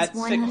donates At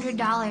six.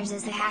 $100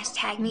 as the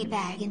hashtag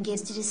meatbag and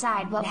gets to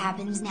decide what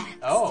happens next.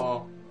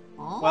 Oh.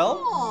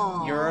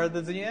 Well, you're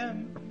the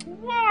ZM.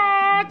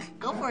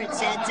 Go for it,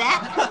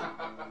 Zach.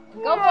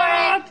 Go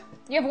for it.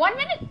 You have 1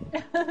 minute.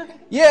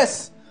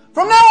 Yes.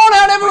 From now on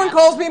out, everyone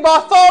calls me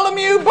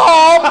Bartholomew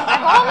Bob.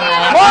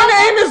 My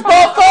name is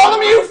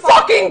Bartholomew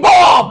fucking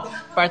Bob.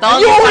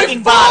 Bartholomew You fucking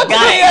refer Bob, to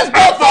got me it. as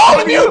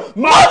Bartholomew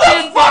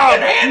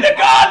motherfucking hand of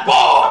God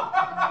Bob.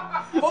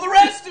 For the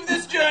rest of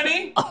this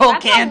journey, Oh,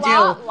 can That's a do.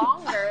 lot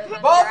longer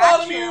than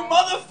Bartholomew your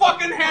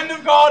motherfucking hand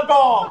of God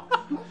Bob.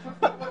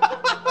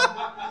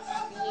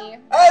 actual-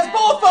 As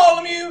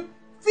Bartholomew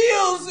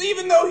feels,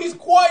 even though he's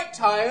quite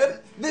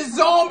tired, this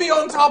zombie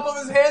on top of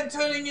his head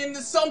turning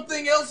into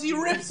something else, he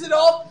rips it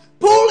off,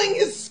 pulls pulling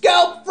his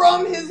scalp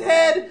from his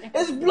head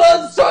as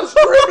blood starts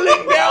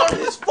dribbling down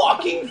his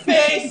fucking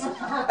face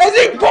as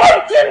he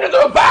bites into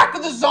the back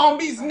of the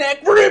zombie's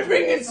neck,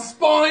 ripping his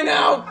spine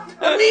out,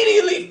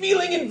 immediately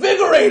feeling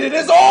invigorated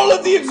as all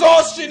of the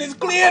exhaustion is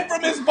cleared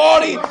from his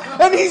body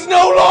and he's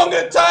no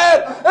longer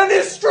tired and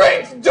his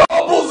strength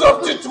doubles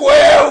up to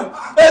 12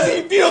 as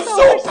he feels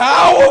so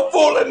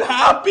powerful and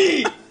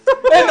happy.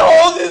 And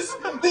all these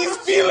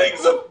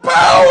feelings of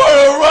power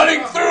are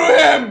running through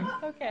him.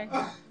 Okay.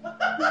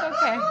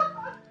 Okay.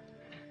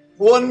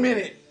 1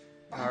 minute.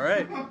 All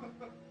right.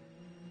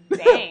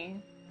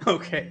 Dang.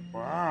 Okay. That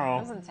Wow.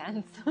 was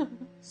intense.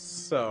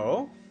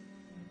 So,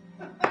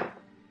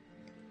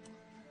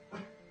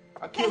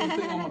 I killed the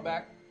thing on my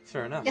back.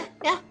 fair enough. Yeah.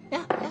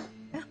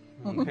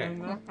 Okay.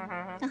 I'm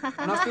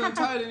not feeling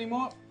tired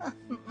anymore.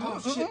 Oh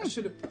shit, I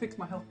should have fixed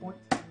my health point.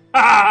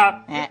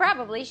 You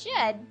probably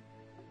should.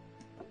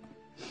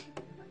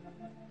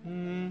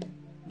 I'm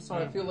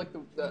sorry, I feel like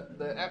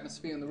the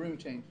atmosphere in the room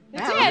changed. It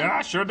did.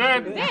 Yeah, sure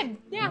did. It did.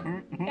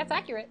 Yeah. That's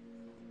accurate.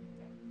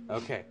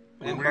 Okay.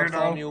 And Weirdo.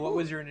 Bartholomew, what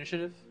was your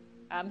initiative?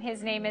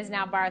 His name is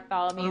now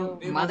Bartholomew.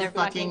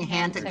 Motherfucking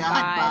hand to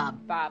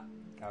God, Bob.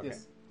 Okay.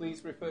 Yes,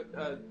 please refer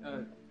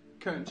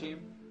current GM.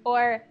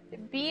 Or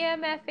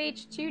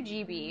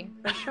BMFH2GB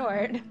for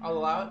short. I'll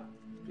allow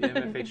it.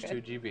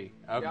 BMFH2GB.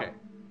 Okay. Yeah.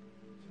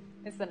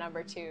 It's the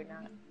number 2,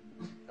 not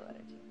the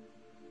letter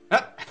 2.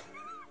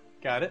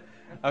 Got it.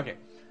 Okay.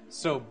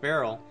 So,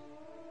 Beryl,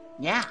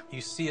 Yeah.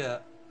 you see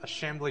a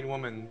shambling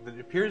woman that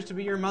appears to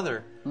be your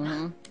mother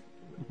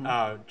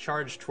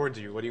charge towards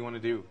you. What do you want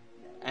to do?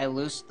 I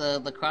loose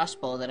the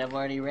crossbow that I've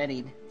already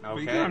readied. You're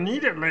Okay. gonna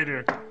need it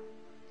later.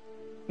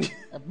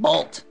 A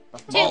bolt. A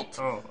bolt.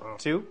 Oh.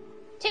 2?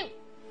 2.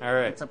 All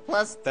right. It's a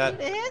plus 2 That-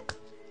 to hit.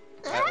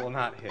 That will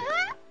not hit.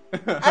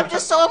 I'm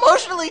just so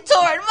emotionally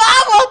torn.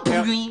 Mama!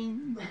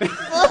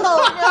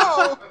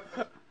 Oh,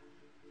 no.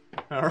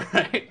 All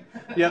right.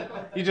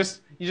 Yep. You just.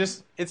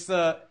 It's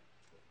the.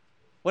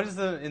 What is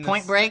the in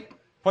Point this? break?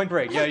 Point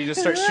break. Yeah. You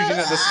just start shooting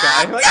at the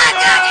sky. Like,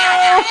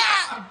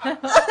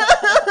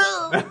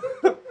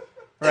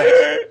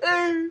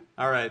 right.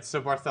 All right.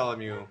 So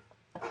Bartholomew,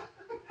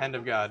 hand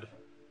of God.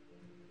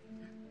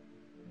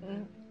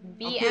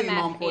 play your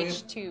mom for you.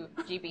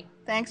 BMFH2GB.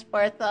 Thanks,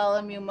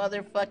 Bartholomew,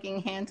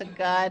 motherfucking hand to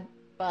God,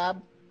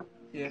 Bob.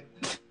 Yeah.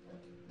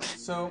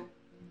 So,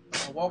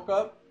 I walk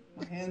up,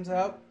 my hands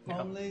out,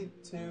 calmly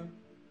to...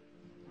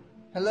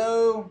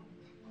 Hello,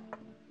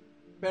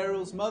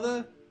 Beryl's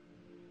mother.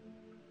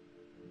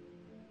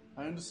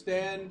 I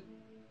understand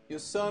your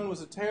son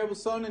was a terrible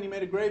son and he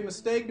made a grave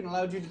mistake and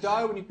allowed you to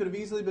die when you could have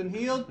easily been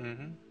healed.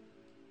 Mm-hmm.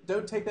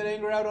 Don't take that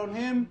anger out on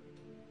him.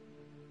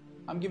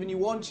 I'm giving you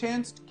one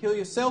chance to kill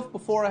yourself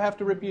before I have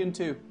to rip you in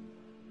two.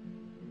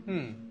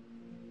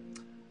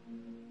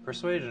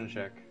 Persuasion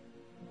check.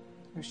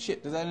 Oh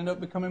shit, does that end up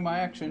becoming my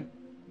action?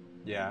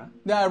 Yeah.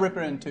 Nah, I rip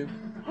her in two.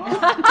 You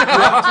have 2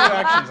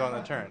 actions on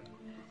the turn.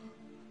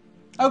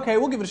 Okay,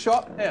 we'll give it a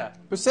shot. Yeah.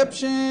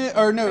 Perception,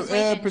 or no,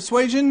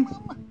 persuasion.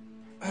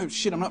 Oh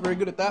shit, I'm not very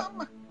good at that.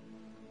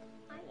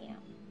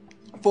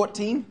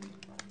 14.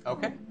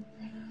 Okay.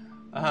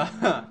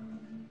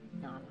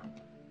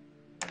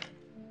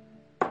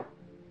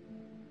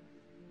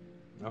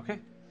 Okay.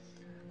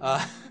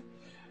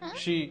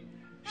 She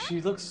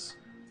looks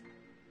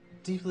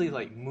deeply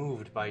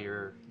moved by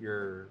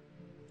your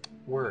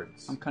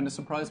words. I'm kind of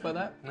surprised by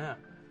that. Yeah.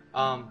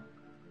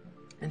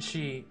 And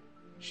she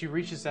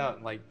reaches out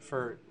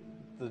for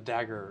the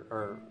dagger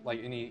or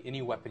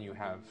any weapon you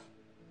have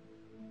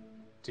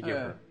to give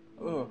her.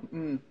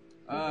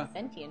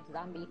 Sentient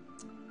zombie.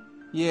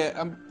 Yeah,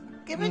 I'm.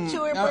 Give it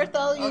to her,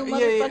 Bartholomew,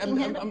 motherfucking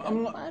hand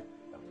to God.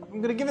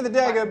 I'm gonna give her the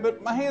dagger,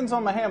 but my hand's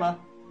on my hammer.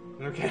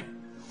 Okay.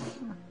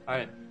 All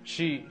right.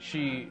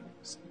 She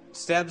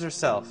stabs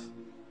herself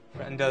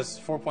and does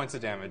 4 points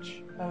of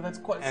damage. Oh, that's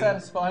quite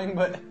satisfying,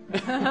 but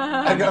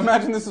I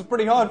imagine this is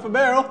pretty hard for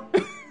Beryl.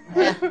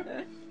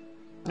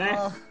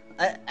 Well,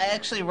 I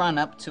actually run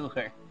up to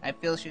her. I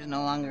feel she's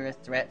no longer a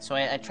threat, so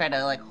I try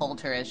to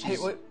hold her as she's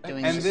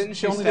doing And this. then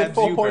she only did stabs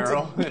 4 you, points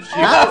Beryl. What?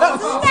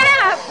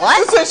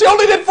 So she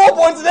only did 4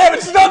 points of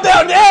damage. She's not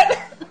down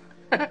yet.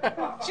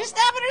 She's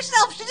stabbing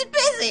herself. She's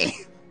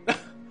busy.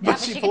 But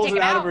she pulls it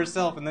out of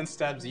herself and then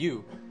stabs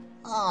you.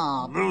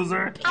 Oh,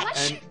 Loser.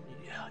 And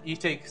he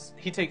takes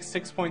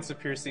 6 points of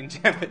piercing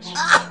damage.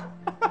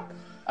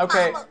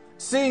 Okay,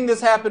 seeing this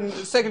happen,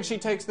 the second she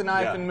takes the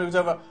knife Yeah. and moves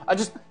over, I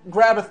just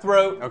grab a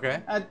throat.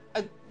 Okay. I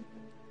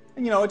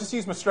just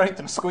use my strength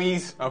and a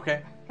squeeze.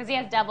 Okay. Because he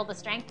has double the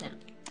strength now.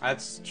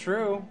 That's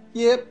true.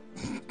 Yep.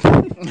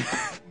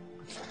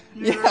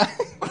 Yeah.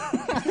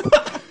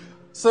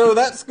 So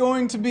that's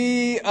going to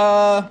be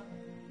at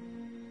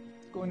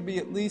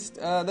least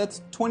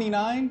that's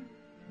 29.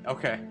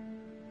 Okay.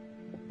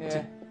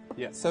 Yeah.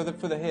 Yeah. So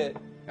for the hit.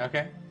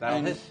 Okay. That'll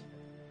And- hit.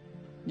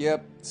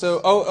 Yep.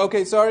 So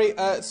okay, sorry.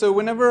 So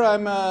whenever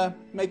I'm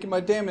making my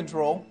damage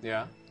roll,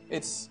 Yeah.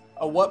 it's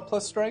a what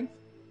plus strength?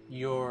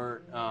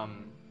 Your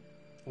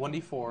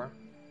 1d4.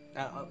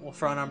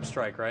 For unarmed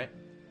strike, right?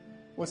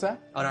 What's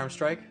that? Unarmed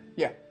strike?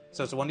 Yeah.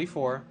 So it's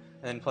 1d4, and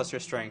then plus your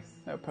strength.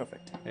 Oh,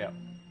 perfect. Yeah.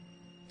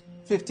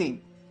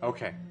 15.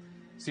 Okay.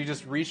 So you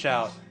just reach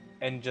out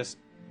and just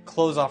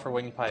close off her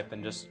windpipe,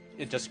 and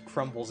it just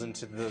crumbles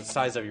into the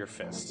size of your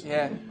fist.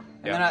 Yeah.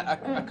 And then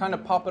I kind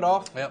of pop it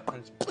off. Yep.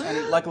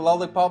 And like a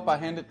lollipop, I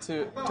hand it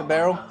to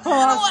Beryl. I don't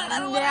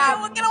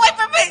want it. Get away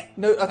from me!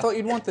 No, I thought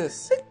you'd want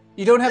this.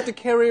 You don't have to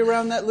carry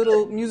around that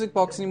little music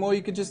box anymore.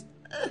 You could just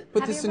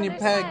put this in your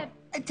bag.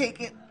 I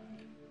take it.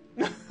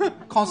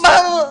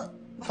 Constant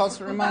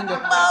reminder.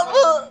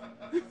 Mama!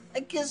 I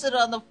kiss it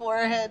on the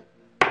forehead.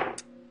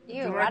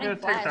 Ew, I'm not rotting gonna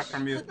take flesh. that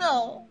from you.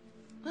 No.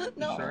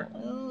 Sure?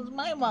 It was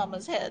my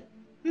mama's head.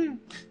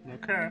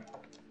 Okay.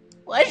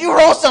 Why'd you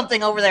roll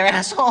something over there,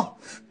 asshole?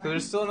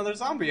 There's still another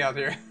zombie out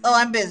here. Oh,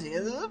 I'm busy.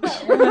 No,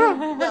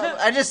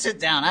 I just sit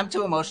down. I'm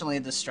too emotionally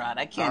distraught.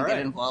 I can't get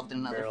involved in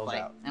another Barrel's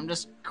fight. out. I'm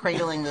just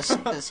cradling this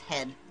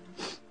head.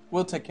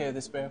 We'll take care of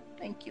this, Beryl.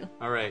 Thank you.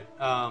 All right.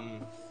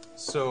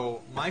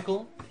 So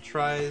Michael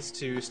tries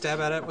to stab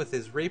at it with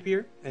his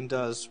rapier and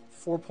does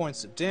 4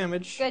 points of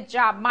damage. Good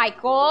job,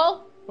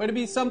 Michael. Way to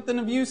be something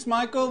of use,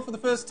 Michael, for the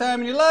first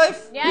time in your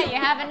life. Yeah, you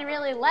haven't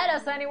really led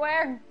us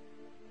anywhere.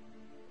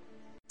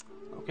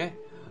 Okay.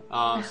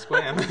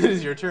 Squam, it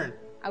is your turn.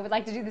 I would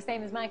like to do the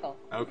same as Michael.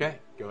 Okay,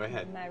 go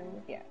ahead. In my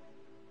room here.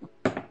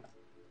 I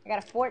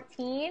got a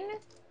 14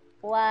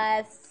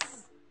 plus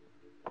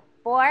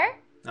 4,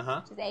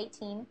 Uh-huh. which is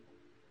 18.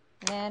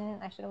 And then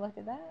I should have looked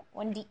at that.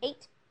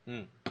 1d8.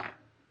 Mm. I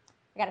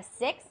got a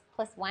 6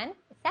 plus 1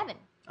 is 7.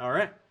 All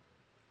right.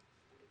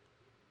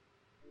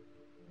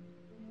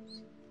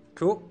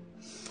 Cool.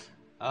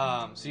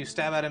 So you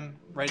stab at him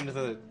right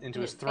into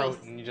his throat,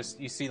 face. and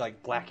you see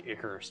like black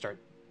ichor start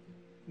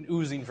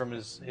oozing from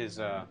his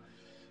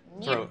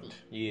throat.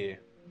 Yeah.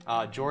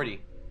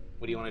 Jordy,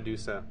 what do you want to do,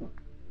 sir?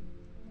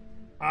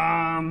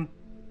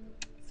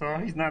 So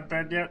he's not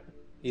dead yet?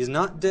 He's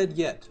not dead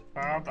yet.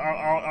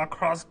 I'll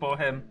crossbow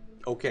him.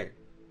 Okay.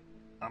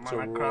 I'm So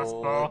gonna roll,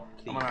 crossbow.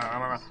 please.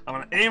 I'm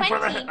gonna aim for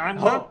the head. I'm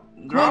not.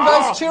 Come on,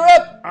 guys, cheer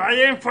up! I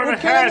aim for We're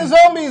the killing head. the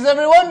zombies,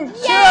 everyone!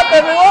 Cheer up,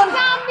 everyone!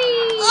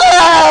 Zombies!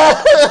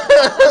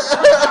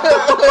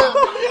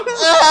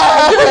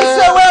 We're doing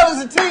so well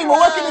as a team. We're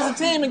working as a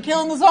team and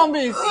killing the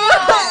zombies.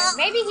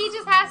 Maybe he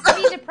just has to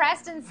be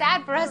depressed and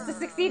sad for us to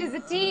succeed as a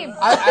team.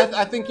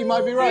 I think you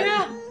might be right.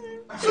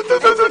 Strategy.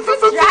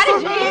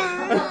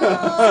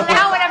 So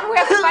now whenever we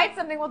have to fight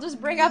something, we'll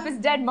just bring up his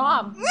dead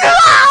mom.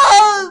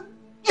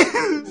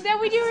 Then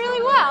we do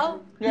really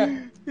well. Yeah.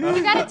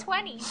 You got a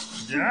 20.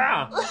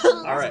 Yeah.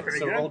 All right. pretty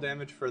So good. roll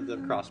damage for the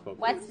crossbow.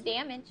 What's the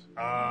damage?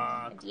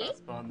 D8?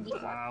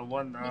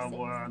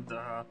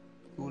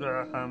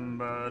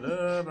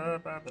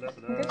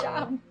 Good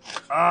job.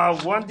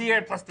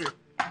 1d8 plus 3.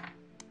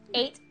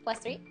 8 plus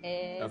 3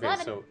 is Okay,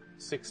 11. so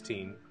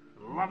 16.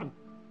 11.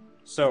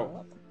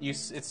 So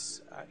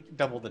it's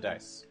double the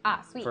dice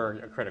Ah, sweet. for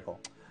a critical.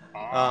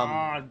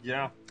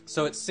 Yeah.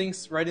 So it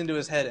sinks right into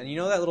his head, and you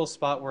know that little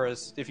spot where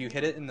if you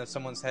hit it in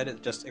someone's head,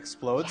 it just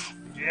explodes?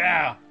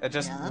 Yeah. It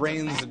just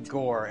rains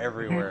gore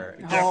everywhere.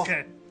 Oh,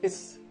 Okay.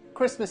 it's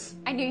Christmas.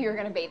 I knew you were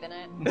going to bathe in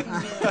it.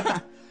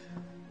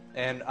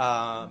 And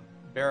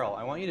Beryl,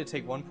 I want you to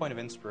take 1 point of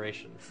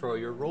inspiration for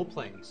your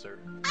role-playing, sir.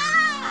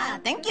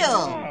 Thank you.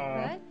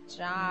 Good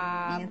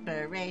job.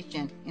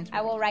 Inspiration.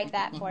 I will write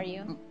that for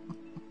you.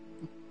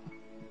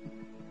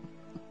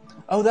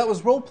 Oh, that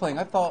was role playing.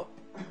 I thought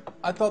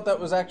that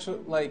was actually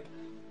like.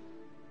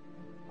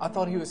 I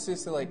thought he was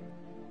seriously like,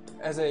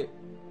 as a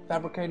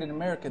fabricated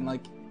American, like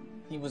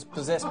he was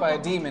possessed by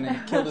a demon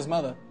and killed his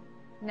mother.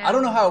 No. I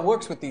don't know how it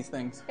works with these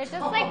things. They're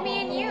just like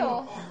me and you.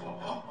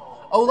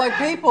 Oh, like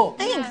people.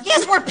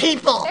 Yes, we're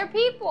people. They're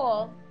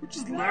people.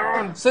 Just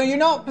learn. So you're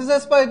not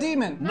possessed by a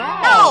demon? No,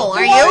 are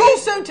Why are you? you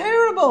so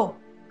terrible?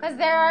 Because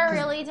there are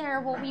really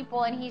terrible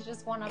people, and he's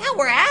just one of Yeah, them.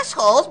 we're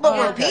assholes, but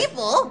we're okay.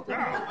 people. Their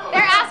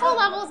asshole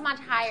level is much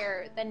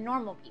higher than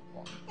normal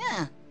people.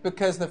 Yeah.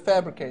 Because they're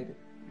fabricated.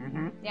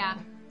 Yeah.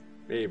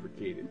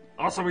 Fabricated.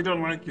 Also, we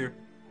don't like you.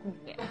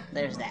 Yeah.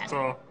 There's that.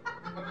 So.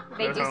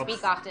 They that do helps.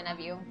 speak often of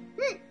you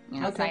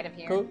outside of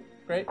here. Cool.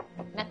 Great.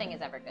 Nothing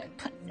is ever good.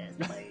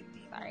 Sorry.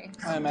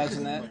 I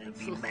imagine that.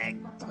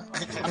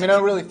 I mean, I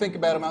don't really think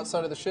about them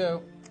outside of the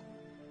show.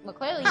 Well,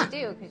 clearly you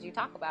do, because you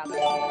talk about it.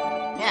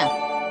 Yeah.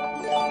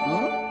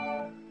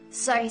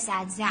 Sorry,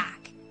 sad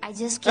Zach. I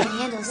just can't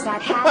handle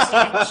that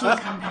hashtag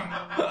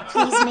cucumber.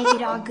 Please make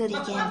it all good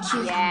again,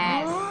 cucumber.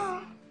 Yes.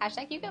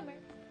 Hashtag cucumber.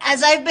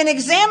 As I've been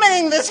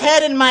examining this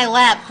head in my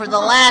lap for the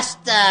last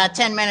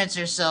 10 minutes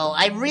or so,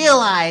 I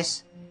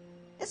realize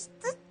this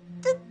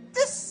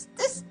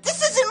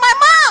isn't my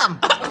mom.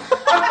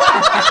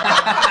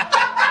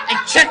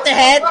 I check the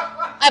head,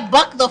 I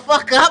buck the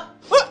fuck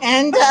up,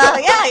 and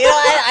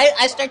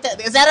I start to.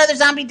 Is that other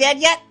zombie dead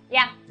yet?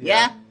 Yeah.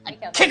 Yeah. I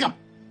kick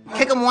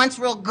him once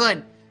real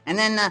good, and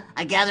then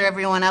I gather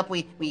everyone up.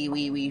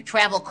 We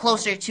travel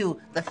closer to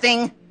the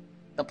thing,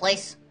 the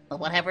place, the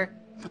whatever.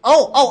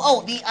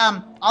 Oh, the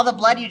all the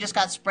blood you just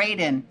got sprayed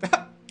in.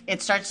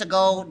 it starts to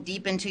go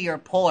deep into your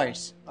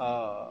pores,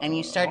 and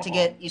you start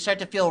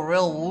to feel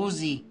real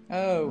woozy.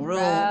 Real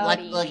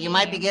like you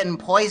might be getting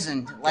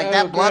poisoned. Like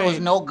that blood was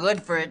no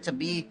good for it to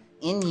be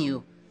in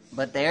you,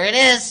 but there it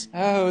is.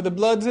 Oh, the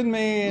blood's in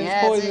me. And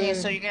Yeah, it's in you.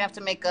 So you're gonna have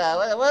to make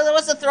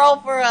what's the throw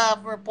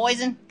for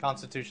poison?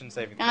 Constitution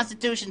saving throw.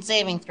 Constitution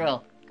saving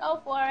throw.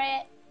 Go for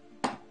it.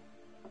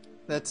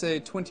 That's a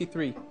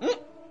 23.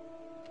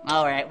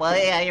 All right. Well,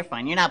 yeah, you're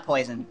fine. You're not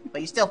poisoned,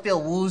 but you still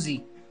feel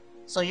woozy.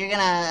 So you're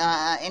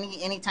gonna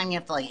anytime you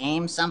have to like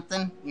aim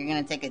something, you're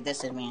gonna take a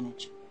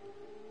disadvantage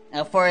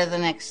for the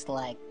next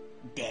like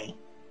day,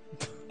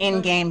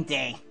 in-game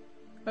day.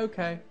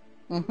 Okay.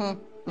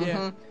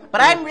 Yeah.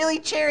 But I'm really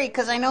cherry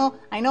because I know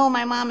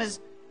my mom is,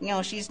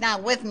 she's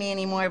not with me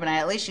anymore, but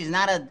at least she's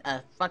not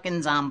a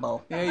fucking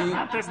zombo. Yeah,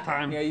 Not this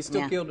time. Yeah, you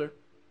still killed her.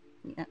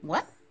 Yeah,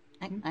 what?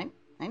 I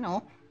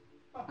know.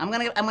 I'm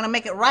gonna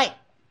make it right.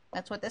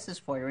 That's what this is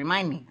for, to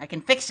remind me. I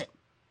can fix it.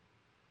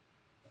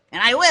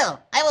 And I will.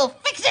 I will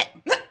fix it.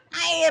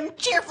 I am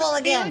cheerful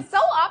again. He was so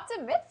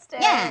optimistic.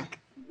 Yeah.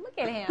 Look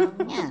at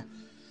him. Yeah.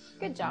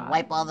 Good job.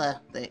 Wipe all the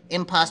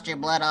imposter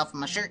blood off of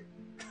my shirt.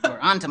 Or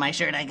onto my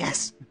shirt, I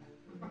guess.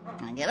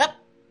 And I get up.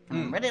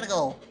 I'm ready to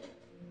go.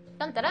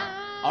 Dun, dun, dun.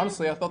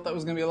 Honestly, I thought that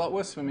was going to be a lot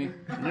worse for me.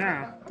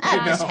 Yeah.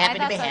 I'm just happy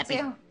to I be thought happy.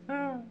 so too.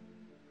 That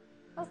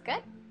was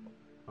good.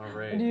 All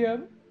right.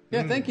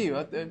 Yeah, thank you.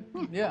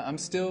 Yeah, I'm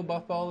still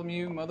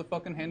Bartholomew,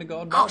 motherfucking hand of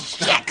God. Oh,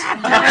 shit!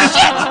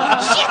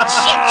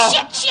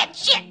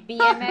 Shit!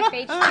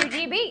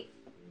 BMFH2GB.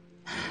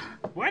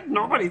 Why'd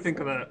nobody think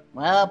of that?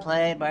 Well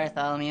played,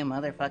 Bartholomew,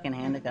 motherfucking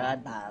hand of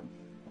God, Bob.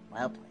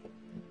 Well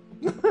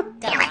played.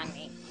 Come on,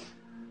 me.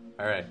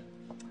 All right.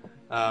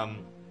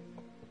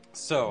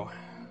 So,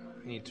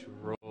 I need to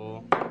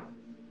roll.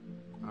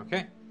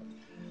 Okay.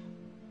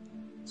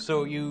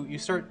 So you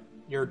start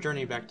your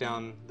journey back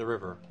down the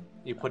river.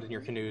 You put in your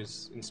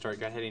canoes and start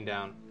heading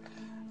down.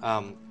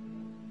 I'm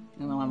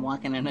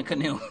walking in a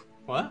canoe.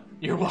 What?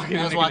 You're walking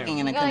in a canoe. I was walking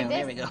in a Go canoe. like this?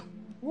 There we go.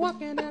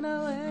 Walking in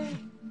a lake.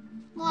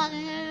 Walking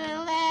in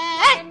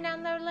a And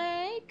down the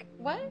lake.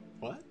 What?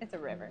 What? It's a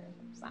river.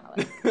 It's not a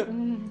lake.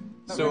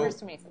 But So river's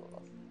too many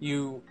syllables.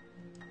 you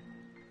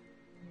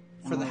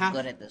for I'm the really half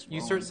good at this you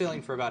role. start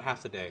sailing for about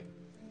half the day,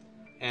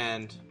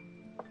 and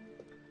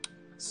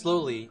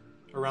slowly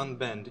around the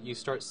bend you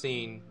start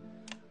seeing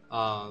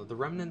the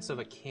remnants of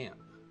a camp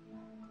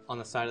on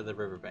the side of the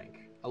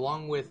riverbank,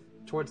 along with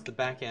towards the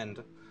back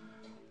end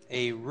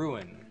a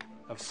ruin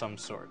of some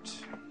sort.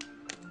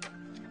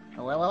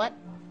 What?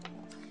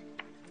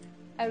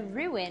 A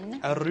ruin.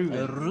 A ruin.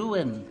 A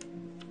ruin.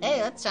 Hey,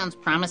 that sounds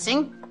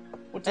promising.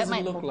 What That does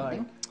might it look hold like?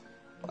 thing.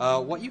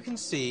 What you can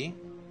see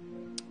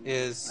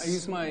is I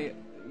use my,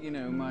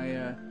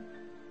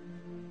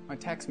 my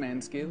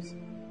taxman skills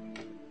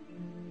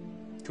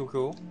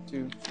cool.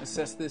 to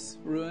assess this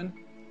ruin.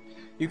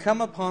 You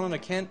come upon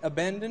an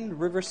abandoned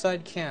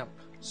riverside camp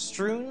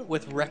strewn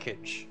with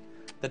wreckage.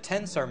 The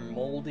tents are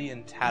moldy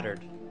and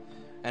tattered,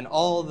 and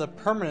all the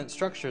permanent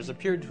structures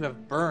appear to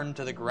have burned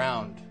to the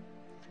ground.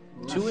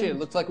 Shit,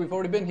 looks like we've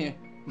already been here.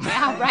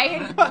 Yeah,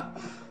 right?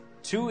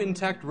 2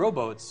 intact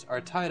rowboats are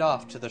tied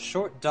off to the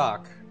short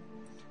dock.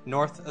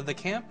 North of the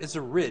camp is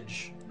a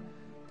ridge,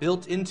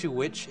 built into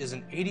which is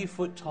an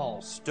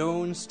 80-foot-tall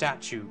stone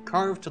statue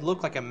carved to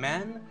look like a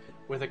man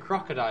with a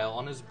crocodile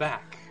on his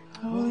back.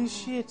 Holy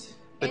shit.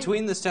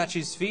 Between the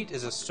statue's feet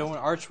is a stone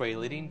archway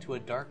leading to a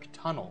dark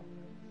tunnel.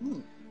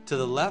 To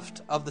the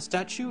left of the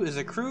statue is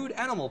a crude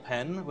animal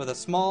pen with a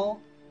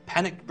small,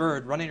 panicked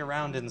bird running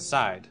around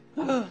inside.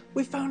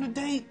 We found a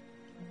date.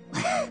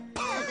 Is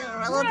there a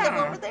relative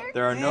over there?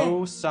 There are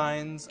no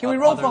signs Can we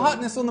of roll other for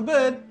hotness on the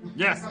bird?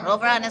 Yes. Roll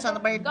for hotness on the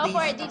bird, Go please.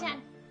 for it,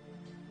 D10.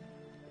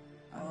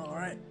 All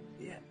right.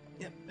 Yeah.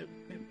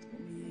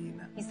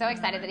 He's so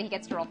excited that he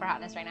gets to roll for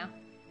hotness right now.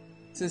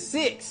 It's a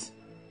 6.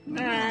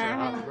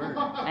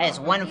 That is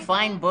one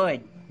fine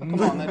bird. Come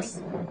on,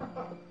 that's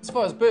as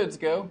far as birds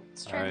go.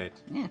 It's true. All right.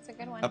 It's a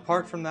good one.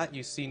 Apart from that,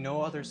 you see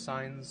no other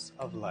signs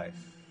of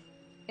life.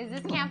 Is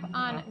this camp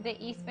on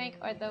the east bank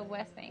or the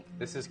west bank?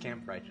 This is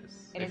Camp Righteous.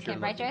 It if is you're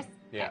Camp looking. Righteous?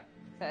 Yeah. Okay.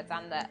 So it's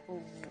on the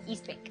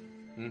east bank.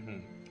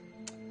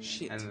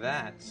 Shit. And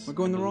that, We're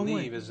going the wrong way. I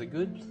believe, is a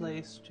good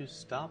place to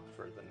stop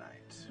for the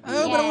night.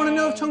 Oh, but I want to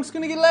know if Chunk's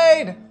gonna get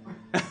laid.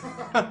 We'll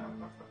have to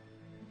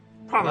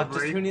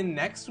Probably. tune in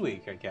next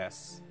week, I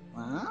guess.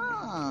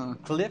 Oh.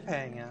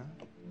 Cliffhanger.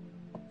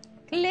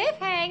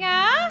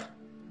 Cliffhanger!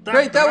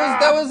 Great, that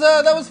was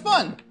fun. That was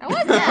fun.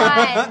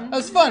 That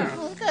was fun.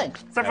 Oh, good.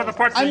 Except for the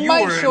parts that I you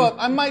might were show in. up.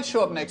 I might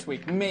show up next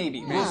week. Maybe.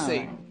 We'll Yeah.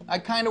 see. I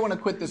kind of want to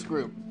quit this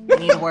group. You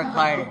need to work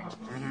harder.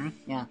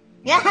 Yeah.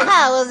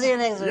 Yeah, we'll see you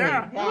next week.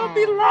 Yeah, it would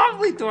be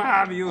lovely to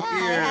have you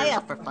here. Yeah,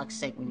 for fuck's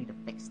sake, we need to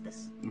fix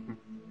this. You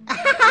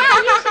should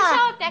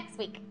show up next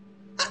week.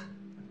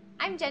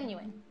 I'm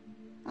genuine.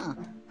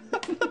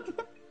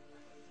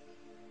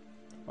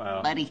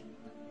 Wow. Buddy.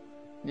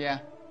 Yeah.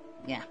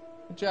 Yeah.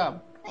 Good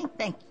job.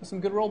 Thank you. Some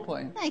good role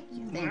playing. Thank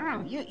you.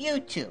 Thank you. You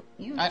too.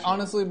 You I too.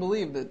 honestly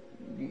believe that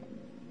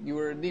you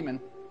were a demon.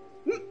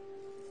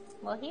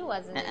 Well, he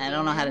wasn't. I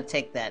don't know how to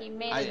take that. I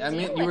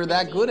mean, you were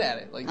that good at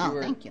it. Like Oh, you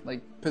were thank you.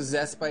 like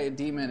possessed by a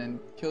demon and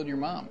killed your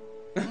mom.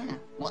 Yeah.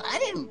 Well, I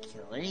didn't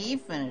kill her. He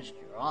finished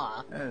her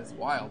off. That is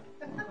wild.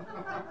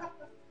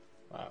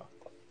 Wow.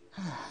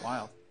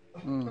 Wild.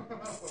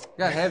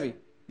 Got heavy.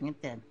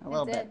 It did. A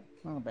little bit.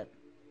 A little bit.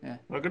 Yeah.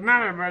 Well, good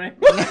night, everybody.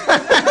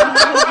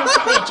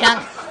 Hey,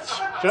 Chunk.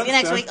 See you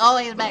next week. Oh,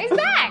 he's back. He's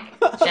back.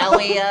 Shall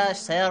we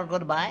say our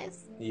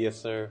goodbyes? Yes,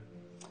 sir.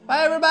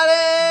 Bye,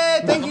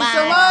 everybody. Thank you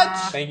so much.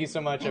 Thank you so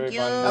much, Thank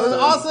everyone. you. That was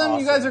awesome.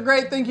 You guys are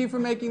great. Thank you for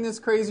making this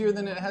crazier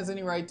than it has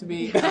any right to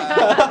be.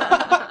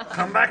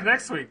 Come back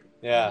next week.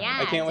 Yeah, Yeah,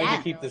 I can't wait to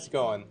definitely. keep this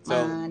going.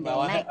 So, Monday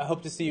well, night. I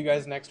hope to see you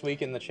guys next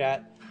week in the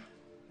chat.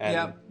 And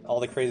Yep. all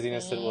the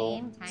craziness that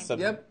will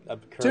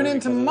occur. Tune in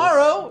because of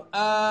tomorrow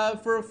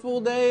for a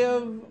full day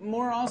of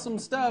more awesome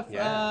stuff.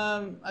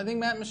 Yeah. I think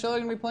Matt and Michelle are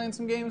going to be playing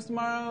some games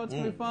tomorrow. It's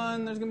going to be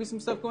fun. There's going to be some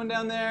stuff going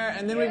down there.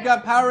 And then we've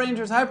got Power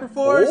Rangers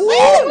Hyperforce,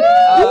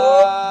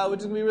 which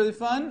is going to be really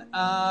fun.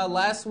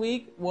 Last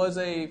week was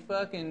a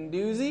fucking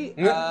doozy.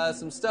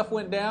 Some stuff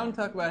went down.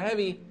 Talk about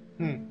heavy.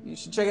 You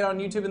should check it out on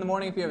YouTube in the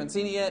morning if you haven't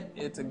seen it yet.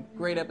 It's a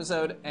great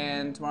episode,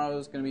 and tomorrow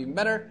is going to be even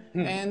better.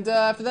 And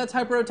after that's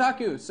Hyper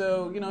Otaku.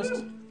 So,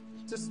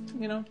 just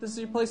this is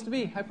your place to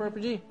be, Hyper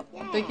RPG.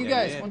 Thank you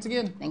guys once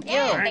again. Thank you.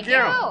 Yeah, thank you.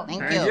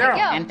 Thank you.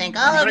 And thank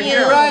all of Thank you.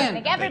 you, Ryan.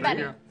 Thank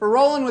everybody. For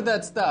rolling with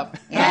that stuff.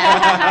 Good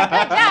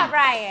job,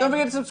 Ryan. Don't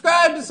forget to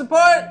subscribe to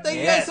support. Thank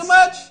you guys so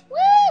much.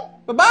 Woo!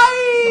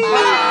 Bye-bye.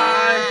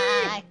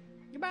 Bye.